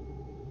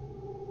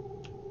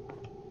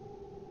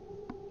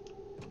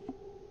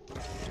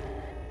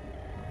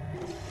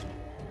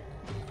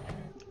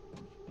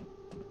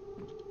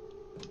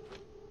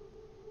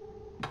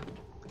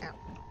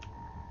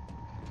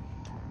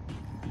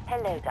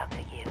 Hello, Dr.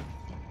 Yu.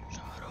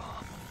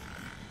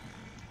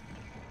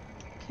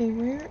 Okay,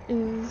 where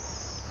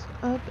is...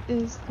 up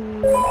is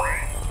the...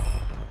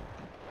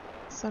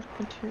 exotic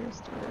material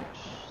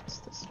storage. It's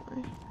this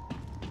way.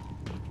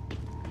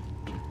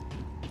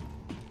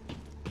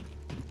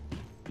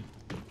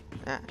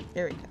 Ah,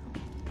 here we go.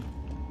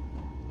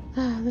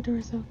 Ah, the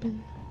door's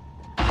open.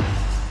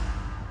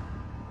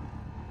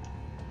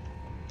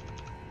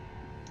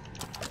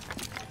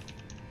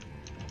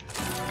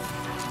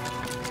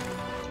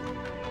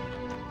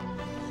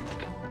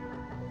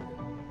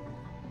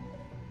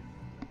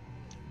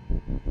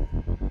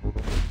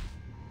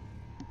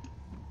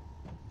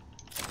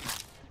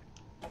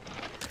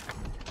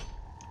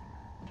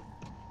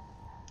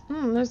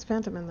 There's a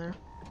phantom in there.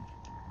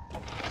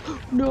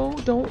 No,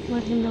 don't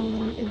let him know that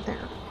I'm in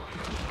there.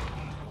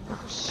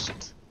 Oh,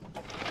 shit.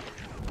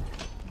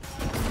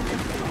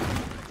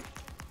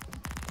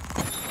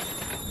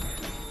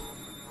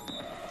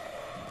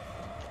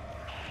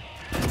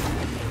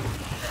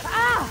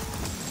 Ah!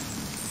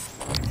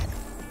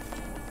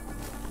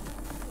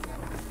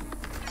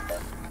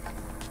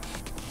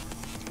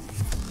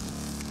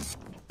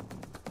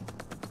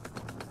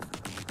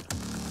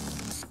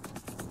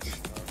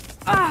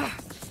 Ah!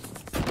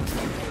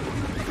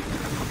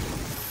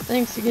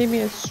 Thanks, you gave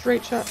me a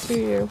straight shot to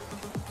you.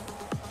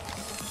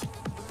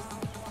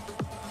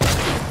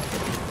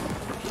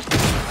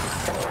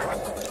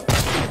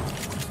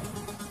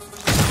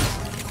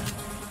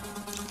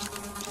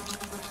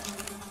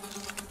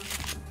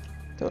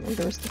 Don't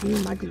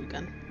underestimate my glue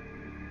gun.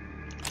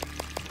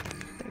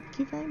 Thank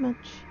you very much.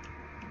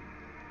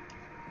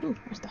 Ooh,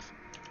 more stuff.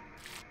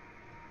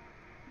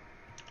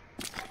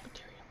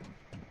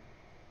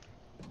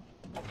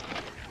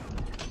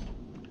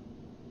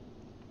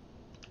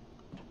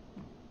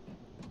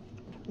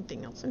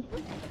 Anything else in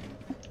here?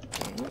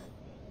 Okay.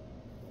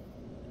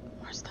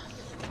 More stuff.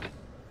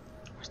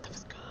 More stuff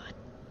is good.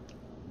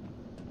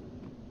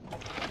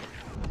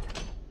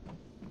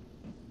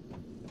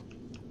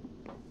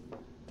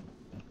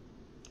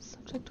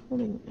 Subject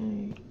holding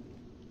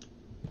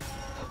a...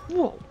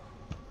 Whoa!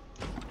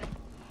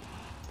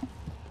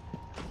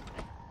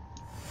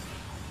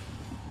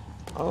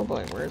 Oh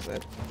boy, where is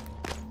it?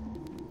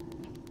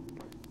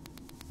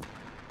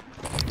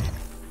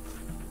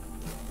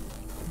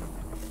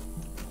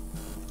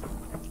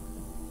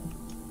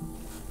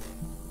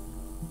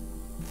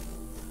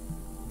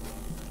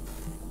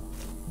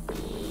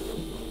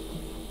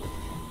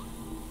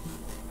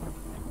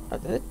 Oh,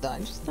 did it die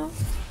just now?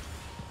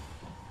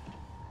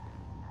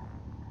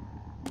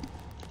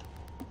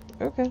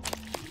 Okay.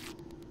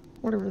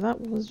 Whatever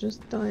that was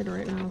just died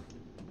right now.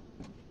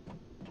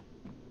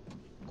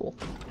 Cool.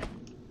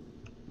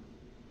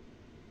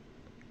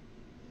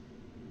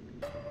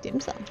 Dim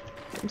sum.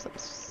 Dim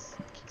sum's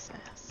kiss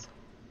ass.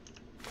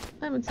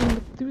 I haven't seen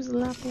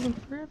Methuselah in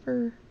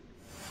forever.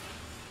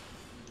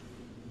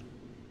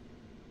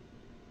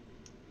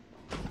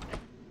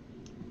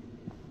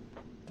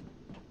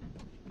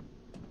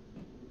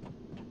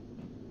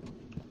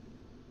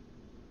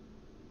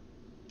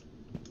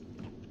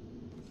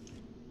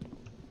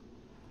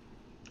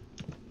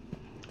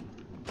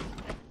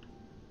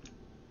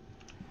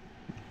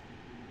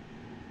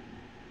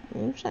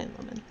 Moonshine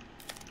lemon.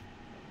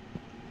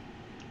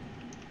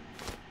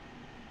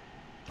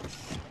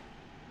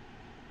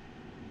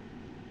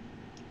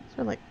 Sort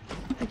of like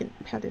fucking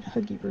padded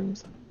huggy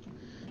rooms.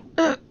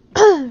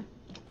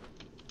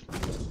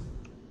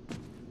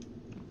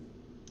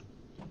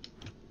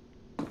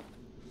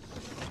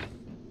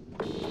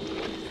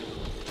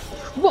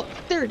 Whoa,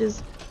 there it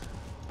is.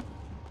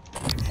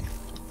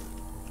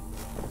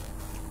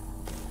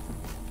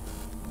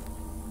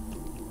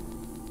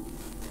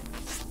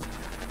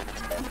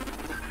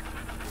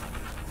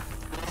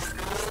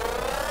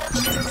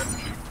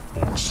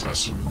 More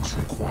specimens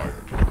required.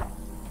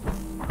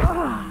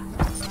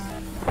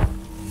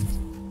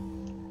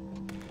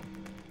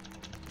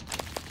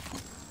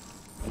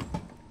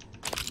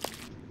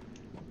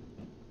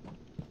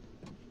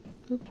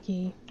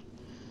 Okay.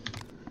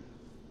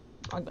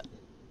 Wrong button.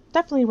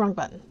 Definitely wrong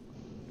button.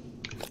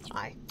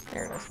 Aye,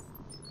 there it is.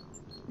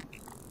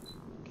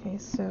 Okay,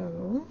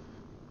 so...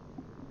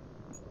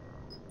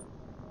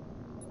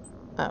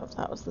 Oh,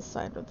 that was the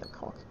side with the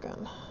caulk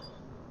gun.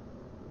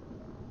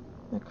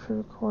 The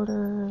crew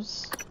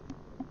quarters.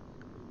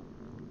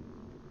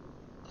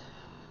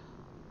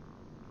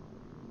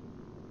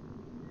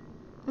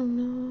 Oh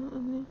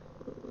no,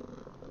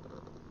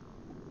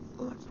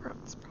 I forgot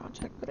this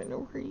project, but I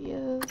know where he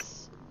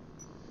is.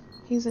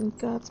 He's in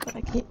Guts, but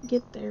I can't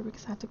get there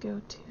because I have to go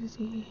to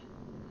the...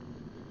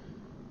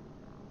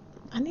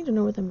 I need to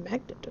know where the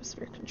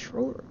magnetosphere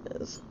controller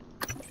is.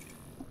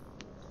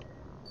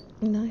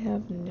 And I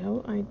have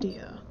no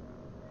idea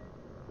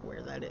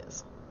where that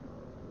is.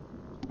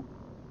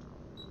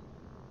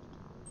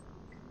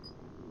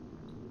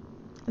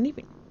 I hadn't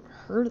even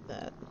heard of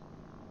that.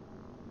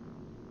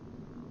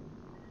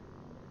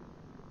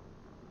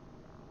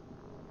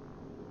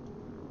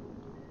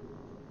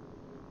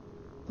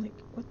 Like,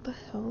 what the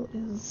hell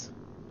is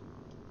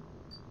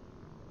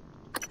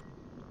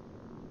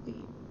the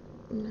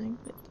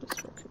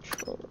magnetosphere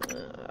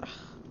controller? Ugh.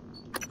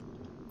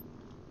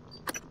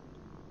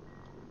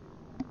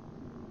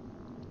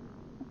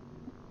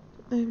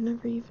 I've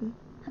never even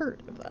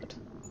heard of that.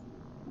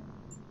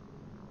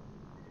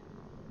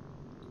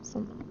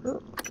 Oh,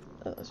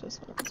 that's just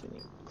what happens when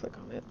you click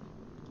on it.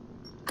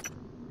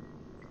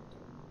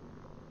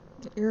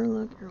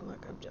 Airlock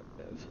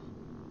objective.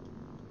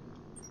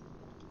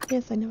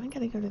 Yes, I know I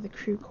gotta go to the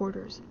crew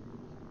quarters.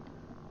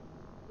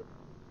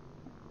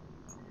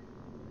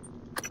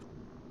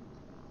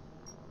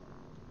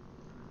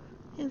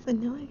 Yes, I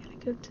know I gotta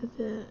go to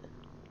the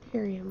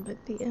Arboretarium,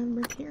 but the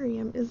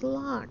Arboretarium is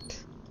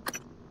locked.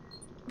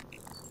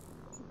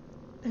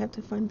 I have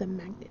to find the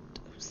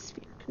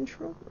magnetosphere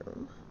control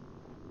room.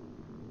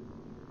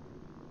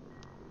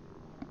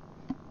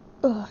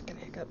 Ugh, I got a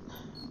hiccup.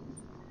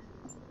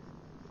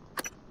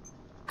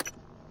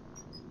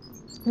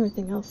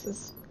 Everything else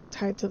is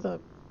tied to the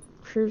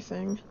crew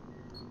thing.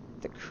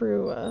 The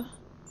crew,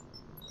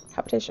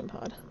 habitation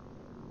pod.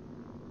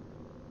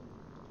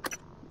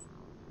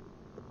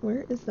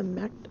 Where is the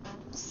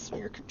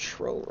magnetosphere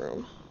control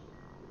room?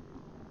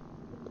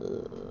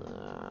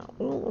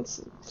 Well,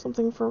 that's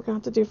something we're gonna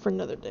have to do for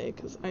another day,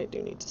 because I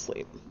do need to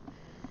sleep.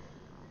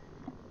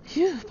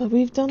 Yeah, but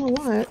we've done a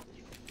lot,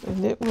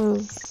 and it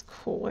was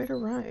quite a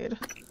ride.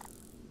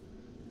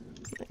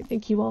 I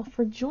thank you all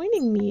for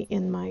joining me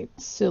in my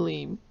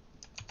silly,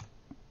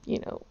 you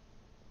know,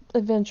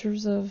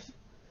 adventures of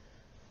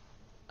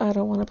I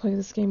don't want to play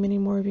this game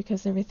anymore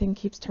because everything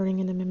keeps turning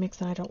into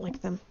mimics and I don't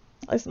like them.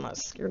 At least I'm not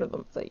as scared of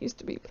them as I used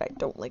to be, but I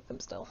don't like them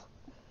still.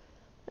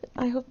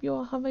 I hope you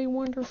all have a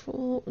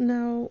wonderful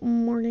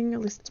morning.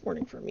 At least it's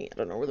morning for me. I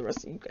don't know where the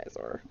rest of you guys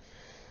are.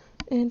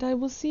 And I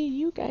will see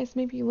you guys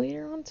maybe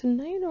later on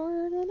tonight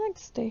or the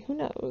next day. Who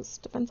knows?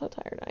 Depends how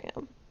tired I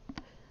am.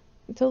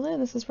 Until then,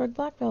 this is Red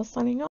Black Veil signing off.